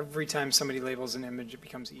 And every time somebody labels an image, it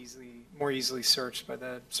becomes more easily searched by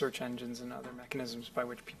the search engines and other mechanisms by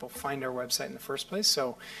which people find our website in the first place.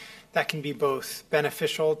 So that can be both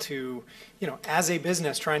beneficial to, as a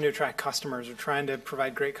business trying to attract customers or trying to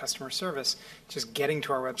provide great customer service, just getting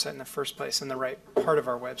to our website in the first place and the right part of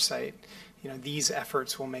our website. These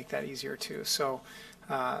efforts will make that easier too. So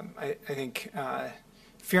I think,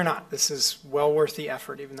 fear not, this is well worth the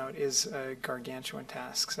effort, even though it is a gargantuan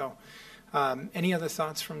task. So any other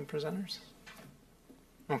thoughts from the presenters?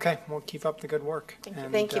 Okay, we'll keep up the good work.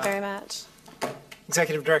 Thank you very much.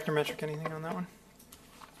 Executive Director Metrick, anything on that one?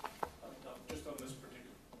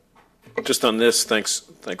 Just on this, thanks,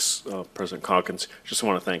 President Calkins. Just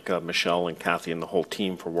want to thank Michelle and Kathy and the whole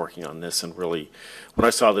team for working on this. And really, when I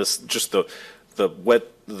saw this, just the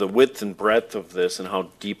width and breadth of this and how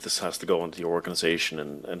deep this has to go into the organization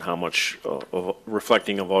and how much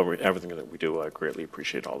reflecting of everything that we do, I greatly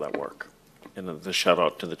appreciate all that work. And the shout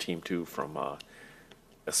out to the team too from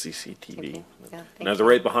SCCTV. Yeah, now they're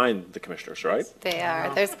right behind the commissioners, right? They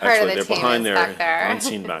are. There's part Actually, of the they're team behind is there, back there.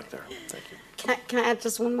 unseen back there. Thank you. Can I add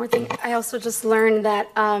just one more thing? I also just learned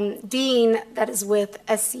that Dean, that is with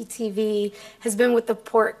SCTV, has been with the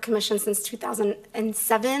Port Commission since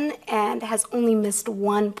 2007 and has only missed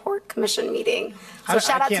one Port Commission meeting. So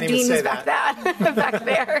shout out to Dean who's back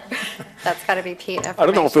there. That's got to be Pete. I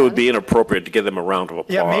don't know if it would be inappropriate to give them a round of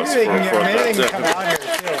applause. Yeah, maybe they can come out here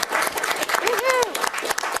too.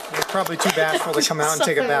 They're probably too bashful to come out and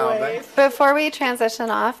take a bow. But Before we transition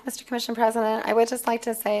off, Mr. Commission President, I would just like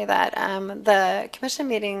to say that the Commission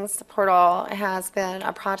Meetings portal has been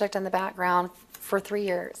a project in the background for 3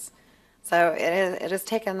 years. So it has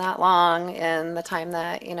taken that long in the time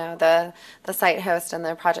that, the site host and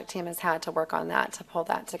the project team has had to work on that, to pull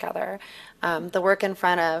that together. The work in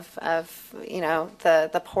front of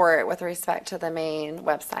the port with respect to the main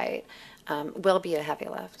website will be a heavy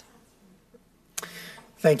lift.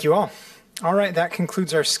 Thank you all. All right, that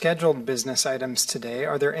concludes our scheduled business items today.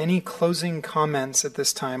 Are there any closing comments at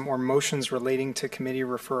this time or motions relating to committee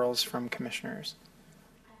referrals from commissioners?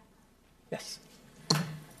 Yes.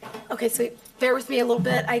 Okay, so bear with me a little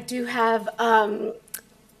bit. I do have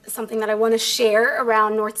something that I want to share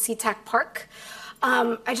around North SeaTac Park.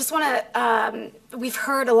 I just want to, we've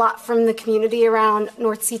heard a lot from the community around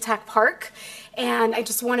North SeaTac Park, and I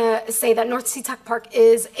just want to say that North SeaTac Park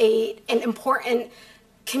is an important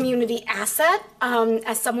community asset.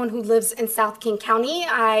 As someone who lives in South King County,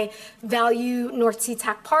 I value North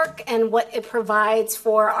SeaTac Park and what it provides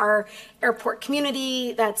for our airport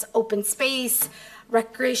community. That's open space,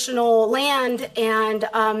 recreational land, and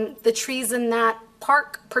the trees in that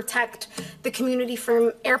park protect the community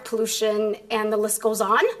from air pollution, and the list goes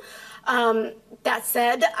on. That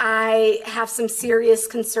said, I have some serious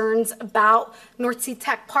concerns about North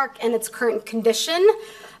SeaTac Park and its current condition.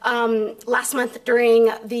 Last month during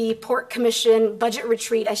the Port Commission budget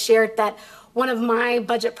retreat, I shared that one of my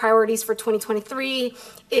budget priorities for 2023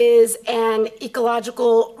 is an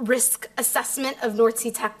ecological risk assessment of North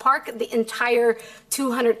SeaTac Park, the entire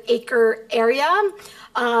 200-acre area.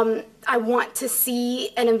 I want to see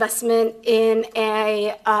an investment in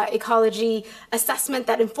a ecology assessment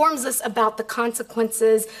that informs us about the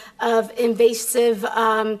consequences of invasive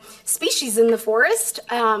species in the forest.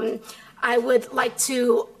 I would like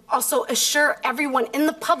to also assure everyone in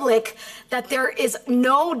the public that there is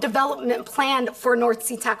no development planned for North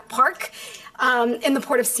SeaTac Park in the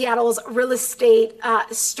Port of Seattle's real estate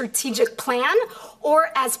strategic plan, or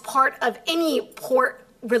as part of any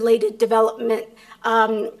port-related development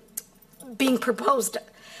being proposed.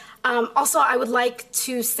 Also, I would like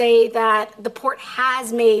to say that the port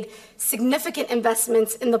has made significant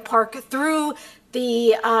investments in the park through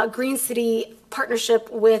the Green City partnership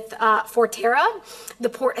with Forterra. The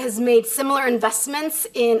port has made similar investments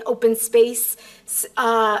in open space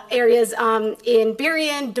areas in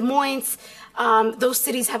Burien, Des Moines. Those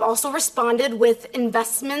cities have also responded with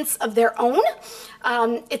investments of their own.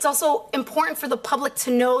 It's also important for the public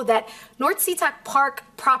to know that North SeaTac Park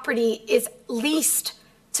property is leased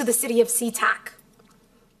to the city of SeaTac.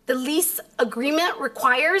 The lease agreement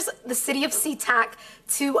requires the city of SeaTac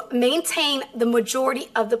to maintain the majority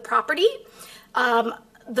of the property.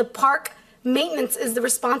 The park maintenance is the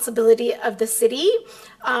responsibility of the city.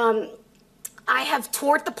 I have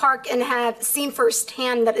toured the park and have seen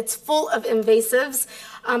firsthand that it's full of invasives.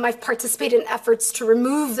 I've participated in efforts to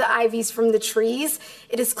remove the ivies from the trees.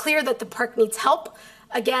 It is clear that the park needs help.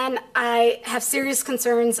 Again, I have serious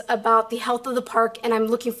concerns about the health of the park, and I'm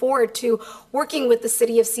looking forward to working with the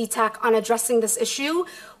city of SeaTac on addressing this issue.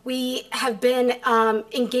 We have been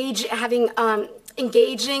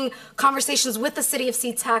engaging conversations with the city of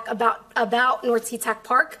SeaTac about North SeaTac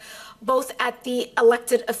Park, both at the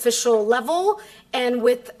elected official level and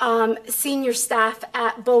with senior staff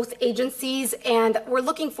at both agencies. And we're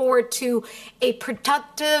looking forward to a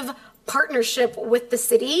productive partnership with the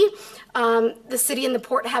city. The city and the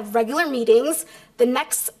port have regular meetings. The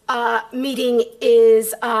next meeting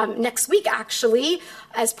is next week, actually,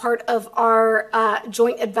 as part of our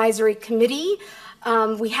joint advisory committee.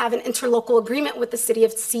 We have an interlocal agreement with the city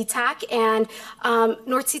of SeaTac, and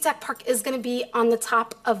North SeaTac Park is going to be on the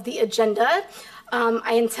top of the agenda.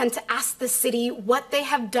 I intend to ask the city what they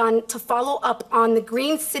have done to follow up on the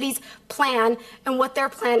Green Cities plan and what their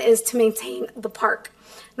plan is to maintain the park.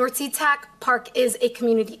 North SeaTac Park is a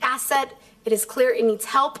community asset. It is clear it needs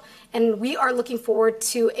help, and we are looking forward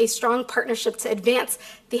to a strong partnership to advance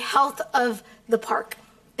the health of the park.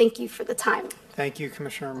 Thank you for the time. Thank you,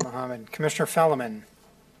 Commissioner Mohammed. Commissioner Felleman.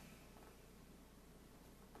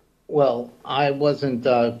 Well, I wasn't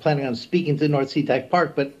planning on speaking to North SeaTac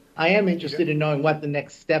Park, but I am interested in knowing what the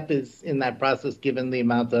next step is in that process, given the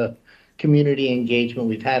amount of community engagement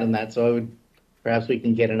we've had in that. So perhaps we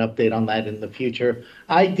can get an update on that in the future.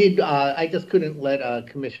 I just couldn't let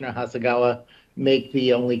Commissioner Hasegawa make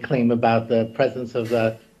the only claim about the presence of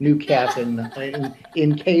the new calf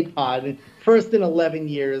in K-Pod. First in 11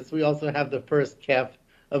 years. We also have the first calf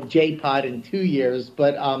of J-Pod in 2 years.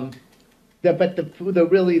 But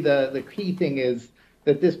the key thing is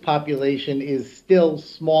that this population is still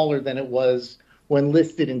smaller than it was when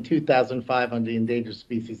listed in 2005 under the Endangered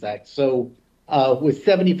Species Act. So with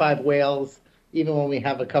 75 whales, even when we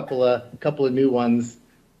have a couple of new ones,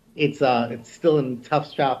 it's still in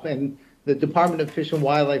tough shop. And the Department of Fish and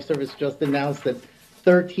Wildlife Service just announced that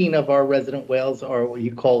 13 of our resident whales are what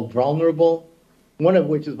you call vulnerable, one of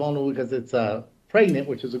which is vulnerable because it's pregnant,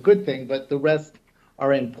 which is a good thing, but the rest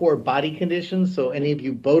are in poor body conditions. So any of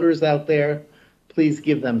you boaters out there, please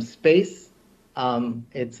give them space.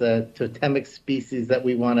 It's a totemic species that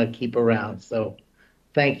we want to keep around. So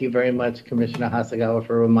thank you very much, Commissioner Hasegawa,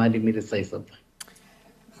 for reminding me to say something.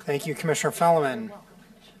 Thank you, Commissioner Fellman.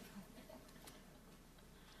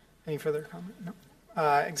 Any further comment? No.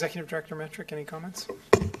 Executive Director Metric, any comments?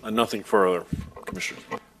 Nothing further, Commissioner.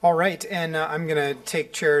 All right, and I'm going to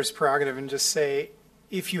take Chair's prerogative and just say,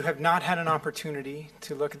 if you have not had an opportunity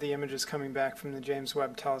to look at the images coming back from the James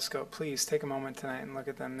Webb Telescope, please take a moment tonight and look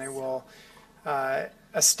at them. They will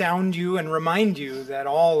astound you and remind you that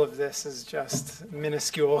all of this is just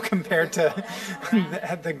minuscule compared to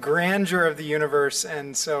the grandeur of the universe.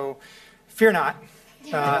 And so fear not,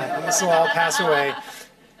 this will all pass away.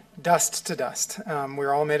 Dust to dust.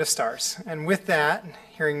 We're all made of stars. And with that,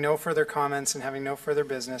 hearing no further comments and having no further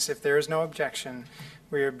business, if there is no objection,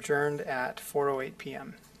 we are adjourned at 4:08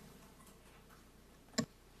 p.m.